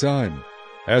appointed time.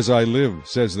 As I live,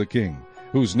 says the king,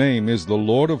 whose name is the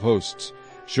Lord of hosts,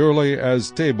 surely as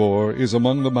Tabor is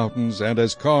among the mountains, and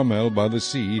as Carmel by the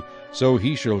sea, so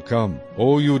he shall come.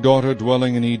 O you daughter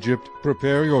dwelling in Egypt,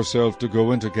 prepare yourself to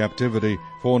go into captivity,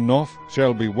 for Noph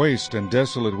shall be waste and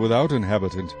desolate without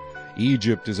inhabitant.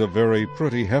 Egypt is a very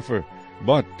pretty heifer,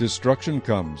 but destruction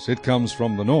comes, it comes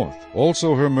from the north.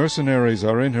 Also her mercenaries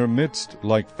are in her midst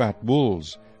like fat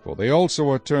bulls, for they also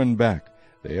are turned back.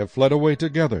 They have fled away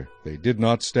together, they did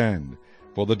not stand.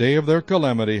 For the day of their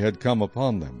calamity had come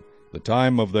upon them, the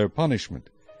time of their punishment.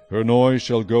 Her noise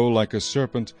shall go like a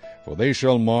serpent, for they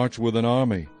shall march with an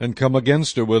army, and come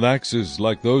against her with axes,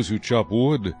 like those who chop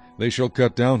wood. They shall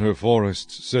cut down her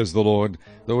forests, says the Lord,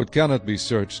 though it cannot be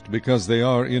searched, because they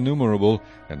are innumerable,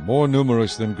 and more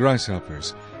numerous than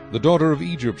grasshoppers. The daughter of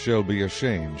Egypt shall be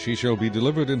ashamed, she shall be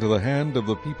delivered into the hand of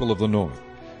the people of the north.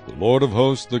 The Lord of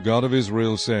hosts, the God of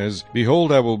Israel, says,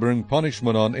 Behold, I will bring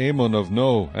punishment on Ammon of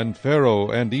No, and Pharaoh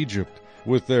and Egypt,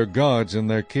 with their gods and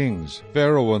their kings,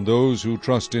 Pharaoh and those who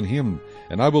trust in him.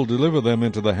 And I will deliver them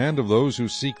into the hand of those who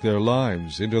seek their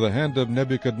lives, into the hand of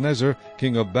Nebuchadnezzar,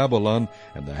 king of Babylon,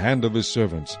 and the hand of his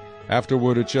servants.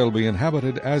 Afterward it shall be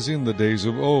inhabited as in the days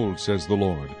of old, says the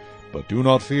Lord. But do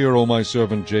not fear, O my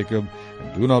servant Jacob,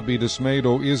 and do not be dismayed,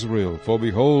 O Israel, for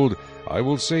behold, I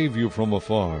will save you from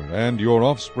afar, and your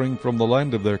offspring from the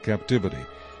land of their captivity.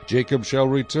 Jacob shall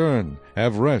return,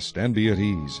 have rest, and be at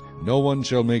ease. No one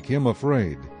shall make him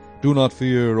afraid. Do not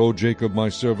fear, O Jacob my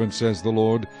servant, says the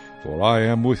Lord, for I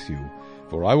am with you.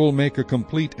 For I will make a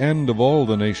complete end of all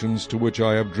the nations to which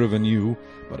I have driven you,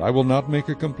 but I will not make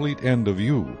a complete end of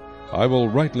you. I will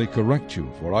rightly correct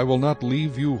you, for I will not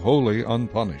leave you wholly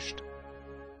unpunished.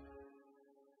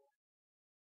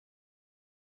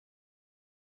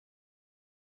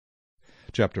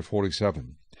 Chapter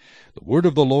 47. The word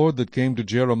of the Lord that came to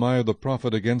Jeremiah the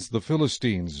prophet against the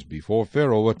Philistines, before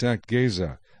Pharaoh attacked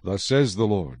Gaza. Thus says the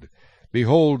Lord,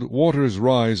 Behold, waters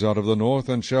rise out of the north,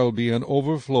 and shall be an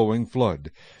overflowing flood.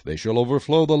 They shall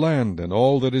overflow the land, and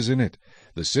all that is in it,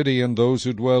 the city and those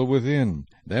who dwell within.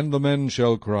 Then the men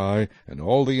shall cry, and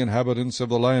all the inhabitants of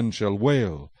the land shall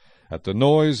wail, at the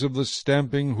noise of the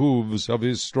stamping hoofs of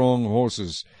his strong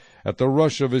horses, at the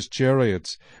rush of his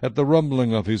chariots, at the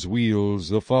rumbling of his wheels.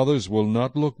 The fathers will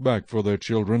not look back for their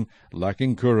children,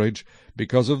 lacking courage,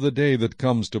 because of the day that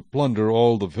comes to plunder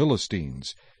all the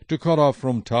Philistines, to cut off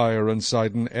from Tyre and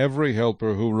Sidon every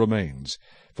helper who remains.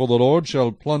 For the Lord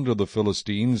shall plunder the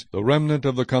Philistines, the remnant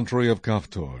of the country of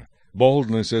Caphtor.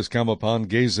 Baldness has come upon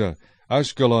Gaza.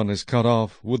 Ashkelon is cut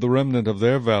off, with the remnant of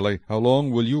their valley. How long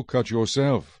will you cut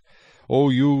yourself? O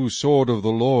you sword of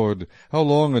the Lord, how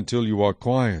long until you are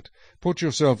quiet? Put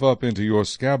yourself up into your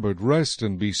scabbard, rest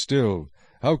and be still.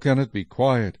 How can it be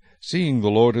quiet, seeing the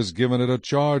Lord has given it a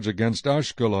charge against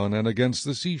Ashkelon and against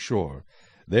the seashore?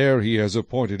 There he has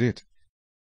appointed it.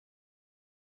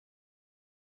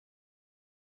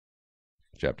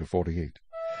 Chapter 48.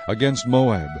 Against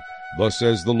Moab, thus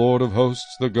says the Lord of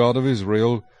hosts, the God of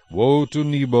Israel, Woe to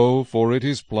Nebo, for it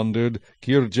is plundered.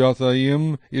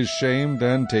 Kirjathaim is shamed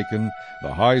and taken.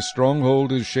 The high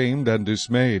stronghold is shamed and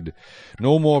dismayed.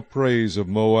 No more praise of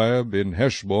Moab. In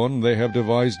Heshbon they have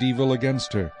devised evil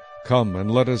against her. Come,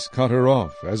 and let us cut her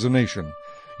off as a nation.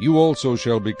 You also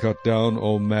shall be cut down,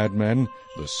 O madmen.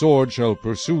 The sword shall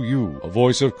pursue you. A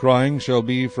voice of crying shall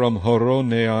be from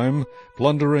Horonaim,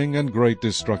 plundering and great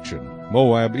destruction.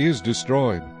 Moab is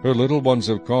destroyed. Her little ones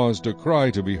have caused a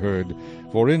cry to be heard.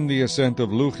 For in the ascent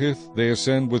of Luhith they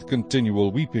ascend with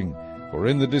continual weeping. For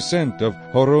in the descent of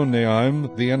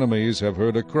Horonaim the enemies have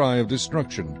heard a cry of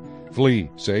destruction. Flee,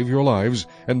 save your lives,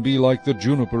 and be like the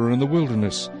juniper in the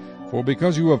wilderness. For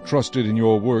because you have trusted in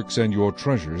your works and your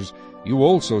treasures, you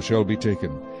also shall be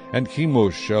taken. And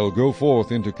Chemosh shall go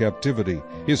forth into captivity,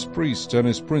 his priests and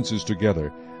his princes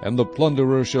together, and the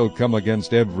plunderer shall come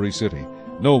against every city.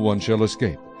 No one shall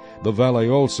escape. The valley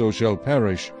also shall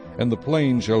perish, and the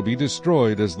plain shall be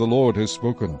destroyed, as the Lord has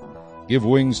spoken. Give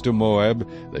wings to Moab,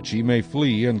 that she may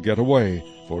flee and get away,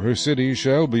 for her cities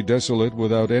shall be desolate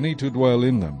without any to dwell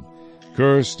in them.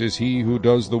 Cursed is he who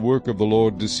does the work of the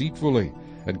Lord deceitfully,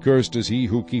 and cursed is he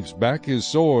who keeps back his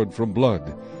sword from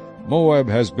blood. Moab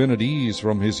has been at ease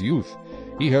from his youth.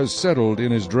 He has settled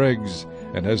in his dregs,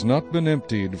 and has not been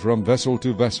emptied from vessel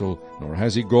to vessel, nor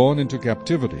has he gone into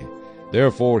captivity.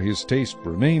 Therefore his taste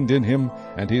remained in him,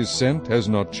 and his scent has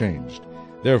not changed.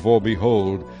 Therefore,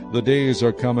 behold, the days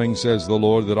are coming, says the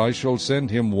Lord, that I shall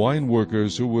send him wine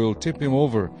workers who will tip him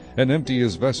over, and empty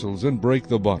his vessels, and break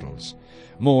the bottles.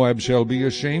 Moab shall be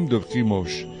ashamed of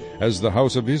Chemosh, as the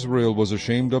house of Israel was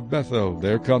ashamed of Bethel,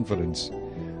 their confidence.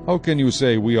 How can you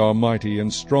say, We are mighty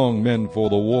and strong men for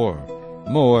the war?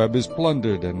 Moab is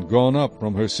plundered and gone up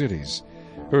from her cities.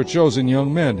 Her chosen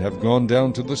young men have gone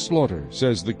down to the slaughter,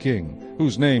 says the King,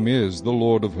 whose name is the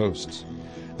Lord of hosts.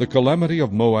 The calamity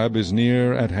of Moab is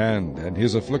near at hand, and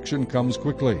his affliction comes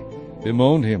quickly.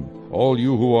 Bemoan him, all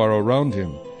you who are around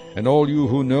him, and all you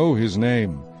who know his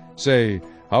name. Say,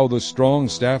 How the strong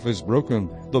staff is broken,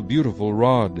 the beautiful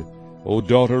rod. O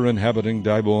daughter inhabiting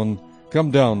Dibon, come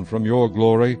down from your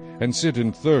glory, and sit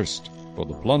in thirst, for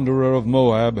the plunderer of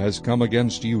Moab has come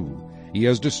against you. He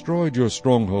has destroyed your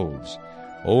strongholds.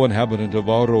 O inhabitant of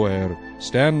Aroer,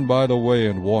 stand by the way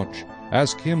and watch.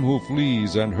 Ask him who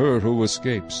flees and her who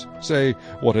escapes. Say,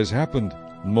 What has happened?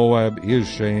 Moab is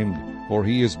shamed, for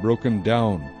he is broken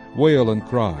down. Wail and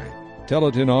cry. Tell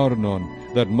it in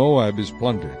Arnon, that Moab is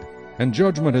plundered. And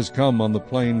judgment has come on the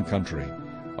plain country,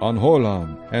 on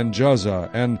Holam, and Jazza,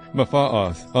 and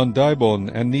Mephaath, on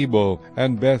Dibon, and Nebo,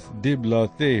 and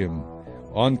Beth-Diblathaim,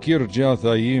 on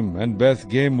Kirjathaim, and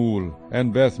Beth-Gemul,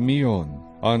 and Beth-Meon,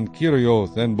 on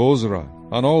Kirioth and Bozrah,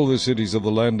 on all the cities of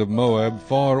the land of Moab,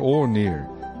 far or near.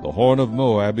 The horn of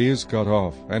Moab is cut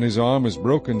off, and his arm is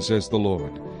broken, says the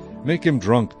Lord. Make him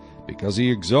drunk, because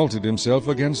he exalted himself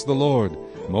against the Lord.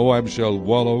 Moab shall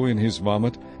wallow in his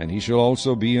vomit, and he shall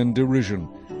also be in derision.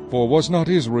 For was not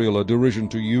Israel a derision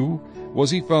to you?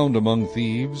 Was he found among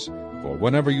thieves? For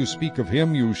whenever you speak of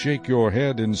him, you shake your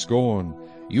head in scorn.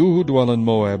 You who dwell in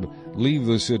Moab, leave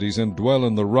the cities and dwell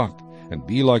in the rock, and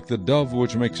be like the dove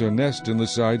which makes her nest in the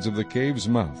sides of the cave's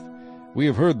mouth. We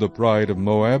have heard the pride of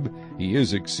Moab. He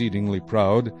is exceedingly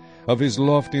proud, of his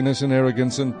loftiness and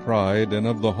arrogance and pride, and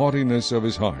of the haughtiness of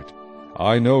his heart.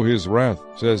 I know his wrath,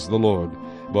 says the Lord,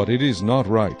 but it is not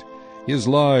right. His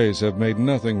lies have made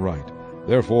nothing right.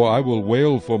 Therefore I will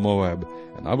wail for Moab,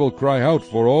 and I will cry out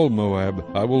for all Moab.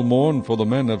 I will mourn for the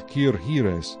men of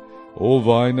Kir-Heres. O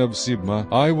vine of Sibmah,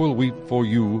 I will weep for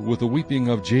you with the weeping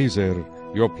of Jazer.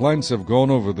 Your plants have gone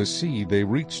over the sea, they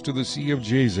reach to the sea of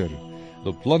Jazer.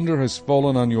 The plunder has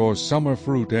fallen on your summer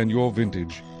fruit and your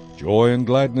vintage. Joy and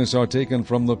gladness are taken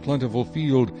from the plentiful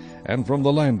field and from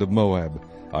the land of Moab.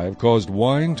 I have caused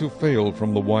wine to fail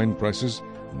from the winepresses.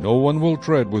 No one will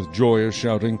tread with joyous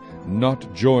shouting,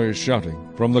 not joyous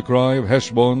shouting. From the cry of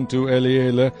Heshbon to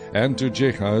Elealeh and to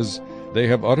Jehaz, they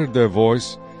have uttered their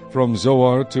voice. From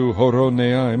Zoar to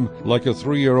Horonaim, like a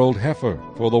 3-year-old heifer.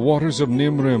 For the waters of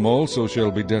Nimrim also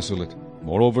shall be desolate.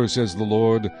 Moreover, says the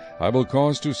Lord, I will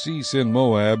cause to cease in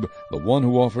Moab the one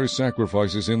who offers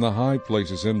sacrifices in the high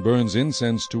places and burns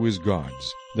incense to his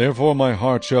gods. Therefore my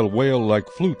heart shall wail like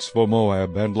flutes for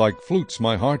Moab, and like flutes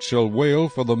my heart shall wail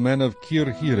for the men of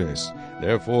Kir-Heres.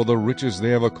 Therefore the riches they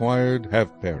have acquired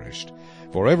have perished.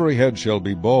 For every head shall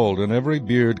be bald, and every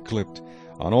beard clipped.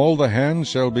 On all the hands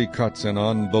shall be cuts, and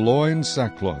on the loins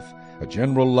sackcloth. A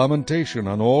general lamentation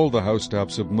on all the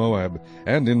housetops of Moab,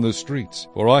 and in the streets.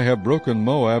 For I have broken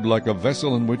Moab like a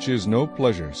vessel in which is no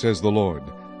pleasure, says the Lord.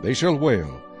 They shall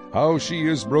wail, how she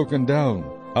is broken down,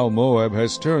 how Moab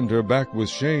has turned her back with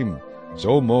shame.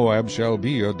 So Moab shall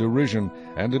be a derision,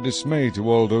 and a dismay to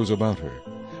all those about her.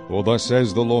 For thus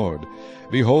says the Lord,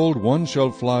 Behold, one shall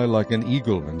fly like an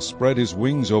eagle, and spread his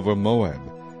wings over Moab.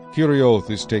 Kerioth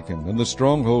is taken, and the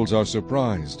strongholds are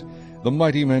surprised. The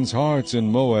mighty men's hearts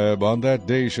in Moab on that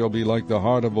day shall be like the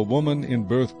heart of a woman in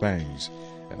birth pangs.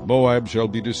 And Moab shall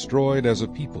be destroyed as a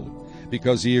people,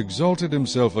 because he exalted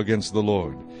himself against the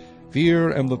Lord.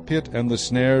 Fear and the pit and the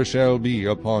snare shall be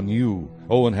upon you,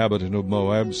 O inhabitant of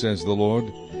Moab, says the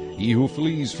Lord. He who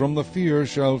flees from the fear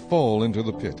shall fall into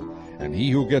the pit, and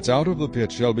he who gets out of the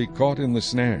pit shall be caught in the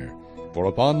snare. For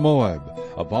upon Moab,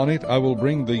 upon it I will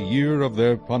bring the year of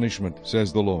their punishment,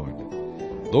 says the Lord.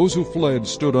 Those who fled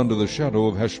stood under the shadow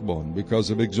of Heshbon because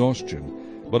of exhaustion.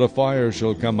 But a fire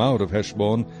shall come out of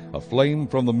Heshbon, a flame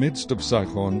from the midst of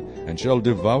Sihon, and shall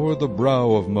devour the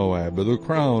brow of Moab, the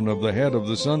crown of the head of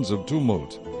the sons of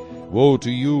tumult. Woe to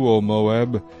you, O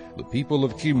Moab! The people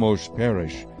of Chemosh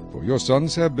perish, for your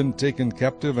sons have been taken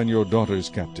captive and your daughters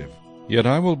captive. Yet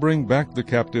I will bring back the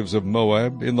captives of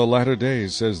Moab in the latter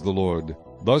days, says the Lord.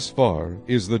 Thus far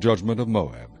is the judgment of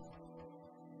Moab.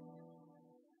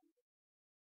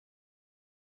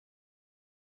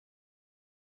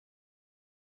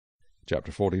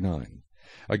 Chapter 49.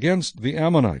 Against the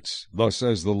Ammonites, thus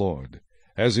says the Lord.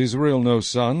 Has Israel no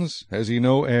sons? Has he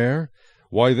no heir?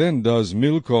 Why then does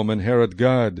Milcom inherit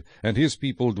Gad, and his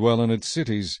people dwell in its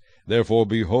cities? Therefore,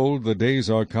 behold, the days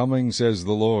are coming, says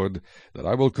the Lord, that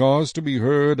I will cause to be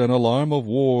heard an alarm of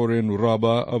war in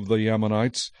Rabbah of the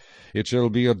Ammonites. It shall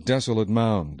be a desolate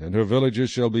mound, and her villages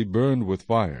shall be burned with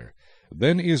fire.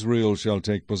 Then Israel shall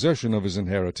take possession of his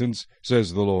inheritance,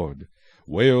 says the Lord.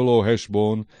 Wail, O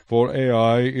Heshbon, for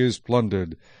Ai is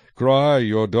plundered. Cry,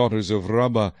 your daughters of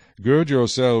Rabbah, gird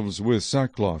yourselves with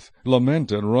sackcloth,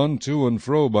 lament and run to and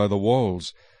fro by the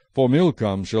walls. For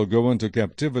Milcom shall go into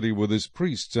captivity with his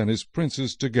priests and his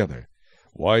princes together.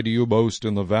 Why do you boast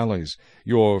in the valleys,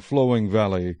 your flowing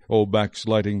valley, O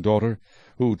backsliding daughter,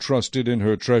 who trusted in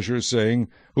her treasure, saying,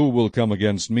 Who will come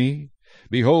against me?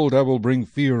 Behold, I will bring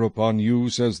fear upon you,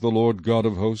 says the Lord God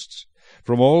of hosts.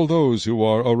 From all those who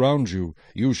are around you,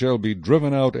 you shall be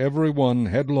driven out every one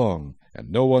headlong,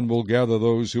 and no one will gather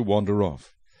those who wander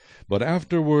off. But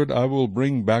afterward I will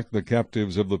bring back the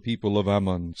captives of the people of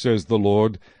Ammon, says the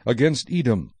Lord, against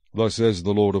Edom. Thus says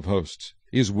the Lord of hosts.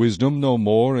 Is wisdom no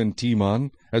more in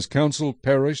Teman? Has counsel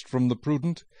perished from the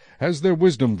prudent? Has their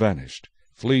wisdom vanished?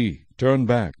 Flee, turn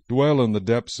back, dwell in the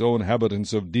depths, O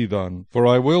inhabitants of Dedan. For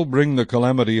I will bring the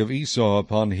calamity of Esau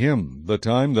upon him, the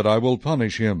time that I will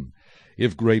punish him.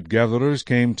 If grape-gatherers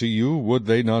came to you, would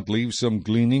they not leave some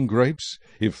gleaning grapes?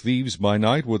 If thieves by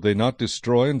night, would they not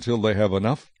destroy until they have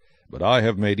enough? But I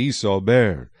have made Esau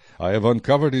bare. I have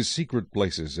uncovered his secret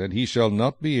places, and he shall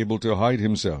not be able to hide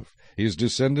himself. His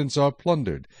descendants are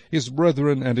plundered, his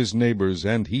brethren and his neighbors,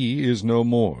 and he is no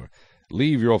more.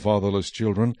 Leave your fatherless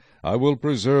children, I will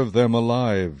preserve them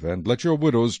alive, and let your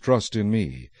widows trust in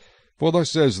me. For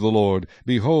thus says the Lord,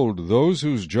 Behold, those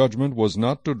whose judgment was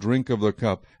not to drink of the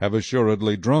cup have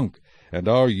assuredly drunk. And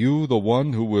are you the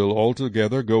one who will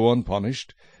altogether go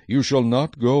unpunished? You shall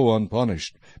not go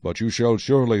unpunished, but you shall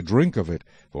surely drink of it.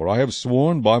 For I have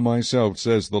sworn by myself,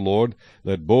 says the Lord,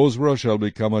 that Bozrah shall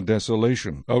become a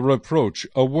desolation, a reproach,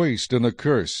 a waste, and a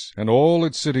curse, and all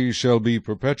its cities shall be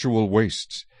perpetual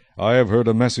wastes. I have heard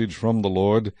a message from the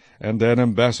Lord, and an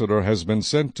ambassador has been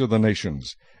sent to the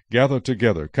nations. Gather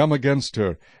together, come against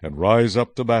her, and rise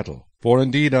up to battle. For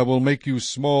indeed I will make you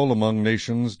small among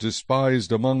nations,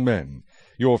 despised among men.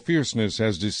 Your fierceness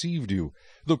has deceived you,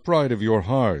 the pride of your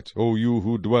heart, O you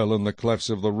who dwell in the clefts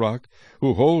of the rock,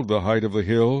 who hold the height of the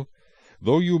hill.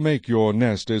 Though you make your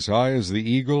nest as high as the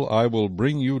eagle, I will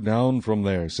bring you down from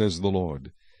there, says the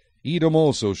Lord. Edom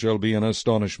also shall be an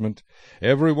astonishment.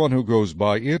 Every one who goes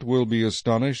by it will be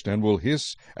astonished, and will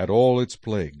hiss at all its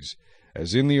plagues.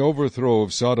 As in the overthrow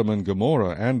of Sodom and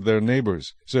Gomorrah and their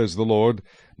neighbors, says the Lord,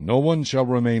 no one shall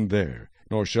remain there,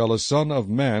 nor shall a son of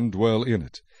man dwell in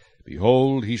it.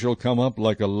 Behold, he shall come up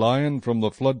like a lion from the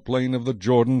floodplain of the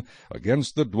Jordan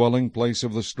against the dwelling place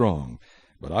of the strong.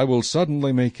 But I will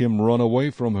suddenly make him run away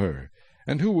from her.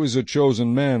 And who is a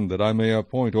chosen man that I may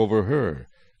appoint over her?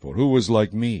 For who is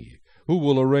like me? Who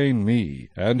will arraign me?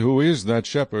 And who is that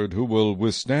shepherd who will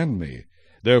withstand me?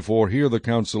 Therefore hear the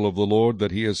counsel of the Lord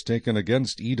that he has taken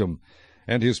against Edom,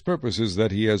 and his purposes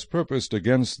that he has purposed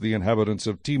against the inhabitants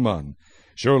of Teman.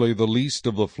 Surely the least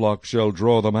of the flock shall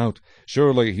draw them out.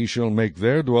 Surely he shall make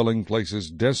their dwelling places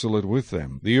desolate with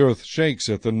them. The earth shakes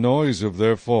at the noise of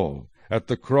their fall. At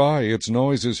the cry its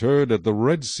noise is heard at the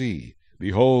Red Sea.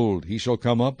 Behold, he shall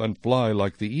come up and fly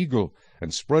like the eagle,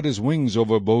 and spread his wings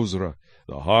over Bozrah.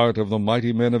 The heart of the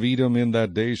mighty men of Edom in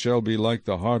that day shall be like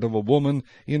the heart of a woman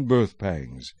in birth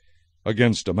pangs.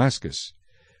 Against Damascus,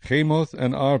 Chemoth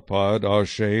and Arpad are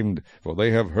shamed, for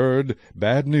they have heard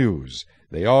bad news.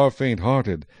 They are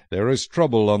faint-hearted. There is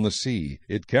trouble on the sea.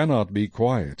 It cannot be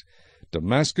quiet.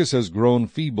 Damascus has grown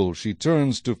feeble. She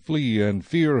turns to flee, and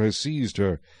fear has seized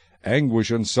her.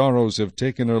 Anguish and sorrows have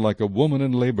taken her like a woman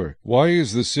in labor. Why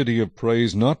is the city of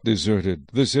praise not deserted,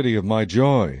 the city of my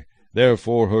joy?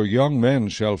 Therefore her young men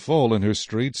shall fall in her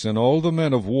streets, and all the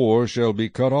men of war shall be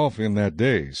cut off in that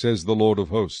day, says the Lord of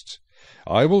hosts.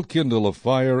 I will kindle a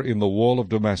fire in the wall of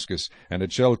Damascus, and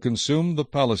it shall consume the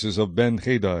palaces of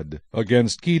Ben-Hadad,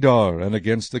 against Kedar, and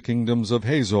against the kingdoms of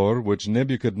Hazor, which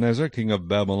Nebuchadnezzar king of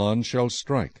Babylon shall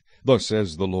strike. Thus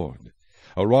says the Lord.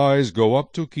 Arise, go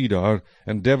up to Kedar,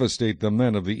 and devastate the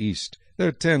men of the east.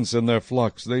 Their tents and their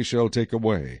flocks they shall take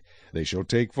away. They shall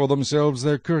take for themselves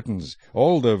their curtains,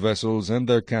 all their vessels and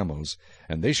their camels,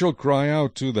 and they shall cry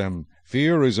out to them,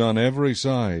 Fear is on every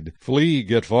side. Flee,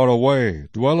 get far away.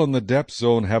 Dwell in the depths,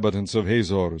 O inhabitants of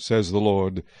Hazor, says the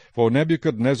Lord. For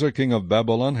Nebuchadnezzar king of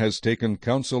Babylon has taken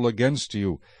counsel against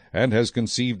you, and has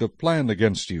conceived a plan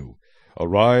against you.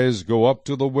 Arise, go up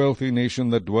to the wealthy nation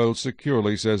that dwells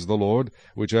securely, says the Lord,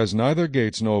 which has neither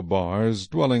gates nor bars,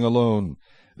 dwelling alone.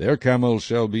 Their camels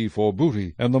shall be for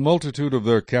booty, and the multitude of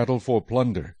their cattle for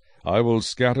plunder. I will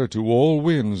scatter to all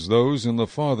winds those in the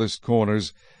farthest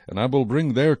corners, and I will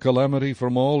bring their calamity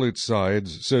from all its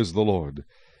sides, says the Lord.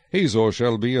 Hazor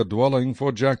shall be a dwelling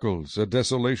for jackals, a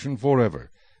desolation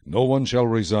forever. No one shall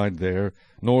reside there,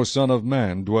 nor son of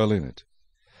man dwell in it.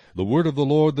 The word of the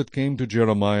Lord that came to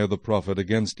Jeremiah the prophet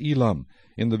against Elam,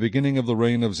 in the beginning of the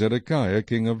reign of Zedekiah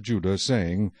king of Judah,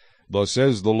 saying, Thus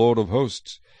says the Lord of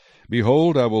hosts,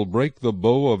 Behold, I will break the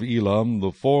bow of Elam,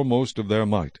 the foremost of their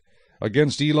might.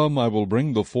 Against Elam I will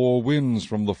bring the four winds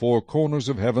from the four corners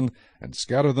of heaven, and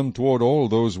scatter them toward all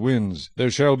those winds.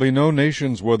 There shall be no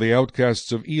nations where the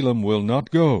outcasts of Elam will not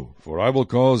go, for I will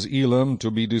cause Elam to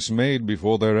be dismayed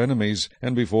before their enemies,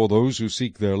 and before those who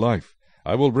seek their life.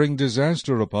 I will bring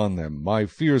disaster upon them, my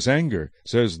fierce anger,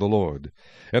 says the Lord.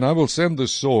 And I will send the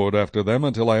sword after them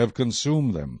until I have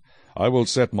consumed them. I will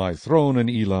set my throne in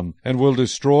Elam, and will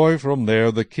destroy from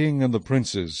there the king and the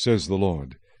princes, says the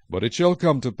Lord. But it shall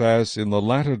come to pass in the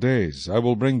latter days, I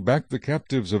will bring back the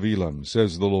captives of Elam,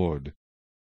 says the Lord.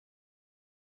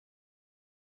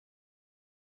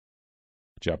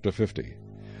 Chapter 50.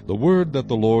 The word that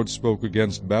the Lord spoke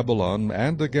against Babylon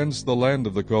and against the land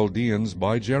of the Chaldeans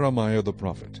by Jeremiah the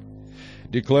prophet.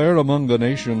 Declare among the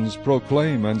nations,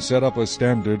 proclaim and set up a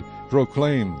standard,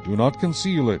 proclaim, do not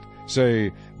conceal it.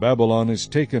 Say, Babylon is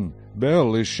taken,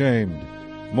 Bel is shamed.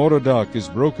 Moradach is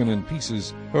broken in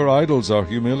pieces, her idols are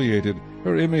humiliated,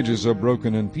 her images are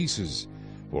broken in pieces.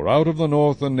 For out of the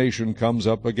north a nation comes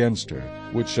up against her,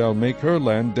 which shall make her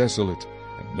land desolate,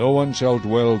 and no one shall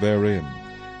dwell therein.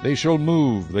 They shall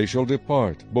move, they shall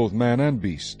depart, both man and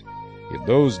beast. In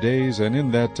those days and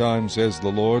in that time, says the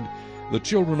Lord, the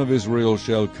children of Israel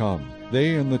shall come,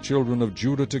 they and the children of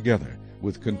Judah together.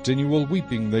 With continual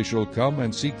weeping they shall come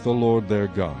and seek the Lord their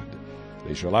God.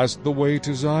 They shall ask the way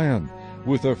to Zion,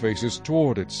 with their faces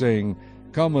toward it, saying,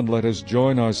 Come and let us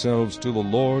join ourselves to the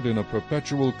Lord in a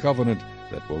perpetual covenant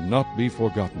that will not be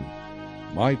forgotten.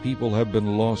 My people have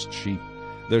been lost sheep.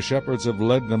 Their shepherds have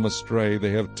led them astray.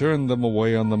 They have turned them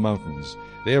away on the mountains.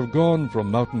 They have gone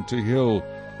from mountain to hill.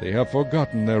 They have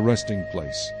forgotten their resting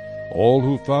place. All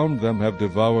who found them have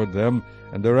devoured them,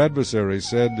 and their adversaries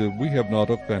said, We have not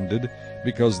offended,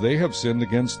 because they have sinned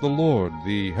against the Lord,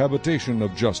 the habitation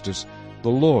of justice, the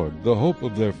Lord, the hope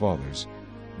of their fathers.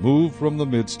 Move from the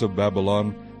midst of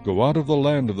Babylon, go out of the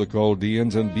land of the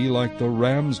Chaldeans, and be like the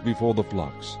rams before the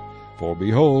flocks. For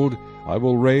behold, I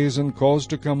will raise and cause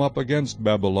to come up against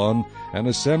Babylon an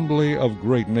assembly of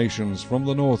great nations from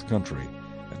the north country,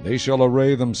 and they shall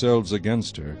array themselves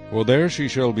against her. For there she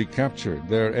shall be captured.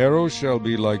 Their arrows shall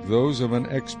be like those of an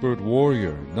expert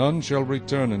warrior. None shall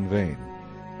return in vain.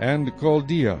 And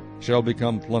Chaldea shall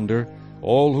become plunder.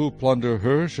 All who plunder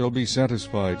her shall be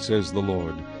satisfied, says the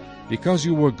Lord. Because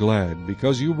you were glad,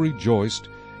 because you rejoiced,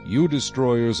 you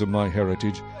destroyers of my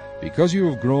heritage, because you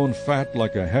have grown fat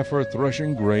like a heifer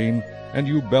threshing grain, and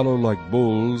you bellow like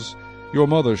bulls, your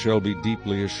mother shall be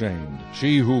deeply ashamed.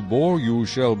 She who bore you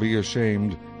shall be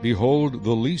ashamed. Behold,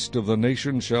 the least of the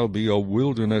nations shall be a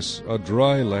wilderness, a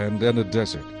dry land, and a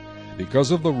desert.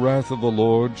 Because of the wrath of the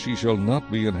Lord she shall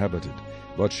not be inhabited,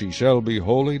 but she shall be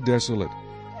wholly desolate.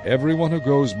 Every one who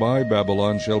goes by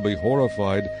Babylon shall be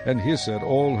horrified, and hiss at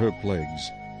all her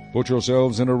plagues. Put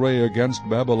yourselves in array against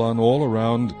Babylon all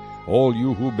around, all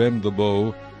you who bend the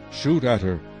bow. Shoot at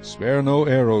her, spare no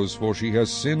arrows, for she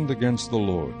has sinned against the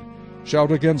Lord.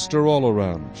 Shout against her all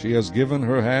around. She has given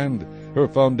her hand, her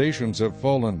foundations have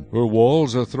fallen, her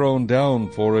walls are thrown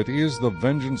down, for it is the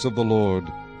vengeance of the Lord.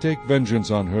 Take vengeance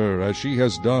on her, as she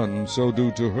has done, so do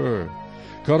to her.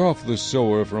 Cut off the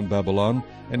sower from Babylon,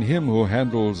 and him who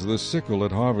handles the sickle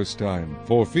at harvest time.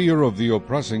 For fear of the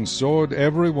oppressing sword,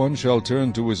 every one shall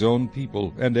turn to his own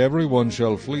people, and every one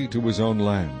shall flee to his own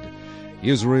land.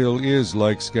 Israel is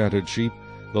like scattered sheep.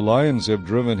 The lions have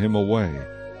driven him away.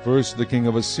 First the king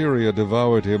of Assyria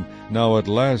devoured him. Now at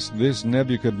last this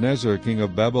Nebuchadnezzar king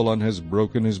of Babylon has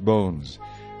broken his bones.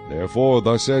 Therefore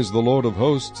thus says the Lord of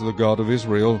hosts, the God of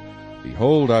Israel,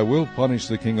 Behold, I will punish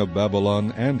the king of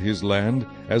Babylon and his land,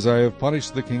 as I have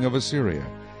punished the king of Assyria.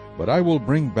 But I will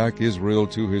bring back Israel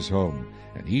to his home,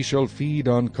 and he shall feed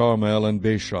on Carmel and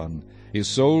Bashan. His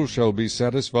soul shall be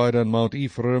satisfied on Mount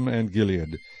Ephraim and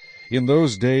Gilead. In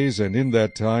those days and in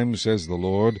that time, says the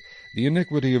Lord, the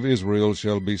iniquity of Israel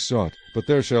shall be sought, but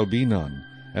there shall be none,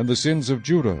 and the sins of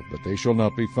Judah, but they shall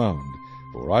not be found.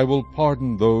 For I will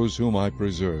pardon those whom I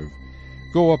preserve.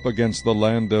 Go up against the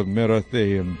land of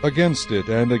Merathaim, against it,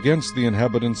 and against the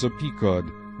inhabitants of Pekod.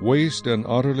 Waste and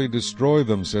utterly destroy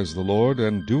them, says the Lord,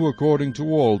 and do according to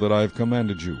all that I have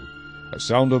commanded you. A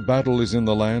sound of battle is in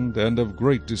the land, and of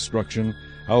great destruction,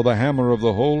 how the hammer of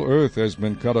the whole earth has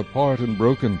been cut apart and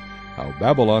broken, how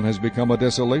Babylon has become a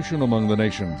desolation among the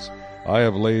nations. I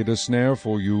have laid a snare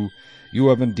for you. You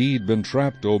have indeed been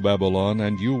trapped, O Babylon,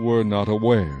 and you were not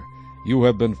aware. You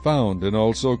have been found and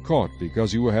also caught,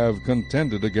 because you have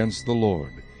contended against the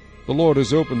Lord. The Lord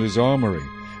has opened his armory,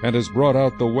 and has brought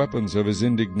out the weapons of his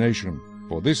indignation.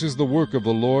 For this is the work of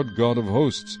the Lord God of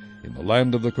hosts, in the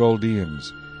land of the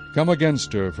Chaldeans. Come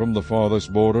against her from the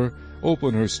farthest border,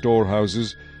 open her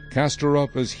storehouses, cast her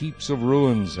up as heaps of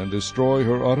ruins, and destroy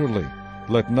her utterly.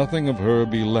 Let nothing of her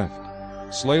be left.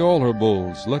 Slay all her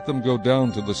bulls, let them go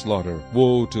down to the slaughter.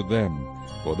 Woe to them!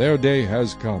 For their day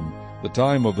has come, the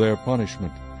time of their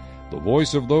punishment. The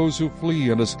voice of those who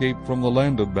flee and escape from the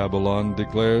land of Babylon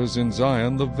declares in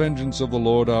Zion the vengeance of the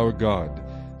Lord our God,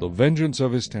 the vengeance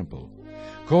of his temple.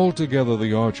 Call together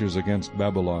the archers against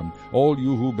Babylon, all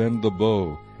you who bend the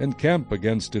bow, and camp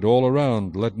against it all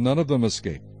around, let none of them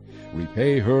escape.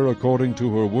 Repay her according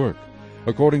to her work,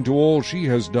 according to all she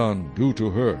has done, do to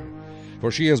her.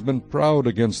 For she has been proud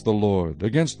against the Lord,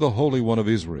 against the Holy One of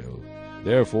Israel.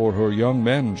 Therefore her young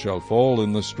men shall fall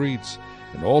in the streets,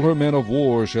 and all her men of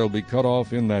war shall be cut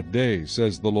off in that day,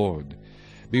 says the Lord.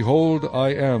 Behold, I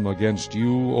am against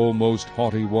you, O most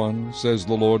haughty one, says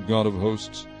the Lord God of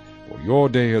hosts. For your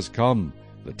day has come,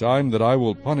 the time that I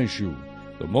will punish you.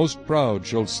 The most proud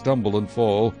shall stumble and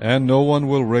fall, and no one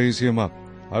will raise him up.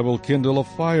 I will kindle a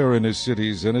fire in his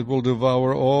cities, and it will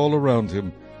devour all around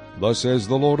him. Thus says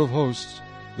the Lord of hosts,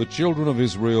 the children of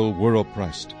Israel were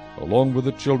oppressed, along with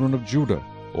the children of Judah.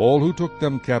 All who took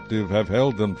them captive have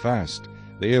held them fast.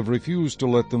 They have refused to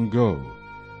let them go.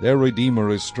 Their Redeemer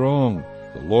is strong.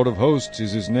 The Lord of hosts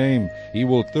is his name. He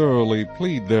will thoroughly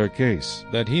plead their case,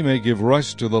 that he may give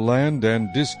rest to the land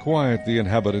and disquiet the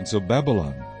inhabitants of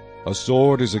Babylon. A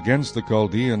sword is against the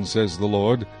Chaldeans, says the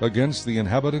Lord, against the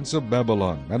inhabitants of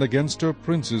Babylon, and against her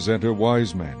princes and her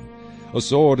wise men. A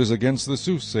sword is against the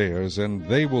soothsayers, and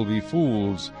they will be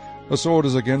fools. A sword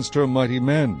is against her mighty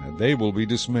men, and they will be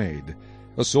dismayed.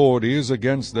 A sword is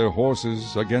against their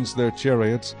horses, against their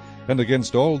chariots, and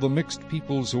against all the mixed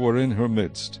peoples who are in her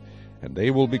midst. And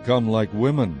they will become like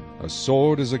women. A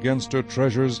sword is against her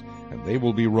treasures, and they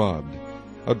will be robbed.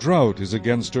 A drought is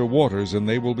against her waters, and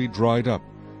they will be dried up.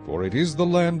 For it is the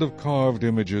land of carved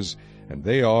images, and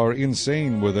they are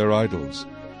insane with their idols.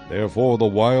 Therefore the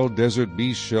wild desert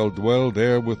beasts shall dwell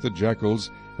there with the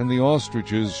jackals, and the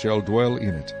ostriches shall dwell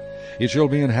in it. It shall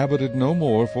be inhabited no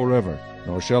more forever,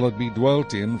 nor shall it be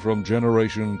dwelt in from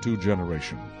generation to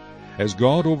generation. As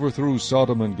God overthrew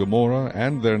Sodom and Gomorrah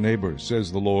and their neighbors,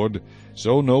 says the Lord,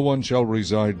 so no one shall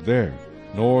reside there,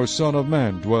 nor son of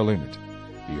man dwell in it.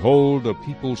 Behold, a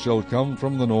people shall come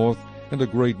from the north, and a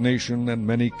great nation and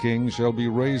many kings shall be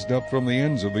raised up from the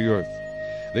ends of the earth.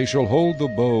 They shall hold the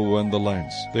bow and the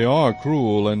lance. They are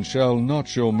cruel, and shall not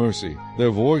show mercy.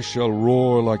 Their voice shall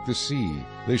roar like the sea.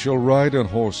 They shall ride on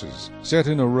horses, set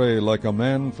in array like a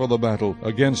man for the battle,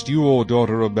 against you, O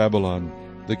daughter of Babylon.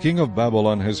 The king of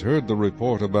Babylon has heard the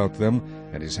report about them,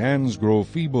 and his hands grow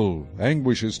feeble.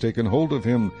 Anguish has taken hold of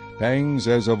him, pangs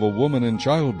as of a woman in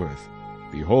childbirth.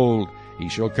 Behold, he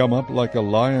shall come up like a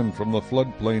lion from the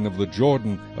floodplain of the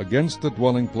Jordan, against the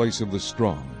dwelling place of the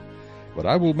strong. But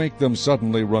I will make them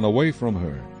suddenly run away from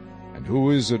her. And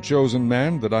who is a chosen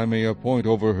man that I may appoint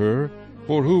over her?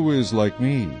 For who is like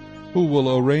me? Who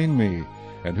will arraign me?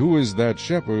 And who is that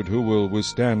shepherd who will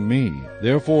withstand me?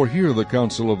 Therefore hear the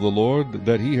counsel of the Lord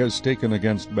that he has taken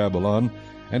against Babylon,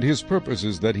 and his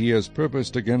purposes that he has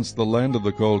purposed against the land of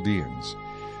the Chaldeans.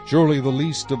 Surely the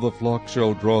least of the flock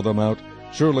shall draw them out.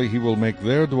 Surely he will make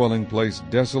their dwelling place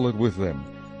desolate with them.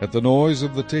 At the noise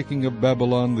of the taking of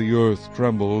Babylon the earth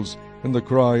trembles, and the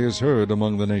cry is heard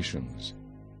among the nations.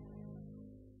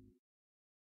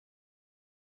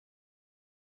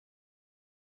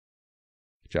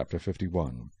 Chapter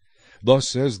 51. Thus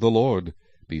says the Lord,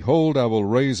 Behold, I will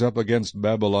raise up against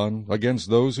Babylon, against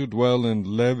those who dwell in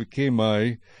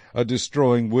Lev-Chemai, a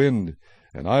destroying wind,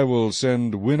 and I will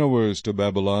send winnowers to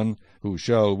Babylon, who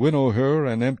shall winnow her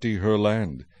and empty her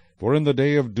land. For in the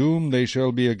day of doom they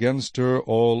shall be against her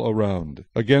all around.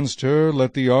 Against her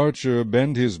let the archer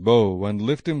bend his bow, and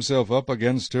lift himself up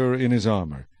against her in his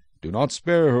armor. Do not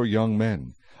spare her young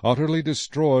men. Utterly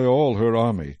destroy all her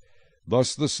army.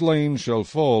 Thus the slain shall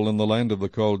fall in the land of the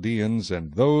Chaldeans,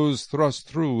 and those thrust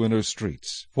through in her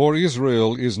streets. For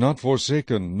Israel is not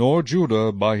forsaken, nor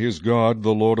Judah by his God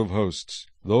the Lord of hosts,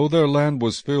 though their land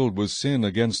was filled with sin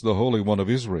against the Holy One of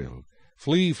Israel.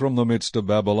 Flee from the midst of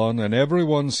Babylon, and every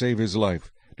one save his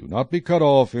life. Do not be cut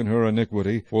off in her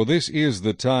iniquity, for this is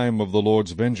the time of the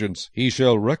Lord's vengeance. He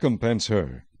shall recompense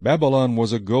her. Babylon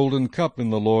was a golden cup in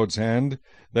the Lord's hand,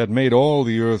 that made all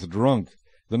the earth drunk.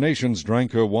 The nations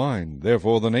drank her wine,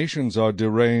 therefore the nations are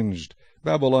deranged.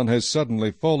 Babylon has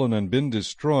suddenly fallen and been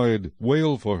destroyed.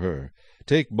 Wail for her.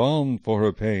 Take balm for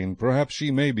her pain, perhaps she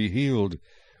may be healed.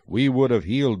 We would have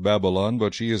healed Babylon,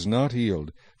 but she is not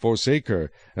healed. Forsake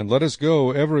her, and let us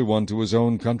go every one to his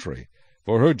own country.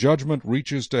 For her judgment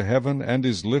reaches to heaven, and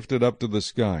is lifted up to the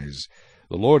skies.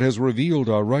 The Lord has revealed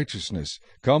our righteousness.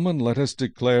 Come and let us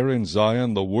declare in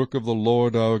Zion the work of the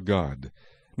Lord our God.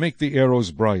 Make the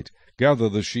arrows bright. Gather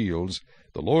the shields.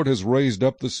 The Lord has raised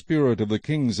up the spirit of the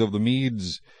kings of the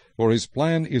Medes, for his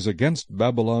plan is against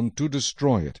Babylon to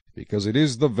destroy it, because it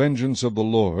is the vengeance of the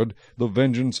Lord, the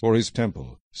vengeance for his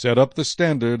temple. Set up the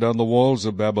standard on the walls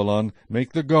of Babylon,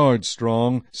 make the guards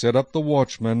strong, set up the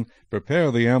watchmen, prepare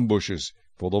the ambushes,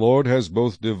 for the Lord has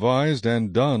both devised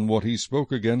and done what he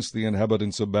spoke against the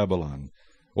inhabitants of Babylon.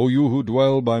 O you who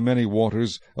dwell by many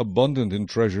waters, abundant in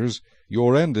treasures,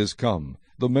 your end is come,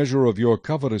 the measure of your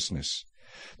covetousness.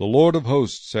 The Lord of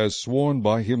hosts has sworn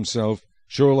by himself,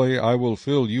 Surely I will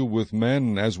fill you with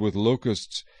men as with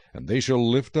locusts, and they shall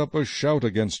lift up a shout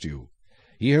against you.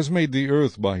 He has made the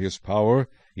earth by his power,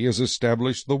 he has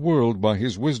established the world by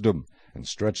his wisdom, and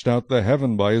stretched out the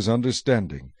heaven by his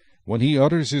understanding. When he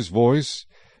utters his voice,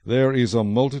 there is a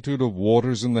multitude of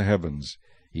waters in the heavens.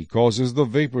 He causes the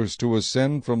vapors to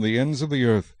ascend from the ends of the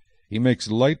earth. He makes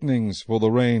lightnings for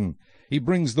the rain. He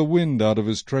brings the wind out of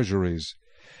his treasuries.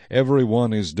 Every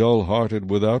one is dull-hearted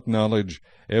without knowledge.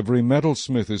 Every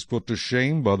metalsmith is put to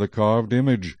shame by the carved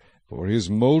image. For his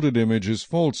molded image is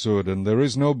falsehood, and there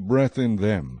is no breath in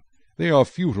them. They are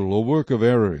futile, a work of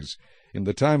errors. In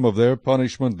the time of their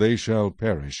punishment they shall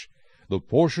perish. The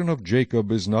portion of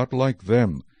Jacob is not like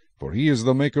them, for he is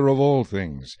the maker of all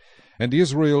things, and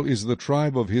Israel is the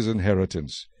tribe of his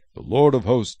inheritance. The Lord of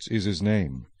hosts is his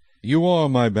name. You are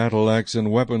my battle-axe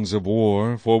and weapons of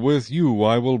war, for with you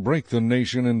I will break the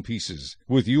nation in pieces.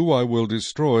 With you I will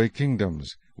destroy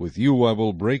kingdoms. With you I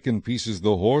will break in pieces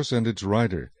the horse and its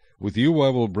rider. With you I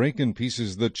will break in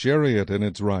pieces the chariot and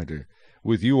its rider.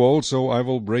 With you also I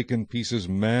will break in pieces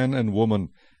man and woman.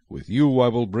 With you I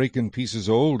will break in pieces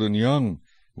old and young.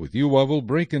 With you I will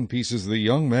break in pieces the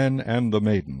young man and the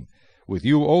maiden. With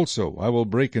you also I will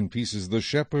break in pieces the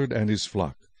shepherd and his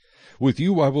flock. With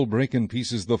you I will break in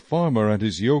pieces the farmer and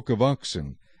his yoke of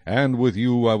oxen. And with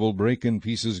you I will break in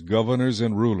pieces governors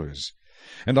and rulers.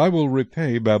 And I will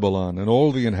repay Babylon and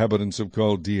all the inhabitants of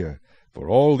Chaldea,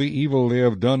 for all the evil they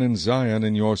have done in Zion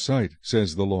in your sight,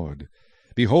 says the Lord.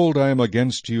 Behold, I am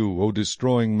against you, O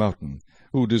destroying mountain,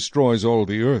 who destroys all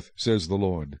the earth, says the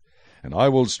Lord. And I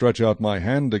will stretch out my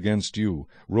hand against you,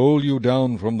 roll you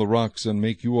down from the rocks, and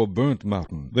make you a burnt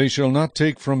mountain. They shall not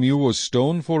take from you a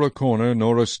stone for a corner,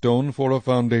 nor a stone for a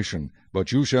foundation,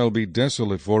 but you shall be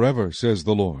desolate forever, says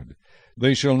the Lord.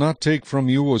 They shall not take from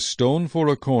you a stone for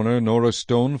a corner, nor a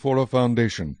stone for a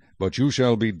foundation, but you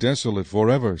shall be desolate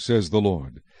forever, says the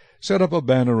Lord. Set up a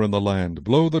banner in the land,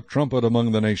 blow the trumpet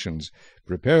among the nations.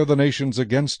 Prepare the nations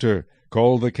against her,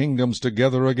 call the kingdoms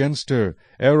together against her,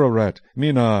 Ararat,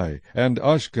 Minai, and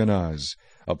Ashkenaz.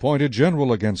 Appoint a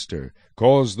general against her,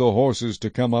 cause the horses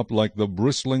to come up like the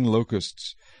bristling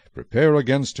locusts. Prepare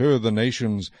against her the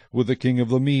nations, with the king of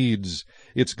the Medes,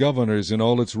 its governors and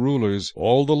all its rulers,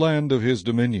 all the land of his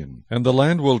dominion. And the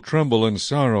land will tremble in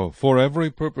sorrow, for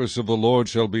every purpose of the Lord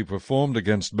shall be performed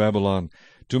against Babylon,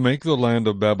 to make the land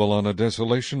of Babylon a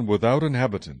desolation without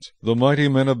inhabitant. The mighty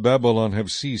men of Babylon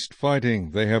have ceased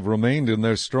fighting, they have remained in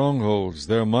their strongholds,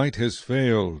 their might has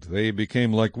failed, they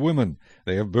became like women,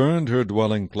 they have burned her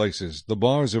dwelling places, the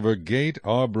bars of her gate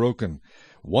are broken.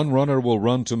 One runner will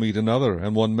run to meet another,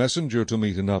 and one messenger to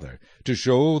meet another, to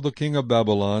show the king of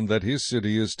Babylon that his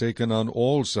city is taken on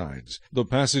all sides. The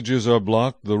passages are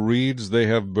blocked, the reeds they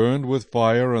have burned with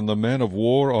fire, and the men of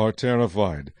war are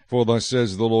terrified. For thus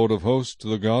says the Lord of hosts,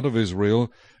 the God of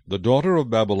Israel, the daughter of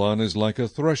Babylon is like a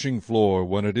threshing floor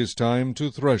when it is time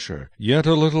to thresh her. Yet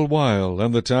a little while,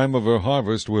 and the time of her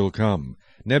harvest will come.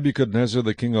 Nebuchadnezzar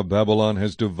the king of Babylon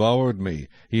has devoured me,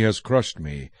 he has crushed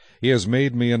me. He has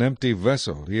made me an empty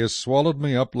vessel, he has swallowed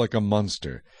me up like a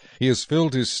monster. He has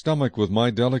filled his stomach with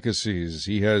my delicacies,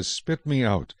 he has spit me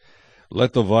out.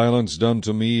 Let the violence done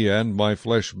to me and my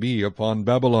flesh be upon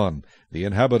Babylon, the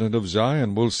inhabitant of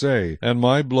Zion will say, and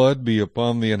my blood be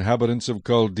upon the inhabitants of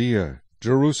Chaldea.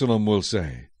 Jerusalem will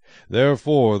say,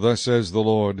 Therefore, thus says the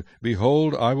Lord,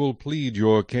 Behold, I will plead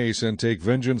your case and take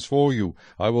vengeance for you.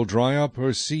 I will dry up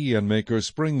her sea and make her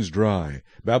springs dry.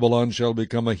 Babylon shall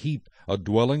become a heap, a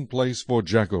dwelling place for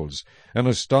jackals, an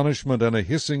astonishment and a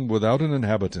hissing without an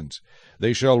inhabitant.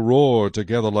 They shall roar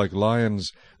together like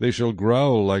lions, they shall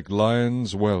growl like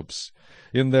lions' whelps.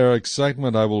 In their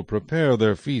excitement I will prepare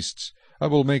their feasts. I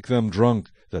will make them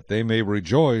drunk, that they may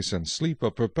rejoice and sleep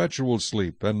a perpetual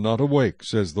sleep, and not awake,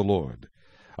 says the Lord.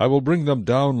 I will bring them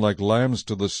down like lambs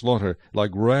to the slaughter,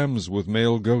 like rams with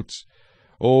male goats.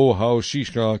 O how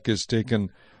Shishak is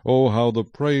taken! O how the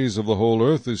praise of the whole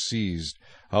earth is seized!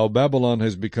 How Babylon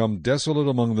has become desolate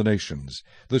among the nations!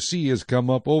 The sea has come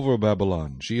up over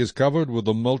Babylon, she is covered with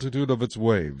the multitude of its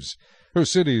waves. Her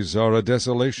cities are a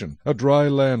desolation, a dry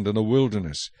land and a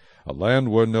wilderness, a land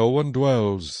where no one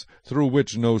dwells, through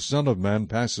which no son of man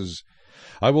passes.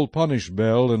 I will punish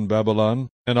Bel in Babylon,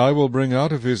 and I will bring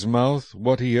out of his mouth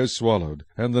what he has swallowed,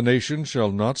 and the nation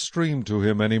shall not stream to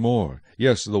him any more.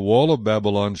 Yes, the wall of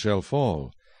Babylon shall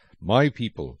fall. My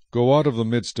people, go out of the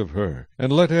midst of her,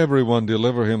 and let every one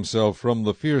deliver himself from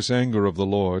the fierce anger of the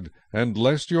Lord, and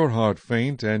lest your heart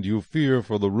faint, and you fear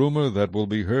for the rumor that will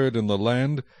be heard in the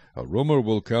land. A rumor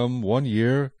will come 1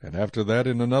 year, and after that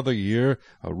in another year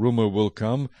a rumor will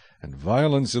come, and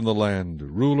violence in the land,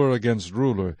 ruler against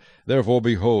ruler. Therefore,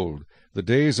 behold, the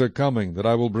days are coming that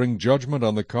I will bring judgment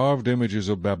on the carved images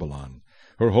of Babylon.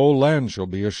 Her whole land shall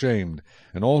be ashamed,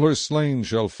 and all her slain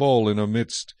shall fall in her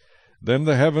midst. Then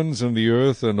the heavens and the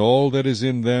earth and all that is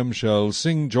in them shall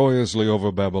sing joyously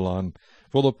over Babylon,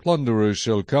 for the plunderers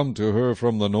shall come to her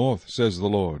from the north, says the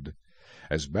Lord.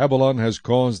 As Babylon has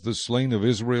caused the slain of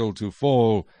Israel to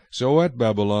fall, so at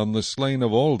Babylon the slain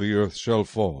of all the earth shall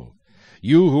fall.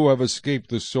 You who have escaped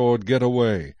the sword, get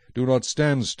away, do not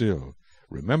stand still.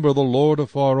 Remember the Lord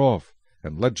afar off,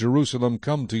 and let Jerusalem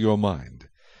come to your mind.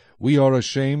 We are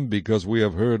ashamed because we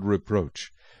have heard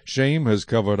reproach. Shame has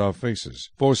covered our faces,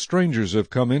 for strangers have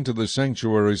come into the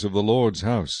sanctuaries of the Lord's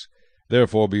house.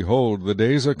 Therefore, behold, the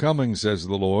days are coming, says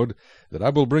the Lord, that I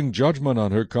will bring judgment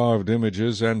on her carved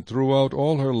images, and throughout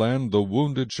all her land the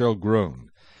wounded shall groan.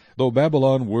 Though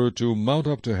Babylon were to mount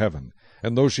up to heaven,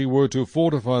 and though she were to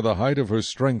fortify the height of her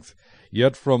strength,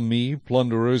 yet from me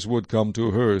plunderers would come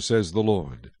to her, says the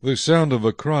Lord. The sound of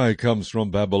a cry comes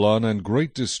from Babylon, and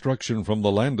great destruction from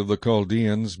the land of the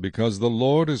Chaldeans, because the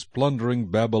Lord is plundering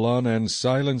Babylon and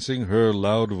silencing her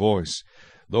loud voice.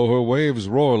 Though her waves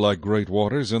roar like great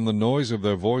waters, and the noise of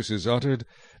their voice is uttered,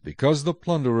 because the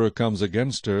plunderer comes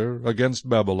against her, against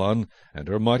Babylon, and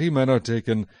her mighty men are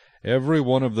taken, every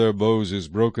one of their bows is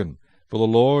broken. For the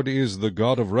Lord is the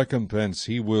God of recompense,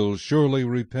 he will surely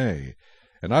repay.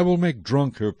 And I will make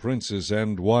drunk her princes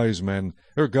and wise men,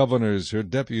 her governors, her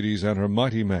deputies, and her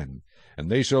mighty men. And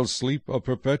they shall sleep a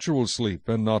perpetual sleep,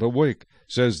 and not awake,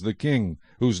 says the King,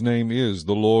 whose name is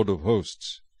the Lord of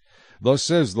hosts. Thus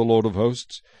says the Lord of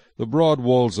hosts, the broad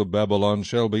walls of Babylon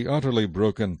shall be utterly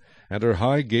broken, and her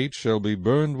high gates shall be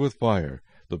burned with fire.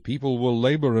 The people will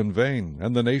labor in vain,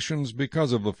 and the nations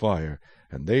because of the fire,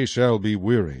 and they shall be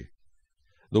weary.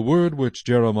 The word which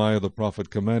Jeremiah the prophet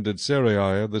commanded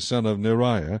Seraiah the son of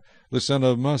Neriah, the son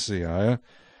of Maaseiah,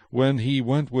 when he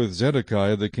went with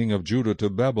Zedekiah the king of Judah to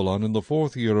Babylon in the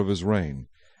 4th year of his reign.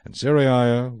 And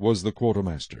Seraiah was the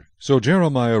quartermaster. So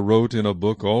Jeremiah wrote in a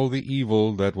book all the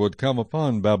evil that would come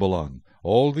upon Babylon,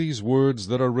 all these words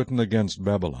that are written against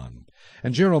Babylon.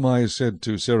 And Jeremiah said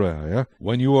to Seraiah,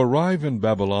 When you arrive in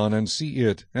Babylon, and see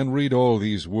it, and read all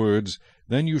these words,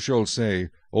 then you shall say,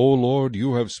 O Lord,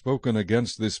 you have spoken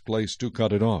against this place to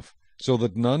cut it off, so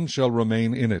that none shall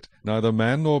remain in it, neither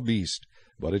man nor beast,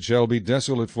 but it shall be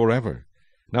desolate forever.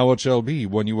 Now it shall be,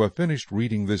 when you have finished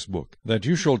reading this book, that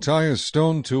you shall tie a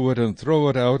stone to it, and throw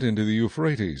it out into the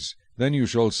Euphrates. Then you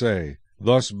shall say,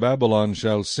 Thus Babylon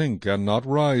shall sink, and not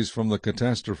rise from the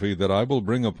catastrophe that I will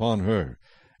bring upon her,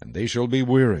 and they shall be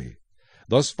weary.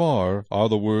 Thus far are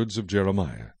the words of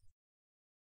Jeremiah.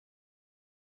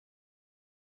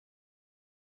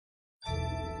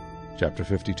 Chapter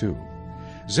 52.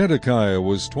 Zedekiah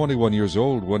was 21 years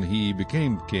old when he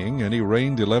became king, and he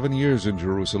reigned 11 years in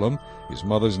Jerusalem. His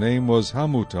mother's name was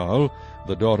Hamutal,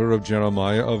 the daughter of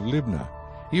Jeremiah of Libnah.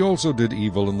 He also did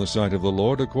evil in the sight of the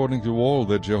Lord, according to all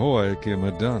that Jehoiakim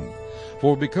had done.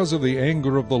 For because of the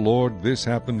anger of the Lord, this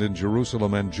happened in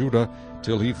Jerusalem and Judah,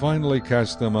 till he finally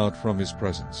cast them out from his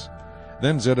presence.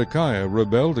 Then Zedekiah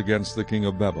rebelled against the king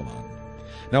of Babylon.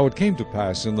 Now it came to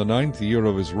pass in the 9th year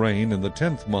of his reign, in the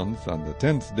 10th month, on the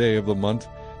 10th day of the month,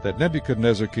 that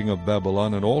Nebuchadnezzar king of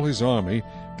Babylon and all his army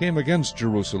came against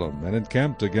Jerusalem, and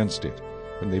encamped against it.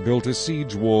 And they built a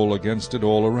siege wall against it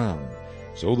all around.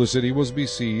 So the city was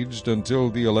besieged until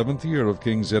the 11th year of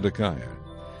King Zedekiah.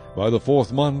 By the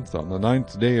 4th month, on the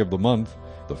 9th day of the month,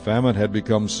 the famine had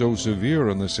become so severe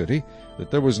in the city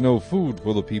that there was no food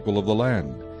for the people of the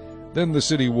land. Then the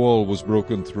city wall was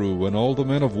broken through, and all the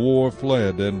men of war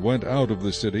fled, and went out of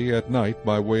the city at night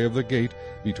by way of the gate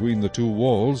between the two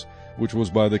walls, which was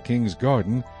by the king's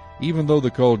garden, even though the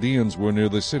Chaldeans were near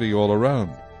the city all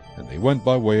around, and they went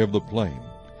by way of the plain.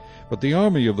 But the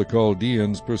army of the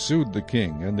Chaldeans pursued the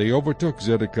king, and they overtook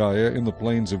Zedekiah in the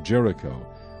plains of Jericho.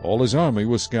 All his army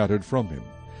was scattered from him.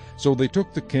 So they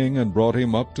took the king, and brought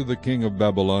him up to the king of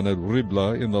Babylon at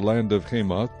Riblah in the land of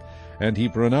Hamath, and he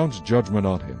pronounced judgment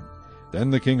on him. Then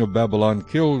the king of Babylon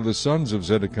killed the sons of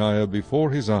Zedekiah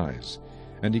before his eyes,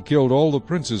 and he killed all the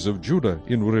princes of Judah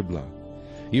in Riblah.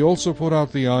 He also put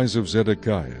out the eyes of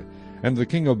Zedekiah, and the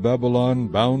king of Babylon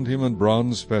bound him in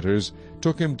bronze fetters,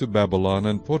 took him to Babylon,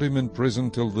 and put him in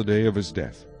prison till the day of his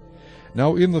death.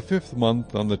 Now in the 5th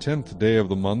month, on the 10th day of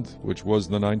the month, which was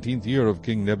the 19th year of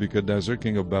King Nebuchadnezzar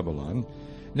king of Babylon,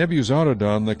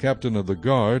 Nebuzaradan the captain of the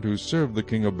guard, who served the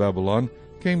king of Babylon,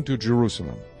 came to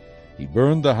Jerusalem. He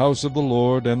burned the house of the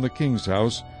Lord and the king's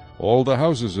house, all the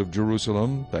houses of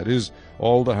Jerusalem, that is,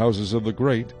 all the houses of the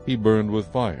great, he burned with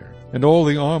fire. And all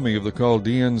the army of the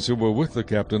Chaldeans who were with the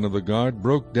captain of the guard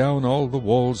broke down all the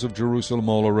walls of Jerusalem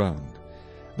all around.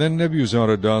 Then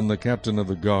Nebuzaradan the captain of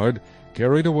the guard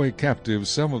carried away captive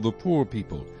some of the poor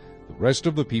people, the rest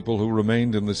of the people who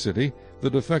remained in the city,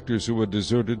 the defectors who had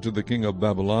deserted to the king of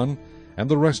Babylon, and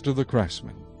the rest of the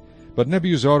craftsmen. But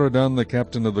Nebuzaradan the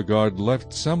captain of the guard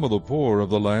left some of the poor of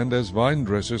the land as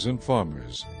vine-dressers and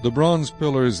farmers. The bronze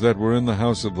pillars that were in the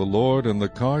house of the Lord, and the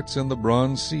carts and the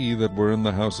bronze sea that were in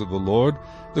the house of the Lord,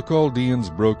 the Chaldeans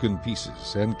broke in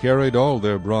pieces, and carried all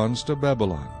their bronze to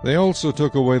Babylon. They also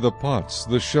took away the pots,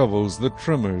 the shovels, the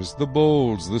trimmers, the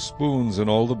bowls, the spoons, and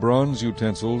all the bronze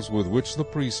utensils with which the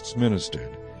priests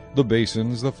ministered. the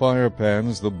basins, the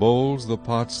firepans, the bowls, the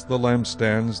pots, the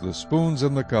lampstands, the spoons,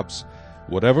 and the cups,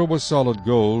 whatever was solid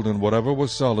gold and whatever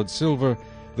was solid silver,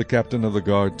 the captain of the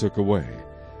guard took away.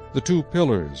 The 2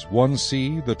 pillars, 1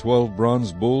 sea, the 12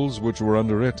 bronze bulls which were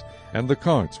under it, and the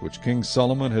carts which King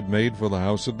Solomon had made for the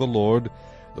house of the Lord,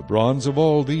 the bronze of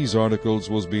all these articles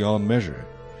was beyond measure.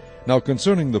 Now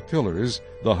concerning the pillars,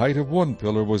 the height of 1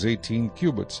 pillar was 18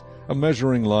 cubits, a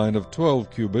measuring line of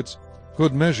 12 cubits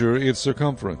could measure its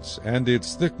circumference, and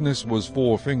its thickness was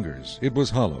 4 fingers. It was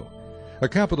hollow. A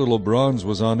capital of bronze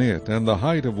was on it, and the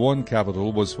height of 1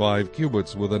 capital was 5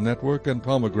 cubits, with a network and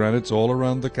pomegranates all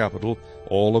around the capital,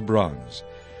 all of bronze.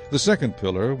 The 2nd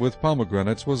pillar with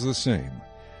pomegranates was the same.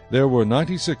 There were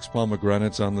 96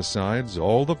 pomegranates on the sides.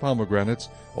 All the pomegranates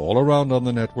all around on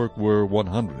the network were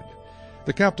 100.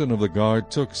 The captain of the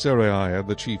guard took Seraiah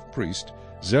the chief priest,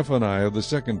 Zephaniah the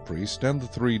 2nd priest, and the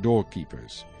 3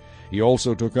 doorkeepers. He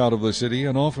also took out of the city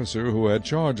an officer who had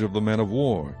charge of the men of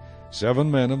war,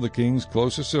 7 men of the king's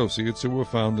close associates who were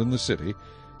found in the city,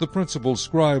 the principal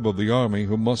scribe of the army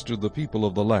who mustered the people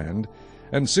of the land,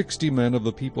 and 60 men of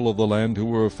the people of the land who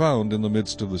were found in the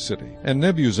midst of the city. And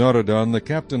Nebuzaradan the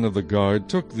captain of the guard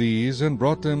took these and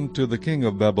brought them to the king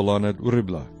of Babylon at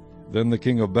Riblah. Then the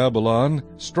king of Babylon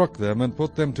struck them and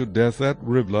put them to death at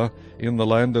Riblah in the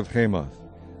land of Hamath.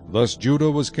 Thus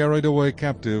Judah was carried away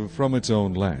captive from its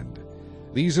own land.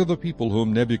 These are the people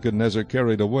whom Nebuchadnezzar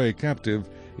carried away captive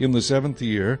in the 7th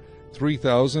year,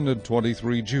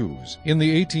 3,023 Jews. In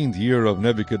the 18th year of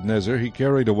Nebuchadnezzar he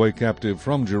carried away captive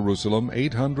from Jerusalem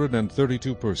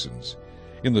 832 persons.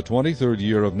 In the 23rd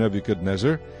year of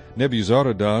Nebuchadnezzar,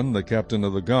 Nebuzaradan, the captain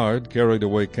of the guard, carried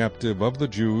away captive of the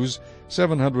Jews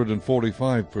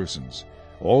 745 persons.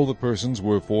 All the persons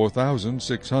were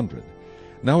 4,600.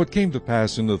 Now it came to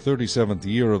pass in the 37th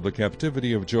year of the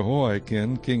captivity of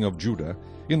Jehoiakim, king of Judah,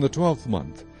 in the 12th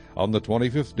month, on the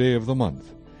 25th day of the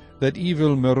month, that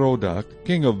Evil-Merodach,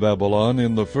 king of Babylon,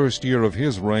 in the 1st year of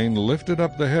his reign, lifted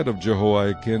up the head of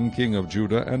Jehoiakim, king of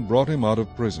Judah, and brought him out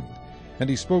of prison. And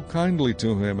he spoke kindly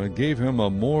to him, and gave him a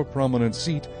more prominent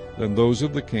seat than those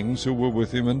of the kings who were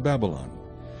with him in Babylon.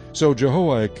 So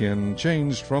Jehoiakim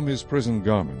changed from his prison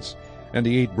garments, and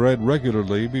he ate bread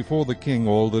regularly before the king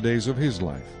all the days of his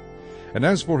life. And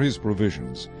as for his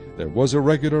provisions, there was a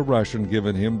regular ration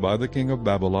given him by the king of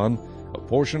Babylon, a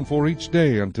portion for each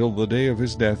day until the day of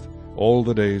his death, all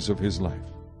the days of his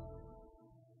life.